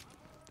grenade.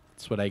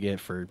 That's what I get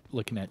for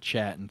looking at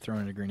chat and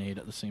throwing a grenade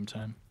at the same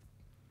time.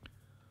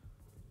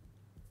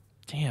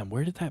 Damn,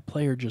 where did that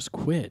player just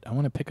quit? I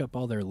want to pick up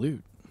all their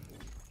loot.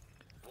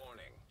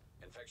 Warning.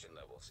 Infection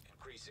levels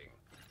increasing.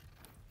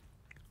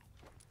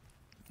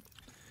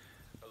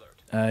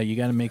 Alert. You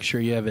got to make sure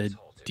you have a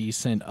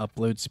decent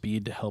upload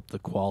speed to help the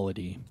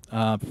quality.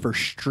 For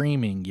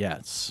streaming,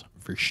 yes.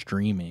 For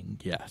streaming,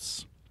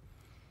 yes.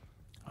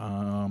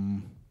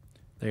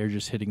 They're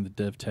just hitting the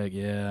div tag.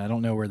 Yeah, I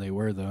don't know where they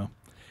were, though.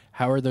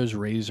 How are those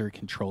Razer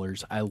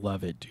controllers? I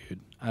love it, dude.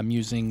 I'm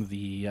using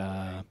the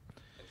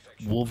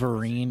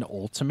Wolverine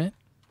Ultimate,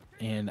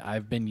 and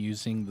I've been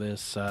using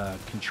this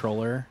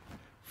controller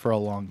for a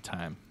long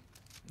time.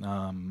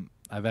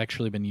 I've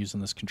actually been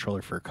using this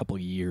controller for a couple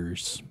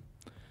years,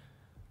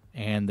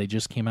 and they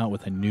just came out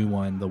with a new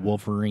one, the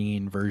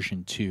Wolverine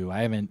version 2.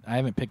 I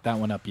haven't picked that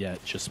one up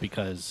yet, just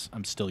because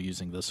I'm still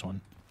using this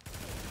one.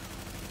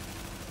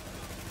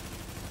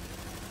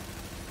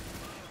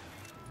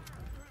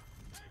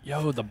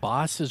 Yo, the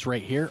boss is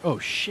right here. Oh,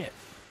 shit.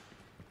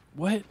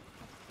 What?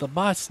 The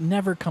boss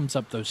never comes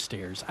up those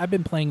stairs. I've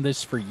been playing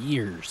this for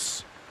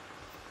years.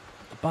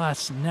 The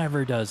boss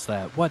never does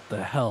that. What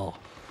the hell?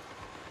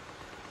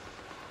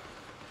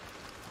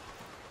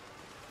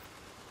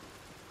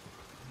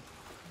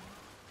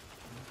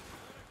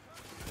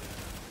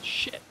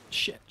 Shit,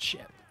 shit,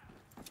 shit.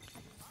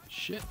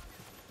 Shit.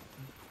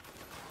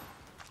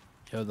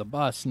 Yo, the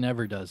boss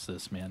never does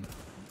this, man.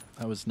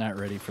 I was not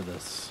ready for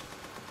this.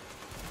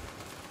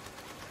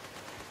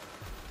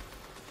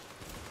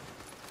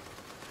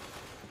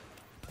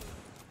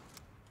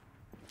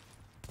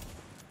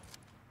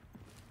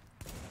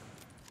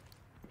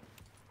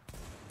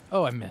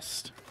 Oh, I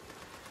missed.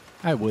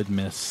 I would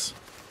miss.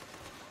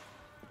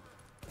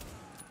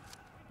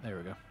 There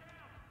we go.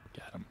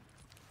 Got him.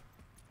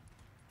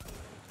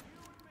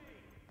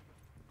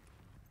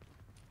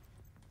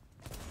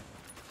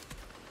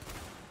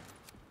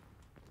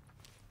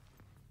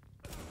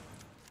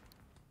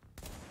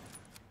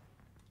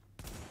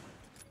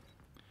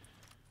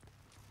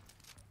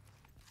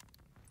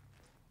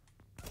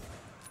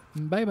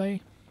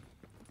 Bye-bye.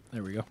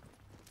 There we go.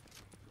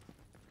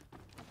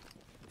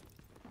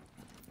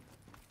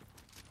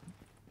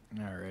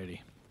 Alrighty.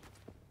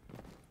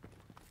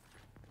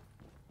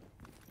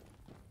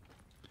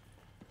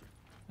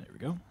 There we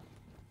go.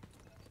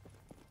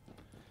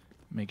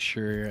 Make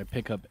sure I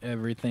pick up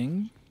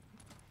everything,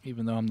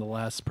 even though I'm the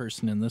last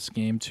person in this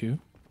game too.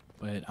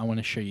 But I want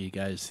to show you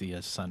guys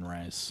the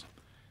sunrise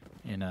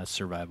in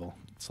survival.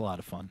 It's a lot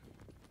of fun.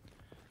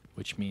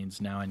 Which means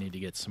now I need to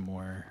get some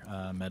more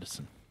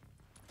medicine.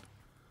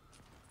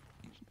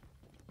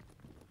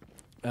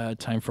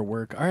 Time for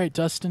work. All right,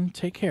 Dustin,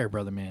 take care,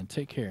 brother man.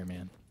 Take care,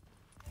 man.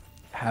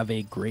 Have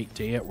a great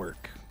day at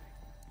work.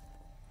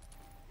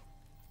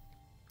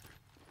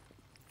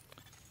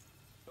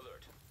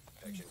 Alert.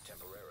 Infection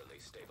temporarily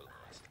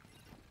stabilized.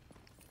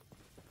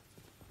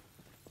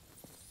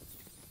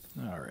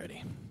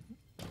 Alrighty.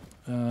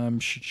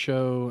 Should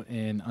show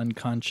an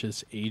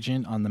unconscious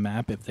agent on the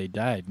map if they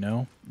died.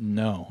 No?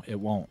 No, it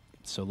won't.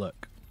 So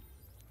look.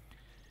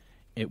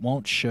 It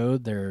won't show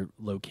their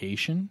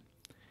location,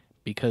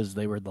 because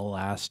they were the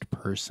last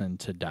person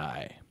to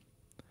die.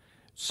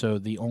 So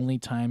the only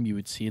time you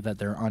would see that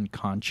they're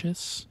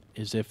unconscious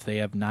is if they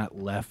have not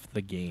left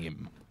the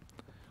game.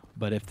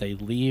 But if they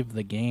leave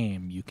the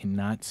game, you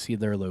cannot see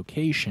their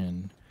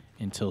location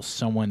until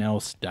someone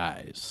else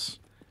dies,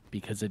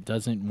 because it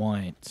doesn't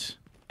want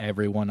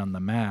everyone on the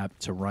map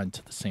to run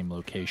to the same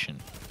location.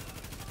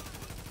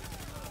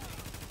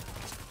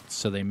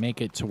 So they make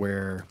it to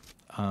where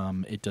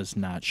it does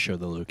not show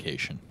the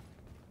location.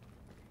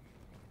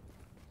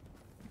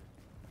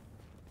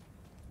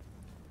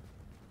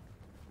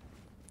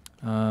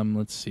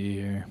 Let's see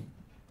here.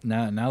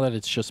 Now that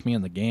it's just me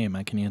in the game,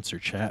 I can answer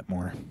chat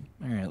more.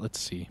 All right, let's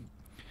see.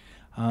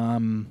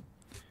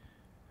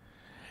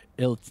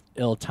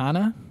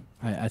 Iltana,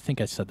 I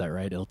think I said that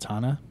right,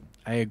 Iltana.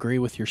 I agree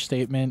with your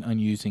statement on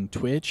using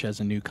Twitch as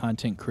a new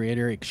content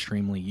creator.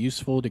 Extremely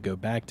useful to go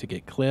back to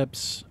get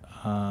clips.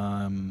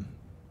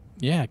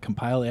 Yeah,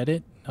 compile,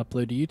 edit,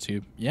 upload to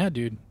YouTube. Yeah,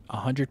 dude,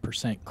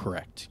 100%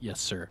 correct. Yes,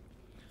 sir.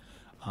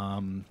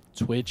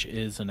 Twitch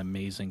is an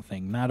amazing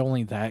thing. Not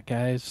only that,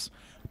 guys,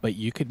 but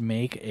you could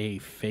make a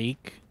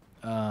fake,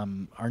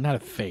 or not a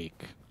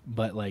fake,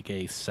 but like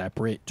a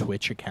separate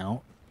Twitch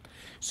account.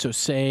 So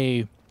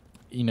say,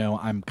 you know,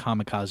 I'm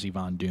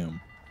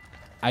Kamikazevondoom.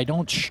 I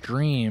don't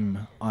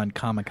stream on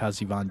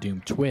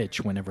Kamikazevondoom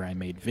Twitch whenever I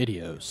made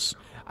videos.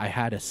 I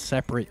had a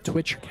separate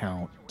Twitch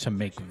account to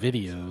make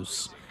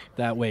videos.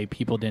 That way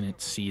people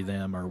didn't see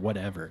them or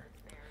whatever.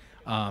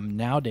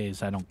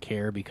 Nowadays, I don't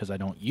care because I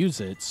don't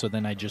use it, so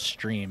then I just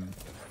stream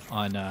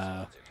on,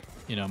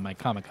 you know, my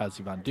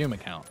Kamikazevondoom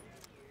account.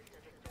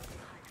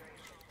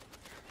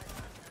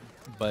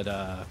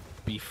 But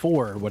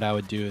before, what I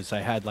would do is I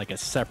had like a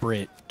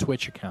separate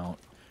Twitch account.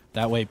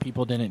 That way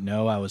people didn't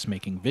know I was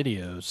making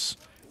videos,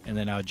 and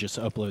then I would just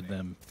upload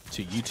them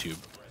to YouTube.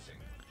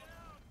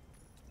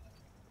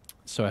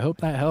 So I hope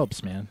that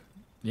helps, man.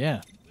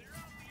 Yeah.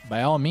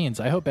 By all means,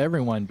 I hope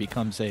everyone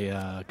becomes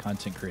a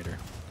content creator.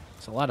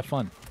 It's a lot of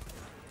fun.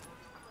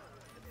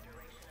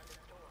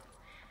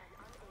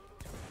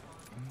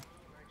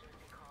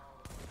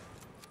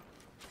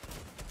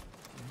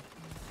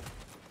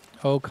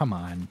 Oh, come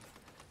on.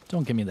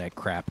 Don't give me that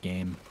crap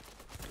game.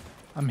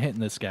 I'm hitting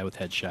this guy with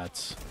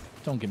headshots.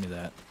 Don't give me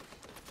that.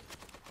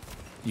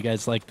 You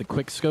guys like the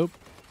quick scope?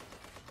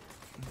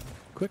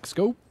 Quick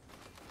scope.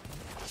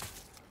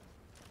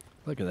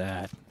 Look at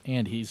that.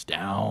 And he's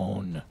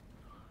down.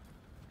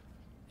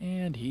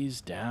 And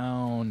he's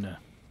down.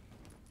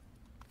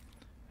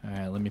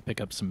 Alright, let me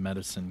pick up some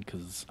medicine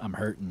because I'm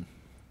hurting.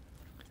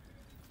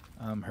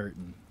 I'm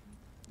hurting.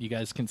 You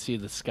guys can see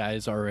the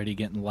sky's already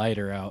getting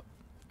lighter out.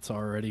 It's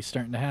already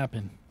starting to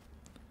happen.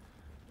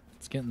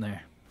 It's getting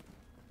there.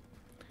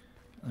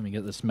 Let me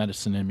get this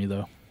medicine in me,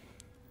 though.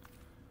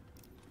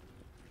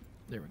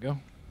 There we go.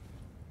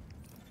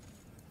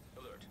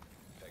 Alert.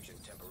 Infection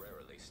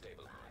temporarily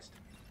stabilized.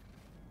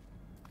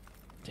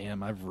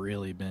 Damn, I've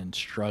really been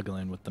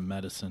struggling with the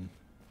medicine.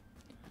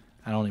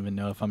 I don't even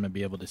know if I'm going to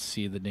be able to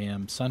see the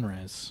damn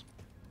sunrise.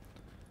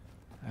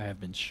 I have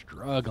been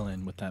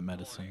struggling with that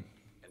medicine.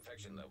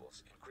 Infection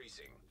levels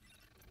increasing.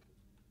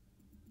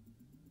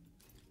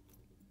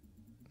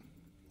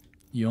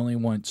 You only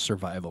want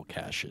survival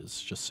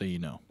caches, just so you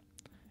know.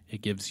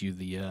 It gives you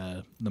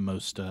the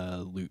most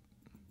loot.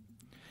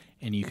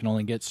 And you can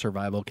only get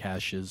survival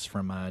caches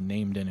from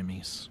named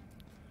enemies.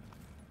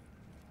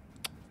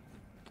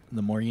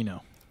 The more you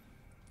know.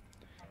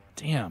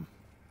 Damn.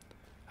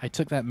 I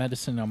took that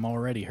medicine, I'm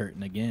already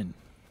hurting again.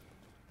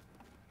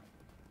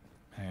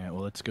 Alright,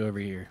 well, let's go over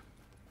here.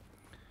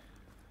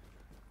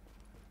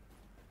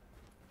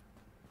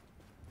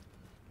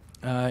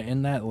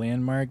 In that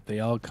landmark, they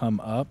all come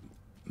up.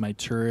 My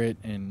turret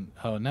and...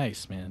 Oh,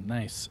 nice, man.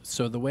 Nice.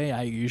 So the way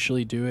I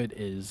usually do it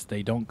is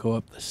they don't go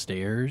up the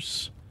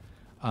stairs.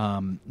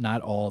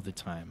 Not all the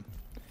time.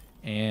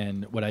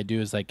 And what I do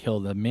is I kill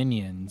the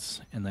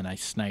minions, and then I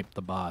snipe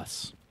the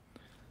boss.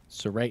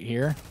 So right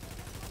here...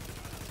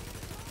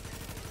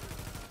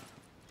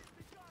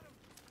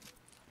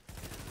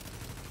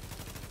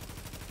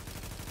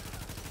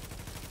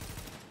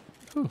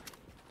 Whew.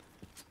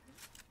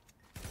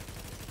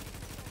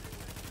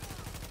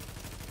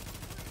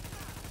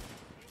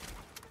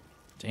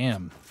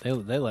 Damn, they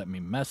let me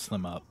mess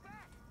them up.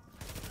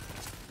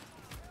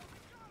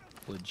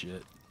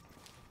 Legit.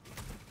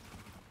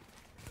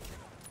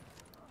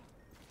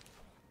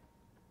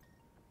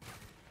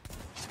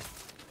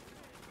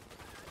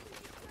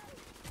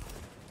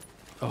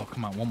 Oh,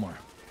 come on, one more.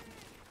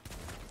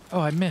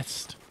 Oh, I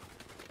missed.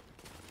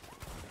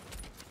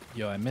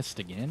 Yo, I missed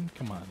again?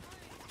 Come on.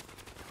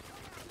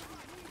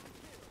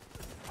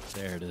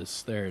 There it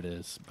is. There it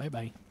is.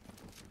 Bye-bye.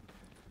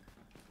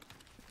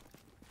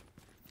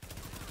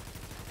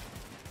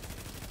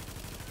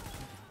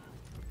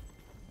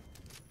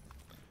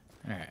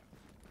 Alright.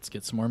 Let's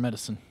get some more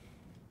medicine.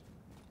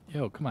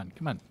 Yo, come on.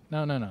 Come on.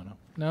 No, no, no, no.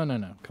 No, no,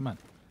 no. Come on.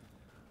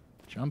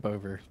 Jump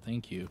over.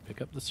 Thank you.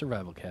 Pick up the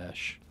survival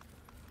cache.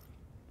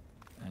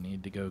 I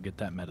need to go get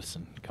that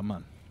medicine. Come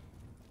on.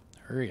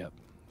 Hurry up.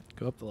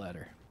 Go up the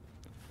ladder.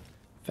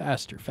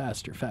 Faster,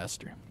 faster,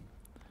 faster.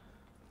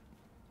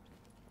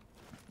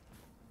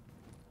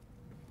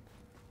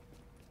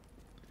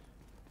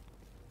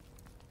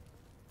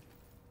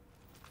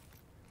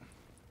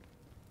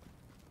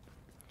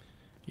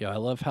 Yo, I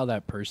love how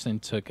that person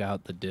took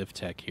out the div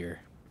tech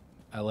here.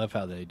 I love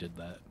how they did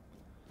that.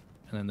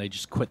 And then they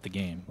just quit the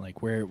game.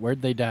 Like,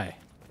 where'd they die?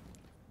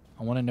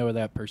 I want to know where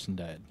that person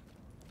died.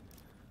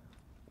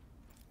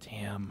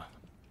 Damn.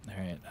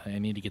 Alright, I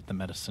need to get the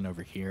medicine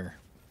over here.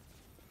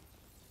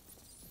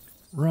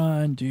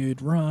 Run,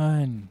 dude,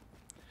 run!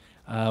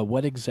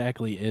 What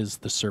exactly is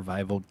the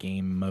survival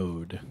game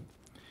mode?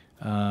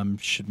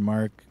 Should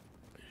mark,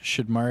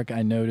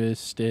 I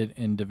noticed it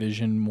in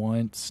Division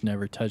once,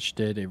 never touched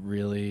it. It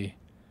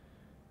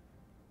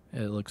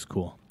looks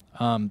cool.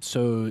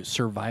 So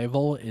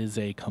survival is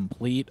a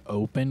complete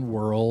open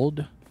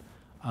world,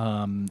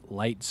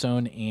 light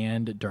zone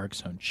and dark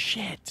zone.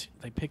 Shit,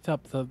 they picked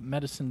up the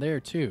medicine there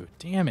too.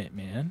 Damn it,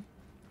 man.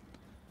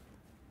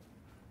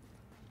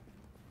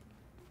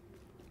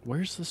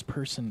 Where's this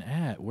person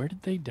at? Where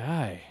did they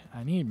die?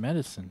 I need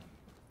medicine.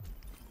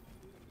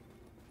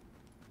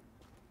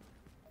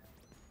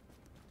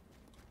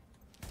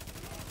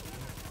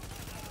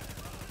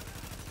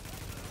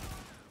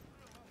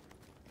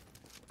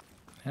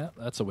 Yeah,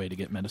 that's a way to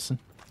get medicine.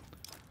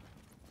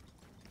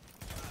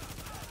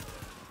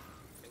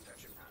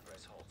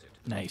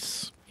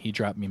 Nice. He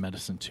dropped me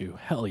medicine too.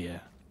 Hell yeah.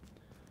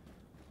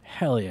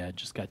 Hell yeah,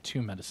 just got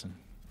 2 medicine.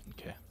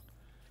 Okay.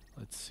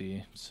 Let's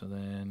see. So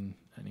then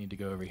I need to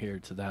go over here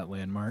to that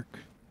landmark.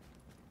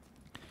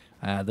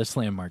 This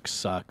landmark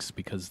sucks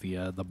because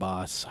the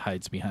boss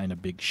hides behind a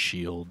big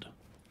shield.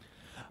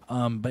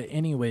 But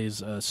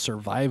anyways,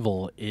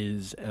 survival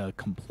is a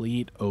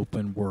complete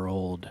open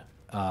world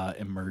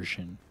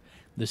immersion.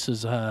 This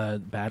is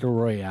a battle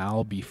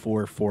royale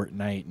before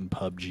Fortnite and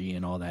PUBG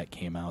and all that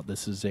came out.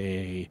 This is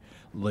a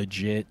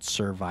legit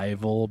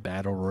survival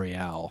battle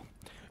royale.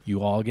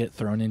 You all get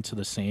thrown into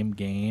the same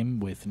game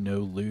with no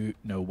loot,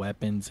 no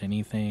weapons,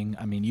 anything.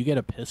 I mean, you get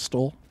a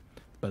pistol,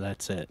 but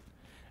that's it.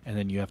 And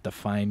then you have to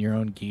find your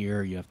own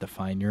gear, you have to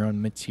find your own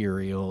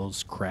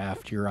materials,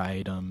 craft your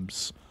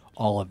items,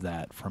 all of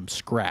that from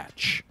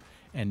scratch.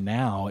 And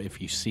now, if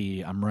you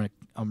see, I'm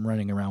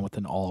running around with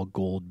an all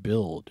gold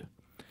build.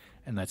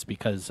 And that's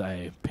because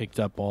I picked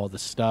up all the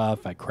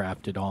stuff, I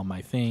crafted all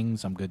my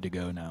things, I'm good to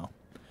go now.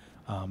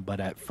 But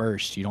at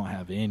first, you don't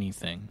have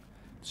anything.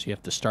 So you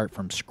have to start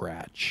from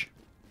scratch.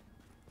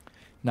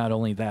 Not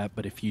only that,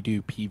 but if you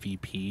do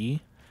PvP,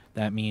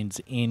 that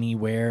means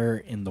anywhere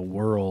in the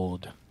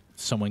world,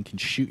 someone can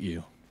shoot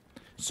you.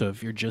 So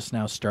if you're just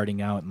now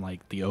starting out in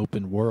like the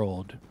open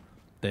world,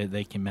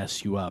 they can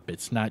mess you up.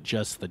 It's not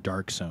just the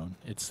dark zone.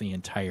 It's the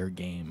entire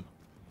game.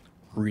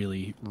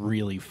 Really,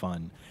 really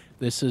fun.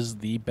 This is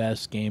the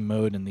best game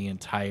mode in the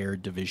entire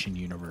Division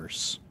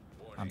universe.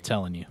 I'm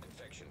telling you.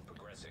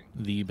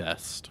 The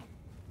best.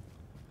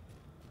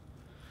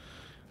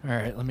 All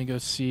right, let me go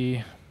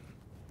see.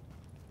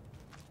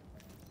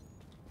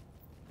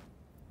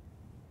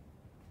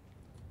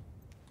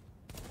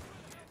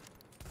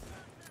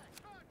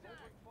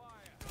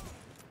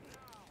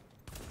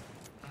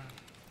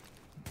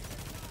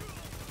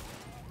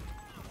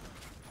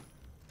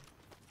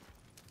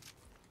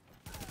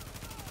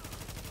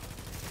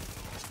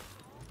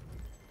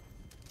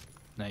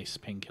 Nice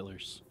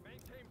painkillers.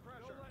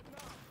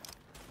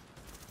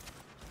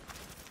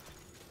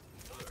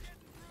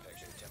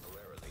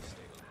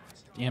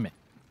 Damn it.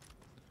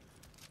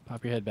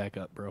 Pop your head back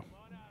up, bro.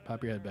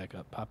 Pop your head back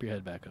up. Pop your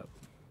head back up.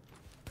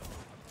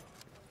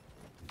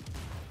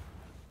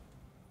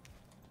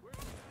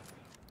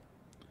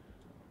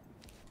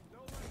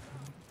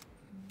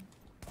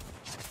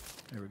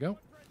 There we go.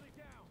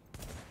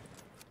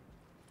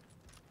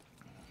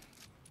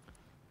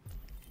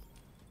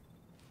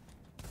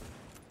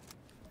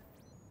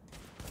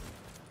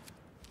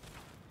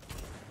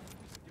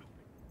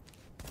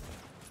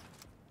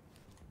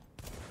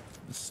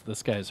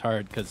 This guy's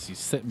hard because he's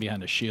sitting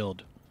behind a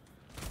shield.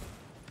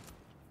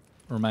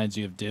 Reminds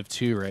you of Div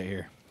 2 right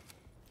here.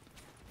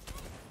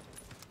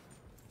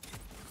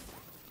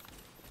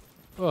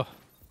 Oh,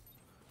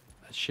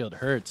 that shield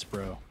hurts,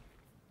 bro.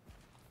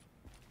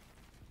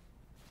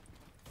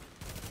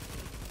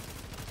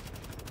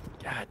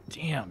 God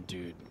damn,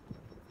 dude.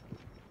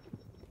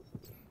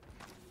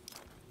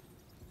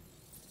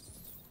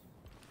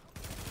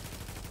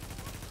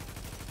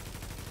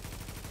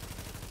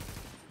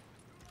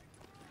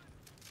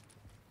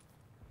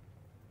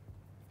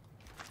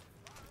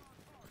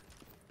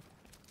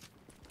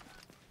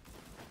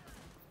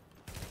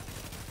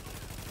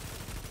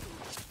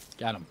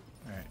 Got him.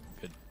 All right,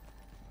 good.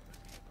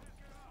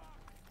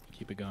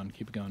 Keep it going,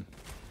 keep it going.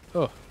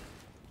 Oh.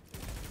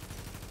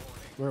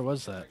 Where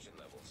was that?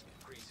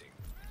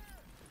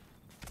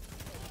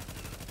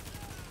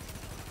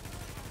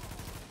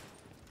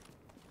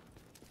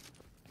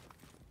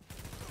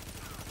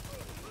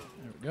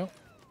 There we go.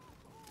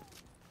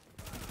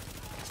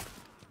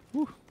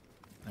 Whew.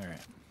 All right.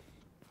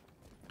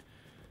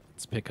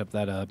 Let's pick up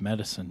that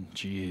medicine.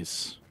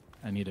 Jeez.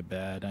 I need it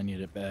bad. I need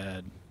it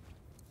bad.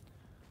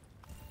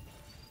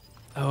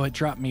 Oh, it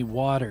dropped me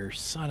water.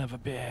 Son of a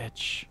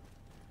bitch.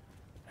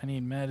 I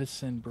need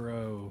medicine,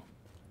 bro.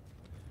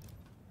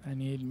 I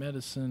need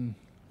medicine.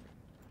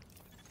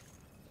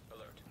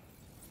 Alert.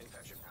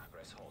 Infection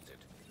progress halted.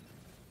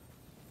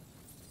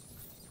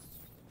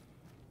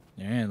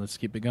 Alright, let's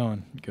keep it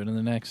going. Go to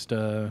the next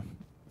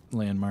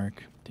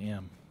landmark.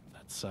 Damn,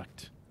 that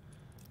sucked.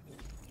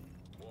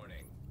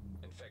 Warning.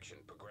 Infection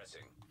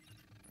progressing.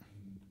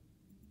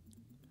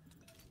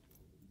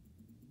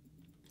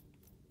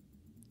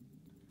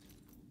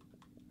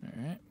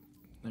 Alright.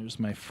 There's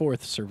my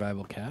 4th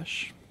survival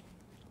cache.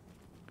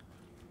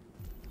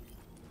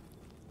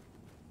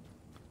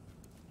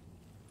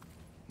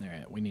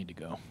 Alright, we need to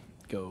go.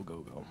 Go, go,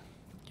 go.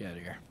 Get out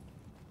of here.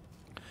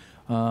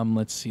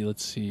 Let's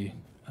see.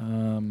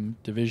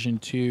 Division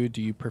 2,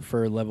 do you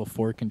prefer level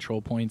 4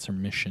 control points or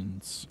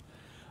missions?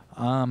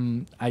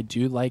 I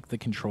do like the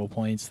control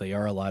points. They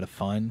are a lot of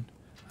fun.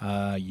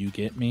 You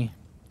get me.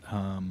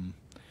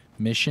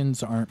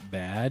 Missions aren't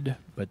bad,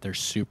 but they're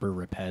super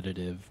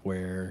repetitive,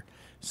 where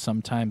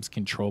sometimes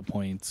control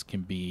points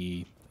can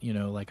be, you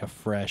know, like a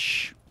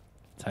fresh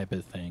type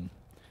of thing.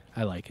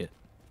 I like it.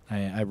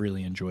 I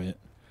really enjoy it.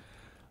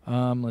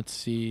 Let's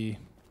see.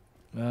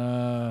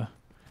 Gotta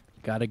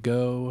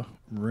go.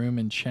 Room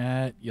and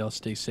chat. Y'all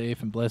stay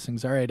safe and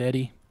blessings. All right,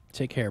 Eddie.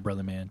 Take care,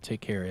 brother man.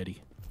 Take care,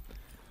 Eddie.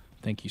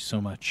 Thank you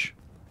so much.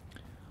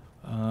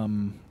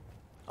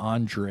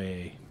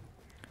 Andre.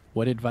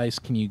 What advice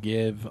can you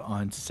give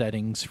on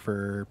settings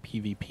for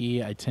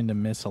PvP? I tend to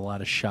miss a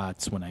lot of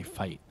shots when I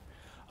fight.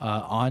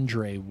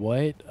 Andre,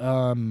 what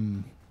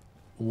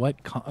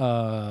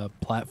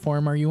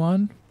platform are you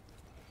on?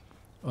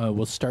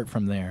 We'll start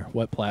from there.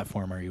 What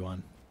platform are you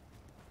on?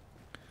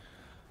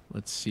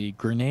 Let's see.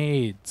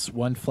 Grenades.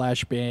 1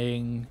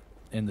 flashbang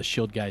and the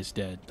shield guy's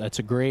dead. That's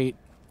a great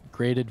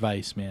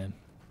advice, man.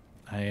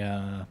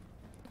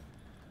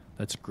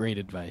 That's great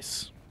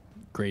advice.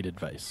 Great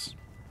advice.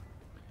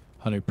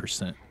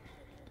 100%.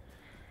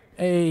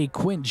 Hey,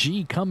 Quint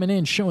G coming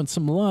in, showing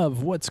some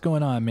love. What's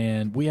going on,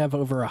 man? We have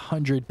over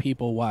 100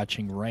 people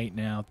watching right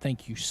now.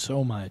 Thank you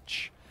so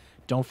much.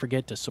 Don't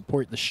forget to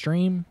support the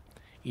stream,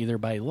 either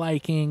by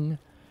liking,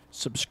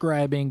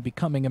 subscribing,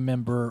 becoming a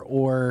member,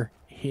 or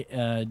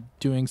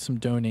doing some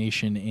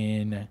donation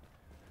in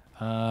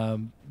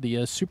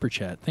the super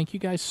chat. Thank you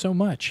guys so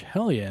much.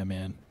 Hell yeah,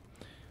 man.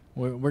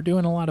 We're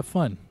doing a lot of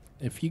fun.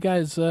 If you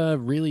guys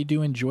really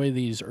do enjoy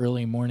these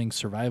early morning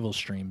survival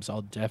streams,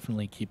 I'll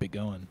definitely keep it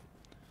going.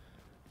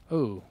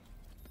 Oh,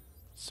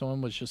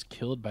 someone was just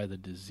killed by the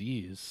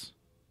disease.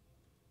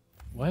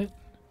 What?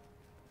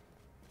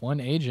 1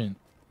 agent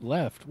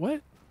left.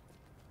 What?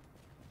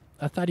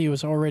 I thought he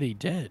was already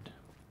dead.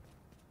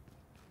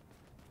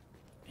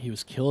 He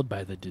was killed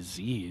by the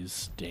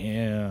disease.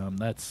 Damn,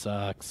 that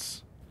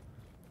sucks.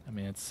 I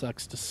mean, it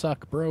sucks to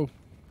suck, bro.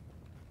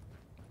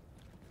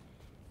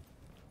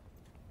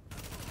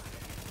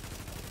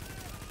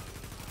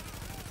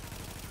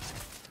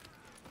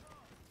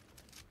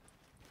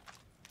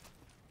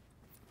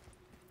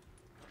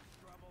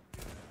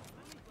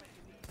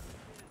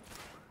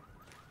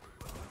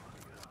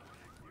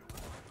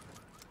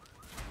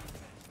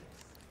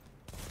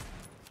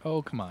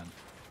 Oh, come on.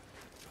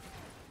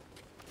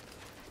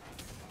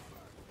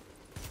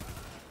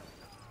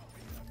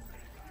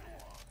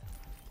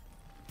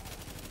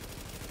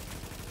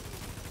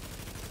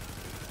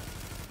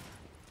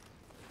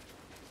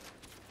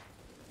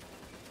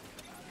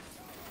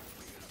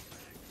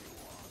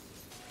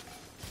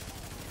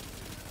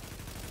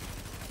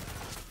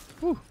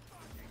 Whew.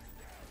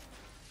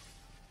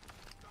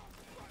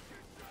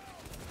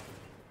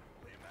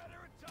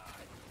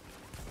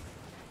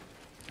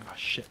 Oh,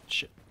 shit.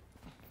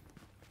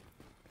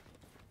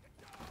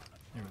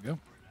 There we go.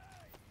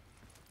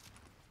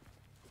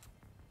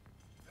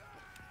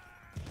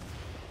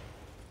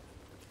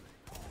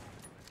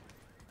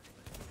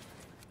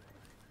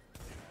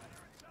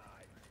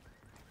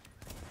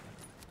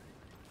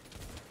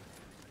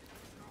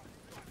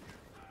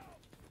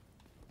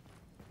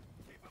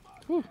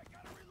 Whew.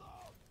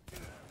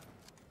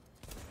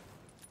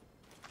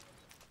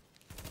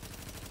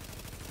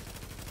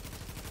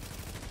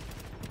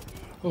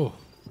 Oh.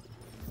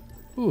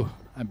 Ooh,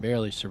 I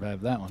barely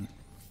survived that one.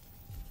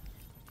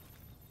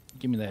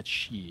 Give me that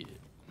shit.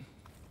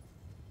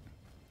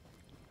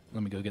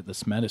 Let me go get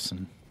this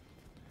medicine.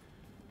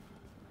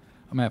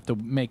 I'm gonna have to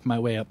make my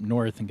way up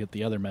north and get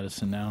the other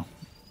medicine now.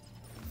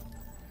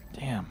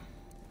 Damn.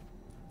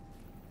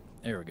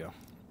 There we go.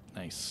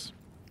 Nice.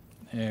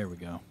 There we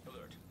go.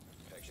 Alert.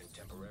 Infection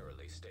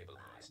temporarily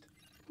stabilized.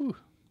 Whew.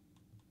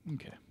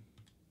 Okay.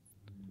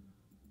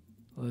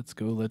 Let's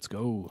go, let's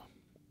go.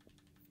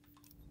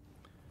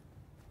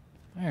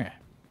 Alright.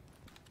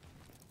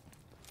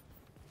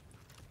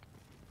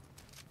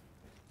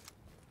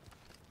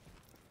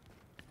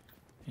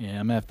 Yeah,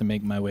 I'm gonna have to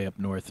make my way up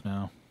north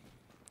now.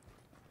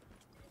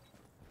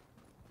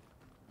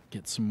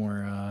 Get some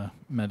more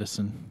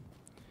medicine.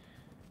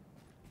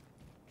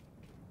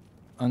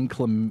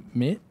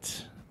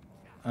 Unclimate?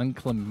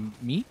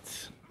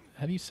 Unclemeet?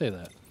 How do you say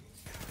that?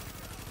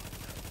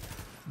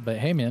 But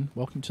hey, man,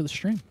 welcome to the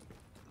stream.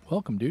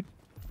 Welcome, dude.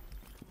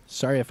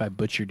 Sorry if I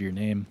butchered your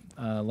name.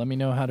 Let me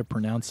know how to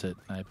pronounce it.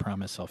 I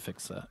promise I'll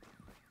fix that.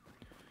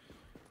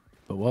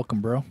 But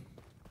welcome, bro.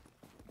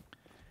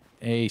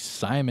 Hey,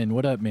 Simon,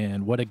 what up,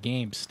 man? What a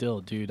game still,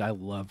 dude. I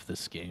love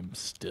this game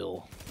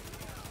still.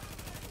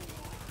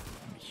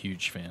 I'm a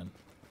huge fan.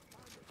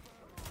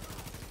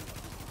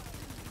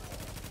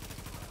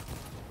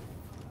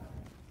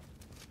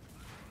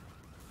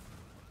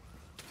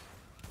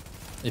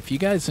 If you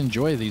guys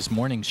enjoy these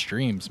morning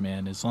streams,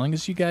 man, as long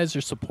as you guys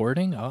are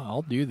supporting,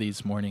 I'll do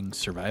these morning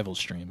survival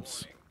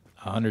streams.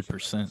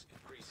 100%.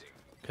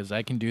 Because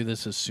I can do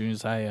this as soon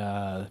as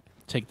I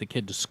take the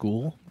kid to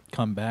school,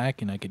 come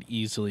back, and I could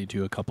easily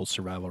do a couple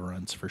survival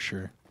runs for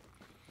sure.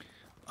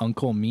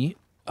 Uncle Meat?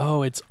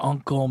 Oh, it's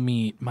Uncle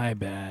Meat. My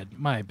bad.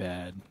 My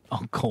bad.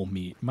 Uncle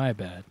Meat. My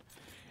bad.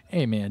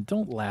 Hey, man,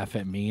 don't laugh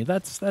at me.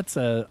 That's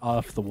a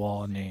off the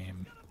wall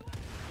name.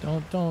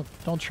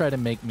 Don't try to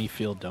make me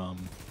feel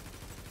dumb.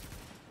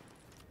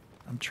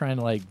 I'm trying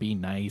to like be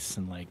nice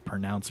and like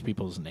pronounce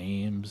people's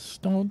names.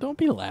 Don't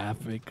be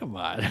laughing. Come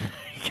on.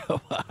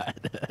 Come on.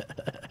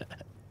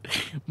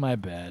 My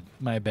bad.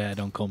 My bad,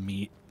 Uncle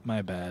Meat.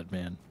 My bad,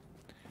 man.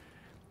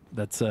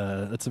 That's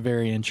a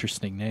very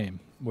interesting name.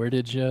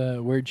 Where'd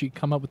you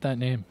come up with that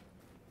name?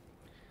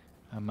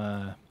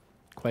 I'm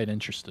quite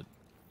interested.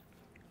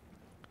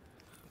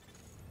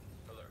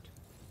 Alert.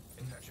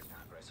 Infection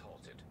progress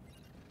halted.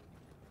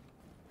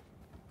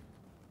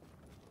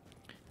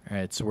 All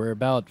right, so we're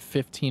about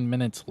 15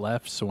 minutes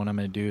left. So what I'm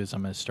going to do is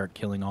I'm going to start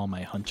killing all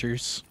my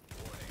hunters.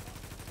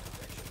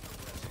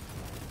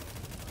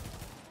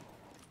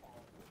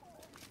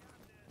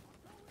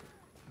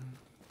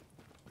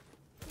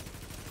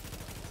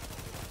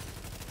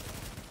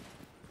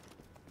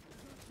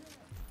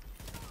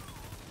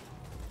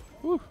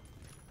 Woo.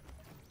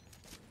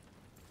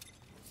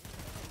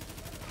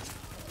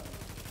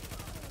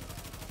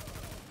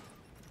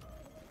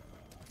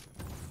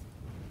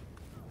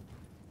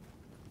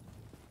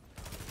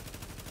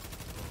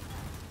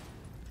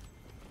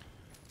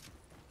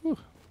 Whew.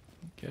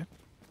 Okay.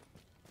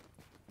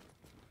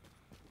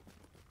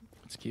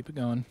 Let's keep it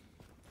going.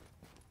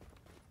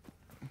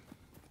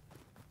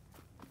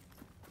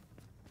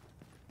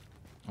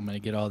 I'm going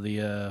to get all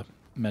the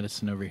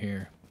medicine over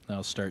here. Then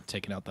I'll start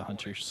taking out the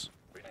hunters.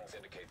 Readings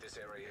indicate this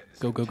area is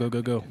Go, go, go,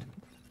 go, go.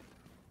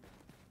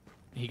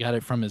 He got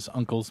it from his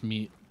uncle's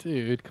meat.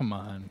 Dude, come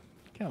on.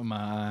 Come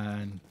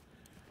on.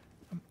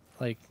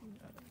 Like,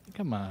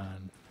 come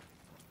on.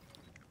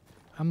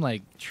 I'm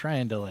like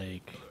trying to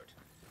like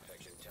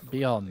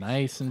be all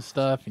nice and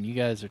stuff, and you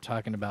guys are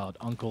talking about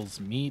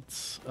uncle's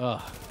meats.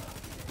 Ugh.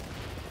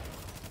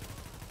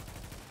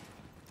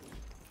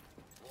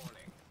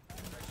 warning.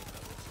 Infection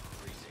levels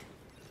increasing.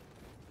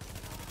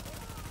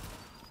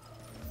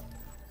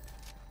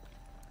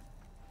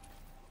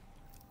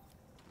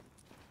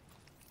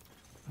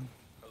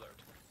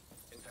 Alert.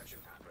 Infection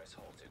progress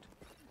halted.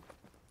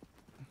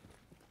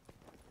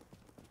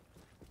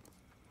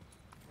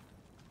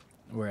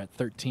 We're at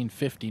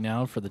 1350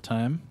 now for the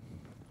time.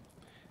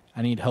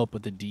 I need help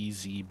with the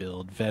DZ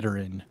build.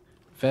 Veteran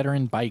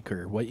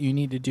biker. What you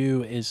need to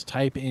do is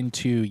type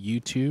into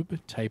YouTube,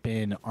 type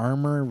in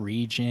armor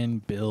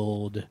region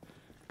build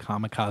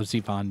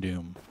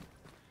Kamikazevondoom.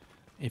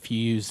 If you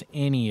use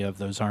any of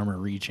those armor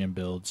region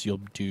builds,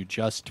 you'll do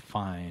just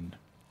fine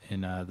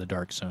in the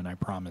Dark Zone, I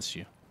promise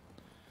you.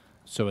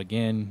 So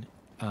again,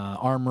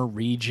 armor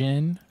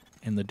region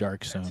in the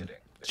Dark Zone.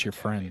 It's your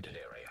friend.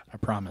 I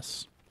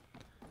promise.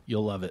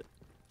 You'll love it.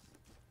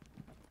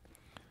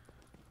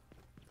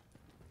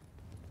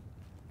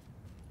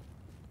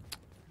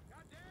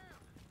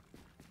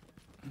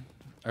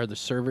 Are the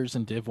servers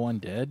in Div 1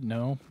 dead?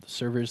 No, the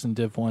servers in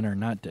Div 1 are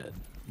not dead.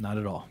 Not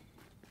at all.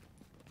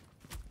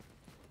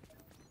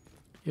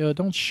 Yo,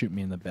 don't shoot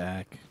me in the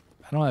back.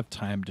 I don't have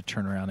time to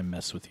turn around and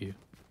mess with you.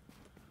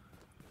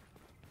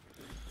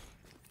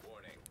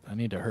 I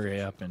need to hurry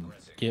up and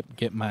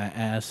get my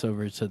ass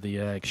over to the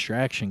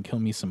extraction, kill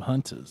me some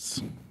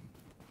hunters.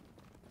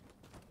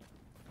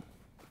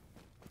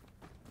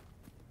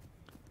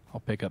 I'll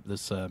pick up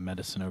this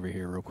medicine over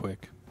here real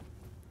quick.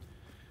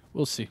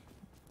 We'll see.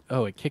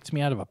 Oh, it kicked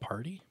me out of a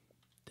party?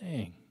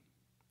 Dang.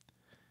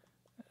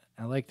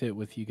 I liked it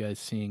with you guys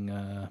seeing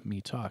me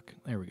talk.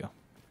 There we go.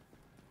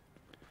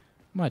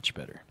 Much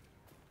better.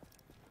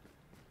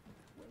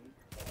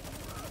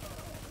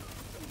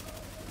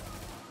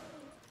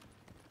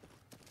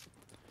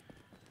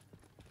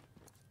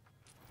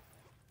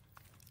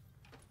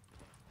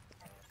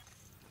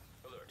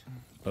 Alert.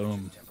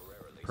 Boom.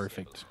 Temporarily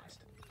Perfect. stabilized.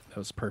 That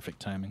was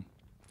perfect timing.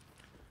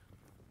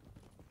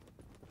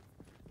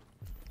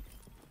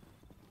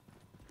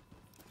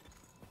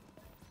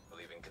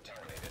 Leaving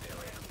contaminated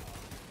area.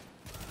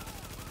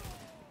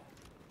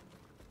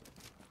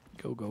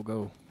 Go, go,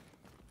 go.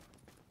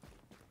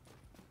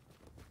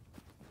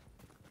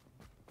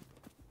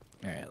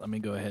 Alright, let me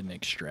go ahead and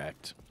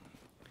extract.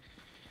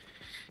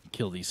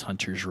 Kill these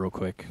hunters real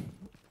quick.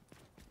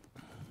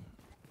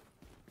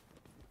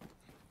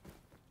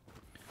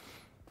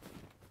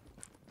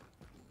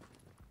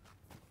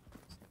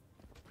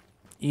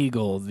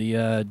 Eagle,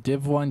 the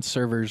Div 1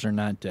 servers are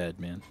not dead,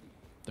 man.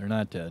 They're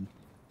not dead.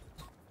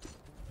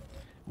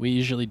 We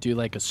usually do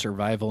like a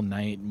survival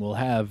night, and we'll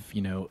have,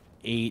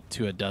 8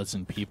 to a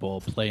dozen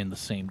people playing the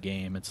same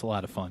game. It's a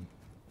lot of fun.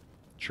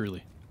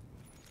 Truly.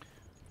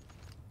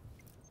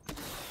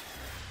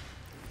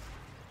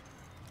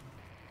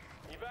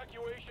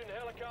 Evacuation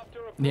helicopter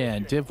Yeah,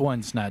 approaching. Div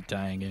 1's not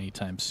dying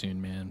anytime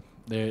soon, man.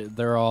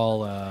 They're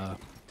all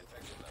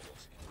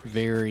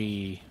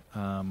very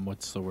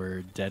what's the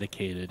word?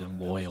 Dedicated and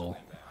loyal.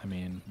 I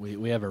mean,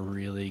 we have a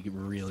really,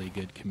 really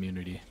good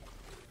community.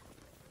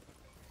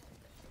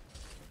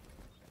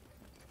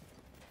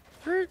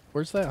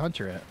 Where's that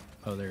hunter at?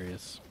 Oh, there he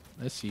is.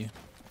 I see you.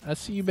 I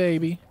see you,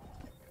 baby.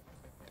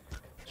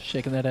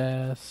 Shaking that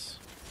ass.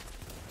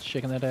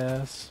 Shaking that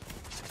ass.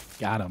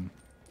 Got him.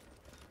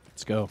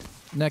 Let's go.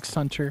 Next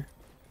hunter.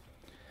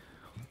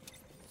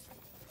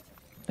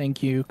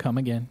 Thank you. Come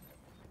again.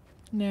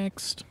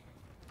 Next.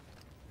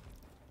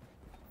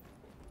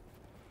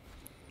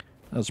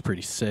 That was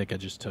pretty sick. I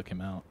just took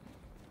him out.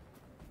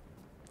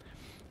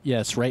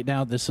 Yes, right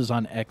now this is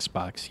on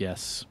Xbox,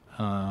 yes.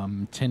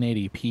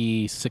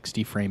 1080p,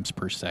 60 frames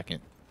per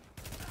second.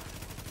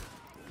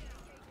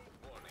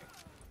 Warning.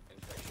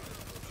 Infection is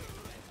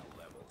approaching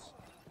levels.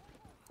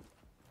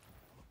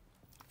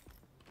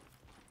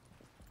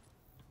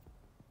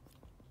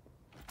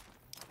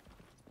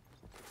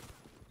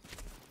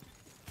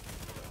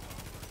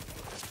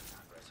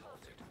 Progress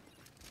halted.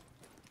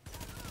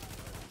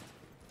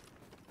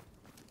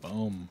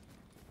 Boom.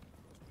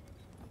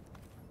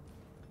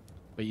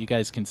 But you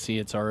guys can see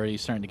it's already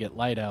starting to get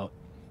light out.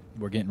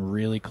 We're getting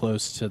really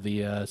close to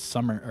the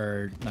summer,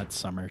 or not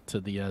summer, to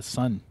the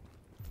sun.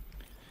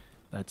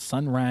 That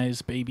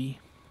sunrise, baby.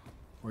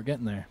 We're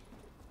getting there.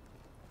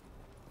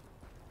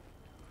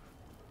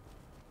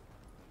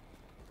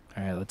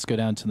 All right, let's go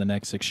down to the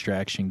next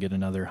extraction, get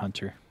another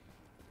hunter.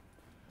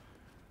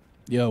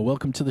 Yo,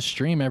 welcome to the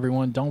stream,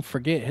 everyone. Don't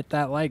forget, hit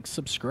that like,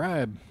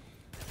 subscribe.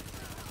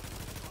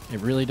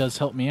 It really does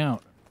help me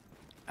out.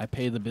 I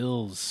pay the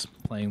bills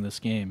playing this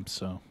game,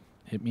 so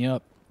hit me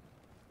up.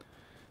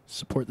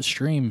 Support the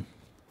stream.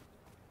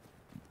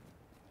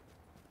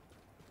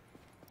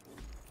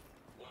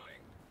 Warning.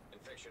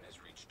 Infection has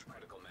reached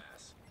critical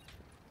mass.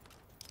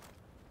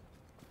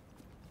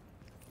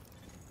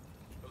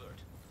 Alert.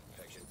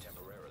 Infection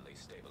temporarily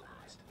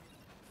stabilized.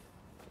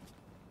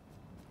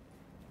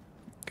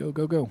 Go,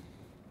 go, go.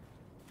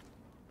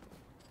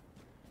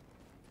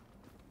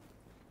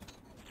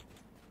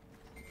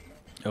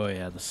 Oh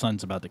yeah, the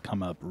sun's about to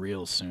come up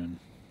real soon.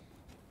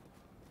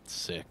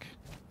 Sick.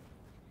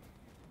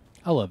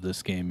 I love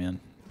this game, man.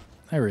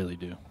 I really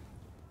do.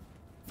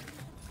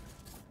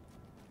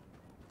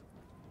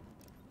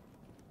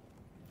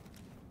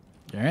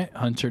 All right,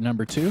 hunter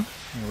number 2. Here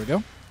we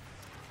go.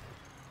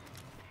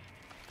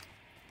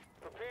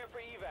 Prepare for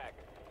evac.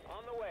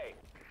 On the way.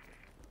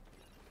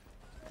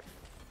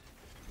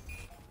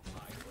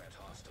 High threat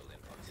hostile in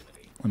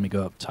proximity. Let me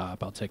go up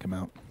top. I'll take him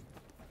out.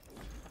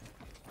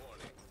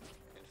 Warning.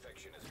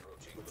 Infection is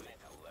approaching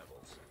lethal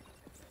levels.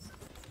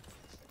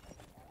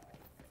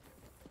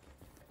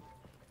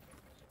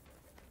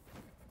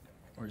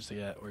 Where's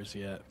he at? Where's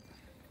he at?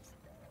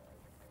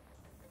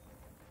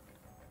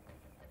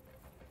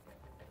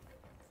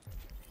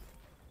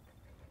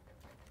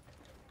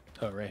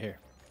 Oh, right here.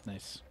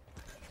 Nice.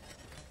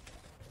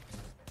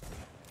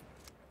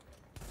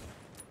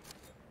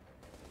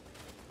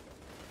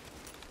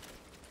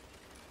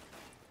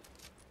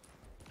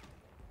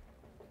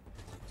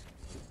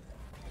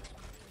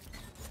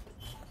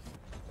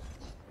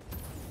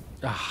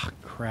 Ah,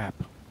 crap.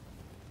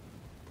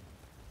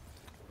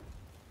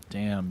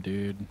 Damn,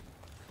 dude.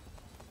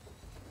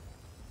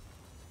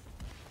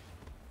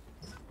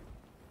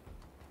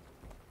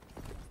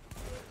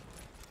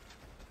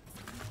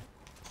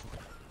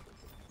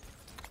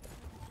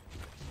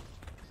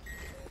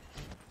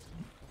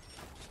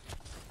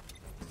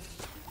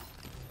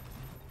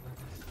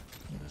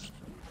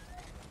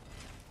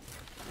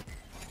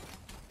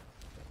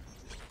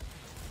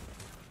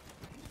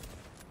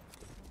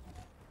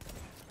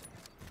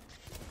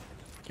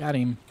 Got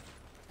him.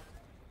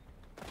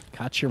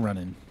 Caught you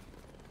running.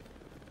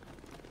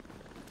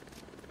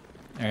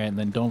 All right, and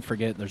then don't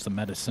forget there's a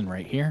medicine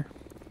right here.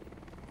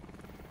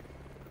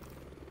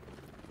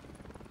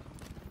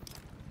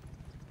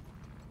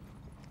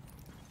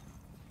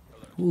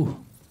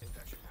 Ooh.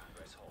 Infection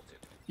progress halted.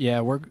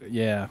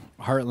 Yeah,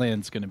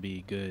 Heartland's gonna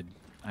be good.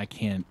 I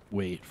can't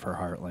wait for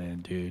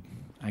Heartland, dude.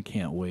 I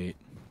can't wait.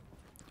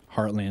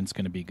 Heartland's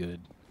gonna be good.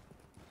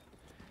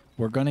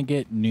 We're gonna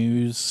get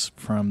news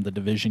from the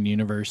Division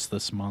universe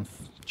this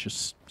month.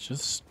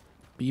 Just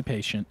be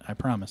patient. I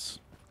promise.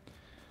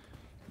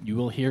 You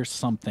will hear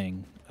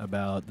something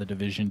about the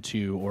Division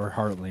 2 or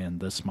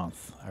Heartland this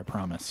month. I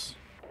promise.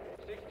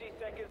 60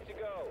 seconds to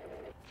go.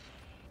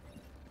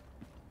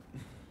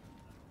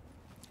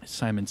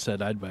 Simon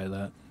said I'd buy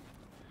that.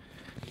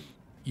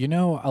 You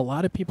know, a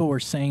lot of people were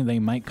saying they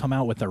might come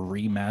out with a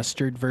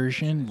remastered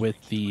version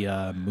with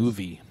the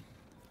movie.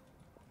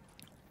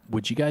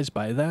 Would you guys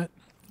buy that?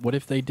 What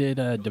if they did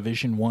a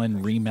Division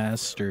 1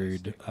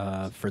 remastered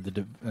for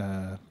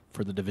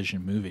the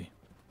Division movie?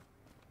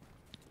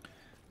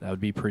 That would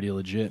be pretty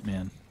legit,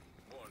 man.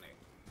 Warning.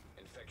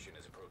 Infection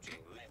is approaching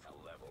lethal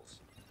levels.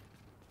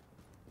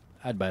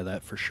 I'd buy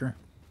that for sure.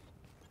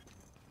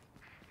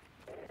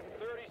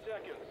 30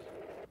 seconds.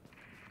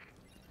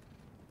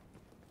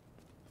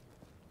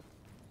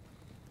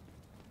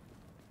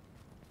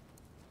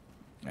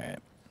 All right.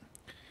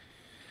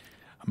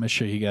 I'm going to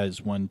show you guys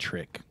one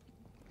trick.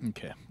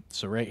 Okay.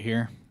 So right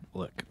here,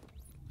 look.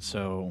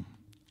 So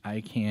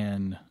I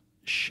can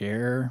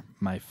share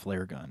my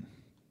flare gun.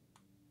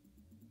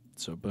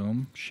 So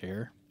boom,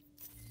 share.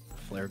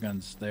 Flare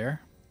gun's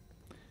there.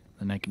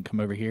 Then I can come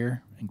over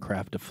here and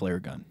craft a flare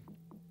gun.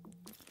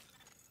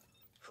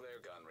 Flare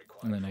gun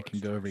required. And then I for can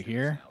go over extraction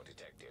here is now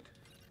detected.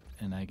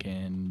 and I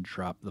can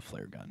drop the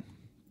flare gun.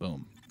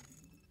 Boom.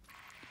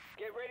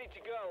 Get ready to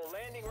go.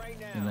 Landing right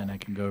now. And then I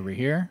can go over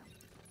here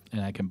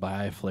and I can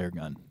buy a flare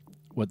gun.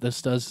 What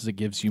this does is it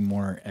gives you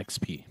more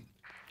XP.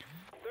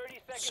 30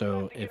 seconds So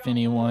left to get if on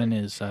anyone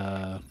board. is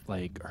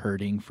like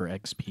hurting for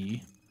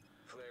XP,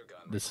 Flare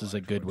gun this is a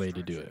required good for way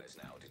to do extraction it. is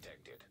now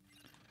detected.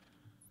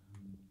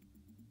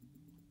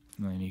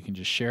 And then you can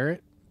just share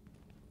it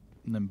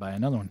and then buy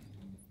another one.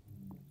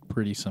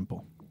 Pretty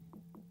simple.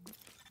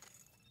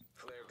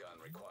 Flare gun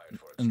required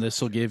for And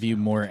this will extraction give is you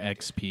now more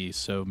detected. XP.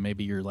 So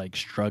maybe you're like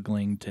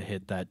struggling to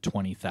hit that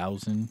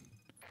 20,000.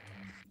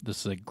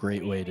 This is a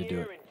great way to do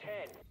it. Here in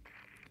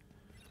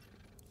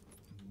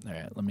 10. All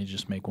right, let me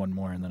just make one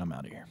more and then I'm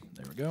out of here.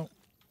 There we go.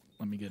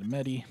 Let me get a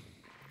medi.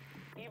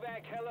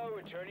 Evac hello,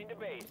 returning to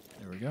base.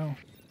 There we go.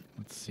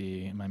 Let's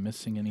see. Am I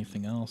missing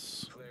anything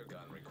else? Flare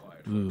gun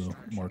required for Ooh,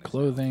 extraction more is now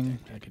clothing.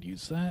 detected. I could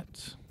use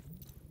that.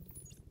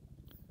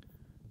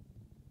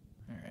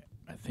 All right.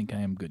 I think I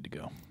am good to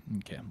go.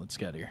 Okay, let's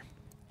get out of here.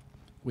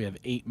 We have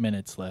 8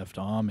 minutes left.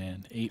 Oh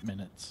man, 8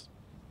 minutes.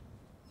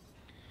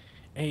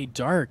 Hey,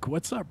 Dark.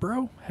 What's up,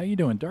 bro? How you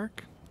doing,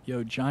 Dark?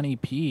 Yo, Johnny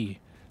P.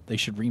 They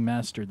should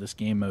remaster this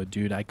game mode,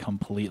 dude. I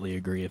completely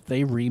agree. If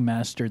they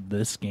remastered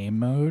this game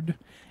mode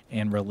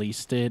and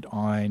released it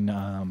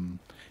on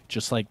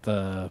just like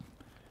the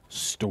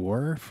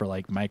store for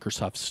like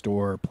Microsoft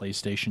Store,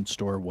 PlayStation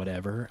Store,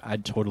 whatever,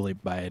 I'd totally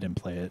buy it and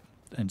play it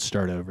and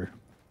start over.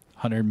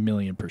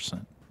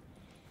 100,000,000%.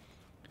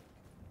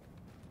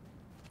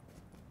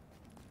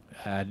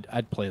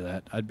 I'd play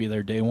that. I'd be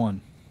there day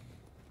one.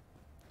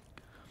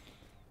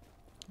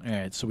 All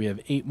right, so we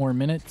have 8 more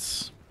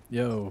minutes.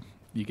 Yo,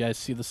 you guys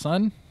see the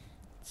sun?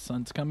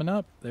 Sun's coming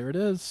up. There it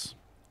is.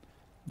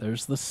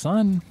 There's the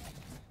sun.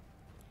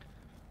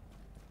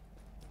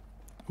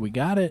 We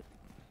got it.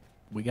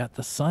 We got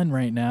the sun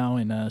right now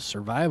in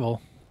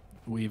survival.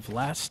 We've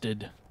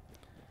lasted.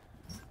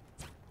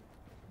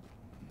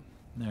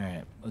 All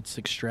right, let's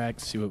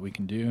extract, see what we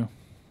can do.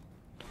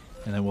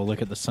 And then we'll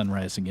look at the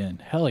sunrise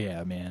again. Hell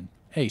yeah, man.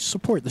 Hey,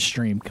 support the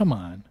stream. Come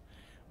on.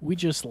 We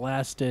just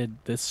lasted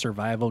this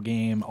survival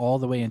game all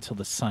the way until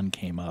the sun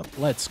came up.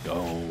 Let's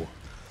go.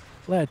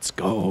 Let's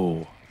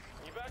go.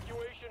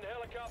 Evacuation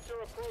helicopter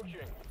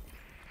approaching.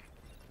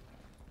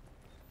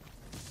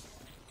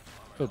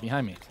 Oh,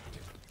 behind me.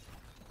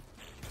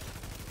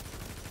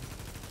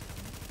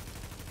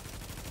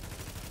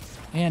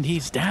 And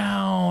he's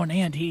down.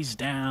 And he's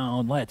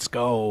down. Let's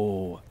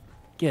go.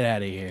 Get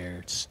out of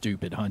here,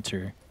 stupid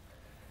hunter.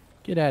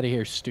 Get out of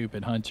here,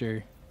 stupid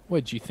hunter.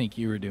 What'd you think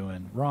you were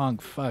doing? Wrong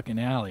fucking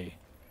alley.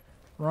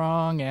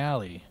 Wrong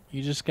alley.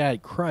 You just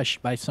got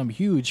crushed by some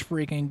huge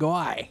freaking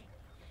guy.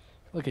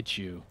 Look at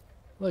you.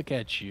 Look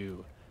at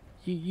you.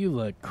 You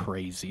look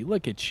crazy.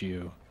 Look at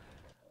you.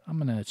 I'm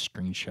gonna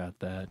screenshot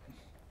that.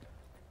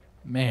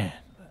 Man,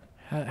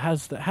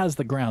 how's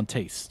the ground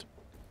taste?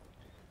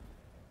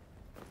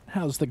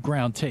 How's the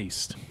ground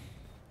taste?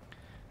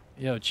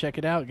 Yo, check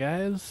it out,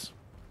 guys.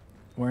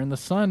 We're in the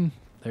sun.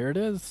 There it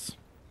is.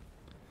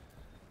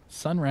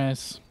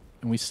 Sunrise.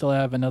 And we still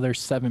have another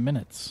 7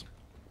 minutes.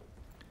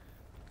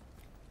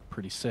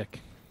 Pretty sick.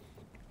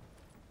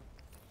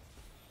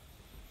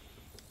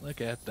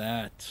 Look at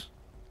that.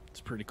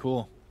 It's pretty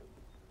cool.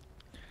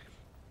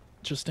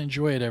 Just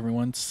enjoy it,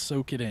 everyone.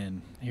 Soak it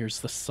in. Here's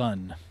the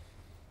sun.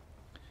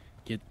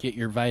 Get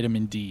your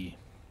vitamin D.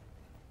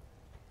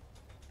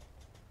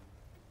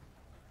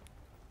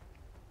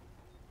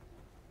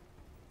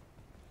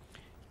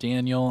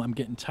 Daniel, I'm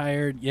getting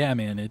tired. Yeah,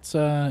 man. It's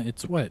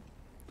what?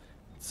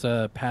 It's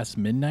past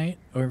midnight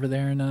over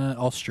there in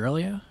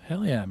Australia.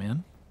 Hell yeah,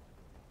 man.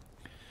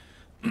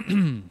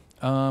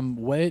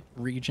 What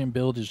region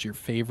build is your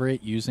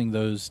favorite using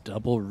those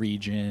double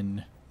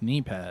region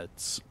knee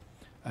pads?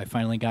 I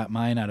finally got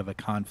mine out of a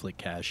conflict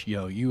cache.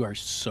 Yo, you are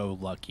so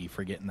lucky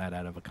for getting that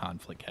out of a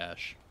conflict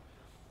cache.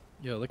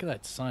 Yo, look at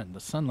that sun. The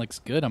sun looks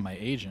good on my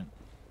agent.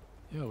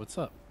 Yo, what's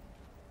up?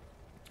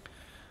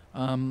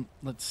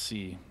 Let's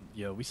see.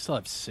 Yo, we still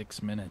have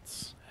 6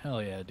 minutes.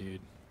 Hell yeah,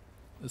 dude.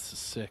 This is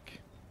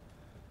sick.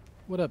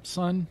 What up,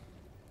 son?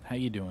 How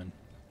you doing?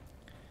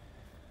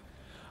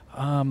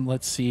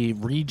 Let's see.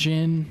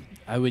 Region,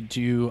 I would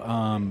do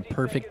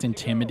perfect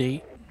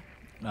intimidate,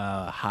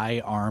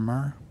 high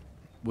armor,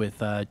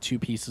 with 2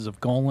 pieces of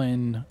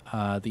Golan,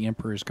 the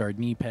Emperor's Guard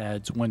knee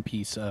pads, 1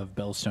 piece of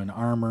Bellstone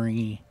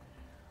Armory.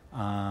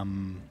 I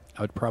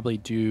would probably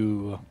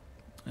do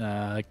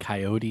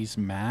Coyote's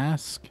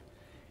Mask,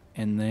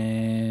 and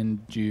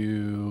then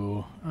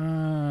do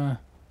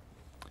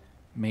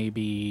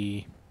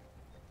maybe,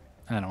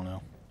 I don't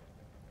know,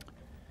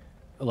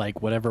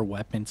 like whatever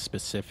weapon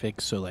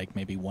specific, so like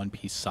maybe 1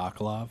 piece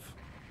Sokolov.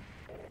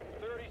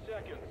 30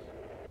 seconds.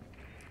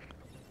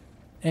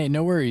 Hey,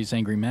 no worries,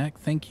 Angry Mac.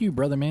 Thank you,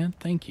 brother man.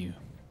 Thank you.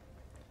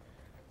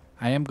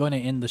 I am going to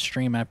end the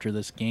stream after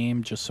this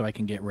game just so I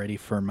can get ready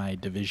for my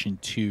Division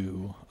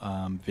 2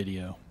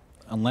 video.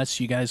 Unless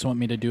you guys want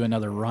me to do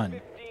another run.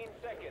 15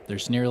 seconds.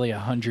 There's nearly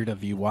 100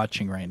 of you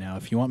watching right now.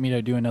 If you want me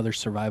to do another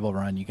survival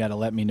run, you got to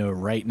let me know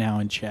right now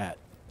in chat.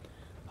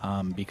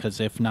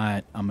 Because if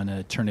not, I'm going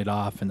to turn it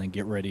off and then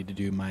get ready to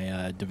do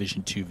my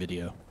Division 2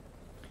 video.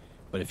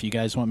 But if you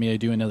guys want me to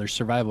do another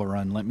survival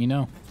run, let me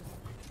know.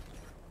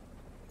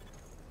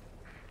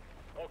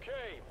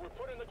 Okay, we're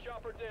putting the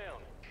chopper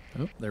down.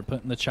 Oh, they're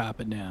putting the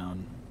chopper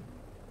down.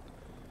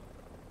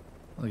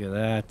 Look at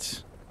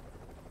that.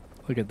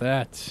 Look at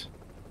that.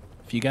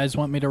 If you guys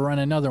want me to run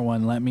another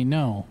one, let me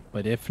know.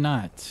 But if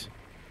not,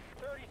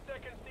 30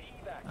 seconds to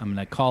evac. I'm going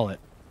to call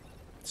it.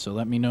 So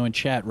let me know in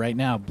chat right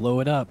now. Blow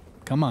it up.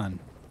 Come on.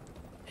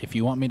 If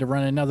you want me to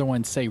run another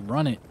one, say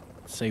run it.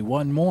 Say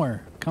one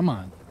more. Come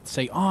on.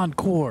 Say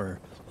encore.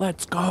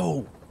 Let's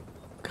go.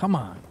 Come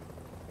on.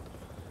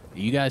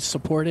 You guys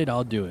support it,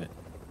 I'll do it.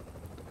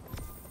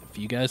 If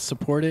you guys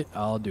support it,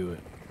 I'll do it.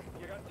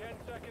 You got 10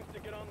 seconds to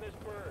get on this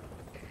bird.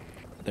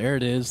 There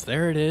it is.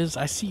 There it is.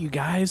 I see you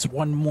guys.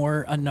 One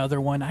more. Another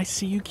one. I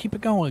see you. Keep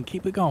it going.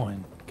 Keep it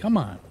going. Come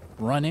on.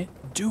 Run it.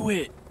 Do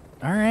it.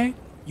 All right.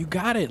 You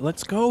got it.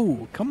 Let's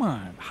go. Come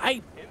on.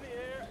 Hype. In the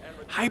air and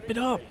returning Hype it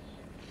to up. base.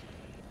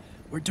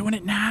 We're doing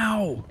it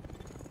now.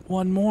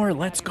 One more.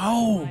 Let's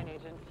go. Fine,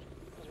 Agent.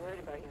 Was worried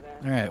about you there.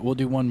 All right. We'll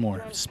do one more.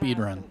 Run Speed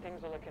fast run. and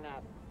things are looking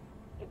up.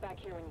 Get back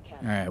here when you can.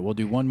 All right. We'll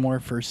do one more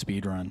for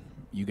speed run.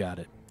 You got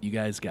it. You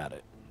guys got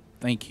it.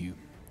 Thank you.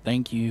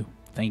 Thank you.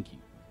 Thank you.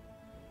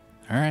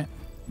 All right.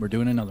 We're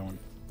doing another one.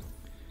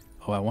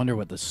 Oh, I wonder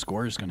what the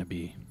score is going to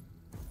be.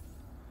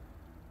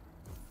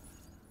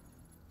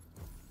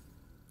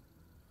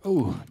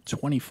 Oh,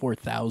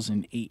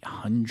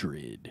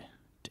 24,800.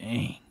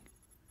 Dang.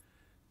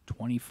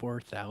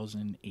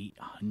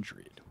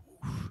 24,800.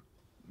 Oof.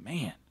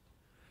 Man,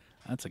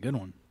 that's a good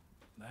one.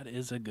 That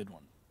is a good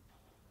one.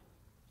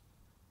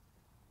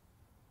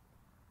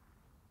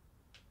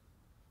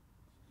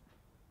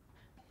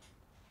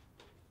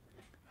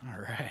 All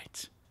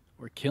right.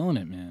 We're killing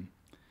it, man.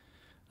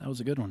 That was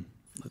a good one.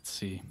 Let's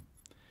see.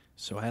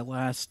 So I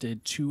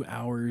lasted 2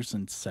 hours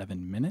and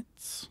 7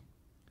 minutes.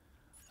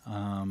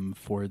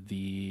 For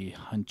the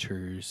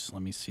hunters,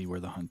 let me see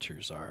where the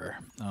hunters are.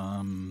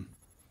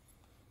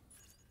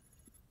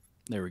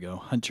 There we go.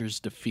 Hunters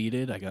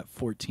defeated. I got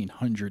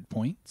 1,400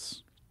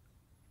 points.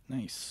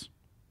 Nice.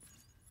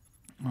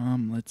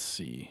 Let's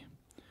see.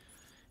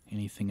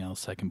 Anything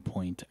else I can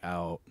point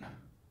out?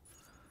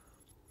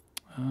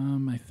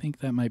 I think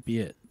that might be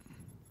it.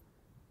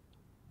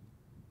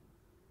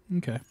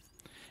 Okay.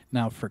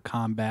 Now for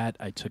combat,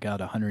 I took out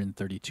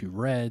 132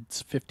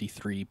 reds,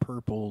 53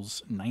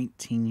 purples,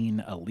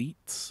 19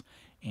 elites,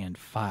 and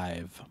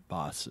 5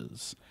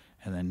 bosses.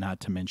 And then not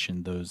to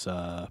mention those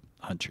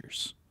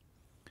hunters.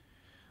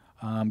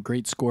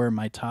 Great score.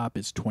 My top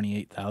is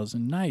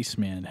 28,000. Nice,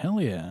 man.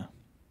 Hell yeah.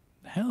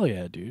 Hell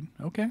yeah, dude.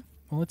 Okay.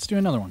 Well, let's do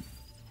another one.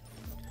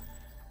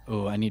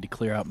 Oh, I need to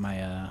clear out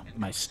my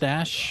my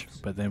stash,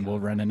 but then we'll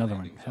run another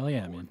one. Hell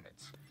yeah, man.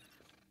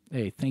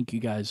 Hey, thank you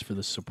guys for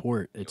the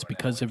support. It's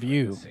because of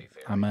you.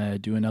 I'm going to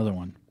do another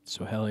one.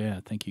 So hell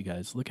yeah, thank you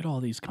guys. Look at all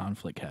these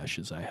conflict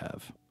caches I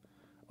have.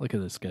 Look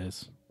at this,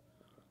 guys.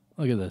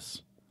 Look at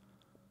this.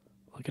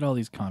 Look at all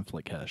these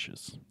conflict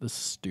caches. This is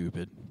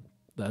stupid.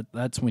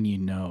 That's when you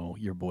know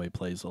your boy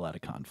plays a lot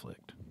of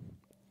conflict.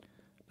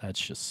 That's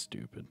just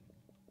stupid.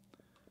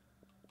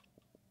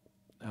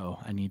 Oh,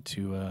 I need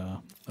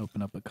to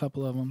open up a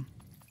couple of them.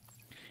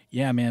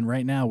 Yeah, man,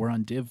 right now we're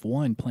on Div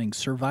 1 playing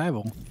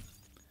Survival.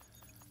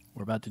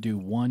 We're about to do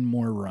one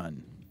more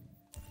run.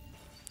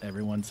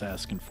 Everyone's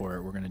asking for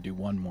it. We're going to do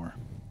one more.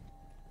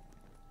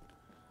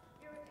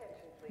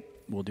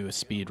 We'll do a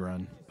speed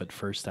run, but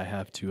first I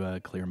have to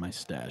clear my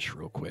stash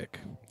real quick.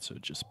 So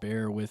just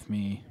bear with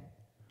me,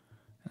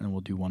 and then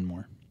we'll do one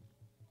more.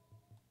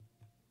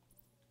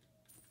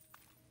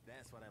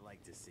 That's what I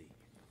like to see.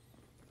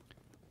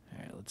 All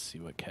right, let's see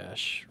what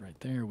cache right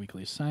there.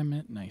 Weekly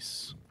assignment.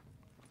 Nice.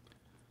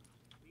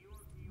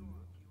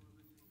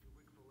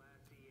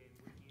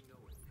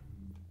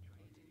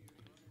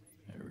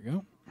 There we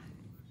go.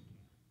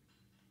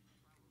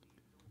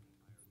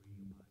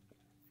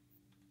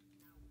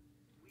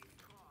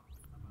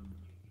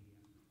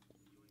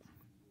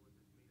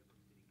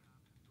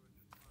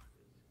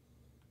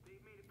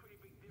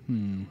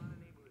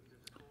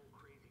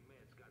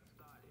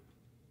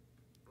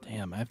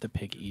 Damn, I have to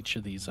pick each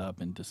of these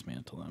up and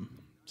dismantle them.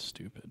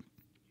 Stupid.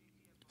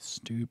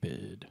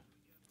 Stupid.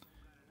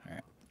 All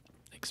right.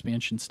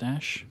 expansion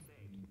stash.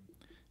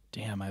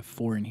 Damn, I have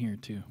 4 in here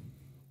too.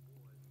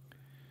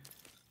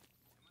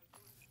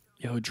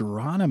 Yo,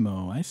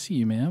 Geronimo, I see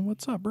you, man.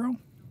 What's up, bro?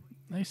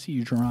 I see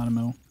you,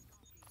 Geronimo.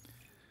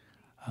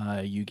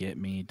 You get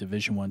me.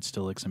 Division 1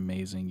 still looks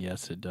amazing.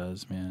 Yes, it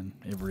does, man.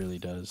 It really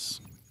does.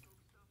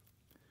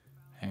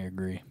 I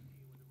agree.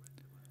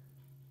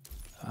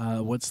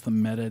 What's the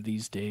meta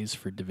these days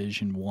for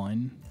Division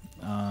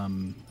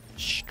 1?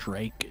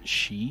 Strike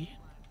She.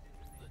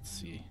 Let's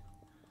see.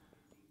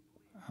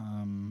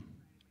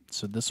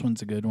 So this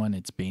one's a good one.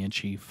 It's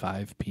Banshee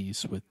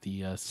 5-piece with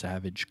the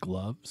Savage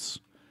gloves.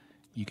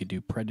 You could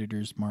do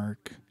Predator's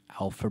Mark.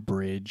 Alpha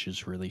Bridge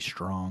is really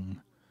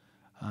strong.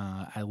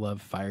 I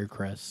love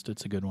Firecrest.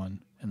 It's a good one.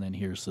 And then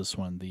here's this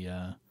one,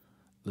 the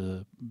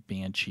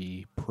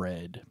Banshee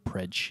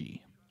Pred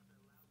She.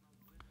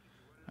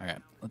 All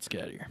right, let's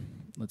get out of here.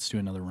 Let's do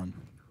another run.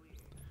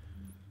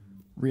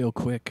 Real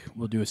quick,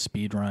 we'll do a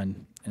speed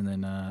run, and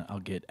then I'll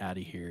get out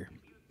of here.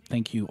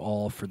 Thank you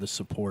all for the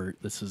support.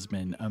 This has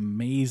been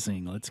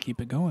amazing. Let's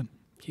keep it going.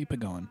 Keep it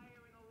going.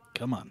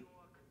 Come on.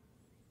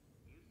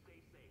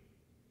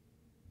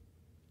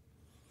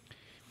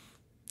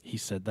 He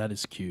said that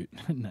is cute.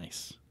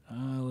 Nice.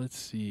 Let's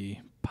see.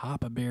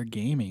 Papa Bear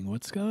Gaming.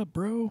 What's up,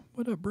 bro?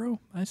 What up,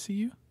 bro? I see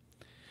you.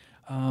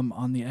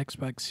 On the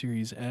Xbox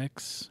Series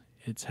X,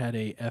 it's had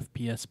a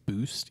FPS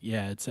boost.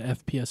 Yeah, it's a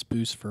FPS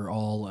boost for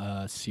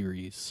all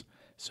series.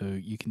 So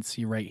you can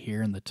see right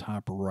here in the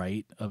top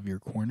right of your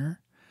corner,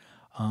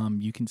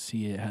 you can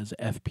see it has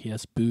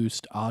FPS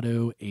boost,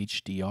 auto,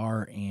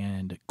 HDR,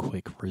 and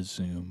quick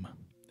resume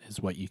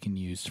is what you can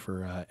use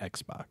for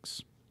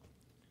Xbox.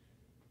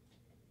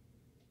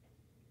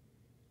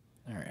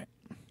 All right.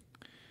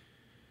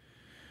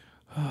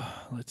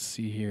 Let's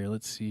see here.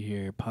 Let's see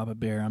here. Papa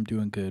Bear, I'm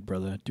doing good,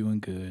 brother. Doing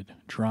good.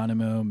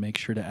 Geronimo, make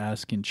sure to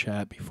ask in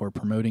chat before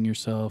promoting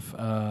yourself.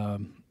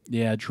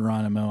 Yeah,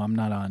 Geronimo, I'm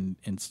not on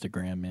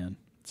Instagram, man.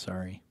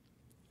 Sorry.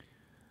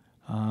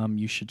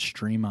 You should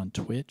stream on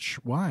Twitch.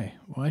 Why?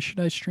 Why should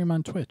I stream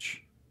on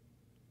Twitch?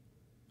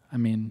 I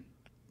mean,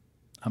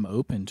 I'm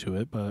open to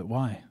it, but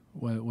why?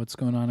 What's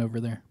going on over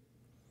there?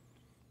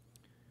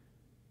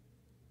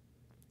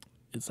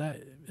 Is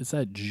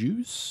that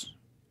juice?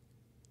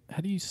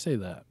 How do you say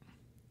that?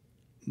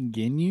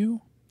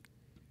 Ginyu?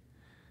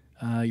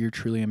 You're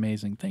truly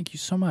amazing. Thank you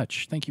so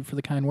much. Thank you for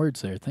the kind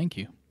words there. Thank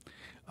you.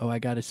 Oh, I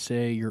gotta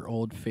say, your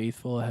Old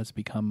Faithful has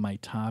become my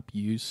top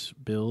use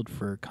build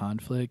for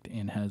Conflict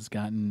and has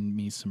gotten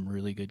me some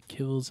really good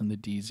kills in the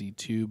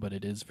DZ2, but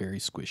it is very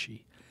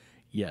squishy.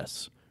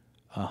 Yes,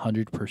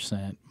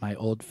 100%. My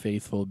Old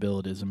Faithful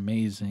build is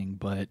amazing,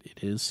 but it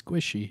is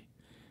squishy,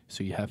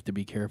 so you have to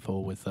be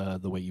careful with the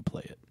way you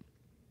play it.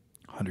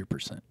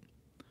 100%.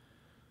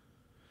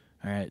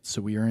 All right,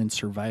 so we are in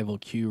survival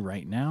queue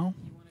right now.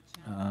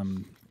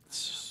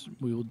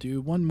 We will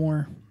do one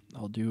more.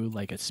 I'll do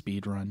like a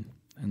speed run,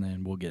 and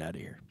then we'll get out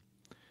of here.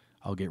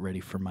 I'll get ready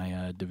for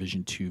my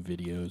Division 2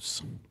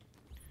 videos.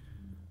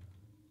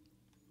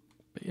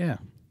 But yeah,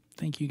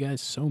 thank you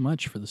guys so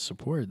much for the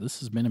support. This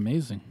has been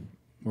amazing.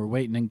 We're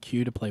waiting in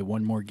queue to play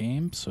one more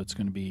game, so it's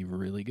going to be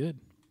really good.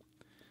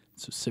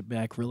 So sit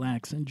back,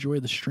 relax, enjoy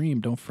the stream.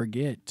 Don't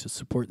forget to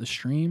support the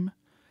stream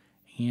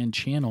and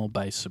channel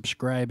by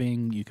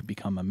subscribing. You can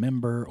become a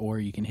member, or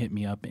you can hit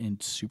me up in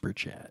Super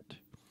Chat.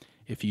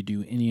 If you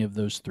do any of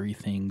those 3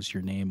 things,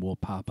 your name will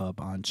pop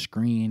up on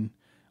screen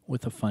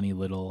with a funny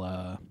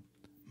little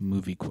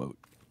movie quote.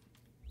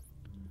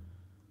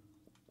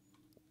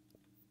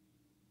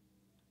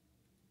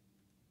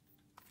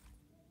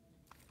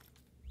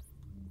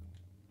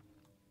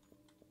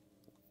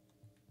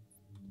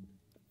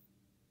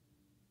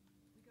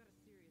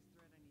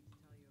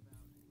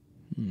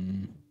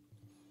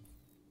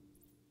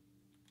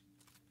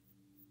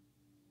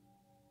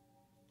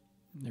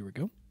 There we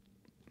go.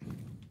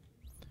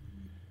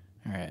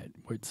 All right,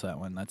 where's that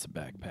one? That's a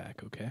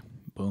backpack, okay.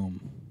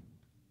 Boom.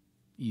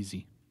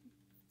 Easy.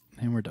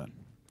 And we're done.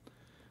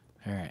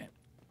 All right.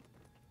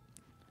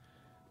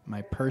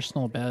 My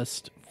personal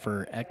best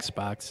for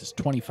Xbox is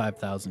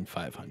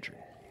 25,500.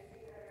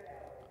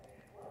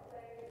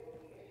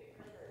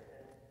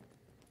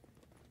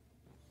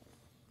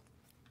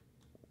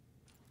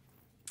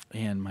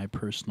 And my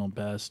personal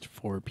best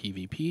for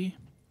PvP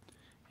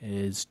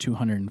is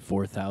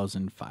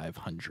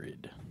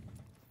 204,500.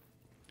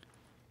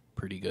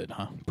 Pretty good,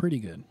 huh? Pretty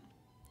good.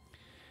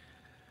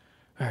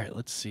 All right,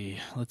 let's see.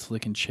 Let's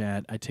look in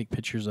chat. I take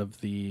pictures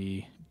of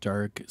the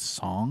Dark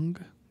Song.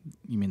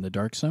 You mean the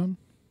Dark Zone?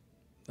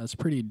 That's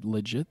pretty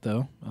legit,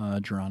 though,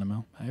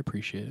 Geronimo. I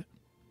appreciate it.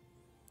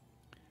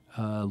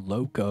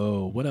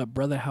 Loco. What up,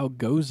 brother? How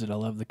goes it? I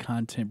love the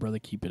content, brother.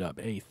 Keep it up.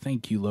 Hey,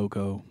 thank you,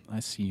 Loco. I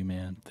see you,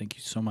 man. Thank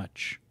you so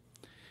much.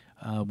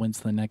 When's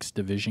the next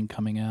Division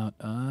coming out?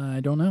 I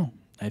don't know.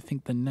 I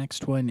think the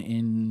next one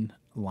in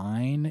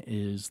line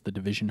is the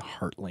Division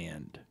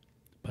Heartland,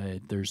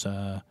 but there's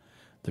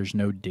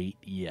no date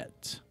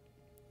yet.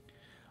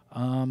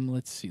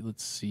 Let's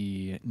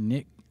see.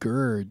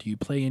 Gurr, do you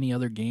play any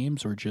other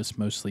games or just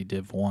mostly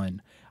Div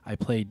 1? I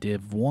play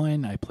Div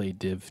 1, I play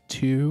Div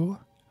 2,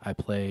 I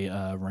play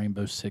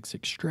Rainbow Six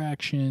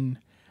Extraction,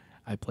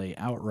 I play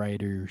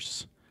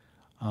Outriders.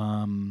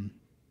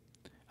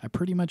 I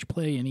pretty much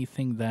play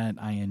anything that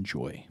I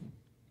enjoy.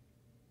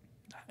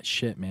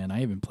 Shit, man,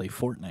 I even play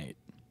Fortnite.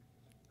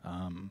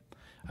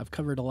 I've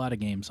covered a lot of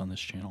games on this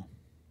channel.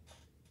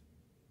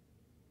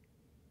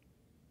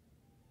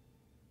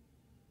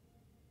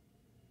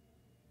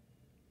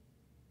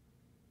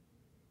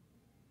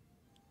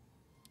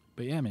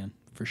 But yeah, man,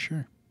 for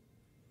sure.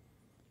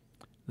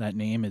 That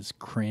name is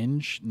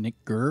cringe. Nick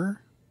Gurr?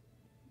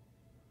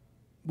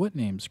 What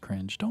name's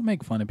cringe? Don't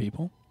make fun of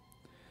people.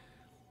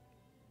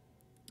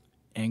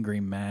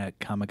 Angry Matt,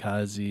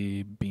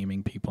 Kamikaze,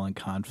 beaming people in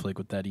conflict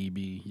with that EB.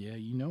 Yeah,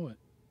 you know it.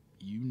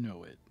 You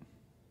know it.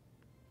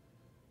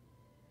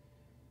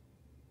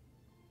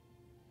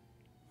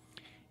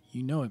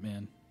 You know it,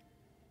 man.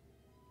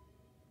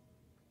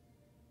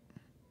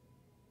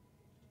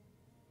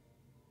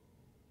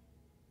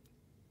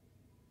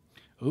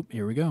 Oh,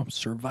 here we go.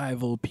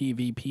 Survival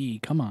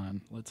PvP. Come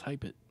on, let's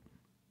hype it.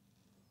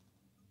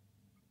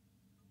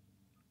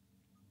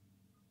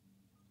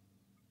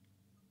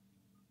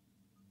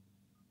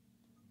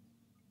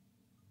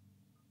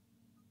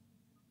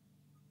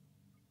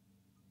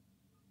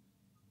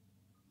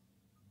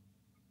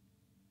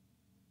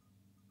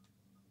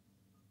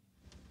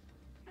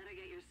 Better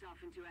get yourself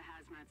into a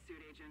hazmat suit,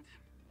 Agent.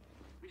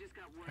 We just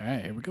got word. All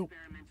right, here we go.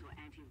 Experimental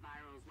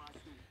antivirals lost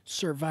in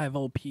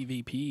Survival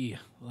PvP.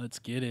 Let's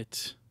get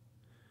it.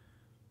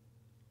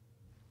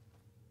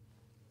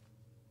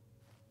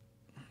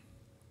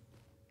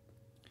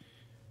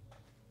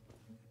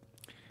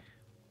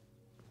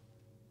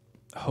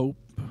 Hope,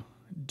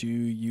 do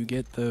you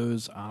get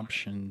those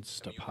options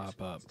to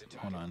pop up?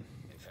 Hold on.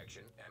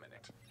 Infection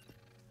imminent.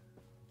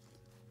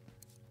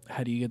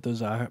 How do you get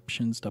those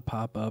options to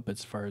pop up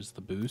as far as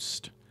the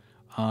boost?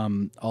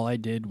 All I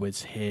did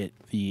was hit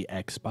the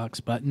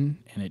Xbox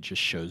button and it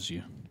just shows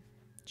you.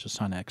 Just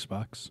on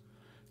Xbox.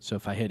 So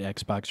if I hit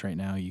Xbox right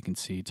now, you can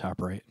see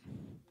top right.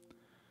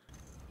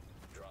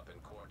 Drop in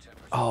core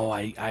temperature. Oh,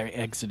 I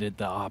exited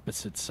the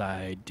opposite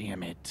side.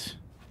 Damn it.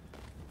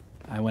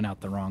 I went out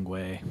the wrong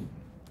way.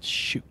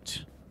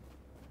 Shoot.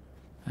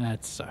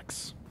 That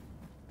sucks.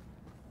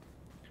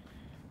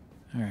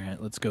 All right,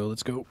 let's go.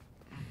 Let's go.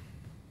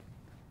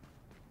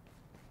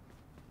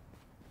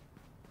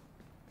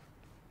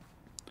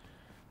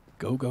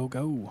 Go, go,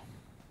 go.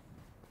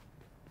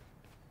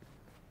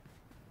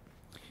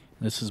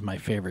 This is my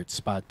favorite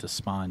spot to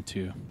spawn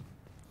to.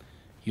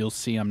 You'll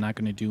see I'm not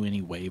going to do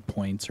any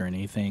waypoints or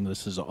anything.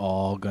 This is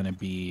all going to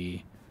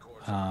be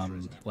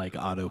like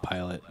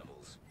autopilot.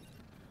 Levels.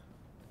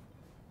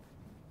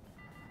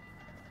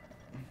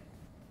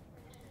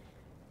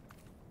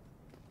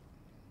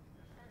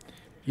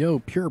 Yo,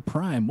 Pure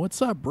Prime,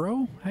 what's up,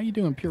 bro? How you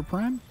doing, Pure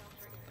Prime?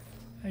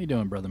 How you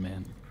doing, brother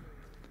man?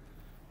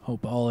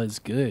 Hope all is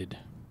good.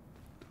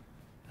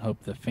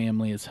 Hope the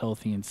family is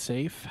healthy and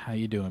safe. How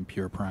you doing,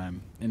 Pure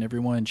Prime? And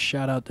everyone,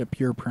 shout out to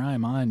Pure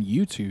Prime on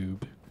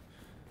YouTube.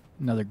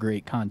 Another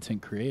great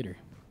content creator.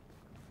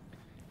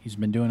 He's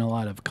been doing a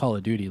lot of Call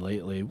of Duty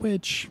lately,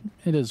 which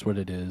it is what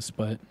it is,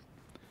 but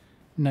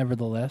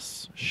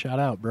nevertheless, shout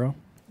out, bro.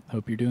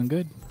 Hope you're doing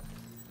good.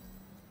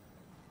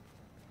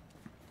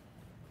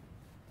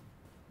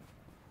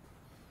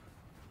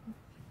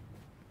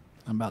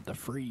 I'm about to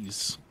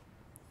freeze.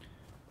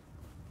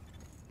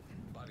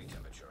 Body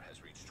temperature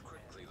has reached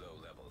critically low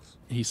levels.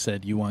 He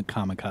said, you want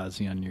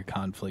Kamikaze on your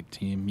conflict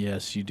team.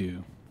 Yes, you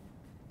do.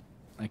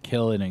 I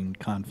kill it in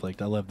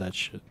conflict. I love that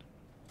shit.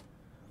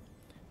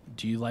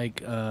 Do you like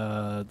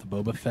the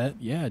Boba Fett?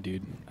 Yeah,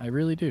 dude. I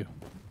really do.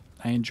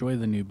 I enjoy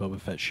the new Boba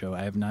Fett show.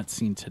 I have not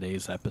seen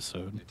today's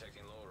episode,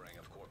 Detecting lowering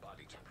of core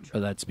body temperature. but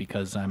that's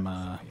because I'm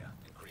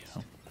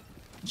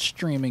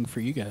streaming for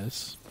you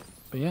guys.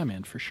 But yeah,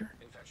 man, for sure.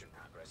 Infection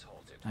progress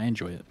halted. I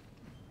enjoy it.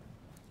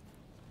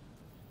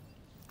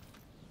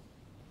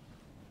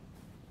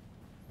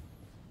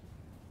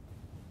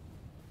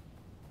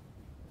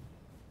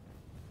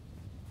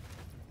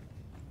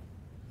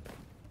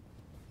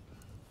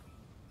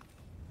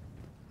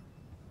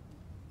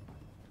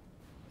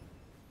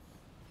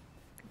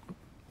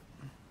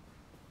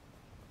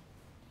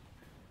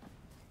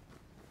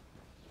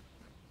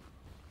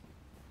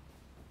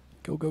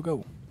 Go, go,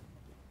 go.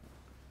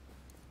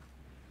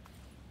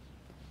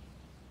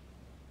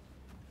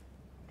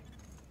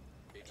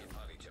 Agent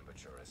body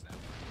temperature is now.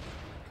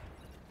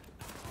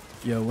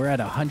 Yo, we're at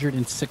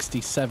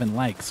 167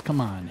 likes. Come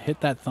on, hit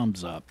that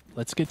thumbs up.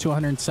 Let's get to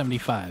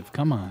 175.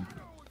 Come on.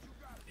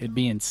 It'd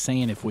be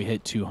insane if we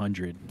hit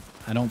 200.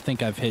 I don't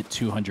think I've hit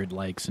 200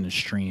 likes in a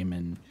stream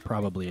in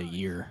probably a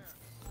year.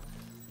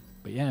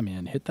 But yeah,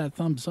 man, hit that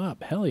thumbs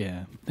up. Hell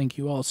yeah. Thank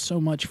you all so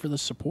much for the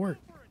support.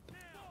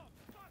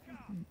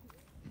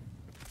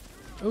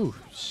 Oh,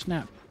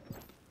 snap.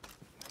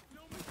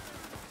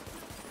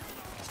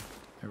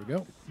 There we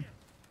go.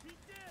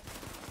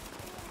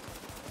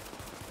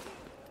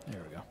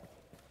 There we go.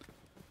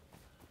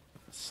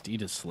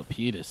 Stetus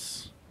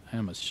Lapidus. I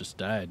almost just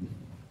died.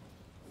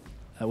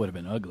 That would have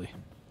been ugly.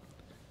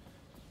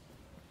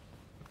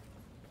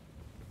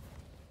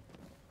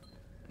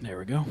 There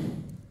we go.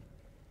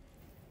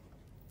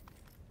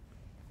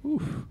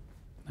 Whew.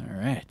 All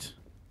right.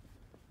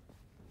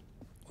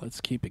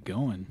 Let's keep it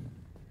going.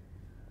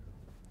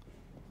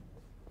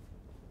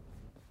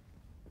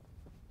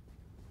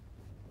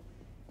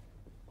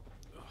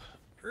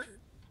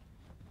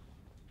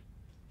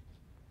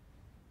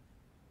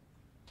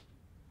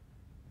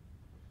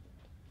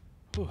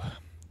 Whew.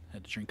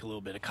 Had to drink a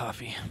little bit of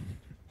coffee.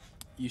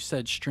 You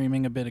said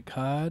streaming a bit of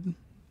COD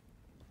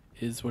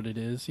is what it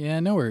is. Yeah,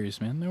 no worries,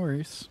 man. No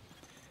worries.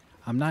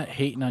 I'm not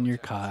hating on your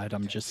COD.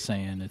 I'm just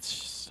saying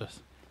it's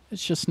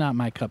just not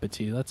my cup of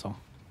tea. That's all.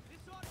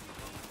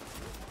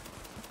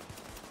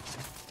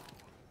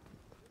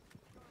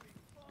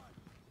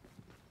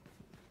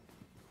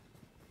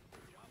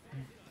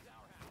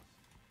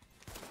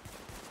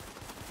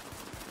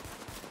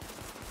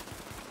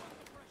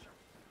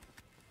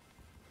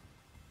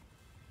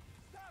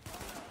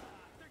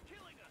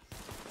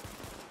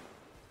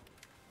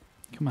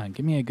 Come on,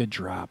 give me a good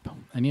drop.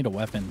 I need a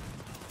weapon.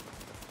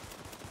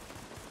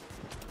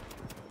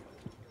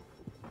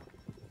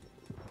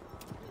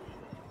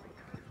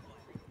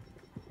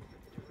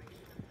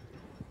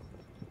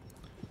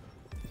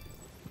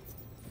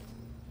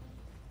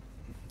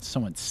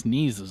 Someone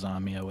sneezes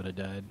on me, I would have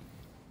died.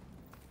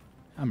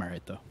 I'm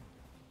alright, though.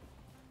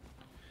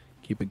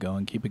 Keep it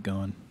going, keep it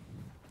going.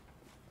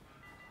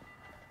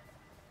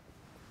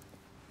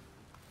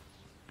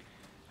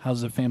 How's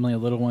the family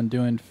of little one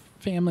doing?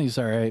 Family's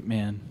alright,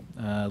 man.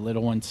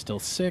 Little one's still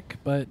sick,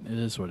 but it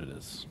is what it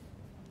is.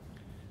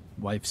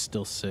 Wife's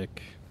still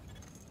sick.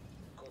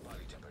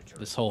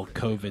 This whole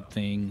COVID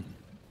thing,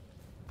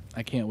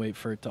 I can't wait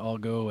for it to all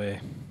go away.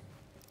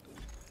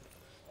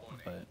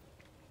 But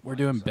we're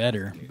doing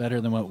better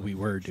than what we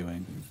were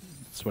doing.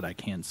 That's what I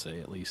can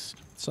say, at least.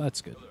 So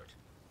that's good.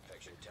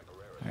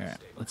 Alright,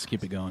 let's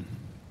keep it going.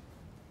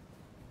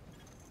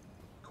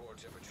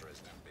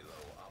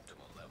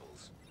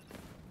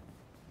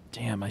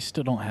 Damn, I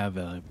still don't have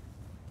a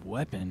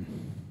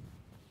weapon.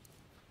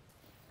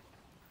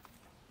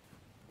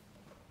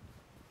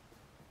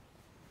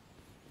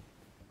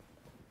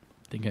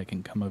 Think I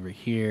can come over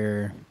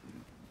here.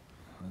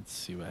 Let's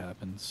see what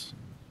happens.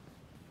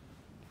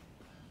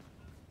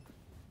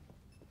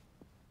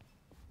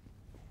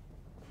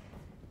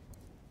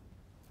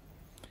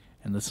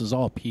 And this is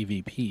all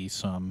PvP,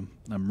 so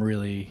I'm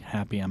really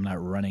happy I'm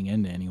not running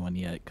into anyone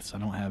yet, because I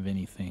don't have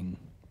anything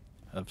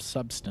of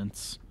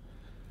substance.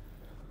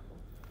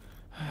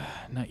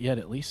 Not yet,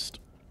 at least.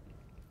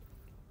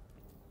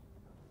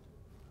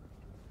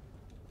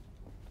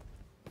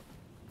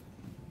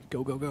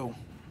 Go, go, go.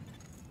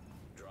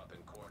 Drop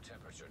in core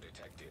temperature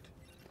detected.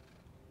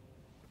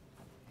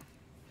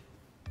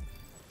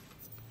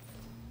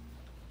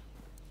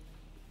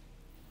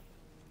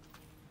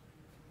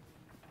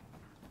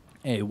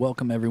 Hey,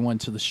 welcome everyone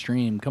to the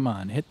stream. Come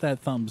on, hit that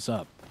thumbs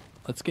up.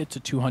 Let's get to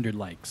 200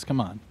 likes.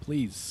 Come on,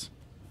 please.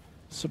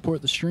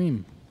 Support the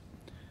stream.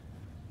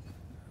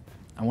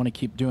 I want to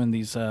keep doing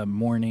these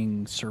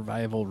morning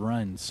survival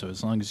runs, so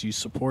as long as you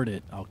support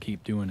it, I'll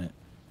keep doing it.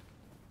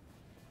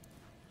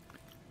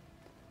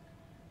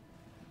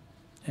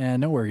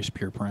 And no worries,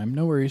 Pure Prime.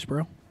 No worries,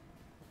 bro.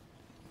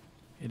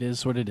 It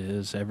is what it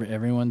is.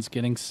 Everyone's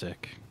getting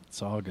sick.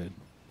 It's all good.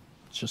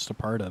 It's just a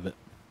part of it.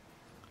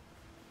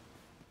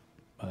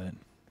 But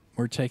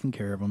we're taking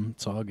care of them.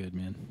 It's all good,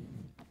 man.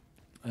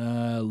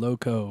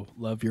 Loco,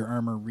 love your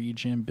armor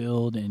regen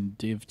build and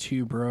Div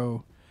 2,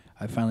 bro.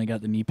 I finally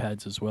got the knee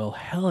pads as well.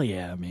 Hell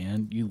yeah,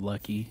 man. You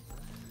lucky.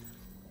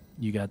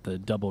 You got the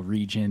double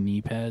regen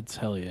knee pads?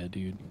 Hell yeah,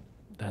 dude.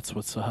 That's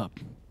what's up.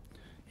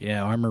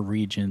 Yeah, armor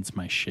regen's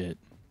my shit.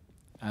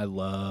 I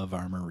love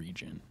armor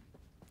regen.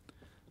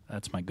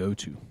 That's my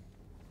go-to.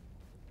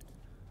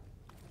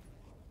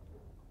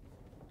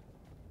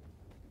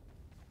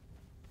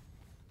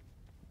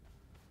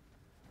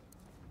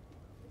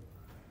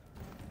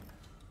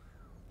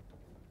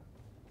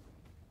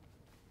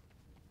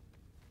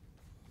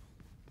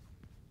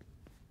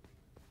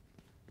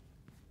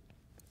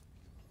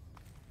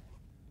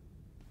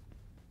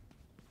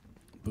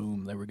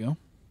 Boom, there we go.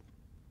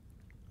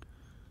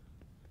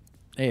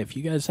 Hey, if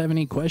you guys have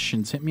any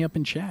questions, hit me up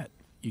in chat.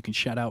 You can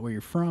shout out where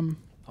you're from,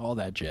 all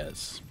that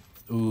jazz.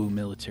 Ooh,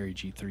 military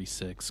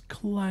G36.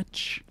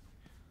 Clutch.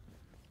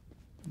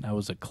 That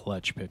was a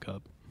clutch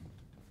pickup.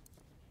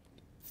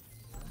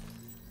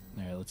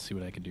 Alright, let's see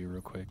what I can do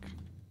real quick.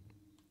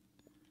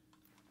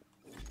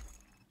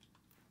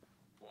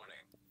 Warning.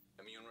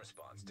 Immune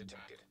response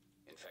detected.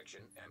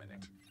 Infection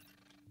imminent.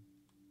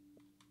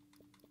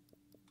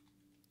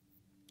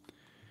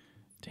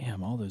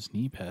 Damn, all those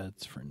knee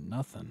pads for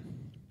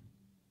nothing.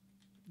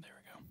 There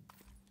we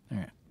go.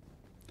 Alright.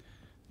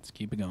 Let's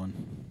keep it going.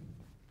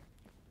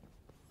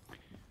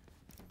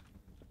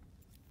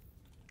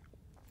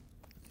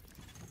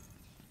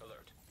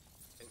 Alert.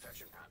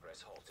 Infection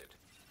progress halted.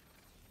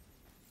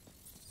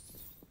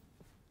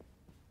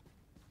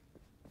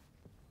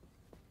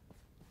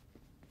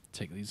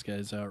 Take take these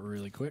guys out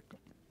really quick.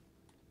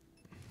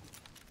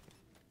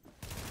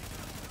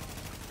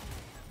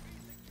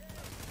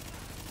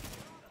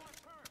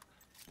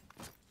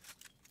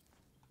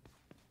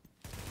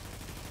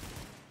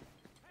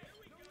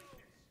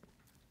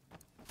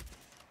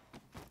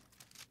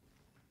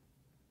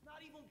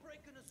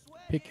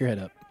 Pick your head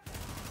up.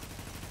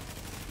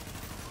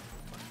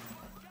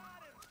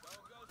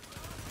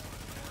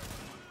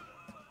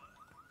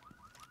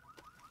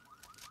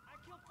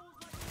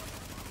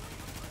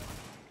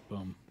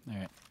 Boom. All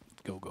right.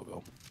 Go, go,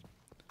 go.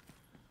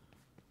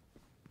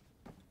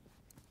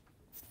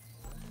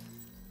 I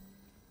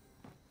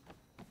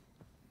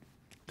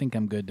think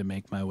I'm good to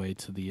make my way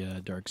to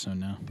the dark zone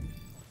now.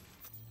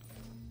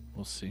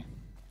 We'll see.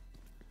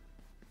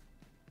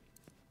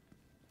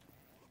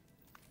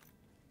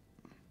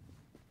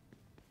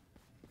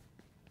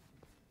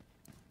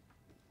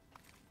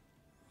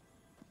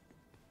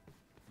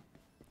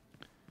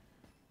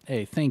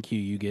 Hey, thank you.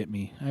 You get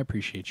me. I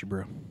appreciate you,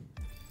 bro.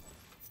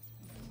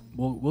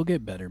 We'll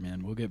get better,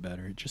 man. We'll get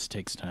better. It just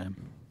takes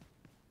time.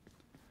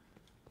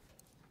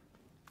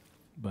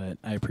 But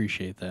I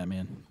appreciate that,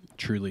 man.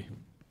 Truly.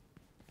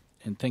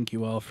 And thank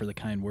you all for the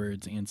kind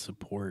words and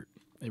support.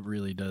 It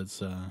really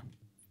does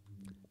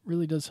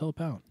help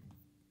out.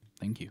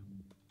 Thank you.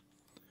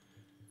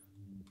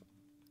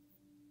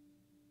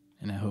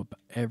 And I hope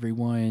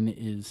everyone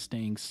is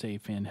staying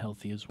safe and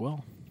healthy as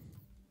well.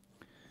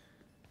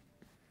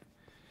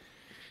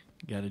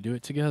 Got to do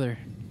it together.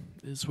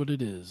 It is what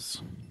it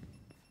is.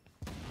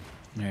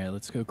 All right,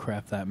 let's go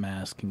craft that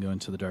mask and go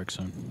into the dark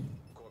zone.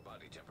 Core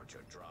body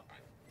temperature drop.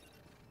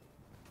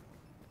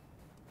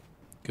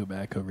 Go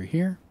back over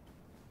here.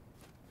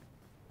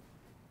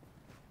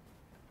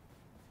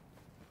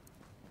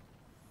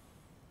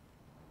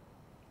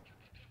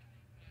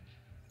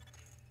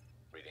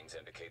 Readings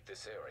indicate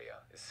this area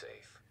is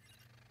safe.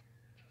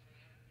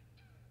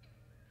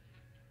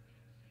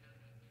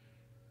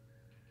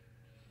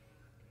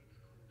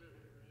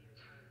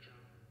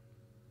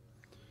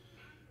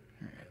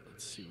 All right,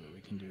 let's see what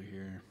we can do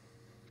here.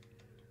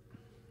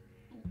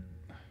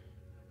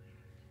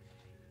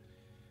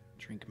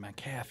 Drink my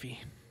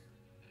coffee.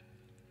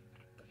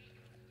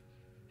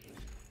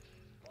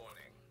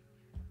 Warning.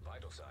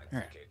 Vital signs All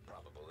right. indicate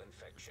probable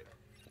infection.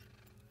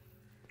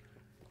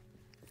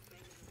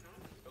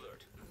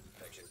 Alert.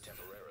 Infection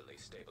temporarily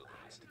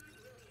stabilized.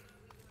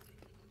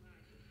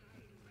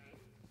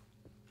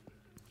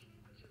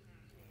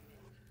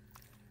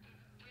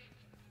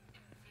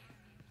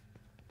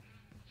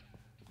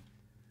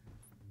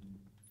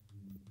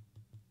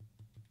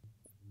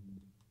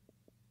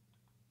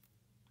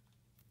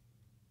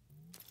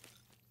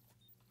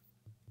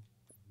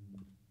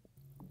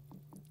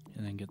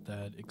 And then get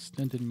that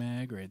extended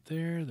mag right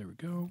there. There we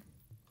go.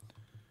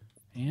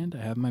 And I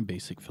have my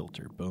basic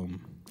filter.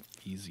 Boom.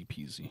 Easy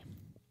peasy.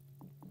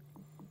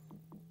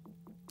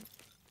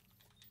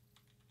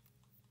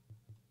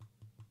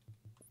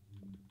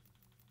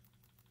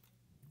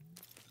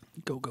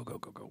 Go, go, go,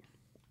 go, go.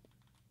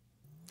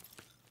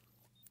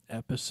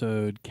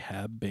 Episode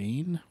Cab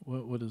Bane?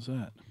 What is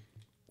that?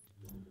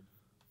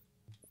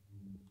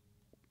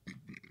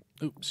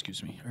 Oh,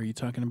 excuse me. Are you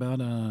talking about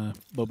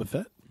Boba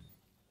Fett?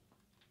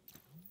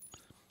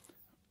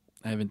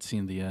 I haven't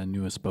seen the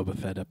newest Boba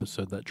Fett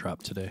episode that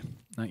dropped today.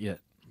 Not yet.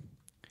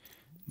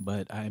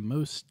 But I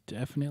most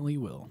definitely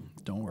will.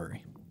 Don't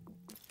worry.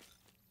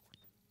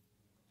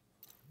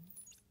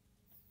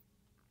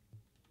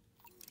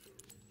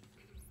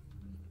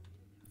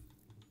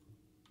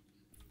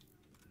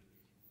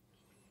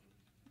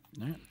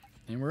 All right.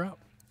 And we're out.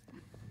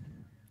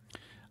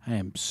 I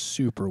am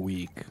super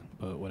weak,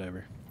 but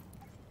whatever.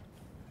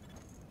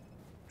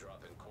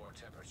 Drop in core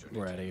temperature.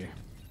 We're out of here.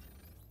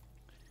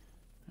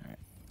 All right.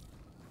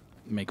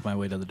 Make my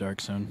way to the dark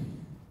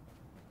zone.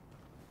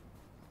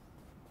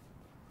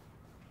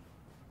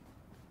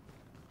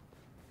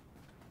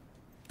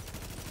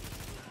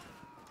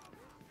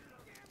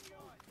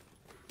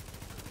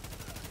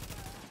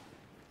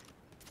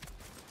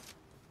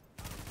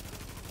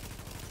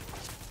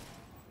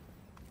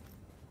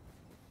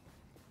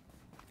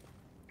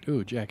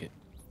 Ooh, jacket.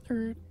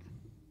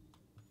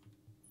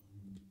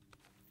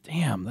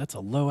 Damn, that's a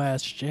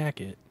low-ass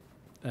jacket.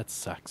 That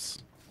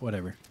sucks.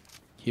 Whatever.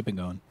 Keep it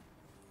going.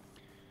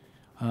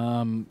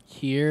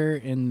 Here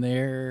in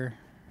their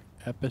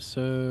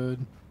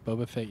episode,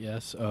 Boba Fett,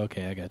 yes. Oh,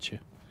 okay, I got you.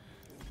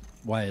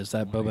 Why, is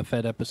that Boba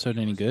Fett episode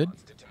any good?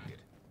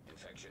 Detected.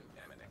 Infection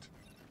imminent.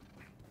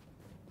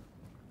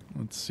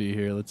 Let's see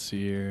here, let's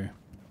see here.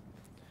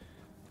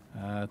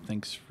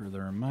 Thanks for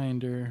the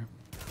reminder.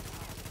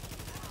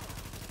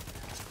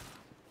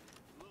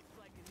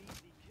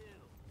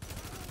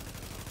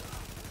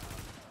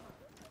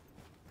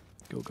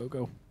 Go, go,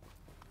 go.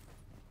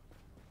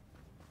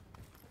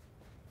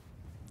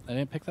 I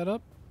didn't pick that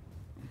up?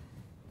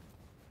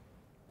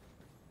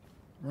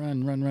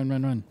 Run, run, run,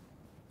 run, run.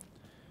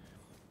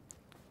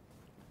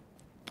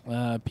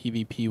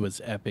 PvP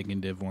was epic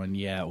in Div 1.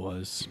 Yeah, it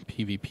was.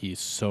 PvP is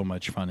so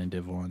much fun in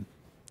Div 1.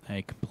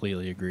 I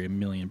completely agree,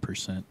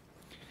 1,000,000%.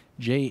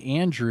 J.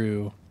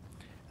 Andrew,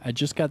 I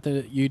just got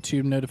the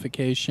YouTube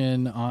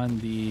notification on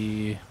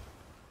the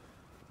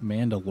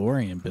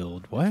Mandalorian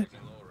build. What?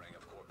 Lowering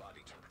of core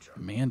body temperature.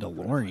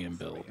 Mandalorian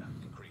build.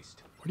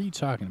 Increased. What are you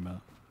talking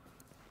about?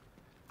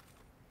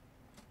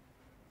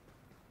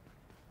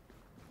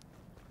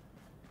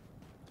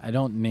 I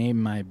don't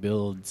name my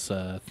builds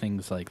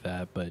things like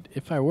that, but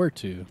if I were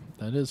to,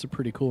 that is a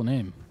pretty cool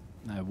name.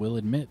 I will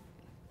admit.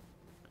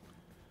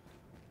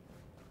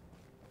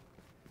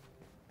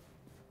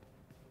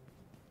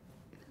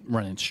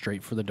 Running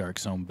straight for the dark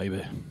zone,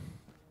 baby.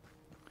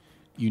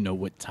 You know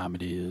what time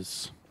it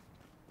is.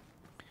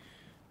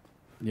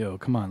 Yo,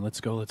 come on,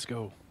 let's go, let's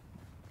go.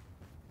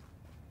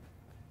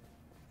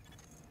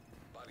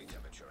 Body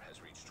temperature has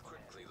reached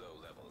critically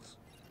low levels.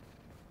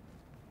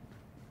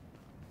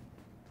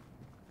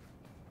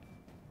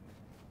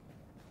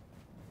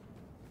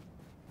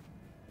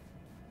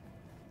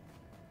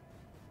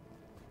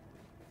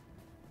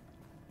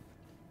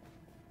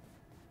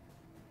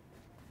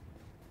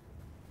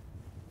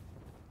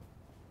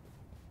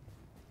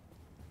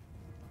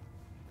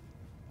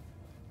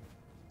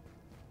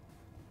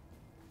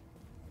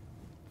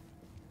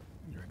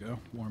 There we go.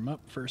 Warm up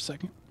for a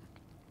second.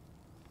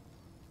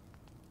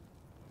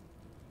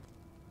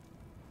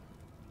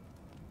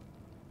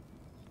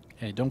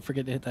 Hey, don't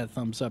forget to hit that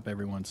thumbs up,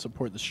 everyone.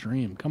 Support the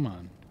stream. Come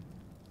on.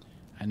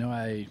 I know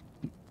I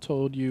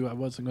told you I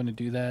wasn't going to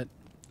do that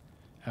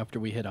after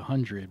we hit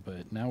 100,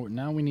 but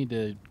now we need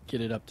to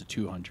get it up to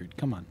 200.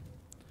 Come on.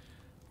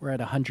 We're at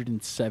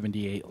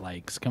 178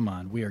 likes. Come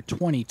on. We are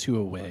 22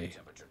 away.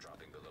 Temperature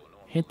dropping below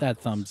normal. Hit that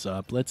thumbs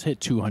up. Let's hit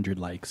 200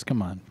 likes.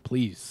 Come on,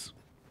 please.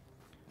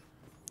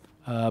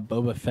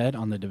 Boba Fett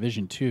on the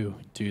Division 2.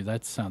 Dude,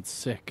 that sounds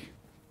sick.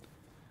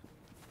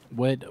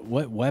 What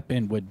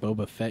weapon would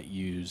Boba Fett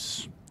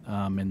use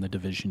in the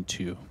Division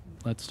 2?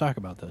 Let's talk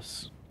about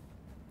this.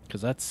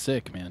 Because that's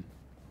sick, man.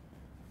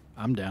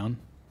 I'm down.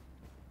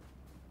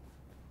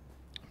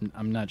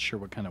 I'm not sure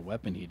what kind of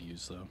weapon he'd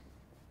use, though.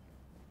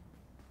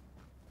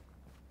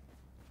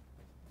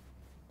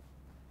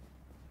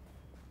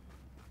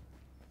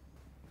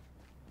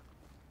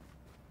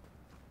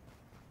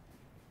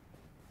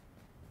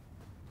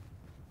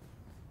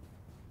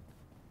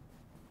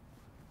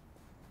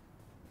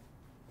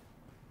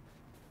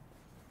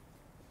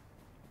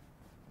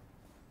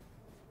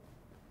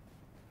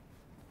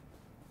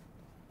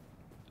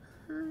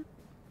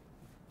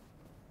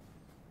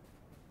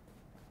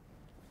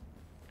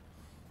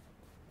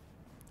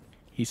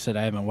 He said,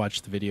 I haven't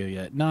watched the video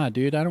yet. Nah,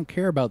 dude, I don't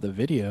care about the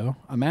video.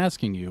 I'm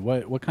asking you,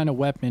 what kind of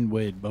weapon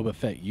would Boba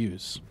Fett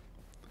use?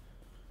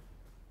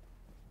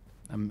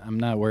 I'm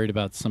not worried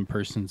about some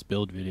person's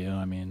build video.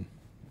 I mean,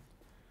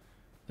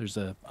 there's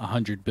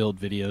 100 build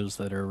videos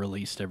that are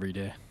released every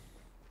day.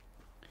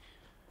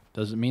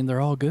 Doesn't mean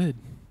they're all good.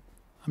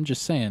 I'm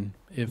just saying,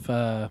 if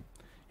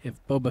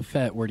Boba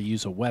Fett were to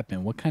use a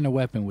weapon, what kind of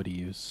weapon would he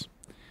use?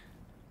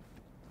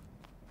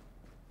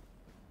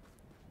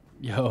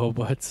 Yo,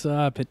 what's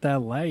up? Hit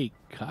that like,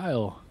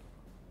 Kyle.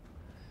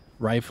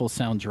 Rifle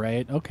sounds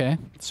right. Okay,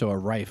 so a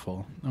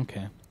rifle.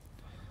 Okay.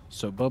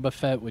 So Boba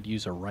Fett would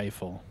use a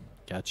rifle.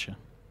 Gotcha.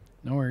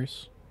 No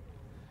worries.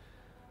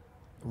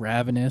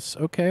 Ravenous.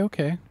 Okay,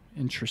 okay.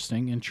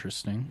 Interesting,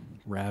 interesting.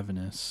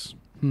 Ravenous.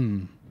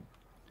 That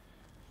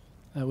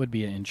would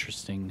be an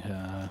interesting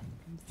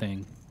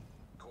thing.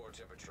 Core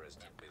temperature is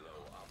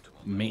below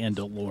optimal.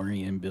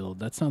 Mandalorian build.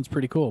 That sounds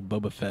pretty cool.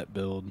 Boba Fett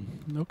build.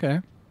 Okay.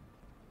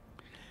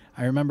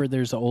 I remember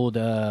there's an old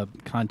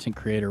content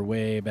creator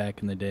way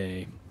back in the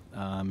day.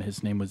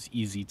 His name was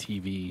Easy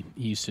TV.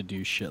 He used to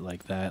do shit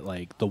like that,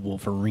 like the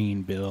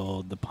Wolverine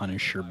build, the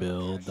Punisher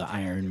build, the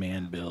Iron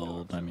Man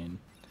build. I mean,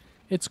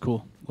 it's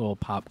cool. Little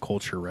pop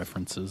culture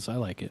references. I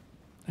like it.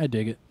 I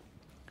dig it.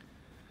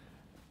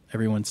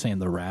 Everyone's saying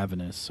the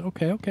Ravenous.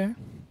 Okay, okay.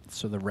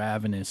 So the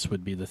Ravenous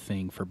would be the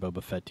thing for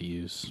Boba Fett to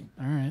use.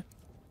 All right.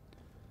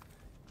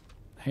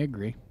 I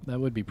agree. That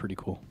would be pretty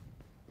cool.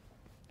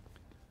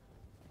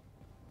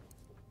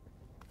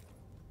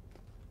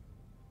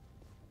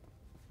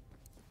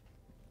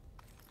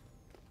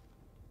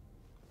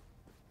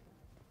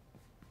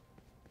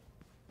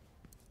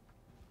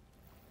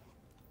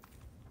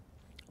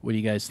 What do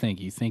you guys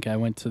think? You think I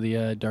went to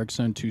the Dark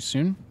Zone too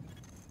soon?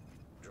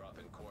 Drop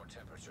in core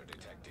temperature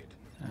detected.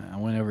 I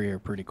went over here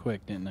pretty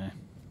quick, didn't I?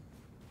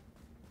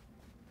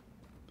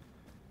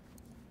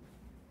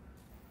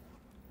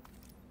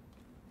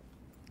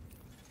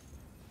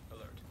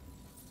 Alert.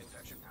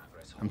 Infection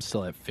progress. I'm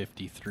still at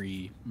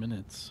 53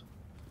 minutes.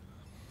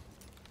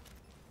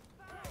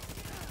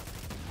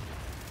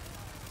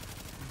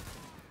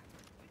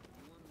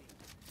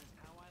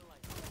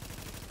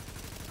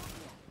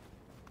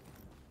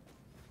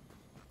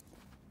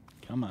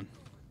 Come on.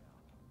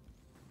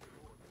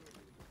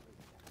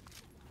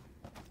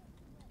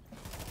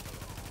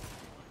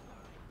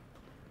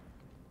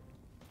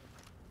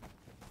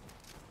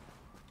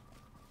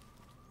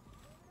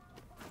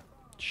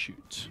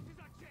 Shoot.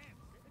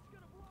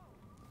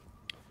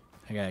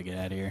 I gotta get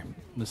out of here.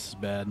 This is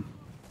bad.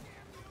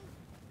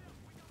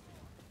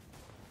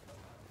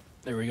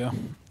 There we go.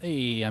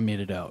 Hey, I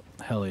made it out.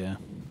 Hell yeah.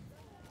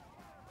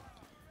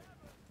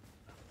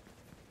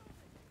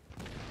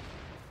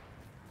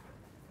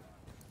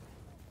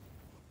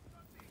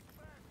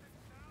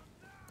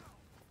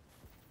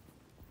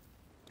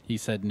 He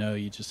said no,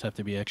 you just have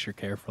to be extra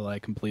careful. I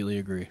completely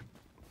agree.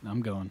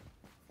 I'm going.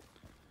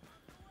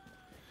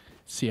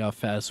 See how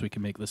fast we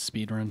can make this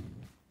speed run.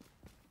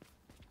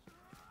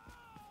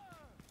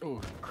 Oh,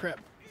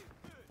 crap.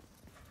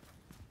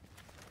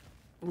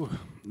 Ooh,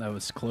 that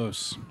was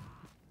close.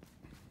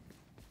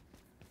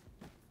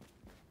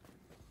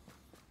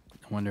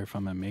 I wonder if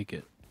I'm gonna make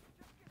it.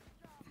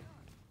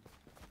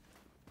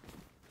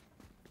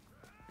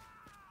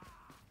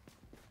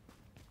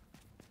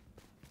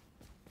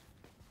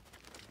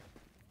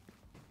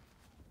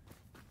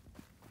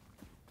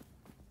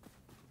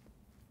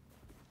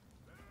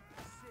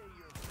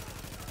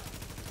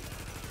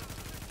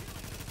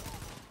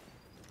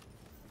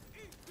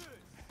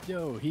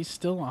 Yo, he's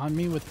still on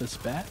me with this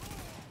bat?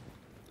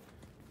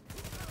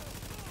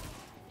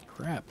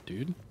 Crap,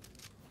 dude.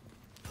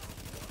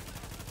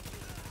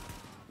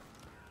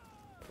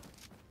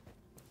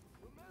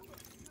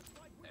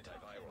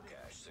 Antiviral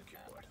cache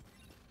secured.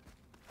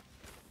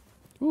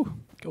 Ooh,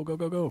 go, go,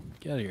 go, go.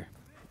 Get out of here.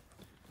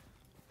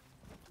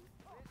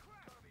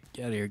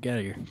 Get out of here, get out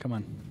of here. Come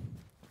on.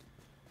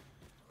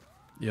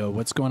 Yo,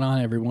 what's going on,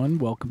 everyone?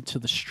 Welcome to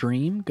the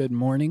stream. Good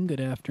morning,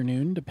 good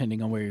afternoon,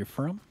 depending on where you're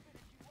from.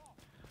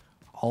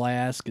 All I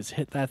ask is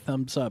hit that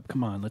thumbs up.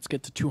 Come on, let's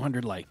get to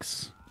 200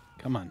 likes.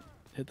 Come on,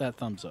 hit that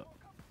thumbs up.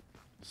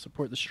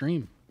 Support the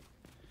stream.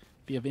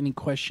 If you have any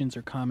questions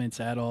or comments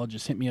at all,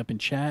 just hit me up in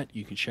chat.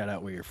 You can shout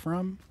out where you're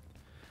from.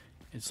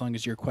 As long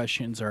as your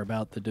questions are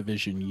about the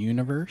Division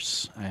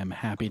universe, I am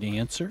happy to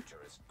answer.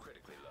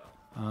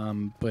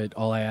 But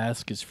all I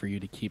ask is for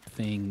you to keep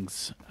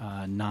things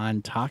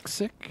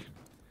non-toxic.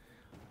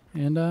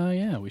 And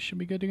yeah, we should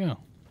be good to go.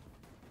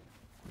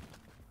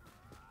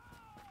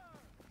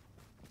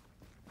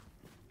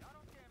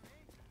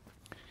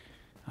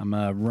 I'm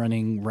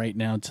running right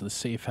now to the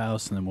safe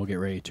house, and then we'll get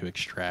ready to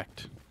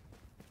extract.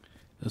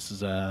 This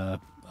is a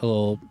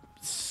little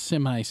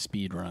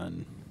semi-speed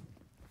run.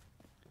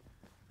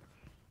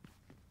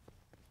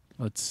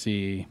 Let's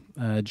see.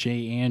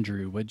 J.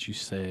 Andrew, what'd you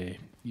say?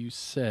 You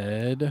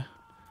said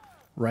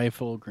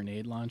rifle,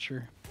 grenade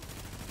launcher.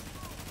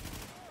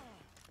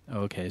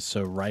 Okay,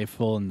 so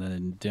rifle and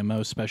then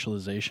demo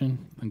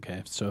specialization.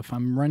 Okay, so if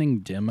I'm running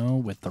demo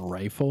with the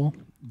rifle,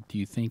 do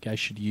you think I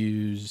should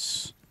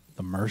use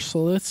the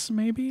Merciless,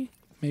 maybe?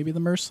 Maybe the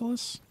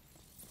Merciless?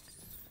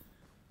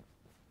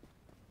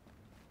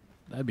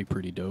 That'd be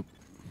pretty dope.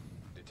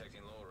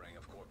 Detecting lowering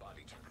of core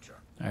body temperature.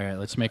 Alright,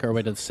 let's make our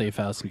way to the safe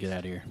house and get out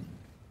of here.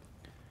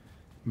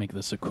 Make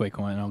this a quick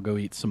one. I'll go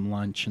eat some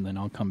lunch, and then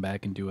I'll come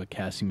back and do a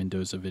Cassie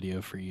Mendoza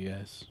video for you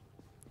guys.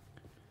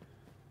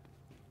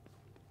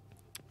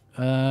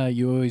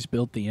 You always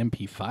built the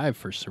MP5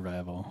 for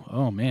survival.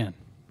 Oh, man.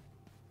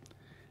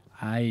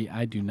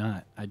 I do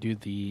not. I do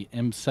the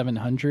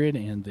M700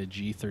 and the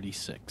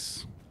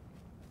G36.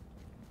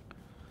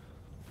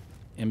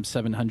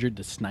 M700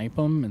 to snipe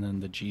them, and then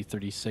the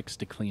G36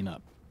 to clean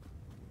up.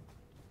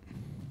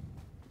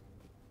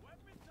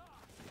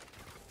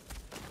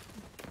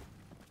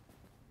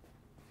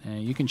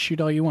 You can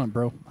shoot all you want,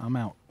 bro. I'm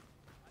out.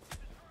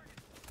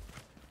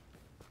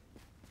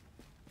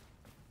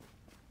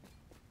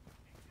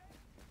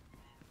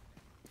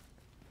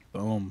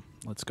 Boom.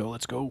 Let's go,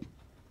 let's go.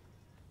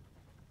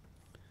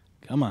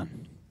 Come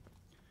on.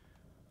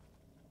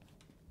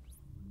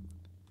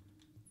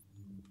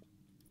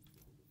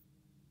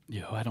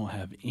 Yo, I don't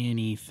have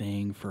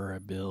anything for a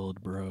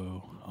build,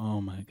 bro.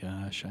 Oh my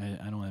gosh,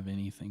 I don't have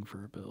anything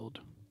for a build.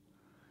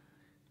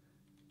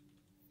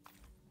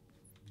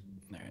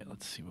 Alright,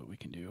 let's see what we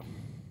can do.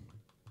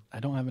 I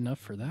don't have enough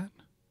for that.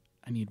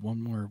 I need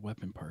one more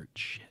weapon part.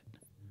 Shit.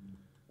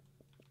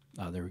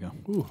 Oh, there we go.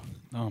 Ooh.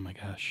 Oh my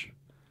gosh.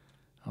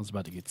 I was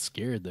about to get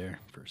scared there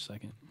for a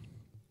second.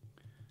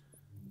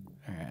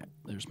 Alright,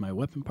 there's my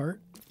weapon part.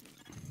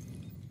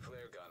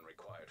 Flare gun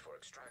required for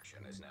extraction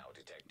is now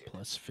detected.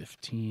 Plus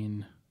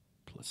 15,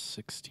 plus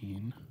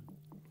 16.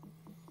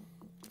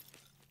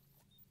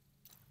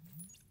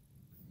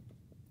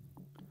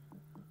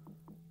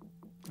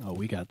 Oh,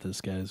 we got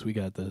this, guys. We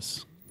got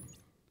this.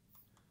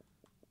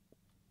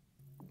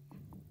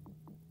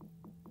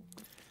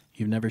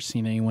 You've never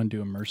seen anyone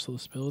do a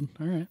Merciless build?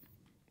 Alright.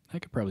 I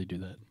could probably do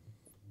that.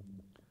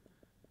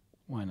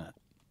 Why not?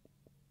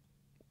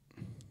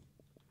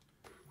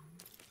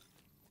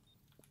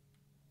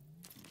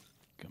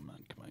 Come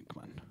on, come on,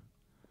 come on.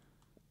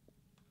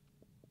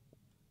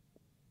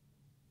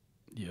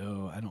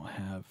 Yo, I don't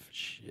have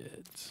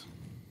shit.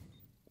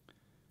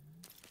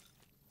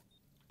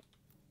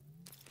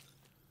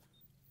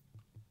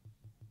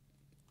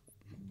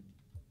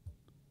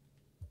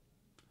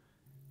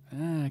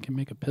 I can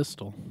make a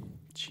pistol.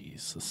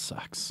 Jeez, this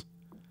sucks.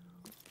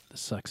 This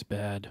sucks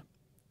bad.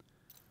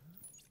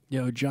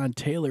 Yo, John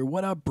Taylor,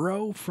 what up,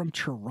 bro? From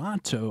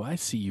Toronto. I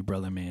see you,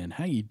 brother, man.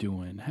 How you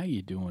doing? How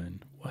you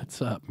doing?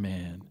 What's up,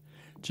 man?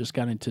 Just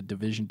got into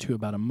Division 2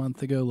 about a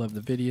month ago. Love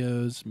the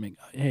videos.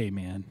 Hey,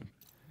 man.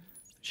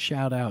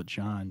 Shout out,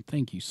 John.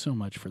 Thank you so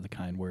much for the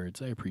kind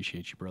words. I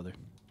appreciate you, brother.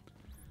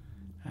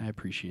 I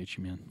appreciate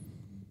you, man.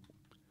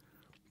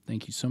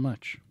 Thank you so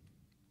much.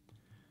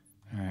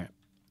 All right.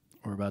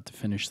 We're about to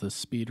finish this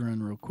speed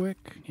run real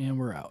quick, and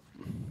we're out.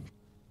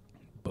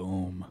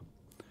 Boom.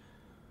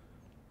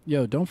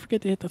 Yo, don't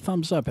forget to hit the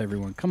thumbs up,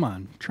 everyone. Come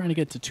on. I'm trying to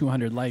get to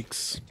 200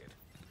 likes.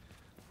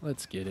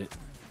 Let's get it.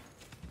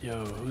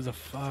 Yo, who the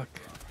fuck?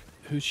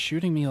 Who's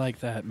shooting me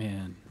like that,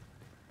 man?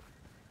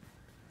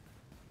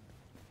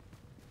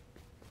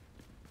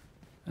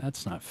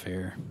 That's not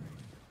fair.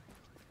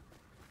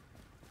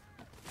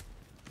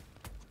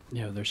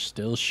 Yo, they're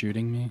still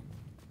shooting me.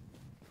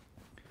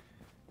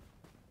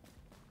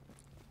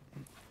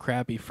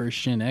 Crappy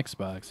first-gen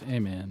Xbox. Hey,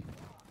 man.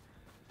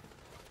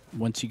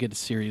 Once you get a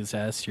Series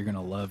S, you're going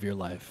to love your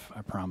life.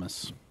 I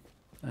promise.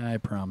 I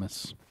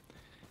promise.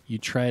 You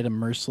tried a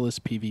merciless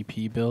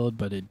PvP build,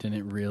 but it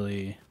didn't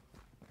really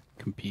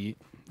compete.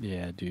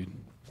 Yeah, dude.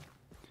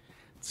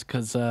 It's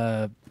because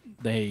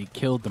they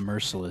killed the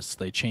merciless.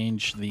 They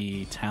changed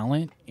the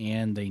talent,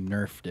 and they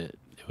nerfed it.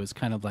 It was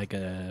kind of like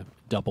a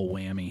double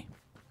whammy.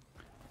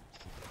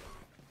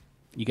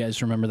 You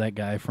guys remember that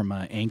guy from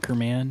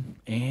Anchorman?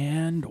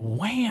 And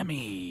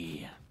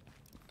whammy!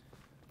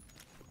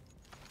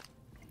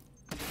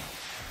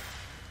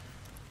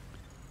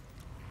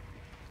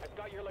 I've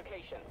got your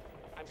location.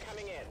 I'm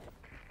coming in.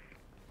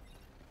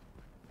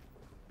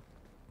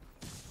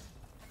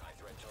 High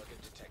threat target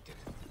detected.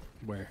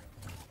 Where?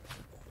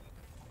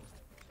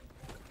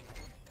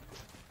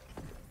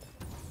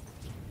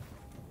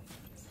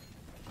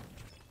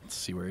 Let's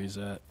see where he's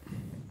at.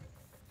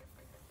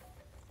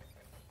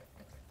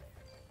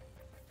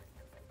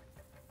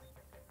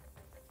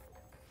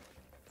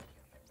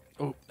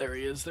 Oh, there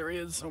he is. There he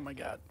is. Oh, my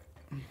God.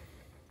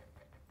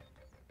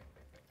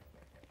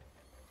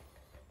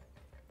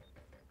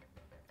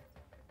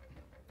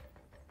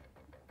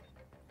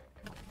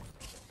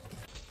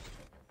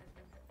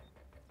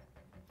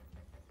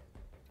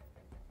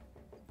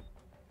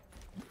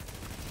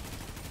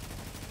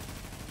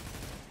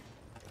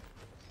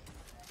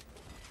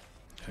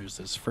 There's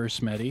this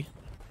first Medi.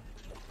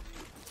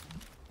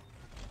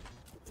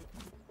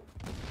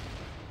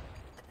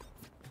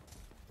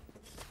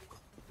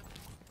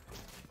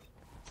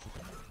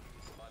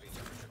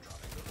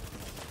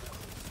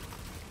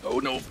 Oh,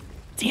 no.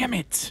 Damn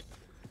it.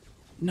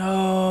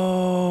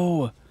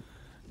 No.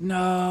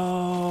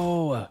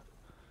 No.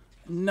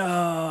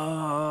 No.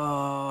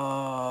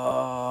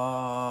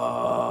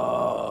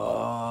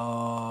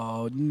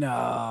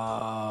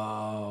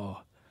 No.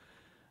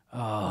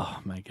 Oh,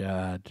 my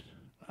God.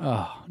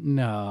 Oh,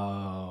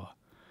 no.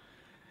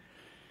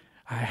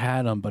 I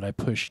had him, but I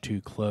pushed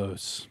too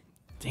close.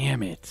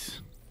 Damn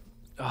it.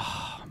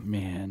 Oh,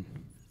 man.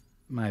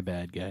 My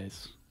bad,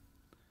 guys.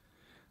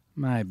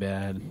 My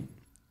bad.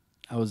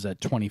 I was at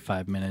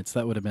 25 minutes.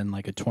 That would have been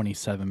like a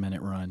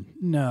 27-minute run.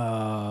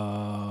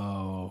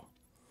 No.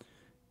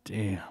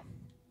 Damn.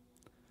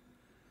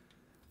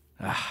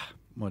 Ah,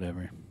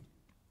 whatever.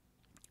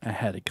 I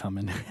had it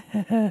coming.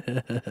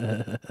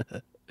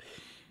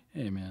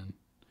 Hey, man.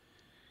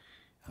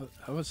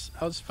 I was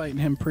fighting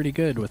him pretty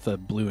good with a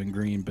blue and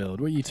green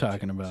build. What are you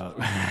talking about?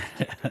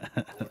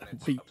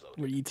 what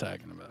are you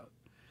talking about?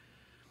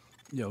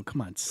 Yo,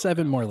 come on.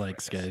 7 more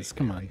likes, guys.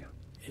 Come on.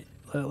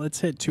 Let's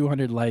hit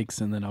 200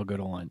 likes and then I'll go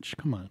to lunch.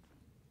 Come on.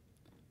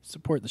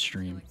 Support the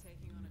stream.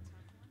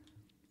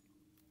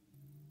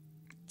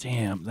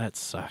 Damn, that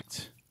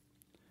sucked.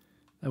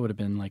 That would have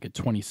been like a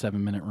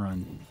 27-minute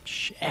run.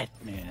 Shit,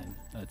 man.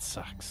 That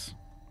sucks.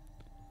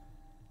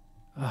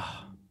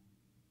 Ah.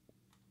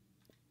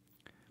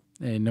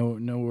 Hey, no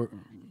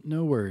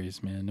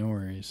worries, man. No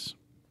worries.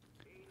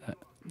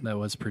 That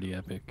was pretty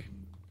epic.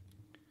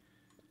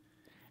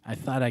 I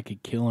thought I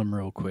could kill him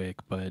real quick,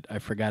 but I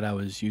forgot I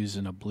was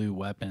using a blue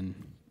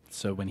weapon.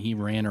 So when he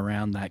ran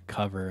around that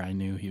cover, I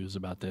knew he was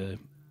about to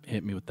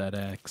hit me with that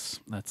axe.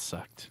 That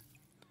sucked.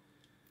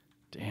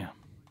 Damn.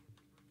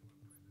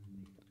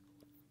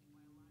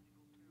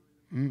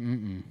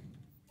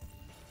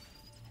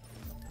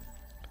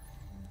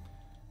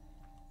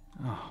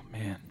 Oh,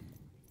 man.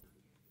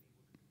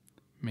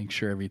 Make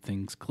sure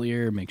everything's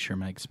clear. Make sure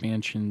my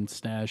expansion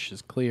stash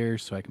is clear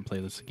so I can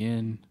play this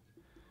again.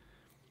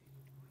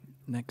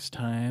 Next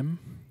time.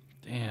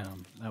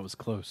 Damn, that was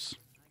close.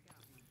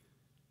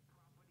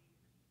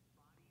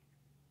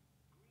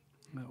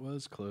 That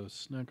was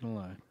close, not gonna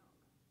lie.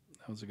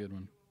 That was a good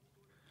one.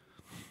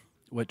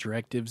 What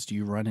directives do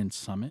you run in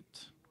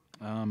Summit?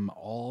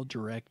 All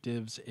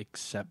directives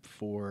except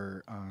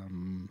for,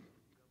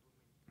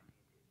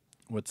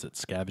 what's it,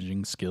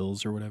 scavenging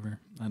skills or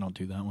whatever. I don't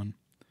do that one.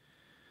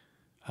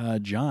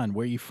 John,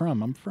 where are you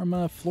from? I'm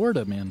from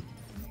Florida, man.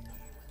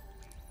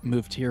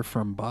 Moved here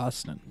from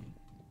Boston.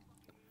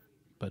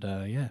 But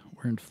yeah,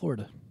 we're in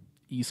Florida.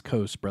 East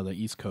Coast, brother,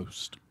 East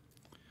Coast.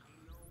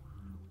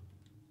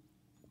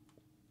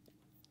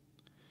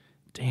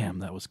 Damn,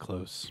 that was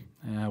close.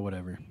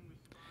 Whatever.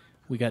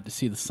 We got to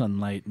see the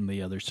sunlight in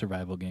the other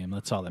survival game.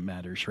 That's all that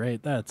matters, right?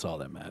 That's all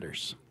that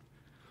matters.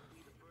 You'll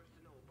be the first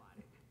to know about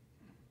it.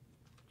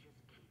 Just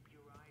keep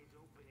your eyes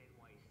open,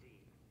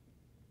 NYC.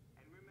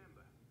 And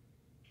remember,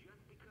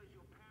 just because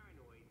you're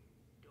paranoid,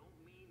 don't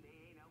mean they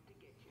ain't out to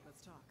get you.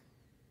 Let's talk.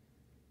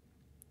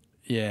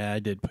 Yeah, I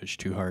did push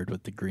too hard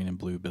with the green and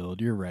blue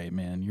build. You're right,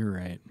 man. You're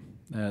right.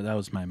 That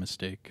was my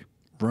mistake.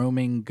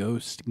 Roaming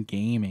Ghost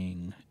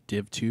Gaming.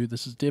 Div 2.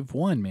 This is Div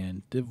 1,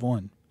 man. Div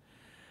 1.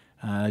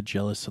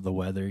 Jealous of the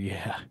weather.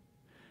 Yeah.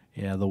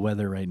 Yeah, the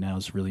weather right now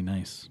is really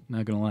nice.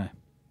 Not going to lie.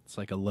 It's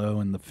like a low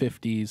in the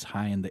 50s,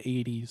 high in the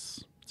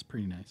 80s. It's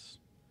pretty nice.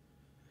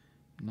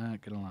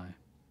 Not going to lie.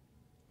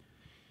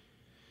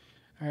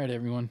 All right,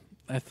 everyone.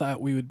 I thought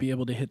we would be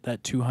able to hit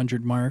that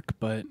 200 mark,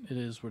 but it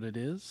is what it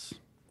is.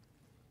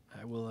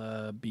 I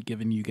will be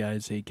giving you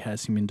guys a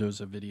Cassie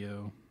Mendoza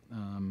video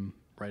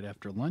right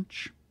after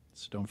lunch,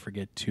 so don't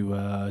forget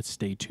to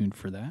stay tuned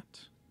for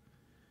that.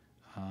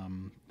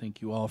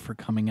 Thank you all for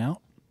coming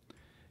out.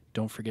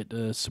 Don't forget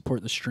to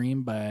support the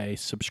stream by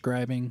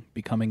subscribing,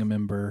 becoming a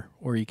member,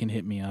 or you can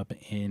hit me up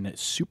in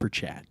Super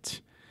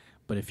Chat.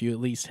 But if you at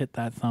least hit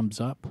that thumbs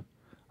up,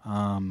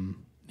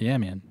 yeah,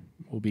 man,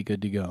 we'll be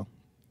good to go.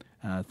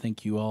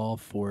 Thank you all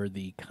for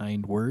the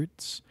kind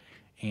words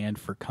and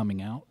for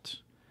coming out.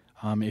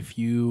 If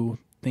you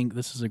think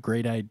this is a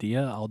great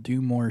idea, I'll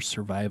do more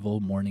survival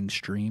morning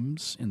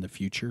streams in the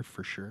future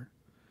for sure.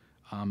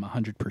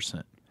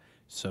 100%.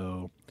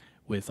 So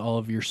with all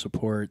of your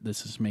support,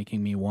 this is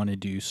making me want to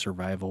do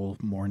survival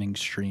morning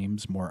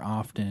streams more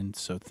often.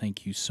 So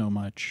thank you so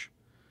much.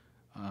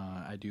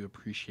 I do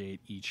appreciate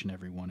each and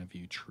every one of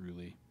you,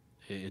 truly.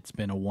 It's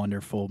been a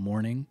wonderful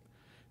morning.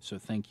 So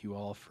thank you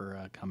all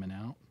for coming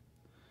out.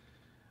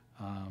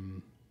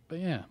 But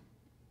yeah.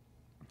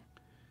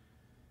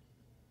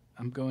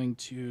 I'm going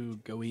to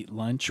go eat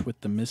lunch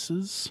with the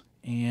missus,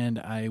 and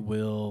I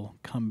will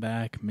come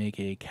back, make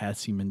a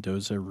Cassie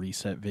Mendoza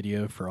reset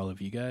video for all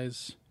of you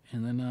guys,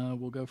 and then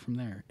we'll go from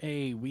there.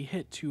 Hey, we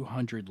hit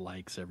 200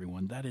 likes,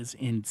 everyone. That is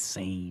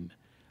insane.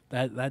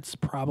 That's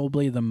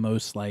probably the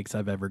most likes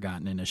I've ever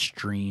gotten in a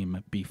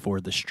stream before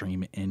the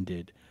stream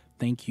ended.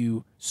 Thank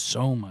you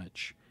so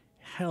much.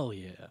 Hell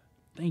yeah.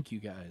 Thank you,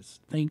 guys.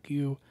 Thank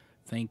you.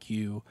 Thank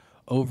you.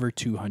 Over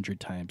 200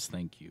 times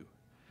thank you.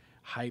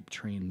 Hype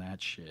train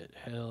that shit.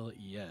 Hell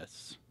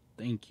yes.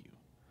 Thank you.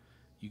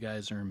 You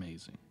guys are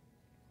amazing.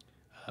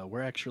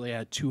 We're actually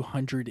at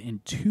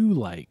 202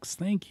 likes.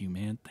 Thank you,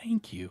 man.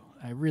 Thank you.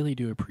 I really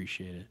do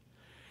appreciate it.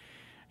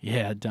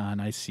 Yeah, Don,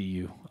 I see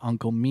you.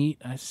 Uncle Meat,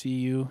 I see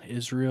you.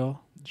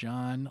 Israel,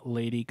 John,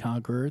 Lady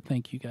Conqueror,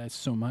 thank you guys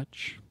so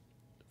much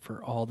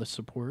for all the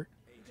support.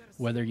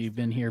 Whether you've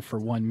been here for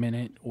 1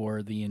 minute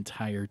or the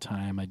entire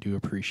time, I do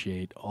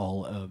appreciate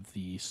all of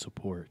the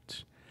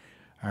support.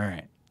 All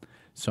right.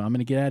 So I'm going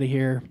to get out of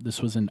here.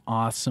 This was an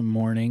awesome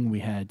morning. We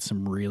had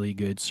some really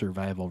good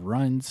survival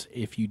runs.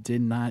 If you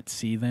did not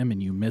see them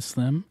and you missed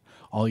them,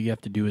 all you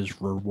have to do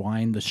is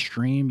rewind the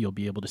stream. You'll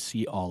be able to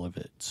see all of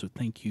it. So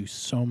thank you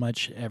so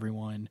much,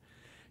 everyone.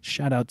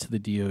 Shout out to the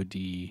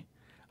DOD.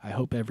 I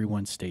hope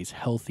everyone stays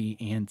healthy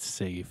and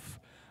safe.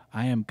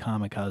 I am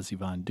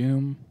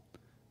Kamikazevondoom,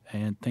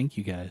 and thank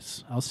you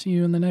guys. I'll see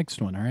you in the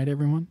next one. All right,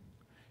 everyone?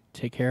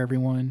 Take care,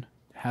 everyone.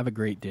 Have a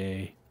great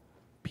day.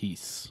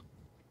 Peace.